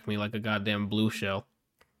fucking track me like a goddamn blue shell.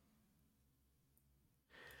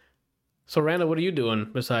 So, Randall, what are you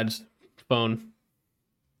doing besides phone?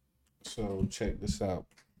 So check this out.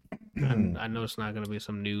 I know it's not gonna be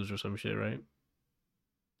some news or some shit, right?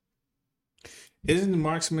 Isn't the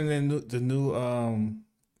Marksman the new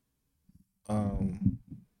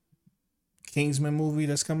Kingsman movie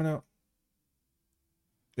that's coming out?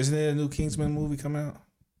 Isn't there a new Kingsman movie coming out?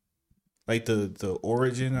 Like the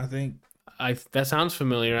origin, I think. That sounds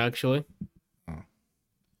familiar, actually. Oh.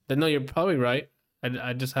 No, you're probably right.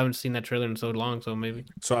 I just haven't seen that trailer in so long, so maybe.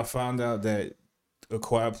 So I found out that A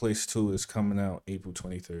Quiet Place 2 is coming out April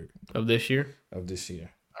 23rd Of this year? of this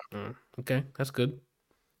year. Okay, that's good.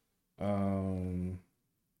 So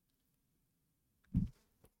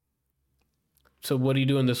what are you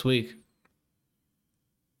doing this week?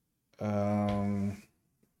 I'm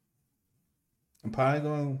probably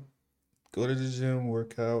going to go to the gym,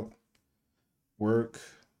 work out, work.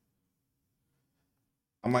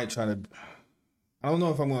 I might try to, I don't know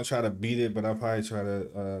if I'm going to try to beat it, but I'll probably try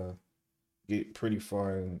to get pretty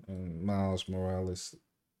far in Miles Morales.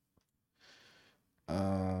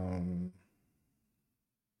 I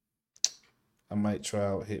might try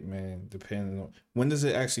out Hitman, depending on, when does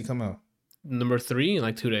it actually come out? Number 3 in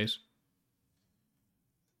like 2 days.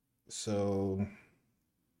 So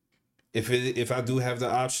if I do have the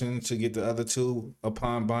option to get the other 2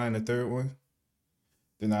 upon buying the third one,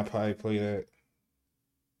 then I'll probably play that.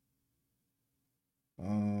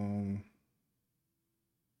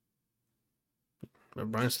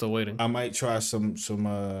 Brian's still waiting. I might try some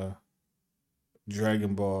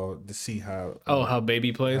Dragon Ball to see how how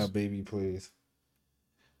Baby plays? how Baby plays.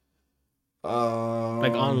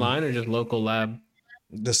 Like online or just local lab?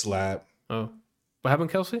 This lab. Oh. What happened,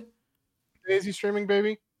 Kelsey? Is he streaming,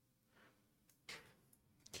 baby?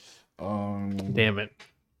 Damn it.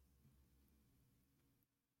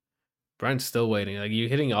 Brian's still waiting. Like, you're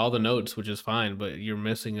hitting all the notes, which is fine, but you're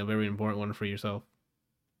missing a very important one for yourself.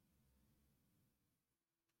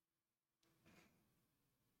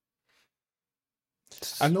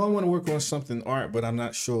 I know I want to work on something art, but I'm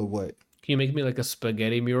not sure what. Can you make me like a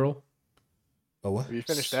spaghetti mural? Oh, what? Have you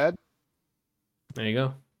finished Ed? There you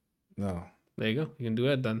go. No, There you go. You can do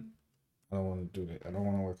it then. I don't want to do that. I don't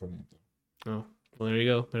want to work on it. Oh, well, there you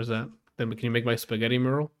go. There's that. Then can you make my spaghetti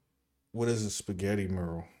mural? What is a spaghetti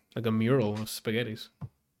mural? Like a mural of spaghettis.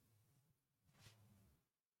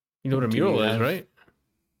 You know what a Do you mural is, have- right?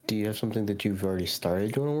 Do you have something that you've already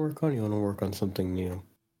started you want to work on? You want to work on something new?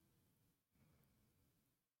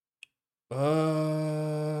 That's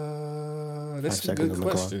 5 a good seconds on the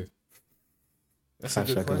clock. question. That's a 5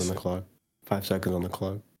 good seconds question. on the clock. 5 seconds on the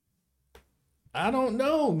clock. I don't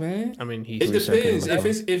know, man. I mean, It 3 seconds depends. on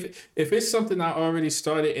the If it's something I already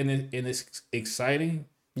started and it's exciting,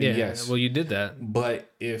 then yeah. yes. Well, you did that.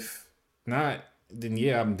 But if not, then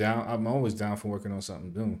yeah, I'm down. I'm always down for working on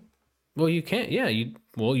something new. Well, you can't. Yeah, you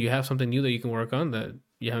have something new that you can work on that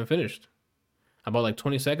you haven't finished. About like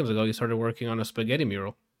 20 seconds ago, you started working on a spaghetti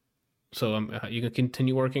mural. So you can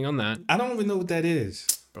continue working on that. I don't even know what that is.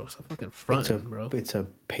 Bro, stop fucking fronting, bro. It's a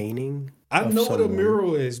painting. I of know what a someone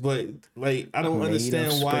mural is, but like I don't made of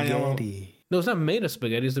understand why. spaghetti. No, it's not made of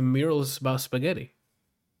spaghetti. The mural is about spaghetti.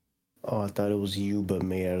 Oh, I thought it was you, but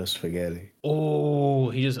made out of spaghetti. Oh,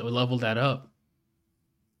 he just leveled that up.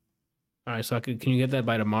 All right, so can you get that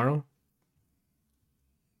by tomorrow?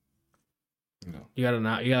 No. You got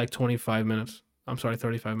like 25 minutes. I'm sorry,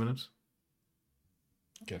 35 minutes.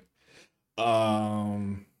 Okay.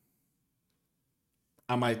 I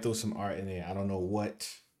might throw some art in there. I don't know what,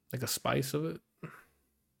 Like a spice of it.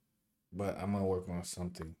 but I'm gonna work on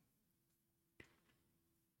something.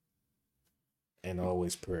 And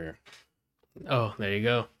always prayer. Oh, there you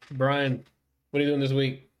go. Brian, what are you doing this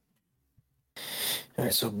week? All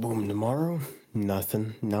right, so boom, tomorrow,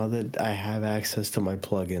 nothing. Now that I have access to my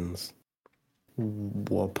plugins,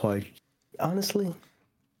 we'll probably, honestly,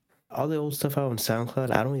 all the old stuff out on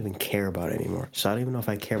SoundCloud, I don't even care about anymore. So I don't even know if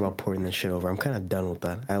I care about porting this shit over. I'm kind of done with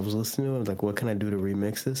that. I was listening to it, I was like, what can I do to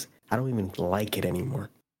remix this? I don't even like it anymore.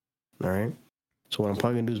 All right? So what I'm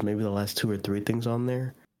probably going to do is maybe the last 2 or 3 things on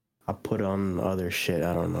there, I'll put on other shit.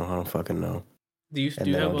 I don't know. I don't fucking know. Do you And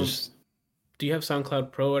do you then have I'll a, just... do you have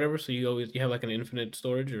SoundCloud Pro or whatever? So you have like an infinite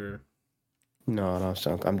storage or? No,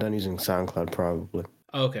 I'm done using SoundCloud probably.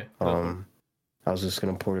 Oh, okay. Cool. I was just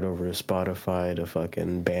gonna port it over to Spotify to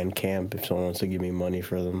fucking Bandcamp if someone wants to give me money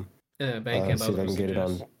for them. Yeah, Bandcamp. See if I can get it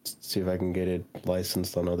on. See if I can get it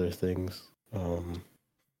licensed on other things. Yeah,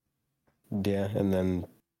 and then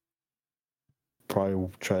probably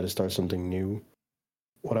try to start something new.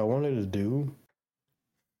 What I wanted to do,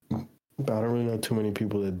 but I don't really know too many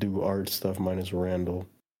people that do art stuff minus Randall.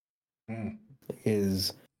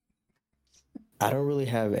 Is I don't really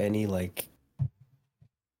have any like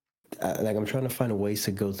I'm trying to find ways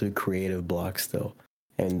to go through creative blocks still.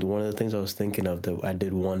 And one of the things I was thinking of that I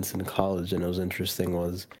did once in college and it was interesting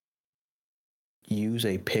was use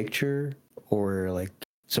a picture or like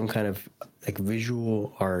some kind of like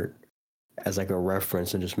visual art as like a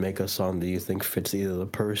reference and just make a song that you think fits either the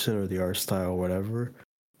person or the art style or whatever.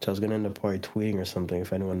 So I was gonna end up probably tweeting or something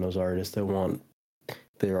if anyone knows artists that want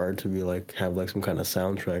their art to be like have like some kind of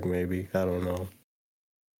soundtrack maybe. I don't know.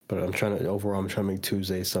 But I'm trying to make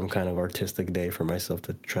Tuesday some kind of artistic day for myself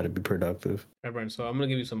to try to be productive. All right, Brian. So I'm gonna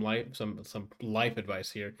give you some life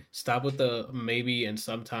advice here. Stop with the maybe and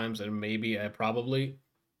sometimes and maybe I probably.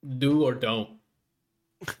 Do or don't.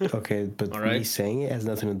 Okay, but All right. me saying it has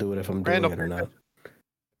nothing to do with if I'm doing Randall. it or not.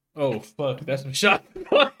 Oh fuck! That's some shot.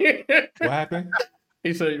 What happened?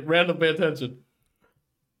 He said, "Randall, pay attention."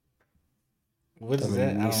 What is I mean, that?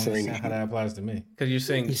 I don't he's saying- understand how that applies to me. Because you're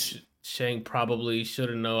saying saying probably,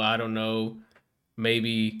 shouldn't know, I don't know,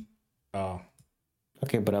 maybe. Oh,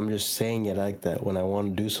 Okay, but I'm just saying it like that. When I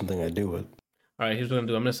want to do something, I do it. All right, here's what I'm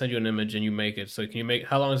doing. I'm gonna send you an image and you make it. So can you make?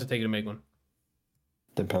 How long does it take you to make one?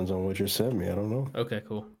 Depends on what you sent me. I don't know. Okay,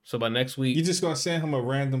 cool. So by next week, you just gonna send him a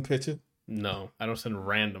random picture? no, I don't send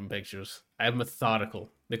random pictures. I have methodical.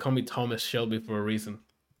 They call me Thomas Shelby for a reason.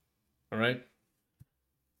 All right.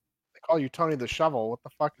 They call you Tony the Shovel. What the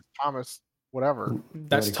fuck is Thomas? Whatever.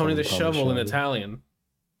 That's Nobody Tony call the me Thomas Shovel in Shelby. Italian.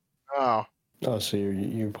 Oh, Oh, so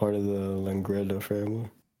you're part of the Langretta family,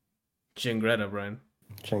 Gingretta, Brian.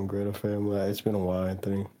 Changretta family. It's been a while, I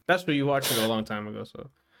think. That's what you watched it a long time ago. So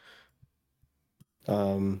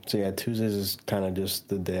So yeah, Tuesdays is kind of just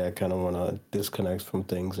the day I kind of want to disconnect from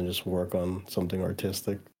things and just work on something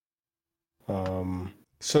artistic.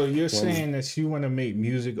 So you're saying that you want to make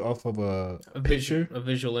music off of a picture? a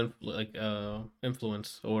visual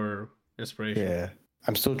influence or inspiration. Yeah,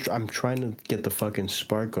 I'm trying to get the fucking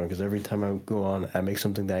spark going because every time I go on, I make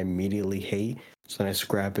something that I immediately hate. So then I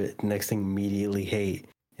scrap it. Next thing, immediately hate,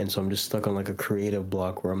 and so I'm just stuck on like a creative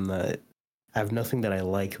block where I have nothing that I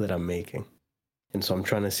like that I'm making, and so I'm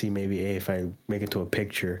trying to see maybe if I make it to a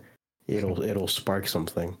picture, it'll spark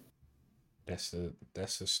something. That's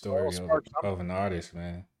the story of an artist,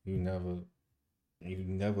 man. You never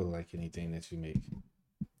like anything that you make.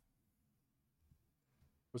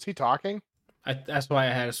 was he talking? That's why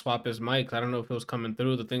I had to swap his mic. I don't know if it was coming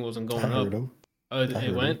through. The thing wasn't I going up. heard him. Oh, I it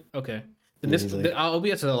heard went? Okay. Then Yeah, he's like- I'll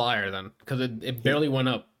be a liar then, because it barely went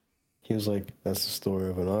up. He was like, "That's the story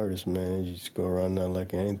of an artist, man. You just go around not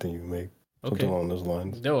liking anything you make." Something Okay. along those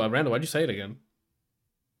lines. No, Randall, why'd you say it again?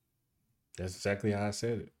 That's exactly how I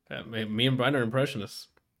said it. Me and Brian are impressionists.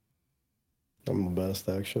 I'm the best,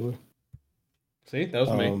 actually. See, that was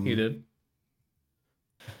me. He did.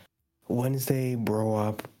 Wednesday, bro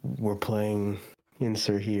up. We're playing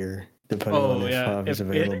insert here, depending on if Fav is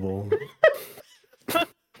available.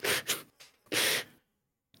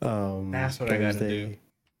 That's what I gotta do.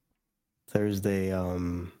 Thursday,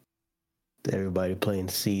 everybody playing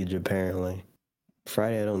Siege apparently.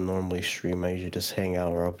 Friday, I don't normally stream. I usually just hang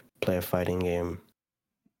out or I'll play a fighting game.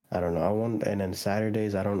 I don't know. And then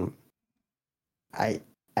Saturdays, I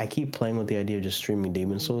keep playing with the idea of just streaming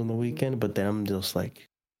Demon's Souls on the weekend, but then I'm just like,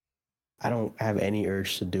 I don't have any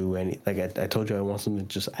urge to do any. Like I told you, I want something.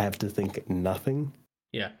 Just I have to think nothing.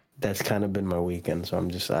 Yeah. That's kind of been my weekend. So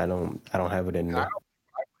I don't have it in And me. I don't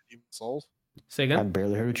play Demon Souls. Say I again.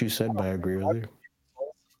 barely heard what you said, but I agree with you.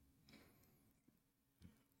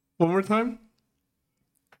 One more time.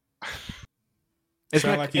 It's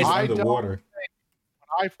Sound not, like he's I don't- underwater.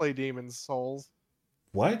 I play Demon Souls.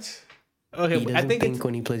 What? okay. He doesn't I think think it's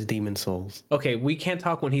when he plays Demon Souls. okay. We can't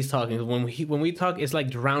talk when he's talking. When we talk, it's like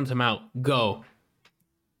drowns him out. Go.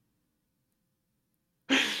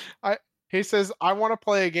 He says, I want to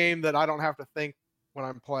play a game that I don't have to think when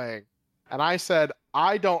I'm playing. And I said,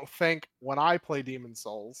 I don't think when I play Demon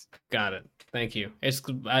Souls. Got it. Thank you. It's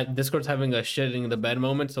Discord's having a shitting the bed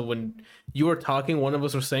moment. So when you were talking, one of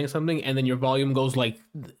us was saying something, and then your volume goes like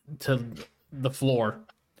to the floor.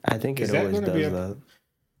 I think Is it that always gonna be does a- that.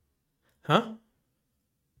 Huh?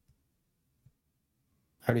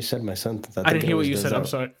 I already said my sentence. I think didn't it hear what always you does said. I'm that.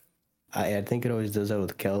 sorry. I think it always does that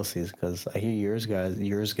with Kelsey's because I hear yours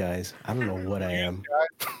guys. I don't know what I am.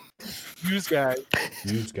 Use guys.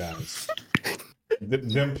 Use guys.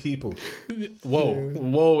 Them people.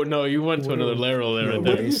 Whoa! No, you went to another level there. Yeah, Right what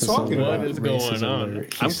there. are you talking What about? is going Racism on?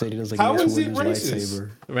 alert. He said he doesn't How like is Mace it Windu's racist?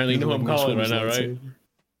 lightsaber. Randy, you know who I'm Mace calling right Windu's now, right? lightsaber.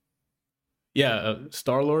 Yeah,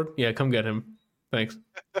 Star Lord. Yeah, come get him. Thanks.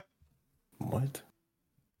 What?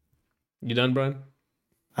 You done, Brian?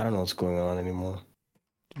 I don't know what's going on anymore.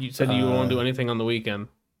 You said you won't do anything on the weekend.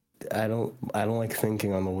 I don't like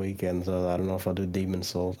thinking on the weekends. So I don't know if I'll do Demon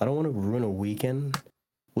Souls. I don't want to ruin a weekend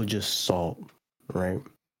with just salt, right?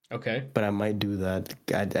 Okay. But I might do that.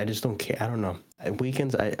 I just don't care. I don't know.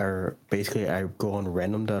 Weekends are basically I go on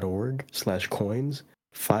random.org/coins,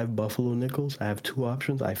 5 buffalo nickels. I have 2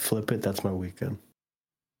 options. I flip it. That's my weekend.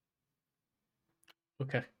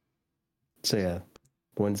 Okay. So yeah,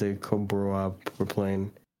 Wednesday bro up. We're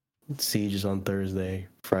playing. Siege is on Thursday.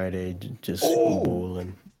 Friday just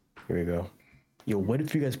bowling. Here we go. Yo, what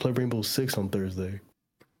if you guys play Rainbow Six on Thursday?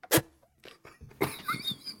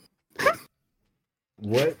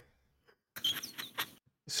 What?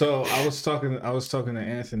 So I was talking to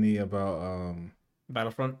Anthony about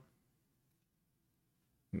Battlefront.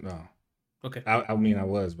 no. Okay. I mean I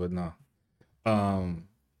was, but no.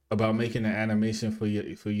 About making an animation for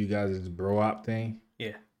you guys' bro op thing.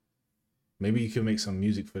 Yeah. Maybe you could make some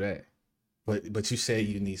music for that. But you say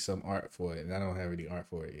you need some art for it, and I don't have any art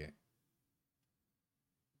for it yet.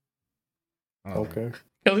 I don't know. Okay.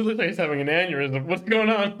 Kelly looks like he's having an aneurysm. What's going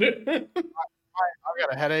on? I've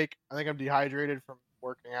got a headache. I think I'm dehydrated from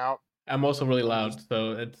working out. I'm also really loud,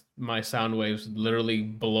 so it's my sound waves literally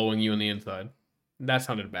blowing you on the inside. That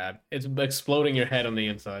sounded bad. It's exploding your head on the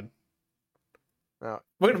inside. Yeah.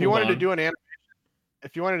 We're gonna If you move wanted to on.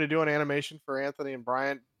 do an animation for Anthony and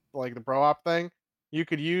Bryant, like the bro op thing, you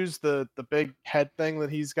could use the big head thing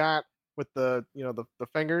that he's got with the the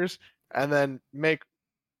fingers, and then make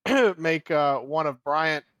make one of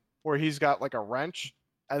Bryant where he's got like a wrench,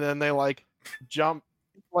 and then they like jump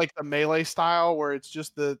like the melee style where it's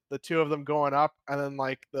just the two of them going up, and then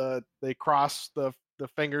like they cross the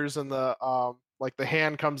fingers, and the like the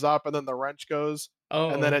hand comes up, and then the wrench goes,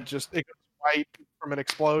 and then it goes white from an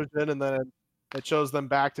explosion, and then it shows them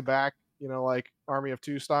back to back, like Army of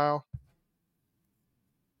Two style.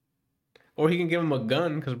 Or he can give him a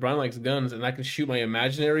gun because Brian likes guns, and I can shoot my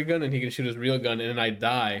imaginary gun, and he can shoot his real gun, and then I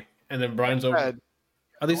die, and then Brian's over. Red.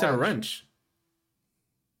 At least a wrench.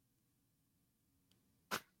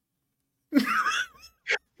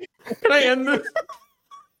 Can I end this?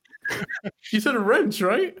 You said a wrench,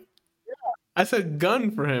 right? Yeah. I said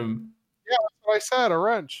gun for him. Yeah, that's what I said, a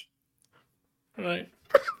wrench. Right.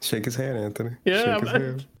 Shake his hand, Anthony. Yeah, Shake his man.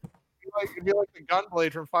 hand. It'd be like the gun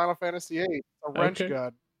blade from Final Fantasy VIII. A wrench Okay.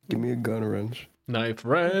 gun. Give me a gun wrench. Knife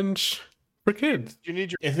wrench for kids. You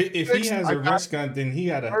need your If he has a wrench gun, then he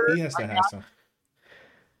has to have some.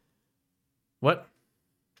 What?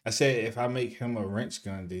 I said if I make him a wrench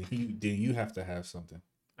gun, then you have to have something.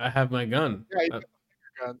 I have my gun. Yeah, you got the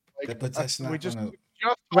finger gun. Like, But that's we not just gonna.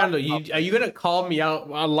 talked Randall, about are you gonna call me out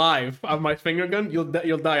live on my finger gun? You'll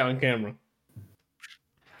die on camera.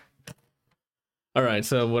 All right.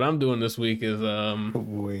 So what I'm doing this week is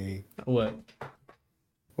Wait. what?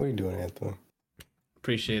 What are you doing, Anthony?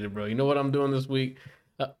 Appreciate it, bro. You know what I'm doing this week?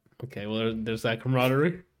 Okay, well, there's that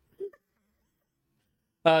camaraderie.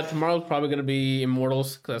 Tomorrow's probably going to be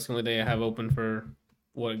Immortals, because that's the only day I have open for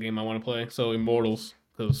what game I want to play. So Immortals,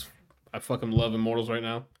 because I fucking love Immortals right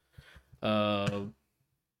now.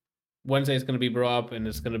 Wednesday is going to be Bro Up, and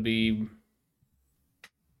it's going to be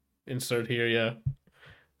insert here, yeah.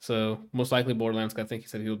 So most likely Borderlands, 'cause I think he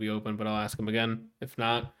said he'll be open, but I'll ask him again. If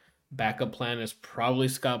not, backup plan is probably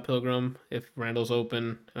Scott Pilgrim if Randall's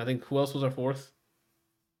open. And I think who else was our fourth?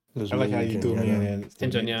 There's I like me, how you threw me in Janyana.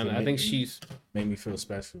 And Janyana. I think she's. made me feel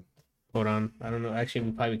special. Hold on. I don't know. Actually,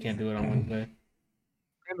 we probably can't do it on Wednesday.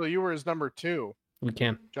 Randall, you were his number 2. We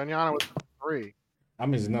can. Janyana was number 3.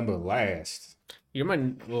 I'm his number last. You're my.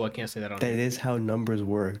 Well, I can't say that on. That is how numbers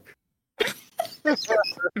work. What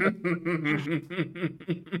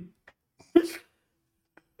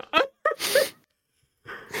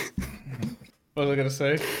was I gonna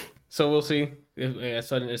say? So we'll see. As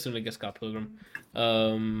soon as it gets Scott Pilgrim,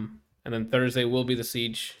 and then Thursday will be the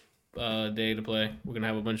Siege day to play. We're gonna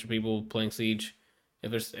have a bunch of people playing Siege.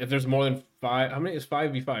 If there's more than 5, how many is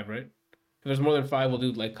 5v5, right? If there's more than 5, we'll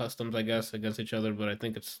do like customs, I guess, against each other. But I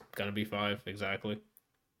think it's gonna be 5 exactly.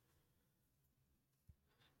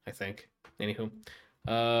 I think. Anywho,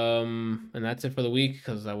 and that's it for the week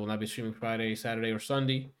because I will not be streaming Friday, Saturday, or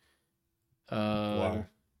Sunday. Why?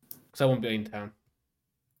 Because I won't be in town.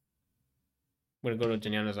 I'm gonna go to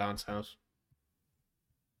Janyana's aunt's house,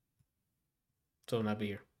 so I'll not be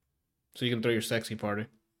here. So you can throw your sexy party.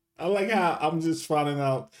 I like how I'm just finding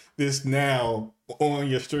out this now on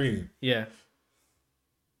your stream. Yeah.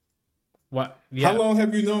 What? Yeah. How long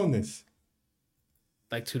have you known this?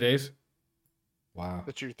 Like 2 days. Wow.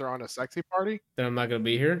 That you're throwing a sexy party? Then I'm not gonna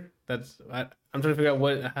be here. I'm trying to figure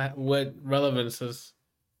out what relevance is.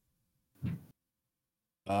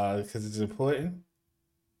 Because it's important.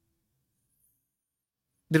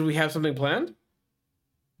 Did we have something planned?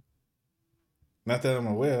 Not that I'm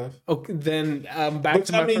aware of. Okay, then back But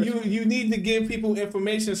to my I mean, first... you need to give people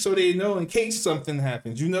information so they know in case something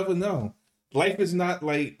happens. You never know. Life is not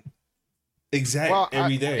like exact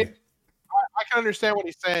every day. I can understand what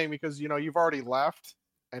he's saying because you've already left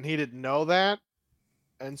and he didn't know that,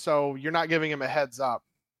 and so you're not giving him a heads up.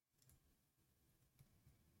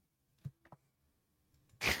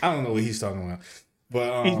 I don't know what he's talking about,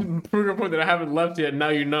 but He's proving a point that I haven't left yet. Now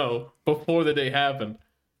you know before the day happened.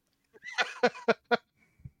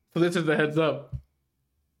 So this is the heads up.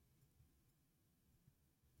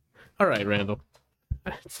 All right, Randall.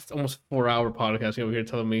 It's almost a 4-hour podcast. You're over here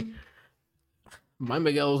telling me my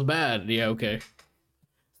Miguel's bad. Yeah, okay.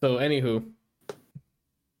 So, anywho,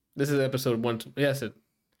 this is episode 1. Yes, it.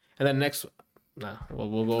 And then next. Nah,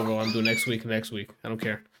 we'll go over what I'm doing next week. I don't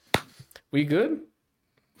care. We good?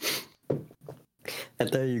 I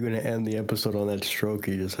thought you were gonna end the episode on that stroke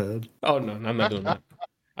you just had. Oh no, I'm not doing that.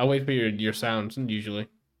 I'll wait for your sounds usually.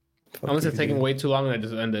 Fuck Unless you, it's taking dude. way too long and I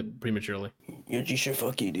just end it prematurely. You should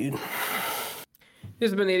fuck you, dude. This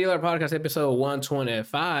has been the $80 Podcast, episode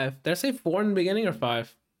 125. Did I say 4 in the beginning or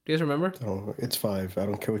 5? Do you guys remember? Oh, it's 5. I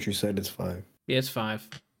don't care what you said. It's 5. Yeah, it's 5.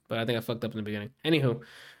 But I think I fucked up in the beginning. Anywho,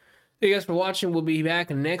 thank you guys for watching. We'll be back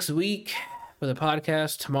next week for the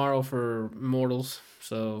podcast. Tomorrow for Immortals.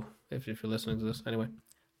 So if you're listening to this. Anyway,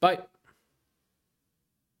 bye.